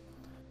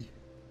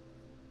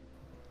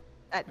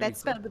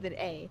 That's spelled with an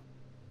A.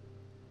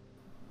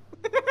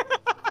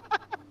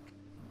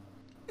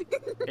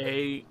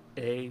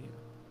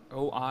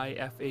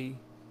 Aoife.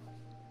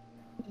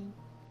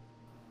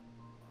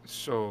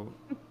 So,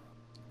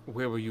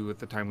 where were you at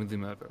the time of the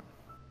murder?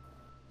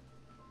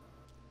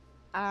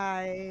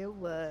 I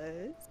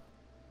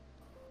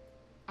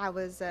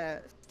was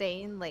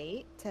staying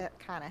late to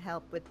kind of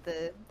help with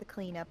the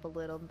cleanup a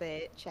little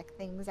bit, check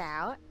things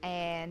out,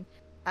 and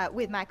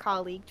with my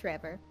colleague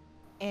Trevor,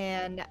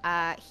 and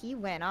he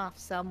went off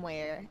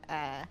somewhere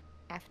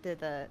after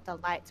the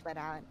lights went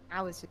out.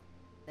 I was just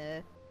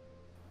gonna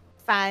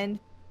find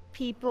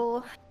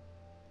people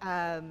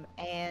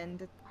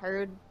and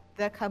heard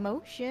the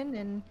commotion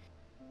and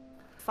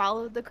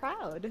followed the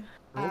crowd.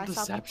 Roll Saw people-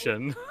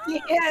 deception.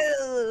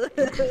 Yeah.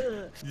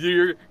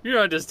 You're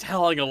not just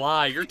telling a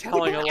lie. You're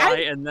telling a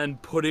lie and then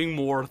putting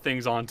more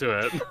things onto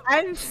it.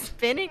 I'm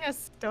spinning a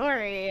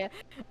story.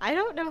 I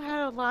don't know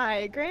how to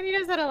lie. Granny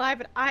knows how to lie,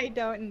 but I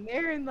don't, and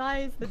therein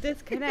lies the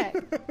disconnect.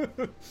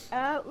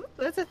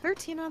 That's a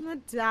 13 on the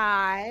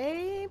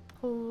die,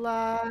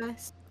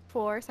 plus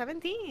 4,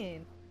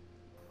 17.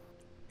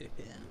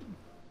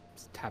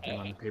 Just tapping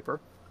on the paper.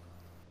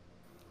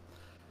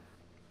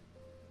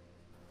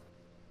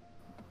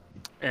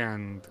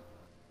 And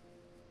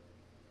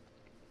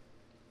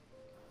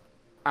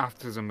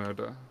after the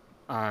murder,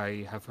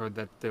 I have heard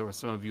that there were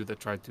some of you that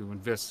tried to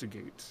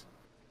investigate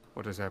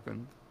what has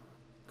happened.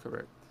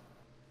 Correct?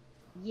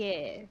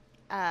 Yeah.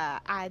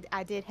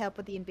 I did help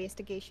with the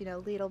investigation a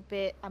little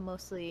bit. I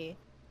mostly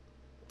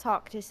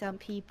talked to some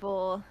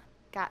people,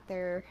 got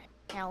their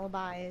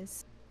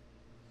alibis,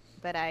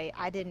 but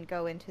I didn't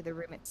go into the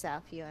room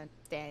itself, you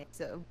understand.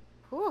 So,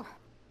 whew,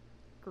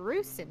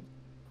 gruesome.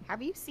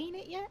 Have you seen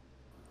it yet?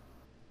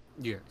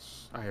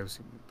 Yes, I have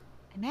seen it.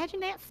 Imagine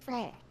that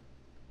frat.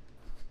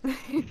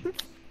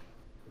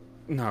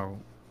 Now,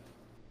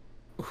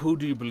 who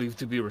do you believe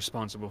to be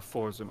responsible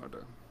for the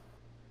murder?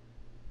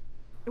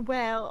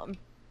 Well,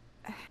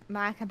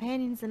 my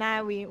companions and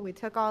I, we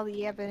took all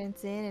the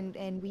evidence in,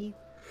 and we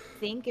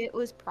think it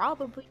was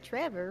probably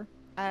Trevor.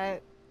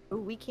 Who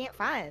we can't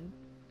find.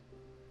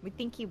 We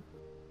think he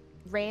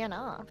ran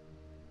off.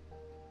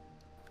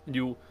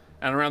 And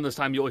around this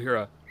time you'll hear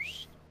a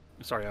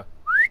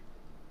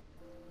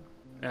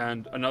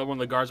and another one of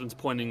the guardsmen's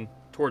pointing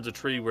towards a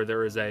tree where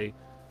there is a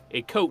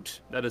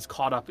coat that is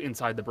caught up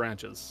inside the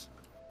branches.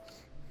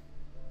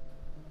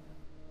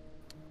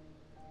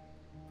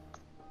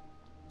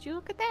 Did you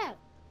look at that?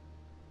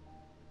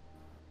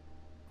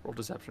 Roll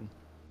deception.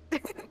 Do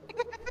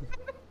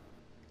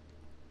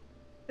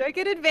I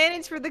get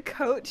advantage for the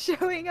coat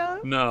showing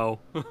up? No.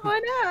 Why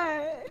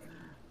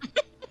not?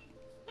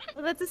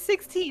 Well, that's a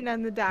 16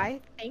 on the die.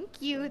 Thank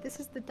you. This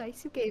is the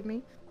dice you gave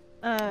me.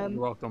 You're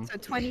welcome. So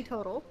 20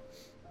 total.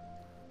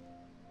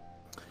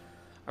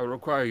 I will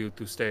require you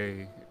to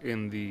stay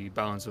in the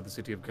balance of the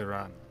city of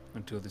Garan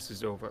until this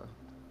is over.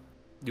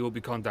 You will be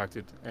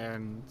contacted,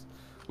 and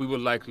we will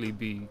likely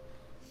be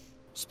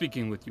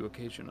speaking with you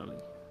occasionally.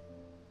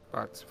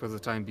 But for the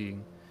time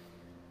being,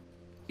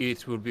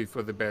 it will be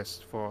for the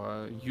best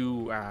for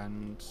you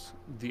and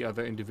the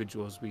other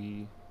individuals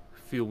we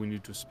feel we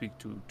need to speak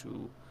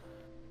to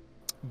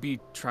be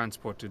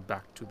transported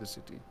back to the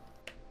city.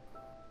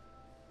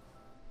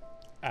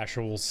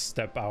 Asher will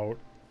step out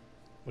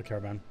the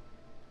caravan.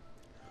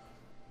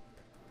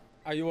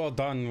 Are you all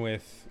done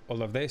with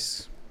all of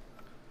this?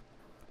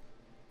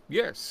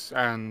 Yes,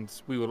 and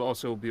we will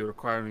also be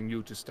requiring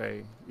you to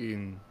stay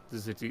in the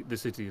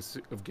city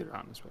of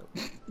Giran as well.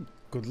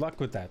 Good luck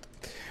with that.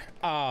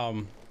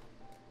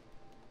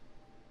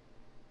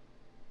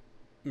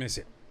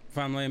 Monsieur,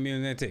 family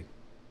immunity.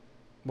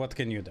 What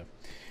can you do?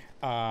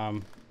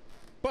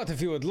 But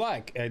if you would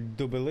like, I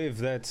do believe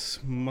that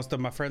most of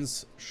my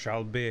friends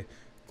shall be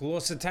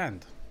close at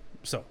hand.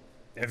 So,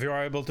 if you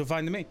are able to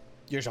find me,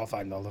 you shall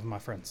find all of my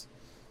friends.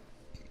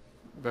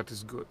 That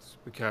is good,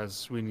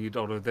 because we need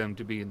all of them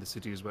to be in the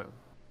city as well.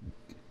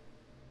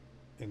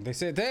 And they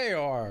say they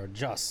are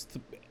just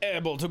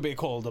able to be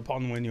called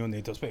upon when you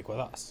need to speak with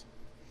us.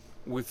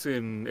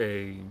 Within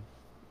a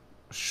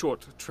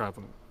short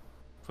travel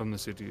from the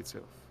city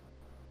itself.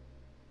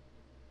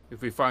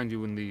 If we find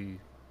you in the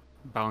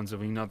bounds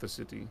of another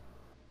city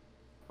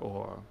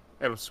or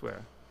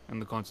elsewhere in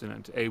the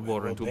continent, a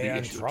warrant will be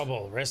issued. In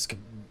trouble, risk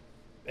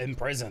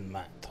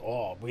imprisonment.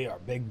 Oh, we are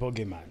big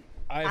boogeyman.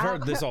 I've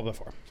heard this all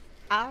before.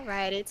 All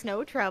right, it's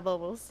no trouble.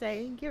 We'll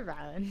stay in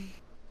Giran.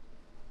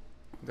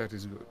 That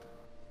is good.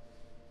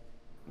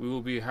 We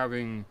will be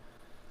having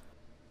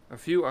a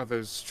few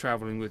others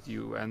traveling with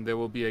you, and there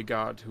will be a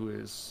guard who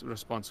is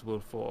responsible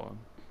for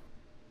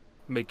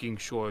making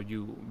sure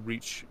you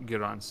reach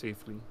Giran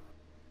safely.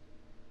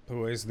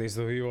 Who is this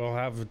who you will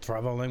have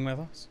traveling with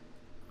us?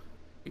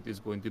 It is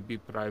going to be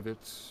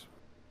Private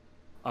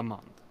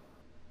Amand.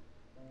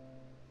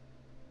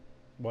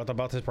 What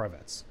about his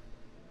privates?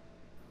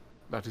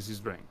 That is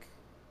his rank.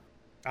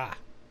 Ah,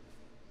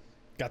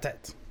 got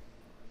it.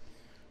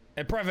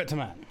 A private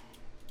man.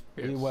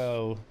 Yes. We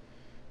will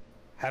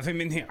have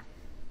him in here.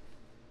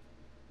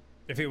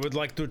 If he would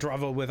like to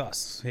travel with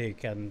us, he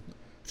can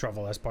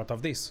travel as part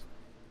of this.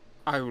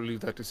 I will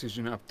leave that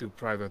decision up to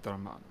Private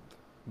Armand.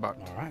 But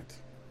all right,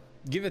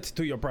 give it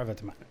to your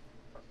private man.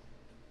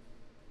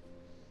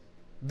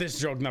 This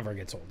joke never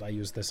gets old. I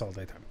use this all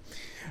the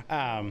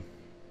time.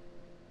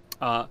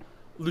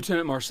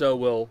 Lieutenant Marceau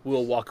will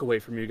walk away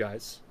from you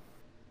guys.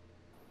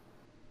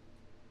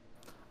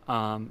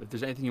 If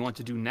there's anything you want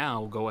to do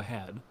now, go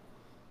ahead.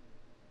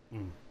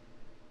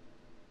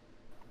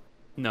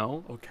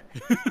 No?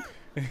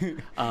 Okay.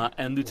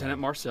 And Lieutenant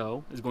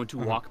Marceau is going to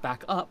walk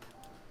back up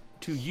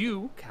to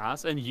you,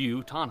 Cass, and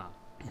you, Tana.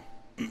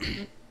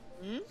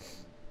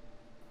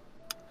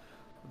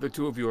 the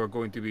two of you are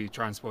going to be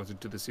transported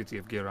to the city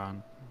of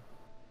Giran.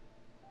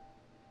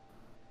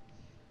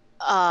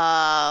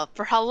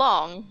 For how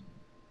long?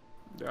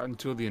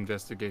 Until the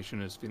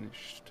investigation is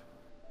finished.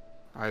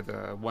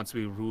 Either once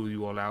we rule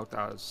you all out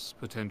as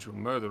potential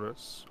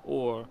murderers,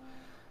 or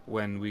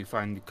when we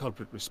find the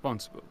culprit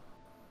responsible.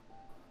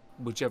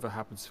 Whichever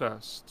happens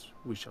first,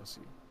 we shall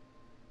see.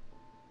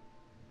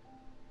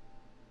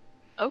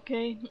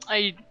 Okay,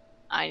 I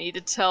need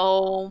to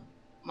tell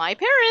my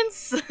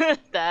parents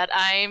that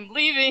I'm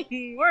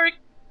leaving work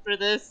for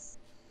this.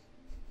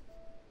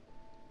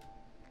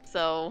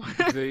 So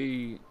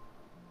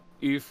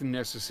if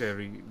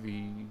necessary,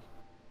 the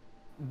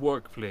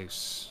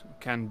workplace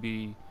can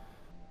be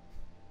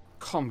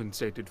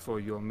compensated for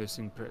your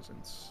missing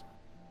presence,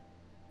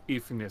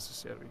 if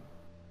necessary.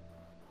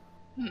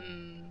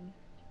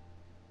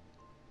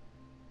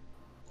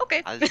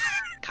 Okay.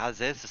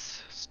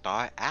 Kaz's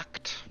star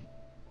act.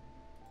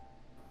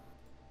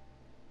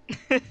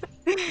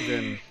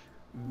 Then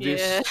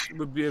this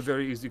would be a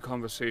very easy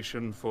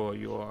conversation for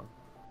your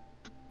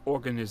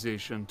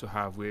organization to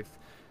have with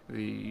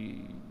the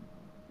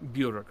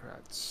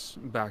bureaucrats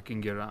back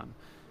in Giran.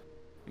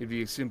 It'd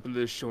be as simple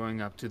as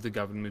showing up to the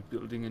government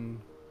building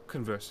and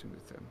conversing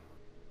with them.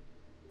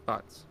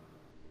 But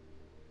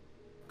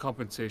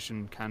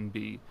compensation can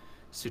be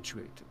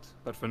situated.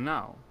 But for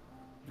now,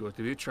 you are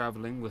to be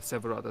traveling with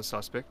several other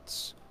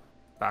suspects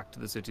back to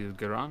the city of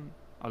Giran,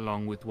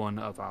 along with one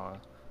of our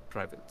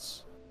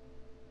privates.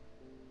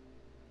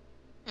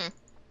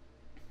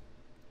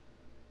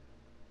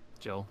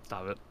 Jill,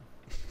 stop it.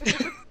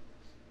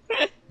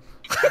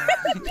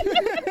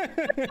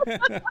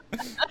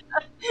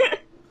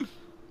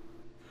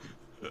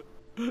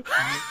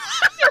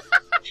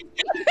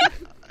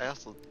 I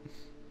also...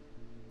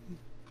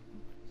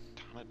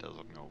 Tana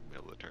doesn't know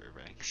military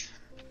ranks.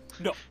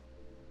 No.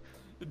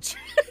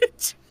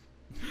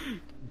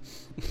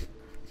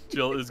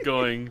 Jill is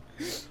going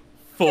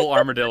full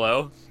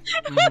armadillo.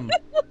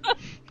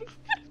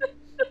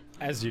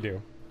 As you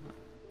do.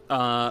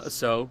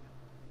 So...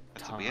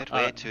 That's a weird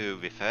way to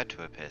refer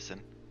to a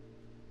person.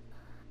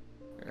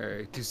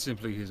 It is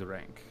simply his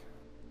rank.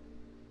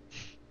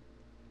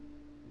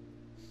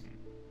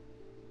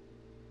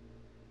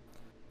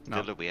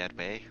 Still a weird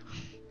way.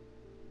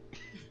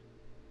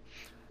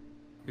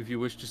 If you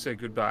wish to say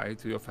goodbye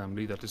to your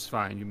family, that is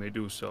fine, you may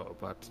do so,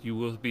 but you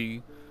will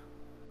be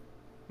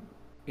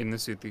in the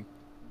city.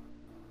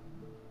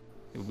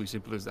 It will be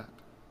simple as that.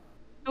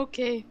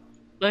 Okay,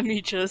 let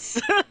me just,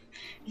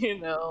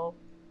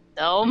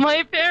 tell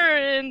my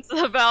parents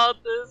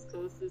about this,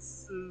 because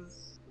this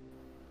is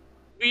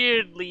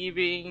weird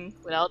leaving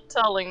without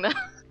telling them.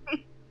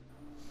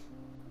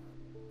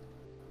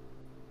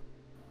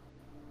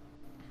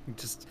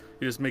 Just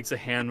He just makes a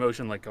hand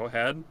motion like, go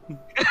ahead.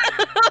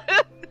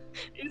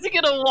 Is he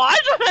gonna watch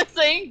what I'm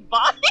saying?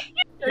 Bye?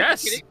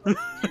 Yes!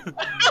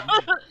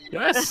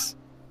 Yes!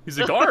 He's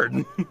a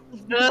guard.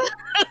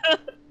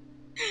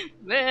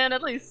 Man,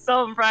 at least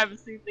some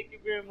privacy, thank you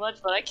very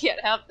much, but I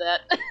can't have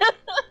that.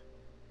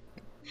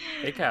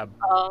 Hey, Cab.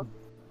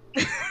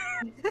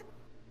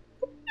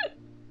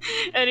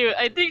 Anyway,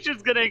 I think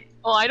she's gonna...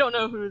 Well, I don't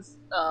know who's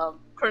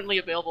currently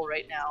available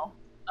right now.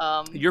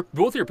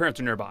 Both of your parents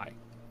are nearby.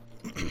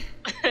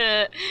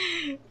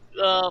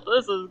 Oh,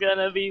 this is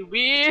gonna be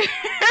weird.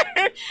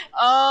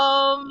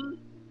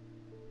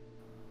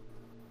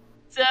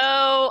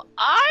 So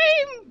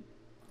I'm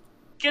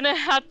gonna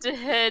have to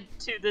head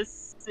to the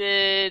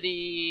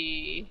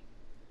city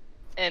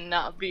and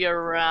not be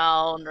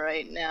around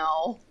right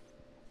now.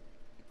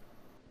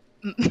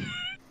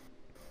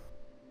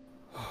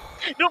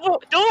 Don't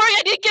worry,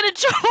 I didn't get in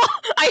trouble.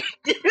 I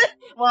did.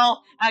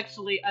 Well,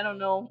 actually, I don't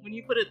know. When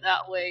you put it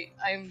that way,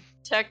 I'm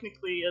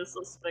technically a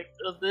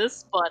suspect of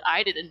this, but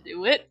I didn't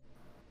do it.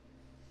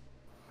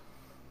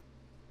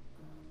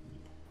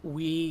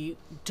 We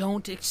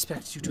don't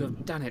expect you to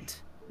have done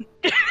it.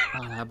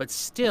 But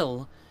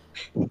still,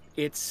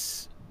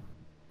 it's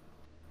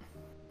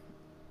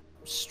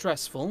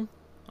stressful.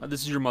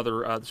 This is your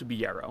mother. This would be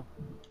Yarrow.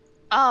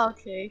 Oh,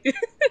 okay.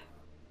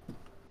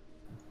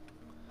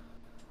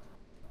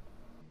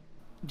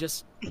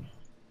 Just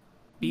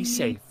be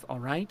safe, all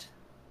right?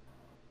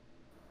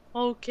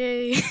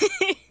 Okay.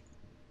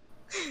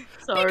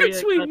 Sorry.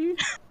 Sweetie.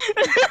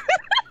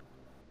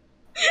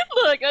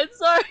 Look, I'm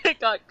sorry I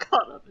got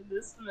caught up in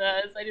this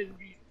mess. I didn't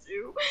mean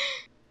to.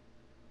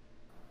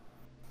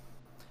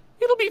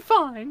 It'll be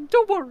fine.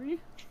 Don't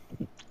worry.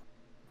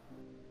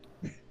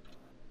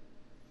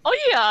 Oh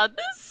yeah,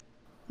 this...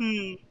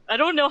 I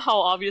don't know how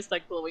obvious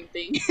that glowing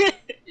thing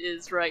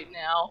is right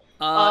now.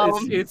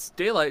 It's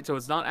daylight, so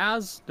it's not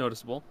as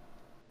noticeable.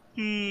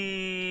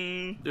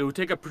 It It would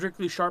take a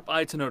particularly sharp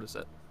eye to notice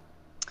it.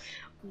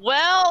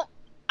 Well,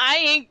 I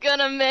ain't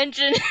gonna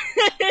mention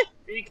it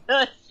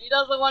because she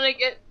doesn't want to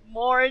get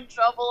more in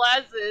trouble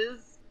as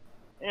is.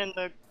 And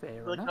the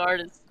guard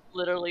is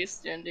literally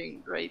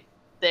standing right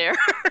there.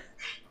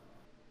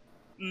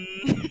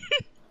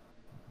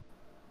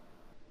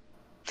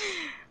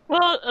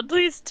 Well, at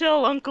least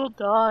tell Uncle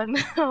Don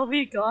I'll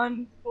be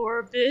gone for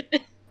a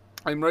bit.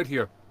 I'm right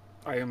here.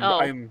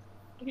 I'm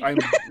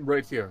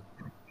right here.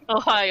 Oh,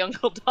 hi,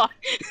 Uncle Don.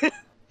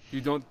 You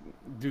don't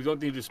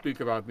need to speak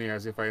about me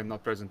as if I am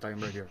not present. I am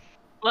right here.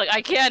 Look,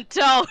 I can't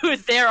tell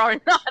who's there or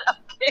not,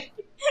 okay?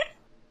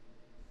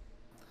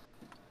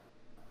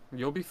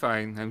 You'll be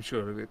fine, I'm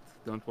sure of it.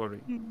 Don't worry.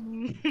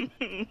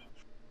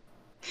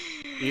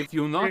 If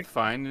you're not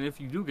fine, and if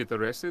you do get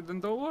arrested,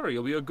 then don't worry.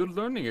 It'll be a good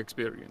learning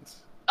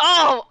experience.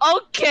 Oh,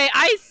 okay,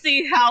 I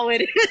see how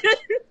it is.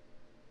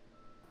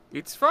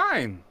 It's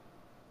fine.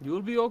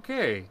 You'll be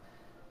okay.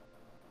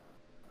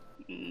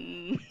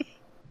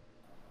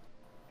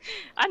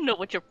 I know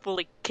what you're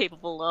fully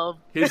capable of.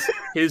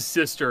 His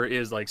sister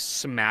is like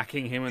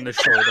smacking him in the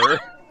shoulder.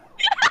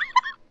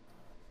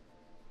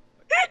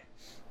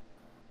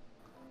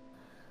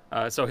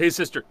 So his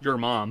sister, your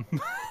mom.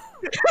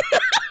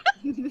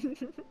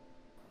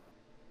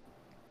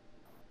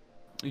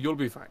 You'll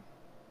be fine.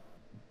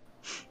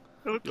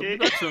 Okay. You'll be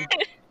back soon.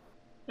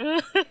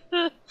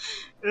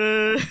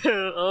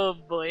 Oh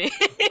boy.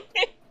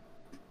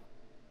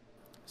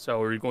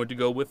 So are you going to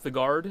go with the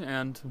guard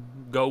and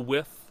go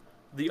with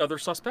the other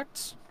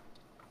suspects?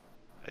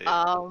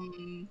 Yeah.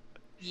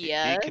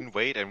 He can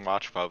wait and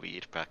watch while we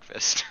eat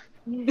breakfast.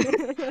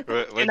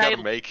 we're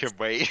gonna make him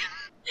wait.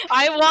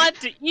 I want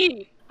to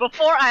eat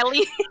before I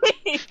leave.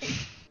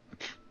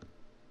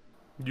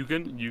 You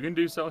can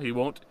do so. He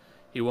won't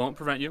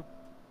prevent you.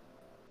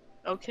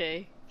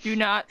 Okay. Do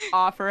not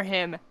offer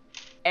him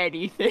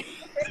anything.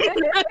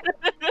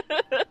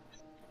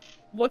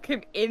 Look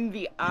him in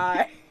the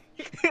eye.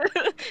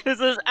 This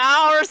is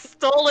our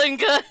stolen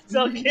goods,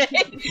 okay?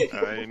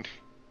 I mean,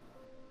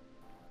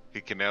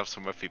 he can have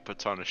some if he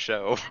puts on a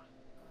show.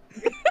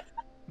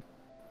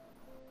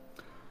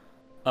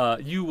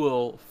 You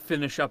will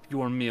finish up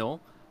your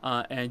meal,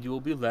 and you will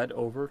be led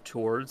over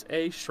towards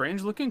a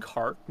strange-looking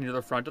cart near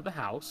the front of the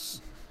house,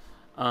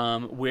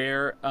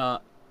 where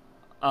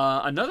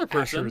another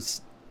person...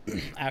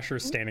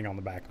 Asher's standing on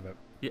the back of it.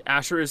 Yeah,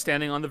 Asher is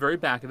standing on the very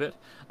back of it,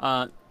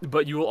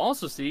 but you will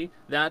also see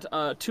that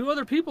two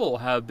other people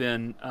have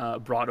been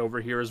brought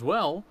over here as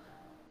well,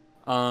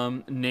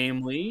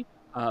 namely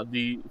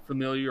the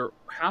familiar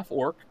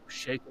half-orc,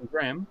 Shaken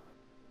Graham,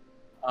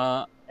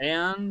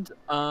 and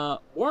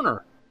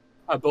Warner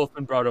have both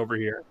been brought over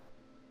here.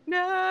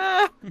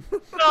 No!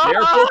 They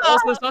are both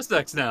also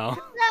suspects now.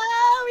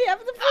 No! We have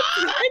the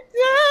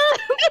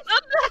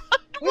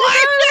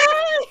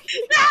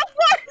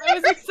I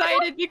was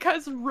excited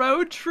because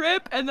road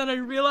trip, and then I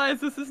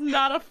realized this is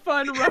not a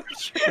fun road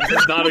trip. This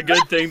is not a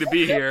good thing to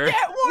be here.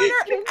 Get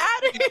Warner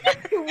out of here!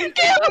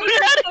 Get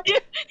Warner out of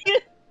here!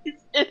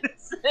 He's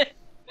innocent.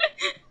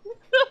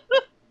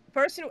 The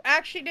person who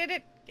actually did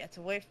it gets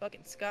away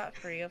fucking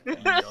scot-free.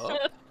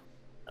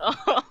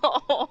 Oh.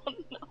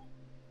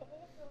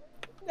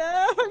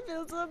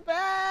 feel so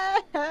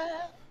bad.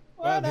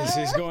 Well, this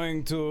is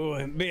going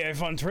to be a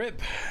fun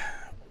trip.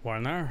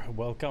 Warner,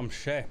 welcome,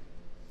 Shay.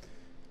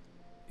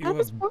 You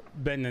have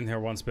been in here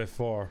once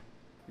before.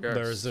 Yes.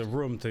 There's a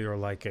room to your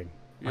liking.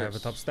 I have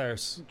it Yes.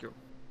 upstairs. Thank you.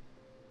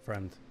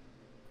 Friend,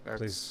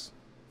 please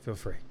feel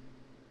free.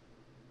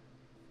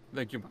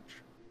 Thank you much.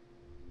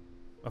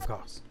 Of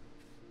course.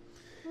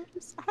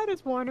 How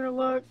does Warner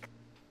look?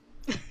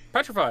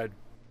 Petrified.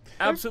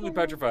 Absolutely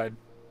petrified.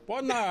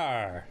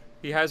 Warner!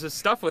 He has his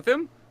stuff with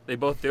him. They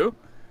both do.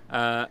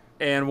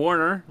 And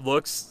Warner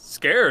looks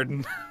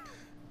scared.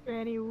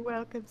 Granny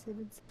welcomes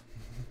him.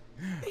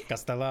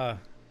 Castella.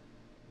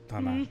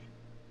 Tana.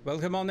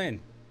 Welcome on in.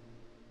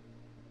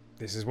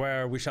 This is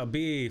where we shall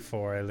be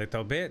for a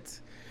little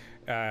bit.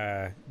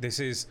 This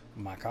is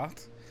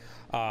Makat.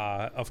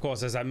 Of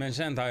course, as I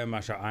mentioned, I am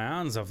Asher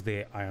Ions of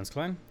the Ions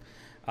clan.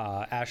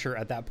 Asher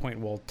at that point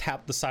will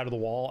tap the side of the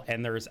wall,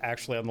 and there's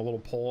actually on the little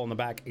pole on the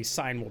back, a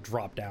sign will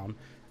drop down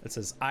that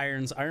says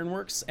Irons,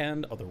 Ironworks,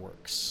 and Other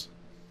Works.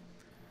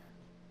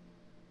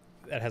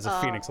 That has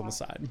a phoenix on the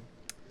side.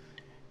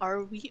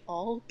 Are we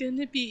all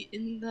gonna be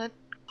in that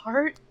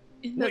part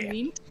in the Yeah.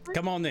 meantime?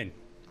 Come on in.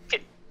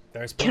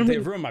 There's plenty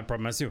of room, I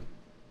promise you.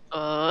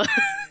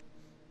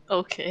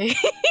 Okay.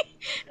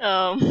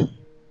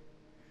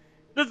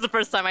 This is the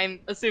first time I'm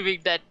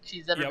assuming that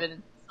she's ever been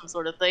in some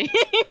sort of thing.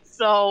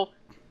 So,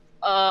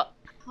 how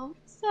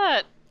does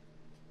that...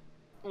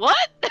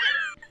 What?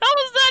 How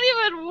does that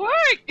even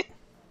work?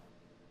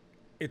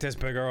 It is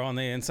bigger on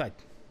the inside.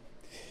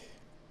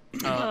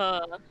 I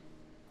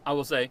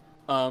will say,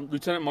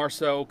 Lieutenant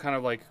Marceau kind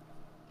of like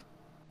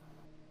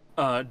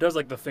does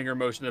like the finger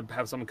motion to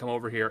have someone come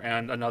over here,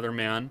 and another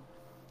man.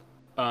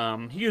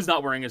 He is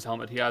not wearing his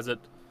helmet. He has it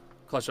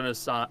clutched on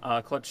his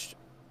clutched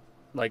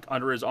like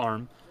under his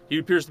arm. He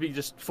appears to be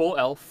just full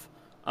elf,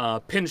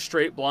 pin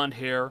straight blonde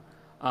hair,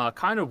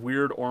 kind of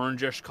weird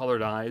orangish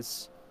colored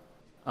eyes,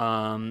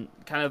 kind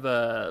of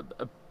a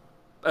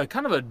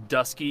kind of a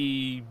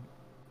dusky,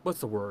 what's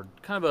the word?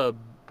 Kind of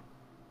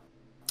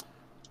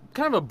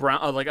a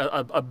brown, like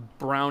a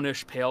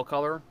brownish pale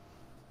color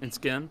in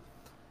skin.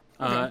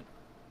 And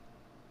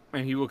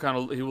he will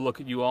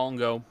look at you all and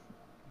go,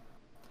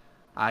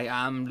 "I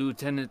am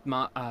Lieutenant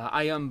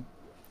I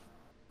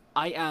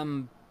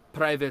am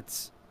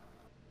Private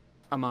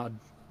Ahmad.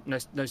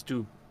 Nice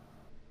to.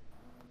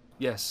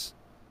 Yes.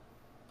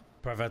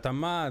 Private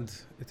Ahmad,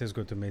 it is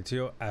good to meet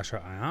you. Asher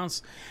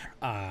Ions.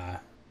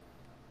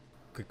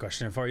 Quick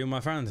question for you, my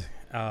friend.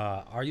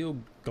 Are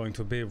you going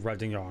to be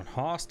riding your own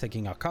horse,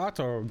 taking a cart,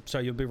 or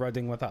shall you be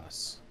riding with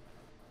us?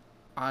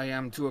 I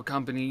am to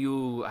accompany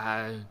you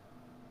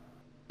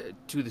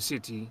to the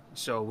city,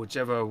 so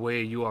whichever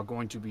way you are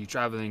going to be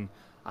traveling,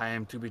 I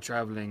am to be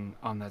traveling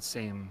on that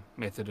same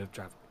method of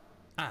travel.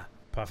 Ah,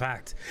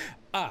 perfect.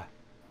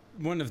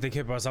 One of the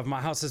keepers of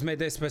my house has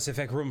made a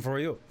specific room for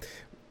you.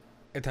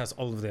 It has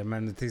all of the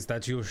amenities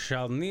that you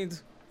shall need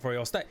for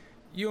your stay.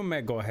 You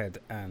may go ahead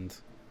and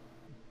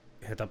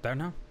head up there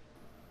now.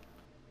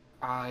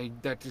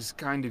 That is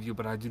kind of you,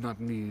 but I do not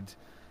need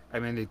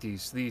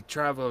amenities. The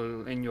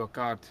travel in your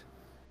cart,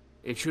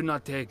 it should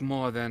not take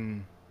more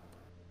than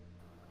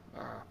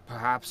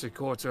perhaps a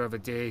quarter of a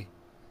day,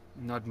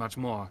 not much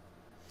more.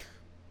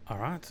 All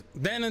right.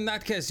 Then in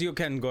that case, you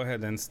can go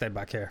ahead and stay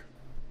back here.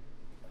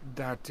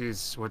 That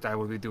is what I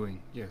will be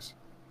doing, yes.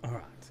 All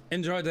right.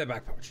 Enjoy the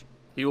back porch.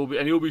 He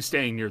will be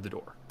staying near the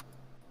door.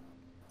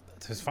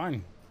 That is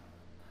fine.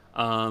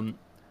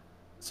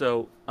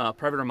 So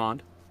Private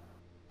Armand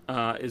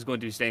is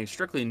going to be staying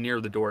strictly near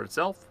the door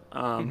itself.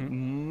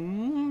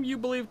 You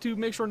believe to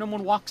make sure no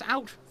one walks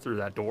out through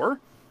that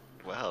door.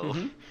 Well,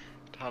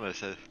 Tana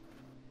says...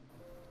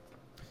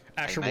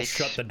 Asher will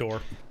shut the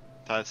door.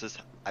 Tana says,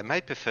 I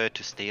might prefer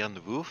to stay on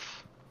the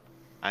roof.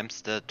 I'm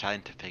still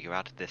trying to figure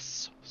out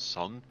this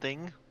sun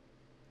thing.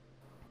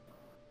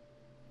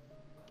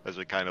 As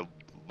it kind of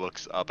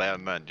looks up at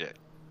him and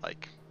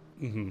like...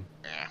 You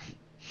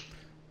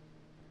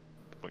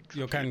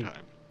can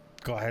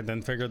go ahead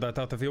and figure that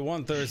out if you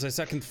want. There's a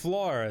second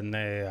floor and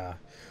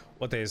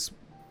what is,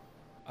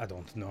 I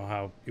don't know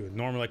how you would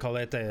normally call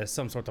it,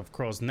 some sort of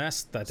crow's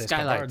nest that is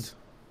Skylight.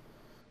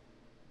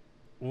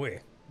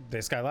 The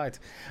skylight.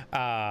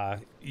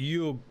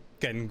 You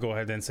can go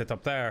ahead and sit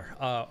up there.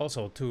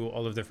 Also, to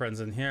all of the friends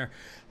in here,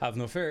 have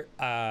no fear.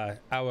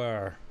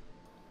 Our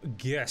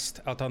guest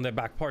out on the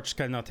back porch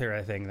cannot hear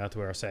anything that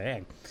we're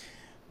saying.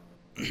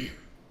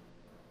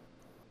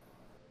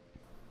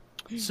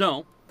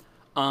 So,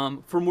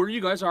 from where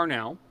you guys are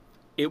now,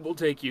 it will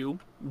take you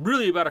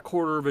really about a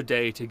quarter of a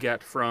day to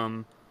get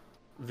from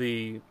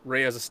the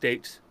Reyes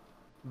estate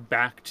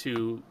back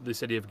to the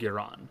city of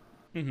Giran.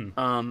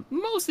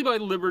 Mostly by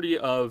liberty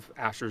of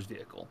Asher's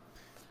vehicle.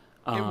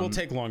 It will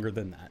take longer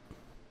than that.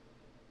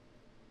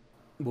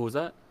 What was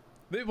that?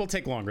 It will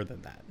take longer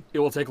than that. It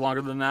will take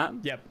longer than that?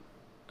 Yep.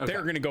 Okay.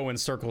 They're going to go in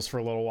circles for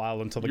a little while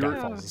until the guy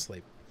falls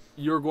asleep.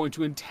 You're going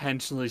to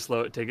intentionally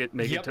slow it,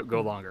 make it go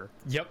longer.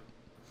 Yep.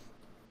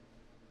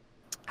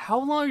 How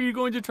long are you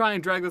going to try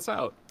and drag this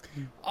out?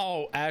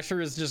 Oh,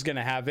 Asher is just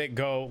gonna have it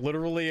go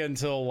literally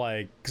until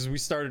like, because we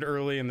started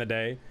early in the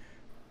day.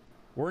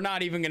 We're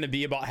not even gonna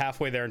be about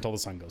halfway there until the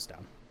sun goes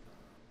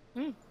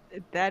down.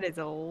 That is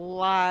a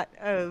lot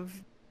of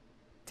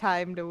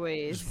time to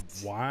waste.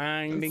 Just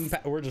winding.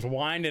 We're just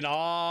winding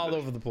all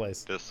over the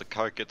place. Does the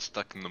cart get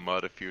stuck in the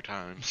mud a few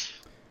times?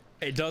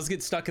 It does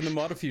get stuck in the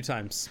mud a few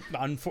times.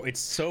 It's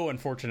so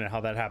unfortunate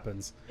how that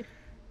happens.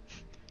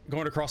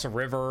 Going across a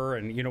river,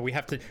 and you know we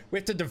have to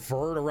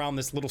divert around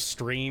this little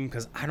stream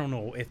because I don't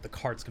know if the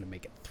cart's gonna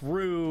make it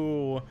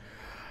through.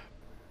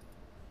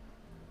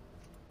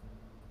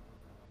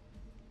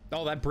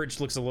 Oh, that bridge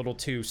looks a little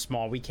too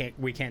small. We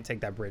can't take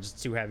that bridge.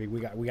 It's too heavy. We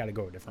got to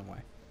go a different way.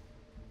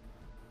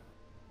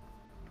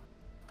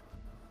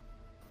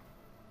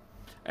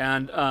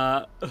 And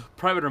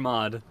Private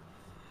Ahmad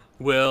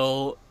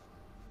will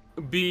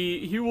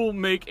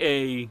make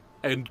a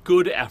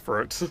good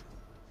effort.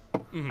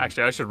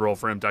 Actually, I should roll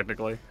for him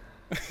technically.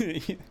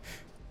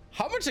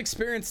 How much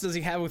experience does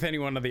he have with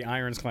anyone of the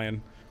Irons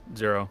clan?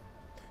 0.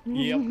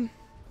 Yep.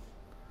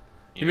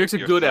 He makes a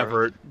good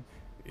effort,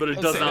 but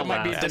it does not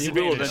might be last. And he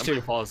will disadvantage.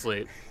 eventually fall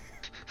asleep.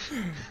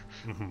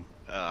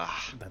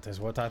 That is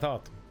what I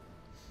thought.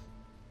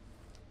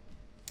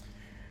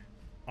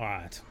 All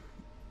right.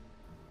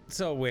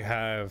 So we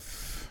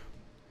have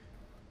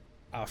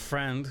a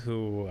friend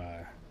who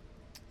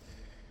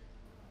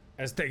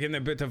has taken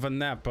a bit of a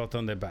nap out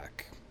on the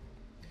back.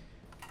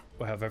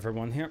 We have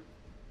everyone here.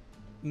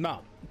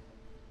 Now,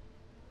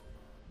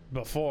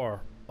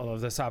 before all of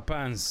this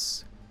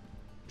happens,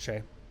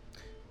 Shay,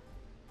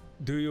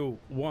 do you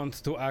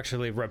want to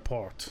actually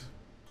report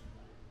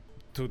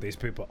to these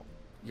people?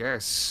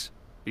 Yes,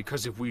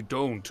 because if we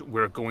don't,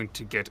 we're going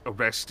to get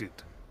arrested.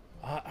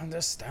 I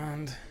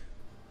understand.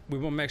 We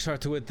will make sure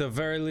to, at the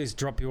very least,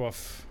 drop you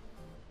off.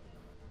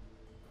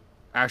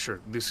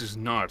 Asher, this is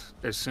not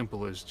as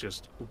simple as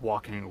just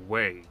walking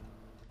away.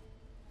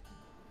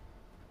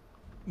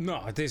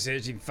 No, this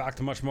is in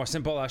fact much more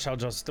simple. I shall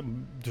just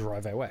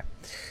drive away.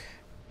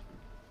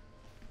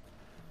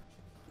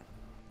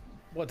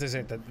 What is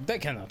it that they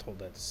cannot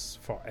hold us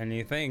for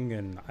anything,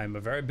 and I'm a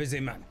very busy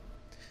man.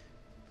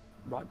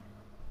 What?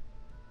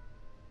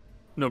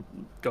 No,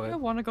 go I ahead.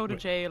 want to go to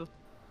jail.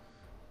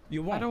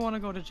 You want? I don't want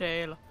to go to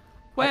jail.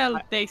 Well,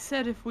 they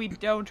said if we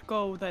don't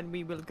go, then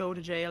we will go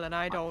to jail, and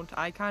I don't.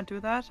 I can't do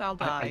that. I'll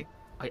die.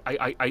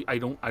 I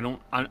don't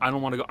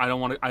want to go. I don't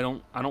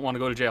want to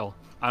go to jail.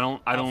 I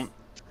don't.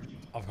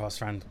 Of course,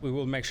 friend. We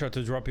will make sure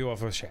to drop you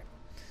off with Shay.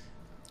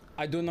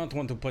 I do not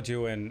want to put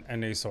you in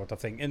any sort of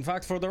thing. In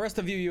fact, for the rest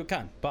of you, you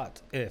can.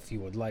 But if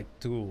you would like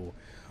to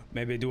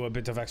maybe do a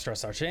bit of extra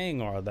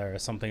searching, or there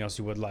is something else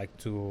you would like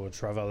to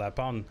travel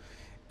upon,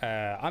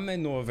 I may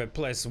know of a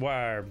place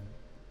where,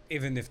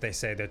 even if they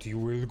say that you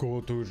will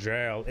go to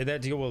jail,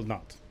 that you will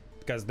not.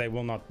 Because they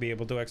will not be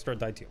able to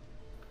extradite you.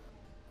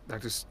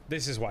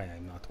 This is why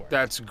I'm not worried.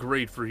 That's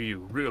great for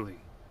you, really.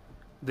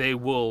 They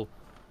will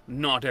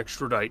not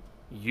extradite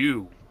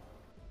you.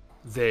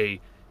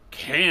 They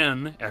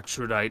can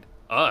extradite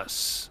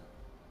us.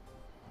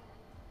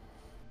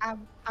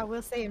 I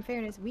will say, in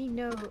fairness, we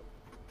know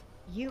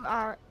you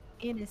are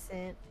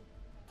innocent.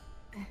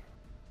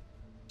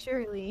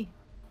 Surely,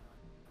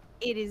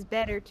 it is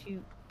better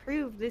to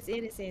prove this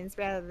innocence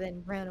rather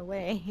than run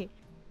away.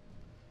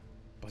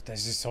 But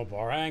this is so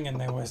boring and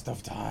a waste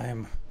of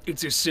time.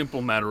 It's a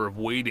simple matter of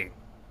waiting.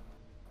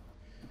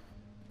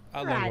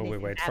 How long will we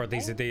wait for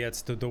these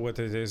idiots to do what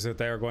it is that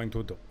they are going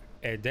to do?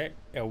 A day,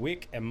 a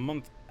week, a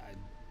month?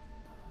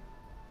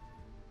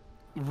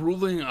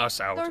 Ruling us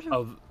out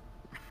of...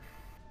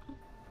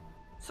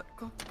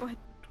 Go ahead.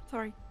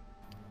 Sorry.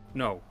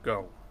 No,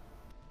 go.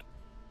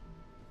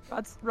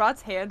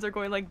 Rod's hands are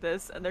going like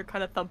this, and they're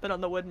kind of thumping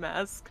on the wood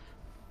mask.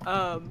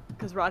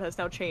 Because Rod has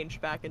now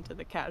changed back into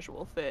the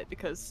casual fit,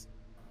 because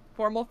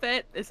formal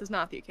fit, this is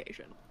not the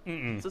occasion.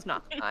 This is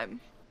not the time.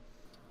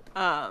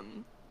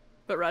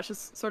 But Rod's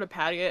just sort of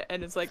patting it,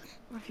 and it's like,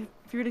 if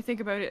you really think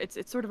about it,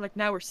 it's sort of like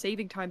now we're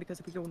saving time, because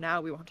if we go now,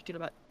 we won't have to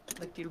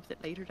deal with it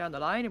later down the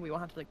line, and we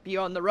won't have to be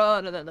on the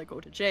run and then go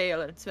to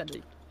jail and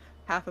spend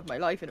half of my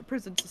life in a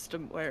prison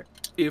system where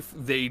if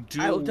they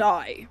do, I'll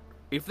die.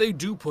 If they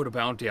do put a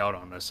bounty out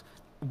on us,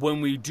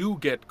 when we do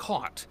get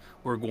caught,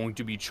 we're going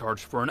to be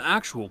charged for an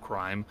actual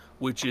crime,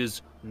 which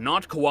is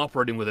not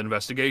cooperating with an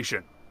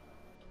investigation.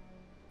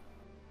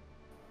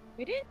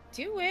 We didn't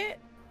do it.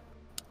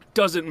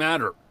 Doesn't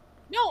matter.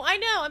 No, I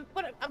know.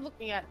 I'm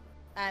looking at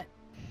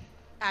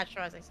Asher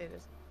as I say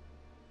this.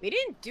 We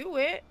didn't do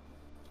it.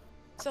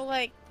 So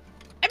we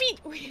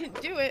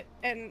didn't do it,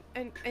 and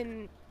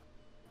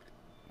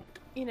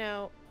you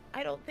know,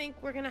 I don't think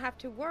we're gonna have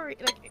to worry.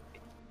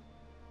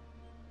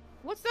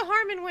 What's the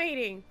harm in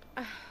waiting?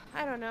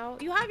 I don't know.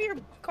 You have your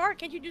car.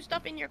 Can't you do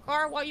stuff in your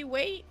car while you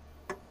wait?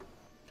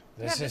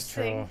 This is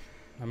true.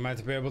 I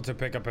might be able to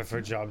pick up a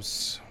few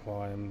jobs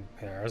while I'm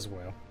here as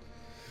well.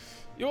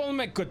 You all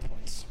make good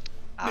points.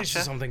 This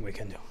is something we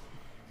can do.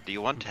 Do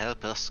you want to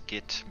help us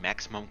get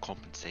maximum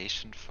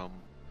compensation from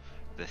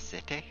the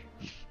city?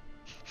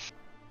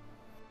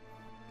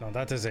 Now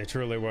that is a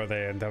truly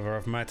worthy endeavor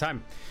of my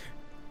time.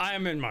 I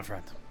am in, my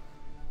friend.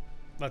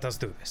 Let us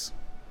do this.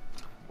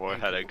 More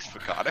headaches for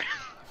Connor.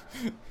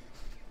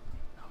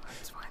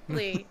 It's fine.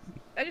 Lee,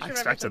 I just I remembered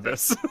expected something.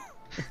 this.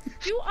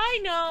 Do I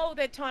know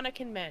that Tana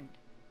can mend?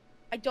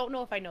 I don't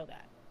know if I know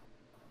that.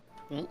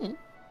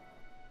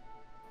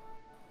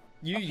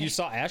 You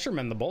saw Asher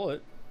mend the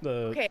bullet,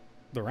 the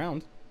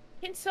round.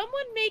 Can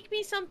someone make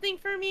me something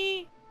for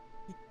me?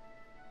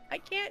 I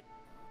can't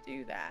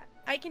do that.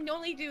 I can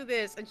only do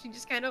this. And she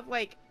just kind of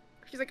like,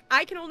 she's like,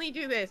 I can only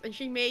do this. And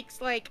she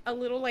makes like a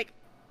little like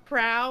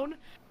crown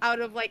out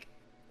of like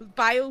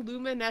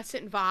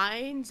bioluminescent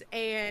vines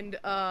and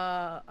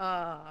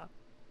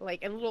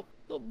like a little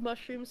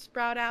mushroom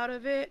sprout out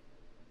of it.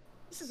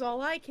 This is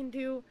all I can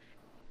do.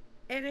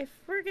 And if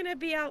we're gonna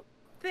be out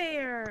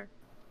there,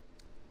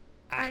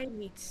 I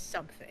need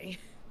something.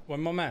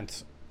 One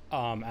moment.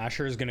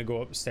 Asher is gonna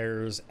go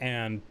upstairs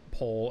and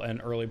pull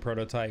an early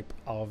prototype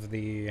of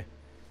these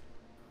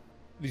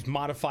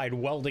modified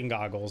welding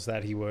goggles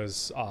that he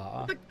was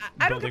Look,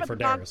 I don't building care for about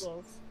the Darius.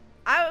 goggles.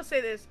 I will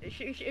say this: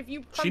 if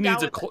you come She down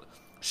needs a with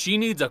she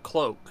needs a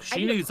cloak.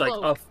 She need a needs like a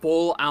cloak.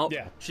 full out.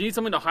 Yeah. She needs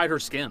something to hide her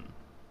skin.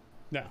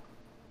 No.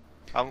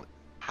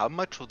 How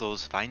much of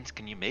those vines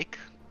can you make?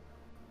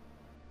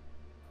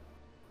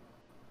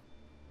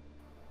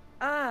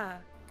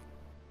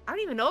 I don't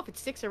even know if it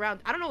sticks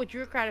around. I don't know what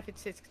Druidcraft if it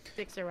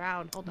sticks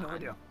around. Hold on.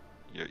 idea.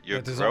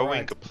 You're That is growing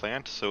alright. a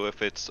plant, so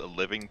if it's a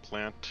living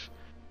plant,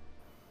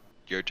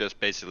 you're just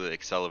basically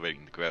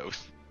accelerating the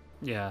growth.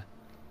 Yeah.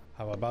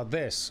 How about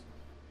this?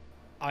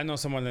 I know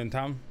someone in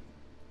town.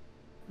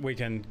 We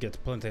can get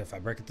plenty of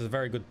fabric at a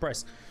very good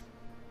price.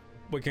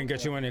 We can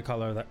get you any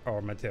color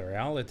or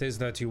material it is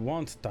that you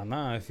want,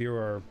 Tana, if you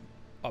are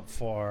up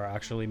for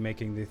actually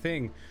making the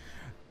thing.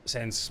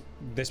 Since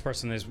this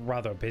person is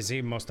rather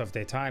busy most of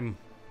the time,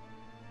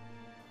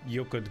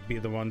 you could be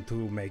the one to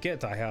make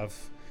it. I have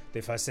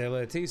the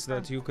facilities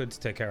that you could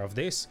take care of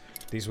this.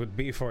 These would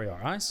be for your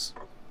eyes.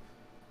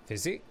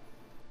 Fizzy.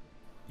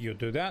 You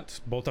do that.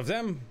 Both of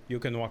them. You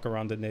can walk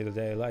around in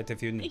day-to-day light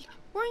if you need.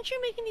 Weren't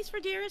you making these for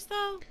Darius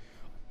though?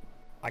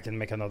 I can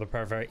make another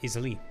pair very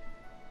easily.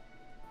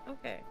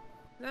 Okay.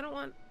 I don't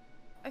want.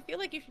 I feel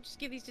like you should just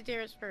give these to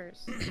Darius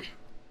first.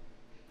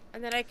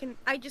 And then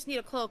I just need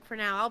a cloak for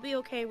now. I'll be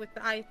okay with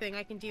the eye thing.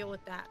 I can deal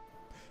with that.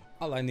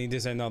 All I need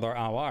is another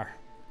hour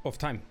of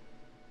time.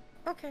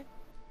 Okay.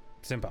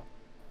 Simple.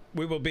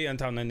 We will be in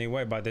town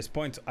anyway. By this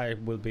point, I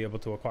will be able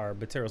to acquire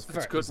materials That's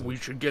very good. easily. We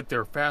should get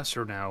there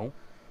faster now,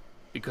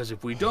 because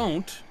if we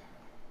don't,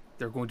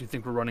 they're going to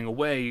think we're running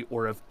away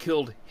or have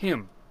killed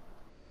him.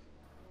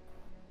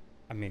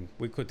 I mean,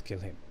 we could kill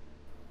him.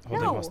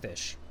 Hold No. a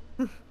mustache.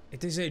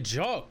 It is a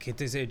joke. It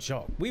is a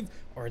joke. We've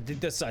already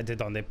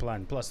decided on the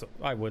plan. Plus,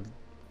 I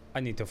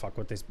need to fuck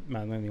with this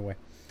man anyway.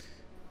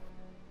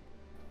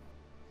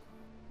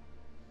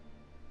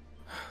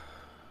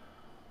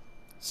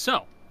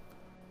 So,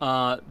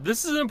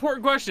 this is an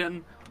important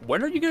question.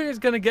 When are you guys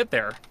gonna get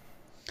there?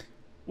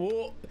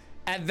 Well,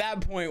 at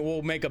that point,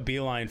 we'll make a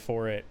beeline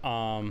for it.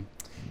 We'll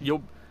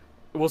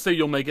say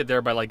you'll make it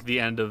there by like the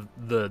end of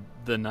the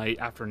night,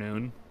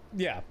 afternoon.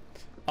 Yeah.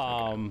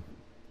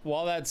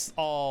 While that's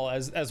all,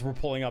 as we're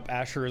pulling up,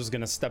 Asher is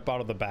gonna step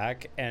out of the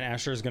back, and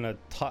Asher is gonna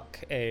tuck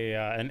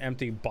an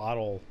empty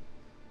bottle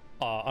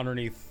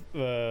underneath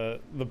the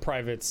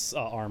private's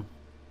arm.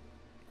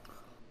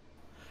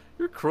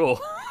 You're cruel.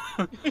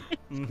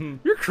 Mm-hmm.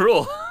 You're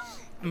cruel.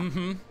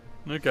 Mm-hmm.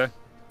 Okay.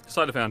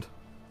 Sleight of hand.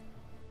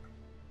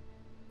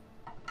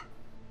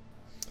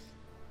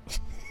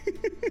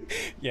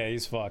 Yeah,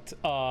 he's fucked.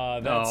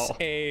 That's No.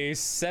 a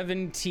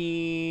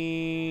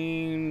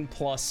 17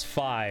 plus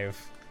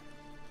 5.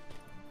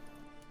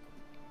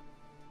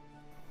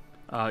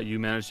 You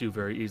managed to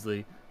very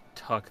easily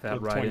tuck that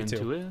With right 22.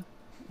 into it.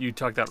 You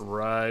tuck that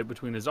right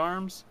between his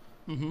arms.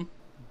 Mm-hmm.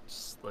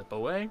 Slip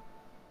away.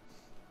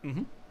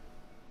 Mm-hmm.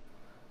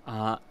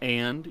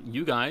 And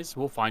you guys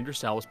will find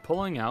yourselves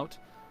pulling up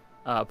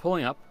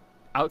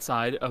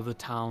outside of the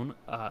town,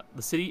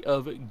 the city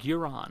of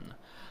Giran.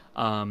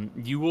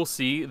 You will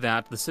see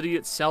that the city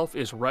itself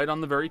is right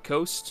on the very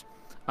coast.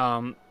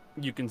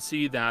 You can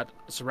see that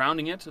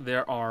surrounding it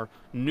there are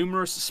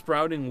numerous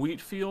sprouting wheat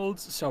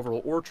fields,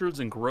 several orchards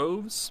and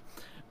groves,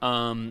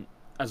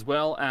 as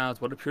well as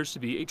what appears to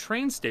be a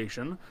train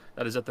station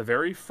that is at the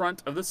very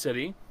front of the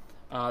city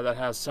that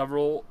has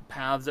several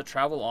paths that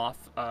travel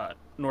off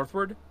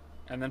northward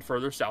and then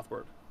further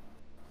southward.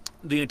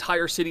 The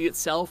entire city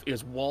itself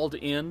is walled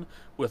in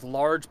with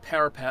large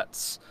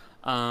parapets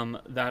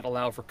that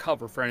allow for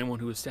cover for anyone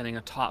who is standing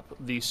atop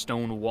these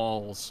stone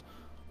walls.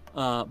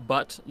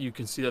 But you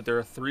can see that there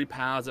are 3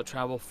 paths that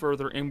travel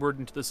further inward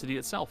into the city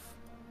itself.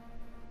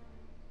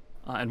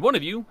 And one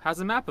of you has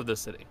a map of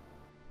this city.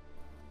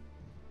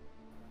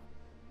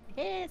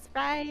 Hey,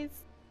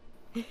 surprise!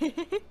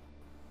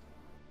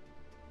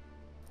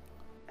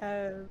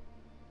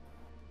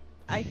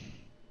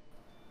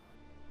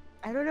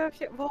 I don't know if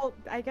she. Well,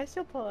 I guess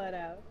she'll pull it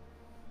out.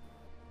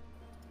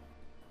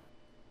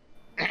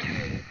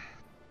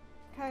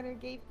 Kind of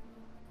gave.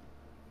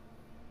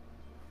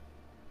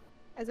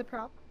 as a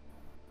prop.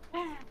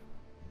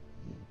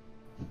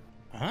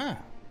 Ah.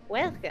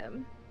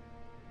 Welcome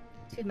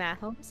to my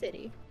home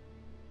city.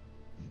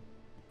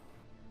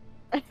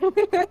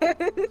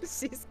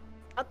 She's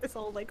got this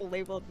whole like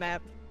labeled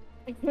map.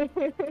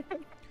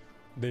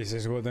 This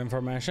is good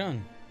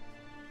information.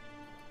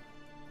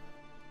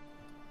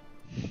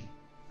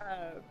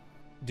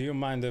 Do you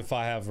mind if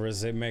I have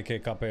Rizzy make a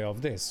copy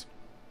of this?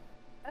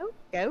 Oh,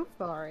 go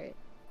for it.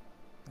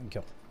 Thank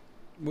you.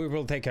 We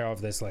will take care of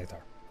this later.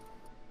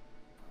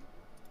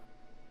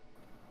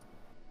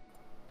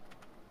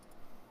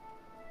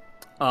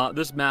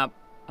 This map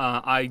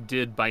I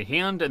did by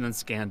hand and then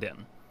scanned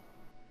in.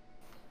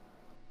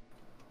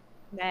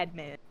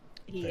 Madman.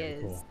 He Very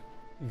is. cool.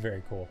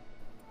 Very cool.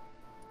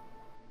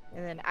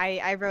 And then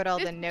I wrote all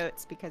the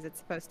notes because it's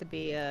supposed to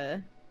be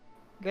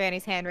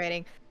Granny's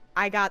handwriting.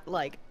 I got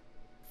like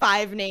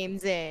 5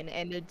 names in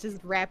and it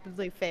just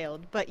rapidly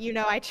failed. But you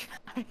know I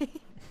try. It's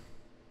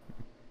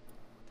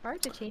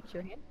hard to change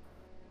your hand.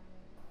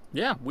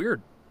 Yeah,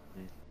 weird.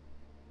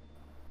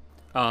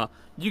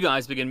 You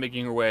guys begin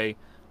making your way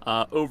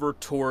over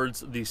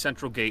towards the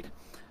central gate,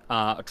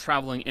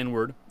 traveling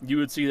inward. You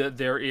would see that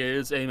there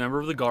is a member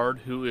of the guard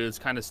who is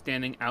kind of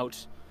standing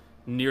out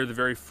near the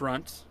very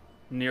front,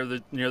 near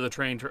the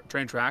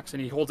train tracks,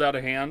 and he holds out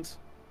a hand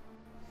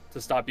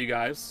to stop you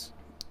guys.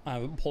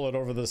 I pull it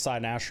over the side,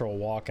 and Asher will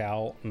walk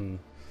out, and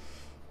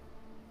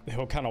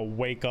he'll kind of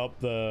wake up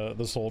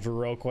the soldier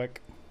real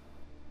quick.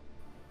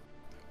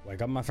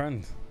 Wake up, my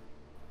friend.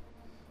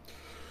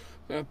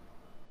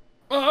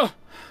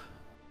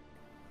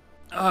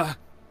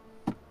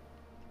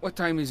 What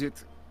time is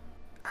it?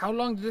 How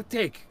long did it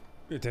take?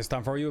 It is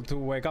time for you to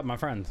wake up, my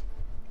friend.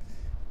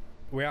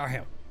 We are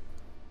here.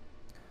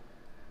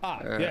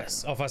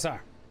 Yes,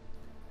 officer.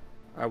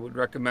 I would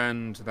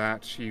recommend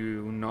that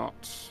you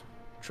not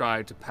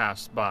try to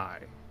pass by.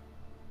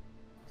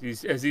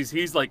 He's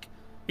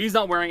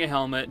not wearing a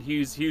helmet.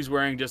 He's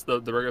wearing just the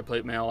regular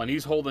plate mail, and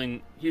he's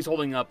holding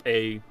up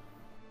a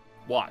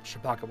watch, a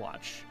pocket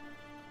watch.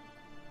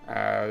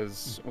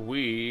 As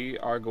we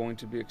are going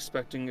to be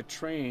expecting a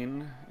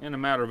train in a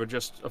matter of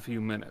just a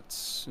few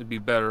minutes. It'd be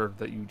better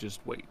that you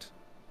just wait.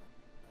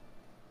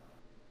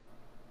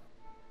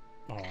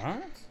 All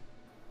right.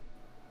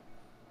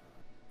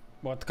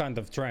 What kind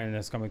of train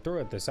is coming through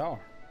at this hour?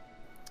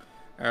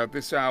 At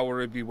this hour,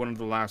 it'd be one of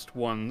the last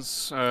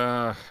ones. If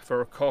I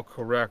recall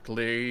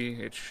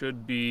correctly, it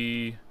should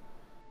be...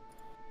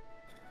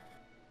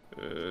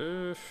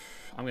 I'm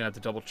gonna have to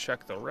double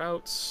check the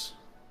routes.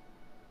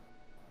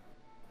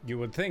 You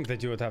would think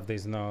that you would have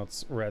these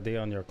notes ready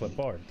on your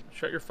clipboard.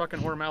 Shut your fucking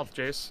whore mouth,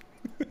 Jace.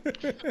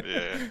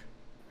 Yeah.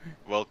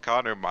 Well,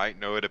 Connor might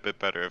know it a bit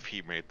better if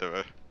he made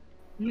the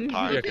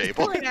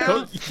timetable.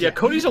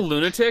 Cody's a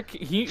lunatic.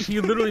 He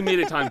literally made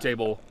a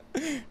timetable.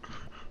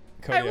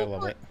 Cody, I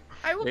love it.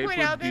 I will It point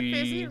would out that be-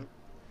 Fizzy.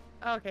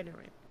 Okay, never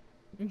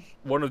mind.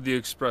 One of the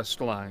express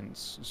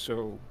lines,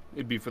 so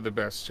it'd be for the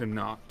best to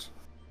not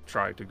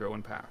try to go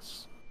and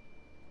pass.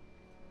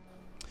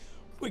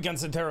 We can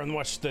sit here and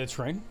watch the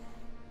train.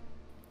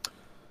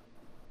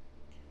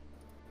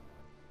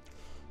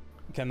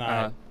 Can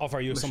I offer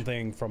you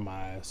something from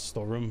my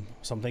storeroom?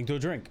 Something to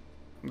drink?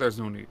 There's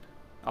no need.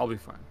 I'll be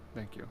fine.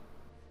 Thank you.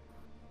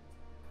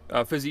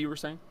 Fizzy, you were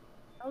saying?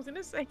 I was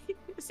gonna say,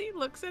 as he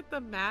looks at the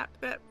map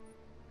that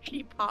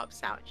she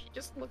pops out, she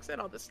just looks at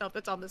all the stuff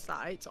that's on the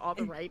sides, all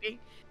the writing.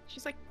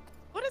 She's like,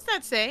 "What does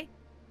that say?"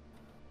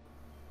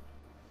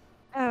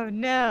 Oh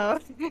no.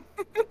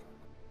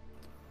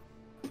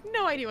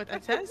 No idea what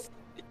that says.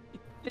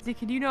 Izzy,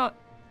 can you not?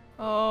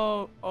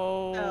 Oh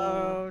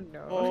Oh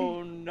no.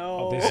 oh no.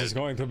 Oh, this is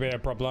going to be a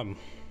problem.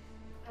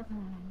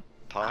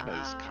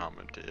 Tana's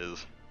comment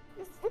is,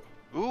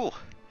 "Ooh,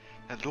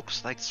 that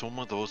looks like some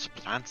of those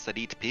plants that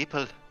eat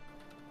people.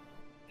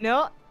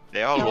 No.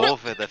 They're all No.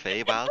 over the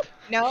Feywild."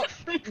 No.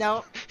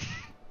 No.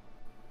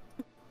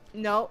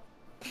 No.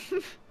 It's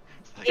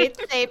like,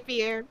 It's safe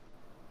here.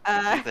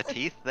 see the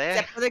teeth there?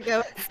 Except for the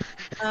goats.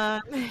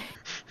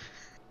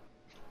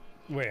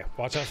 Wait,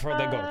 watch out for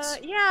the goats.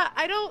 Yeah,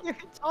 I don't.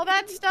 All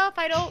that stuff,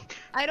 I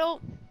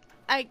don't.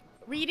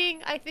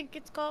 Reading, I think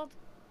it's called.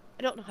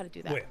 I don't know how to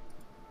do that. Wait,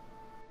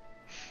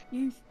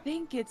 You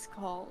think it's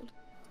called?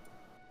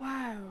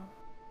 Wow.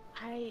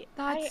 I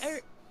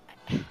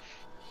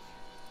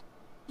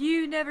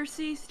You never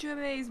cease to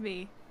amaze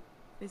me.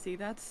 Izzy,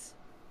 that's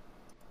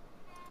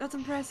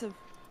impressive.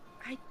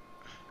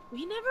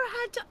 we never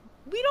had to.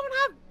 We don't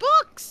have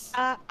books.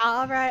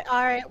 All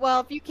right.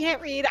 Well, if you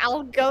can't read,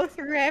 I'll go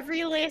through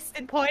every list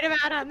and point them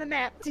out on the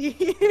map to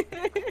you.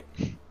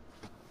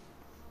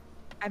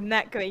 I'm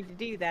not going to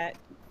do that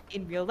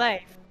in real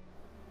life,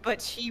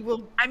 but she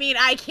will. I mean,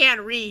 I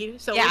can't read,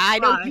 so Yeah, it's I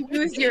don't fine.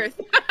 use your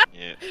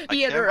Yeah,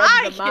 Theater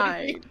I of the can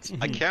mind.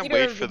 I can't Peter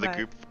wait of for the the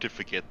group to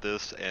forget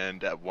this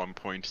and at one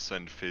point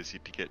send Fizzy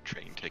to get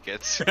train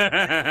tickets.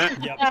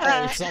 yep,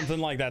 oh, something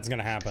like that's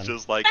gonna happen.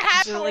 Just like, I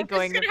have Really to,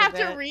 going gonna over have to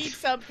that. read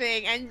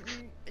something, and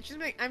she's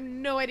like, I have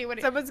no idea what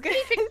it. Someone's gonna.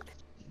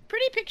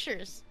 Pretty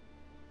pictures.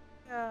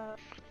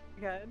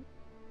 Good.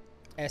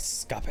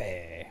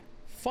 Escape.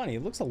 funny.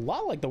 It looks a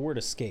lot like the word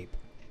escape.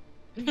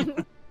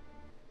 You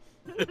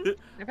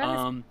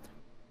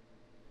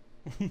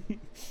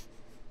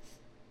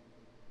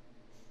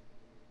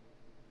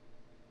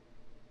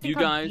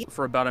guys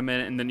for about a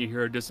minute, and then you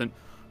hear a distant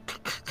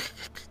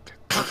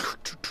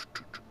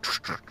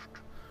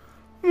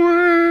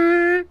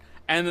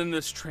and then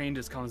this train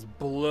just comes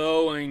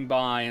blowing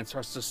by and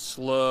starts to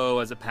slow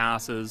as it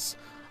passes.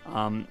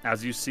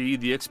 As you see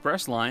the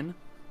express line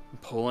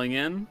pulling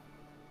in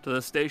to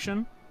the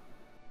station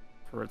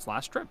for its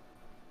last trip.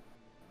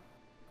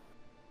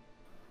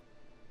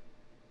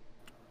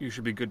 You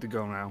should be good to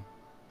go now.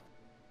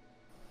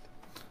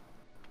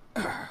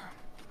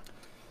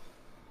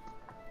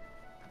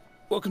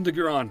 Welcome to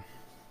Giran.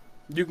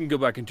 You can go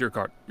back into your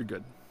cart. You're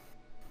good.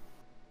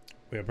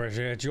 We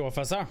appreciate you,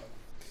 officer.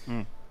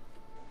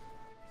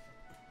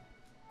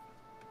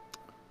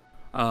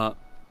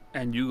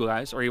 And you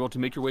guys are able to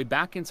make your way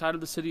back inside of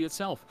the city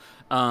itself.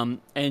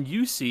 And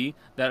you see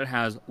that it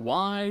has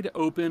wide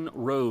open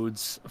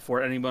roads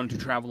for anyone to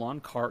travel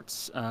on,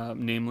 carts,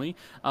 namely.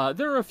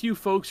 There are a few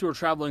folks who are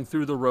traveling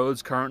through the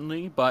roads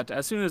currently, but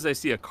as soon as they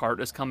see a cart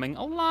is coming,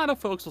 a lot of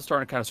folks will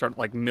start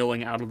like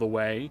milling out of the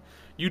way.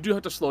 You do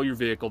have to slow your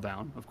vehicle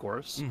down, of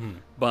course.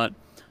 But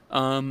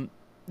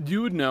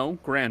you would know,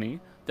 Granny,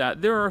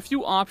 that there are a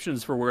few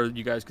options for where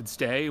you guys could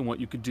stay and what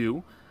you could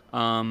do.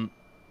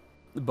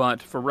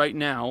 But for right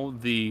now,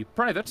 the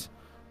private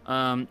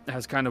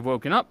has kind of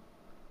woken up,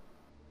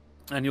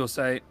 and you'll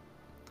say,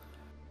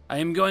 I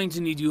am going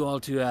to need you all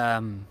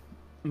to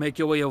make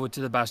your way over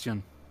to the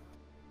bastion.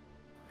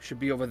 Should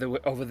be over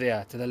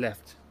there to the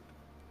left.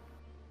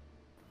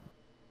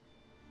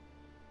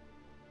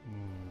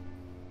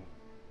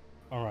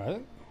 All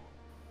right.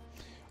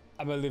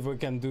 I believe we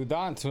can do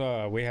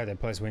that. We had a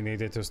place we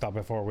needed to stop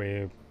before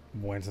we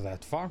went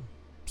that far.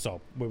 So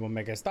we will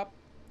make a stop,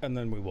 and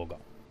then we will go.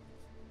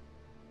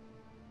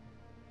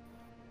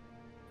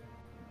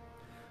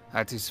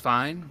 That is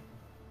fine.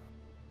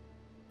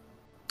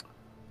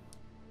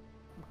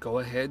 Go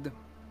ahead.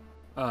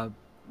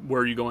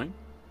 Where are you going?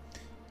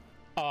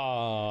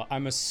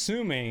 I'm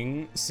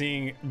assuming,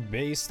 seeing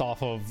based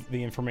off of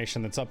the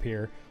information that's up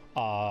here,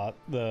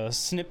 the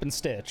Snip and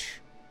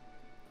Stitch,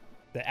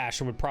 that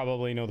Asher would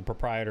probably know the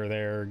proprietor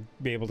there,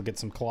 be able to get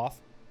some cloth.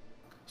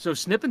 So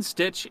Snip and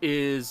Stitch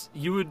is,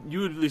 you would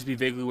at least be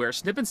vaguely aware,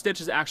 Snip and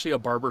Stitch is actually a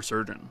barber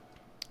surgeon.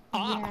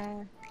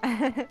 Yeah.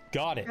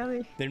 Got it.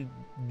 Really? Then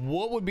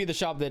what would be the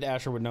shop that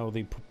Asher would know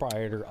the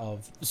proprietor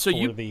of for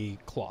the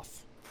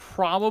cloth?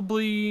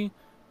 Probably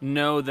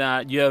know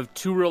that you have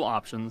two real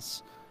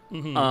options.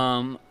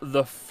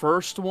 The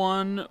first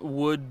one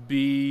would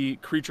be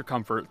Creature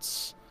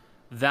Comforts.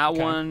 That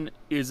one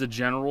is a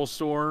general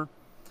store,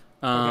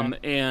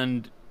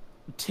 and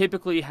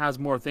typically has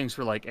more things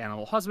for like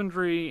animal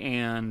husbandry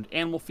and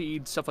animal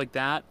feed, stuff like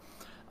that.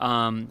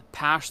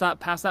 Past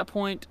that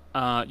point,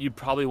 you'd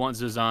probably want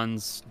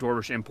Zuzan's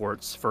Dwarvish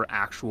Imports for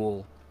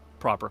actual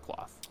proper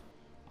cloth.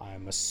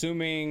 I'm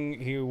assuming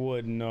he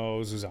would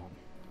know Zuzan.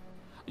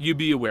 You'd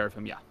be aware of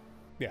him, yeah.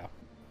 Yeah,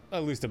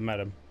 at least I've met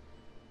him.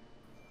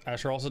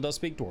 Asher also does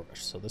speak Dwarvish,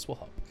 so this will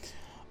help.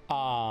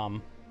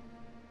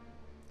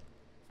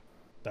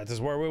 That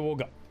is where we will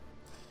go.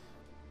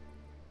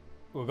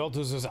 We'll go to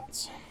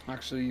Zuzan's.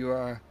 Actually, you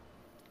are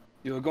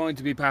going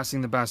to be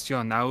passing the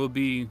bastion. I will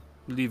be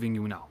leaving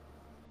you now.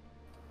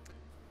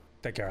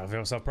 Take care of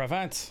yourself,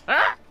 Prevent.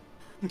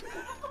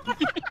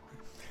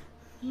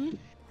 Make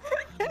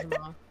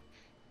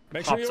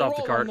sure you roll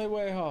the cart on the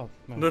way home.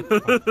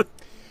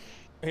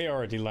 He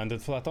already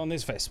landed flat on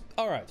his face.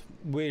 All right,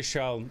 we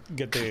shall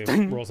get the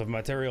rolls of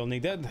material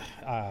needed.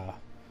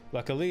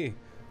 Luckily,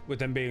 with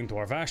them being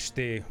Dwarvish,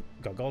 the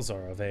goggles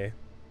are of a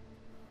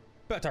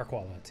better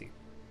quality.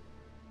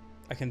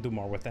 I can do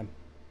more with them.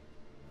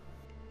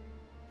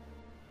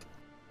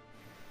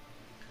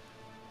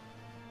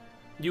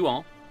 You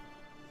all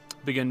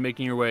begin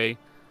making your way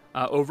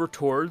over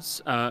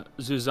towards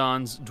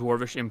Zuzan's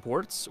Dwarvish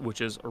Imports, which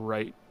is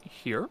right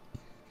here.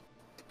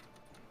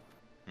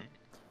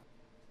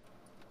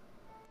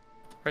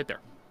 Right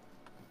there.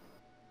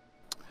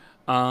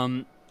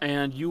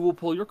 And you will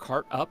pull your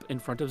cart up in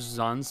front of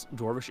Zuzan's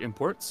Dwarvish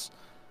Imports.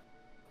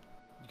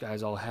 You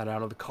guys all head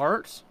out of the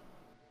cart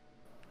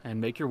and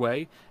make your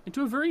way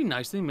into a very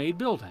nicely made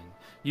building.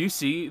 You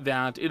see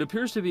that it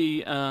appears to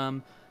be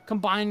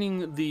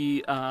combining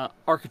the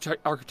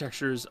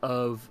architectures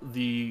of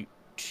the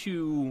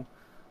two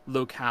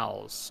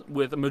locales,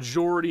 with a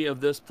majority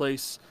of this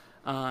place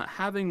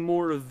having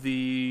more of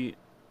the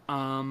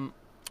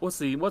what's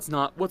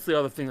the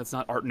other thing that's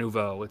not Art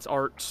Nouveau? It's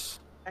Art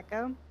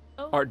Deco.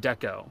 Art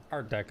Deco.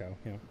 Art Deco.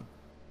 Yeah.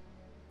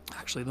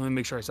 Actually, let me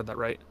make sure I said that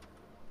right.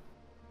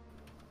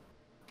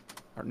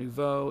 Art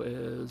Nouveau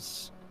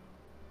is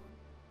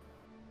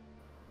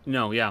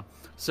no, yeah.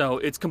 So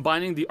it's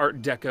combining the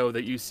Art Deco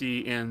that you see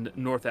in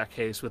North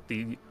Ekhace with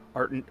the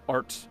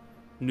Art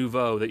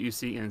Nouveau that you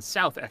see in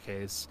South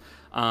Ekhace,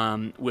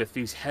 with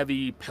these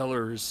heavy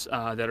pillars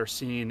that are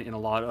seen in a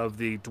lot of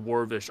the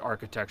Dwarvish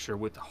architecture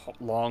with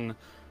long,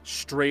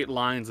 straight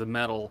lines of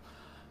metal.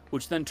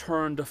 which then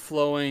turn to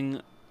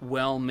flowing,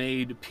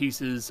 well-made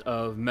pieces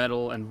of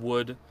metal and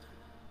wood,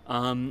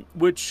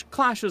 which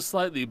clashes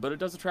slightly, but it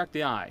does attract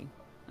the eye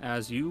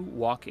as you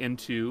walk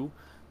into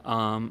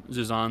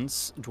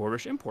Zuzan's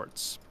Dwarvish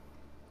Imports.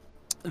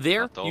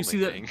 There, Not the you only see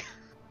that. thing.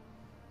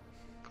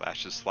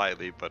 Clashes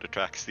slightly, but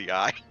attracts the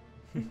eye.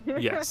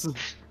 Yes.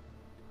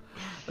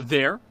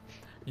 There,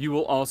 you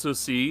will also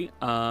see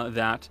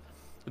that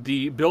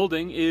the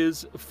building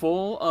is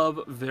full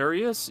of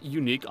various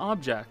unique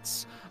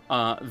objects.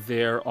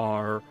 There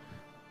are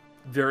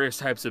various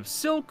types of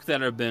silk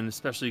that have been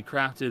specially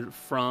crafted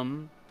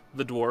from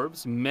the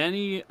dwarves.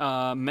 Many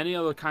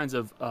other kinds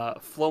of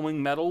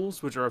flowing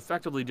metals, which are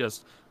effectively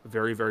just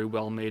very, very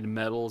well-made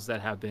metals that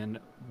have been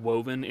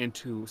woven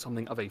into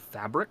something of a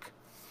fabric.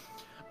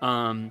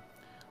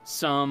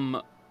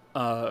 Some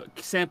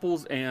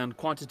samples and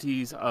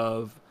quantities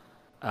of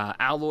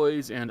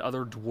alloys and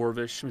other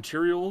dwarvish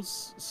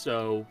materials,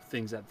 so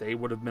things that they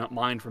would have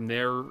mined from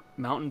their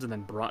mountains and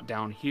then brought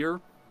down here.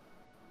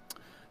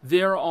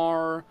 There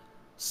are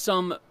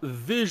some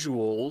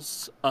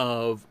visuals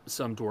of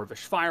some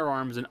dwarvish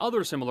firearms and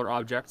other similar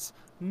objects.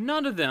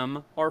 None of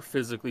them are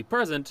physically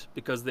present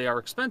because they are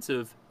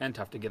expensive and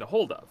tough to get a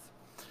hold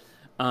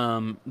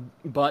of.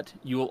 But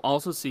you will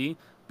also see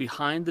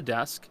behind the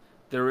desk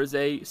there is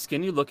a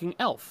skinny-looking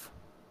elf.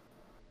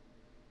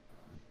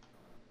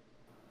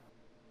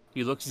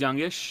 He looks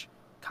youngish,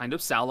 kind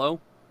of sallow,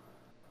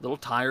 a little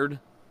tired,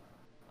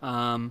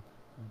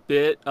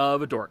 bit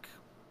of a dork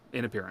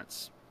in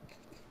appearance.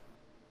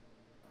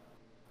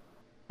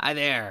 Hi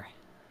there.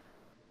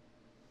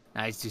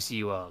 Nice to see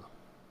you all.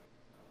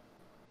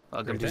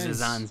 Welcome to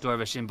Greetings. Zuzan's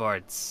Dwarvish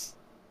Imports.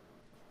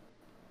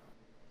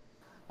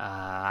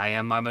 I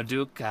am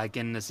Marmaduke. I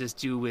can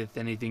assist you with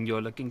anything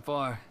you're looking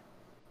for.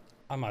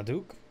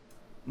 Amaduke?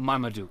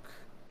 Marmaduke.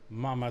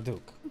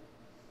 Marmaduke.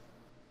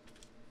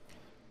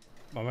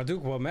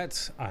 Marmaduke, well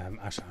met. I am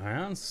Asher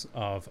Irons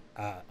of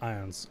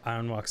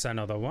Ironworks and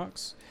Other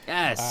Works.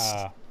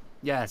 Yes.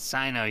 Yes,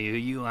 I know you.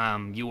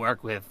 You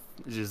work with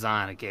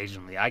Zuzan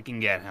occasionally. I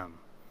can get him.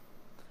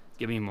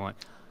 Give me more.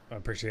 I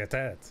appreciate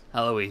that.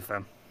 Hello, Aoife.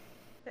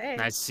 Hey,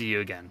 Nice to see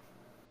you again.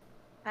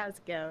 how's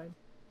it going?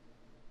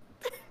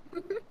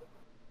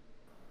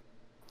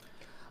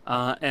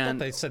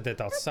 And they said that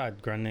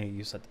outside, Granny.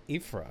 You said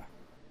Ifra.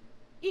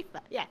 Aoife,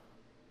 yeah.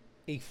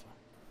 Ifra.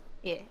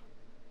 Yeah.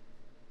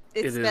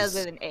 It It spells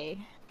is- with an A.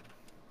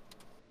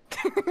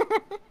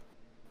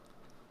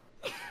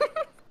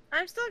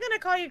 I'm still gonna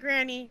call you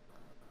Granny.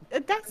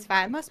 That's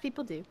fine. Most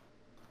people do.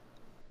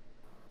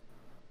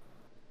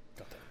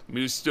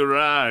 Mr.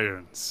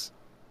 Irons.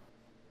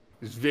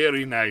 It's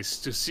very nice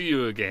to see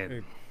you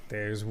again.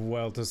 There's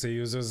well to see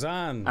you,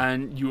 Suzanne.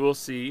 And you will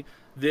see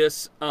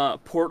this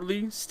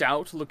portly,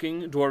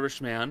 stout-looking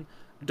dwarvish man,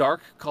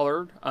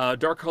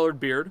 dark-colored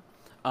beard,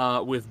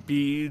 with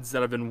beads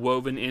that have been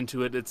woven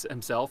into it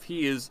himself.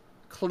 He is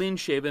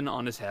clean-shaven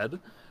on his head.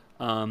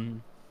 How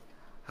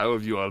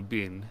have you all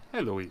been?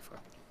 Hello, Aoife.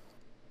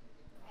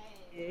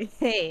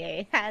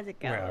 Hey, how's it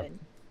Well, going?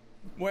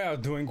 We are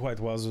doing quite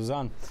well,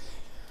 Suzanne.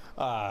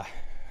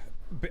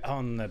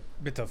 On a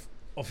bit of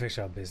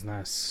official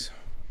business.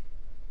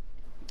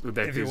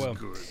 That If you is will.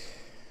 good.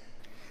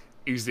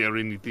 Is there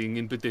anything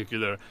in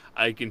particular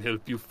I can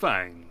help you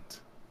find?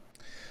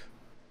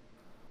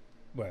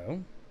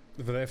 Well,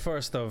 the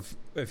first of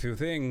a few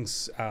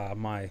things,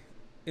 my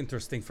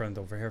interesting friend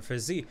over here,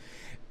 Fizzy,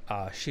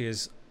 she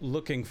is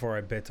looking for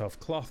a bit of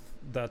cloth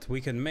that we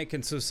can make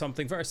into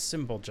something very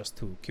simple just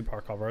to keep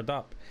her covered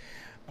up.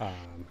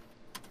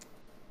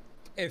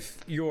 If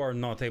you are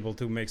not able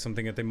to make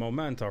something at the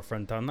moment, our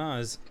friend Tana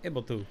is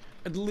able to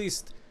at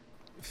least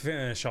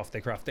finish off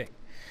the crafting.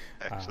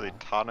 Actually,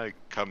 Tana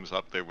comes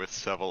up there with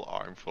several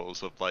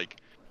armfuls of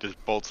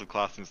just bolts of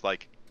cloth and is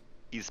like,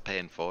 he's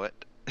paying for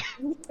it.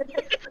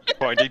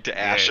 Pointing to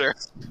Asher.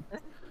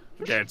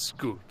 That's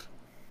good.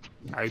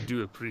 I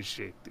do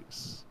appreciate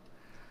this.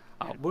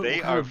 What They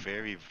kind are of-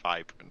 very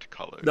vibrant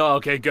colors. No,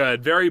 okay,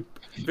 good. Very,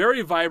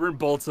 very vibrant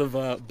bolts of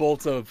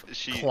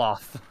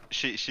cloth.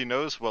 She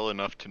knows well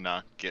enough to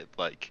not get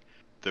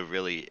the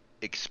really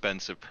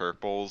expensive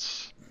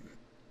purples.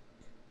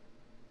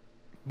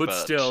 But But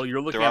still,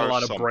 you're looking there at a are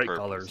lot of some bright purples.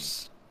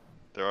 colors.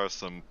 There are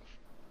some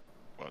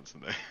ones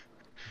in there.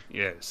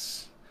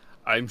 Yes.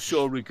 I'm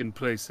sure we can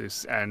place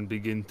this and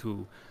begin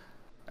to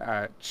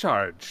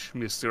charge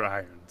Mr.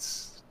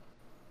 Irons.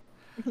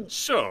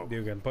 So,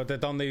 You can put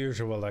it on the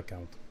usual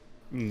account.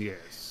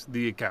 yes,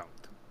 the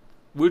account,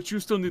 which you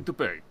still need to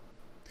pay.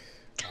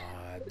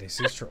 This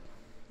is true.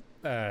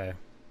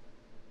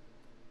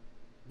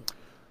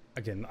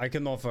 Again, I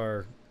can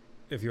offer,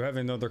 if you have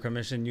another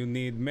commission you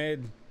need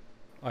made,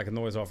 I can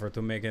always offer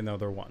to make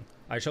another one.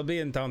 I shall be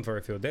in town for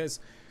a few days.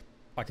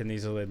 I can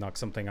easily knock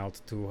something out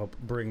to help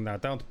bring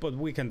that out, but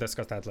we can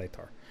discuss that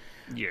later.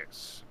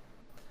 Yes.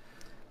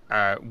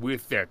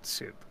 With that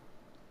said,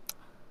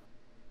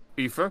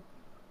 Aoife,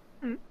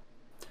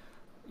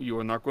 you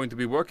are not going to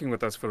be working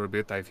with us for a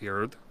bit, I've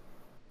heard.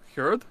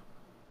 Heard?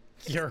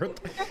 You're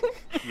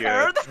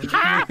Yeah. You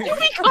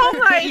call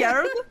my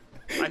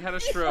I had a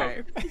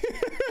stroke.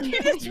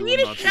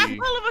 Swedish chef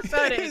all of a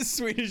sudden.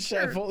 Swedish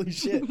chef, holy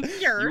shit.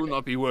 You will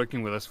not be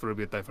working with us for a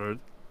bit, I've heard.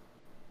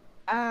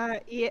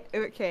 Yeah,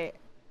 okay.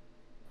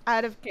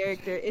 Out of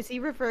character, is he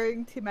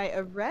referring to my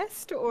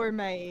arrest or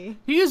my...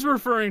 He is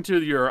referring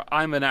to your,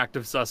 I'm an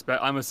active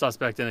suspect, I'm a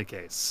suspect in a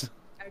case.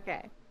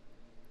 Okay.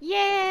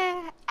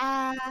 Yeah,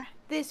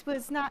 this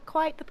was not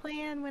quite the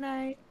plan when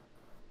I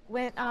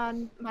went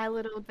on my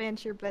little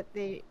adventure, but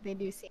they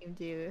do seem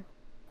to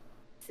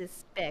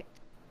suspect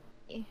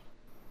me.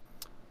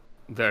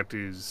 That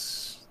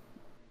is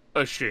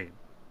a shame.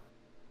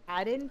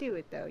 I didn't do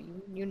it, though.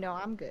 You know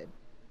I'm good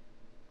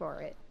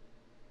for it.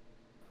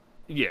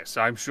 Yes,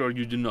 I'm sure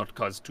you did not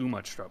cause too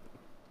much trouble.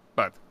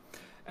 But,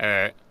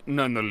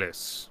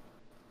 nonetheless,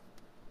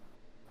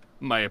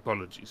 my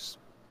apologies.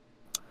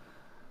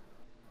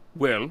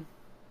 Well,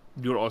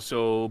 you're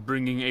also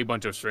bringing a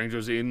bunch of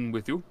strangers in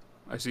with you,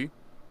 I see.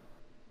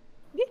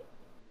 Yeah.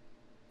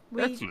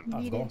 We Excellent.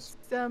 Of needed course.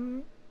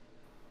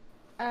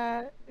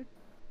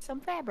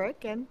 some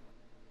fabric, and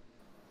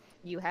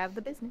you have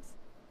the business.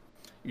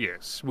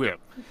 Yes, well,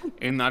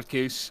 in that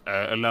case,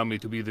 allow me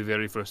to be the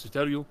very first to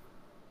tell you,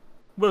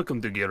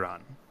 welcome to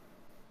Giran.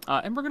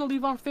 And we're going to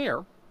leave off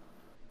there,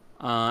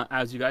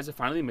 as you guys have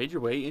finally made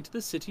your way into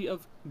the city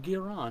of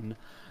Giran.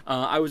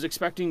 I was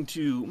expecting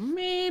to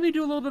maybe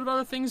do a little bit of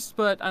other things,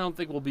 but I don't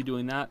think we'll be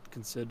doing that,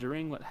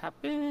 considering what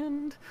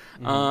happened.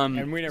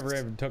 And we never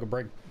even took a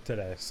break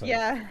today, so...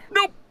 Yeah.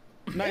 Nope!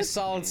 Nice,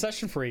 solid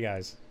session for you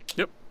guys.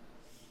 Yep.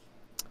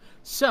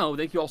 So,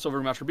 thank you all so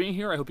very much for being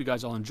here. I hope you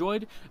guys all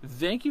enjoyed.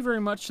 Thank you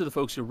very much to the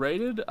folks who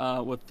rated,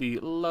 with the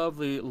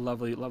lovely,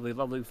 lovely, lovely,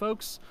 lovely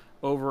folks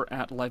over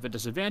at Life at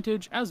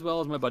Disadvantage, as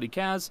well as my buddy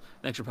Kaz.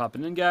 Thanks for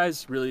popping in,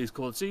 guys. Really is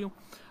cool to see you.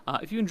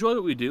 If you enjoy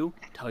what we do,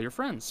 tell your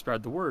friends.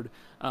 Spread the word.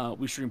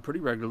 We stream pretty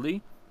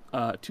regularly.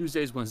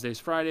 Tuesdays, Wednesdays,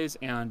 Fridays,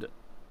 and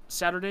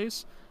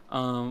Saturdays.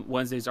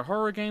 Wednesdays are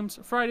horror games.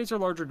 Fridays are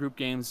larger group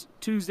games.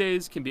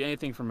 Tuesdays can be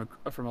anything from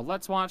a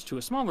Let's Watch to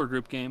a smaller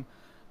group game.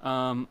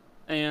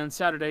 And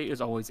Saturday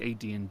is always a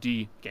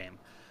D&D game.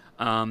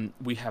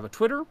 We have a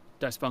Twitter,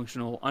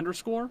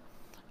 dysfunctional_.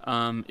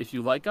 If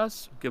you like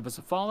us, give us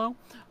a follow.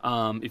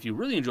 If you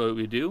really enjoy what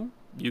we do,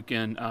 you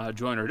can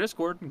join our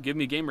Discord and give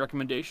me game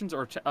recommendations,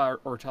 or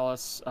tell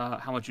us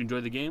how much you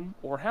enjoy the game,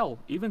 or hell,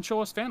 even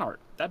show us fan art.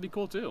 That'd be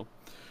cool too.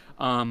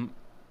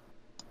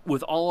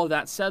 With all of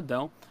that said,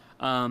 though,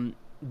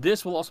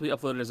 this will also be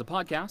uploaded as a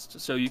podcast,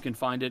 so you can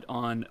find it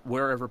on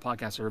wherever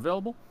podcasts are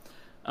available.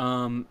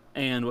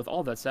 And with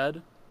all that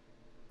said,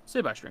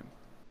 say bye, stream.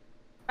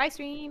 Bye,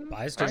 stream.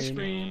 Bye, stream. Bye,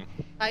 stream.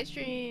 Bye,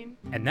 stream.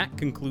 And that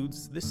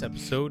concludes this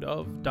episode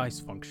of Dice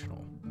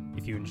Functional.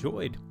 If you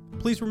enjoyed,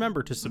 please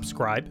remember to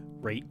subscribe,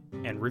 rate,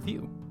 and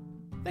review.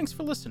 Thanks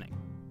for listening.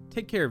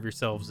 Take care of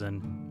yourselves,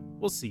 and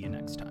we'll see you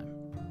next time.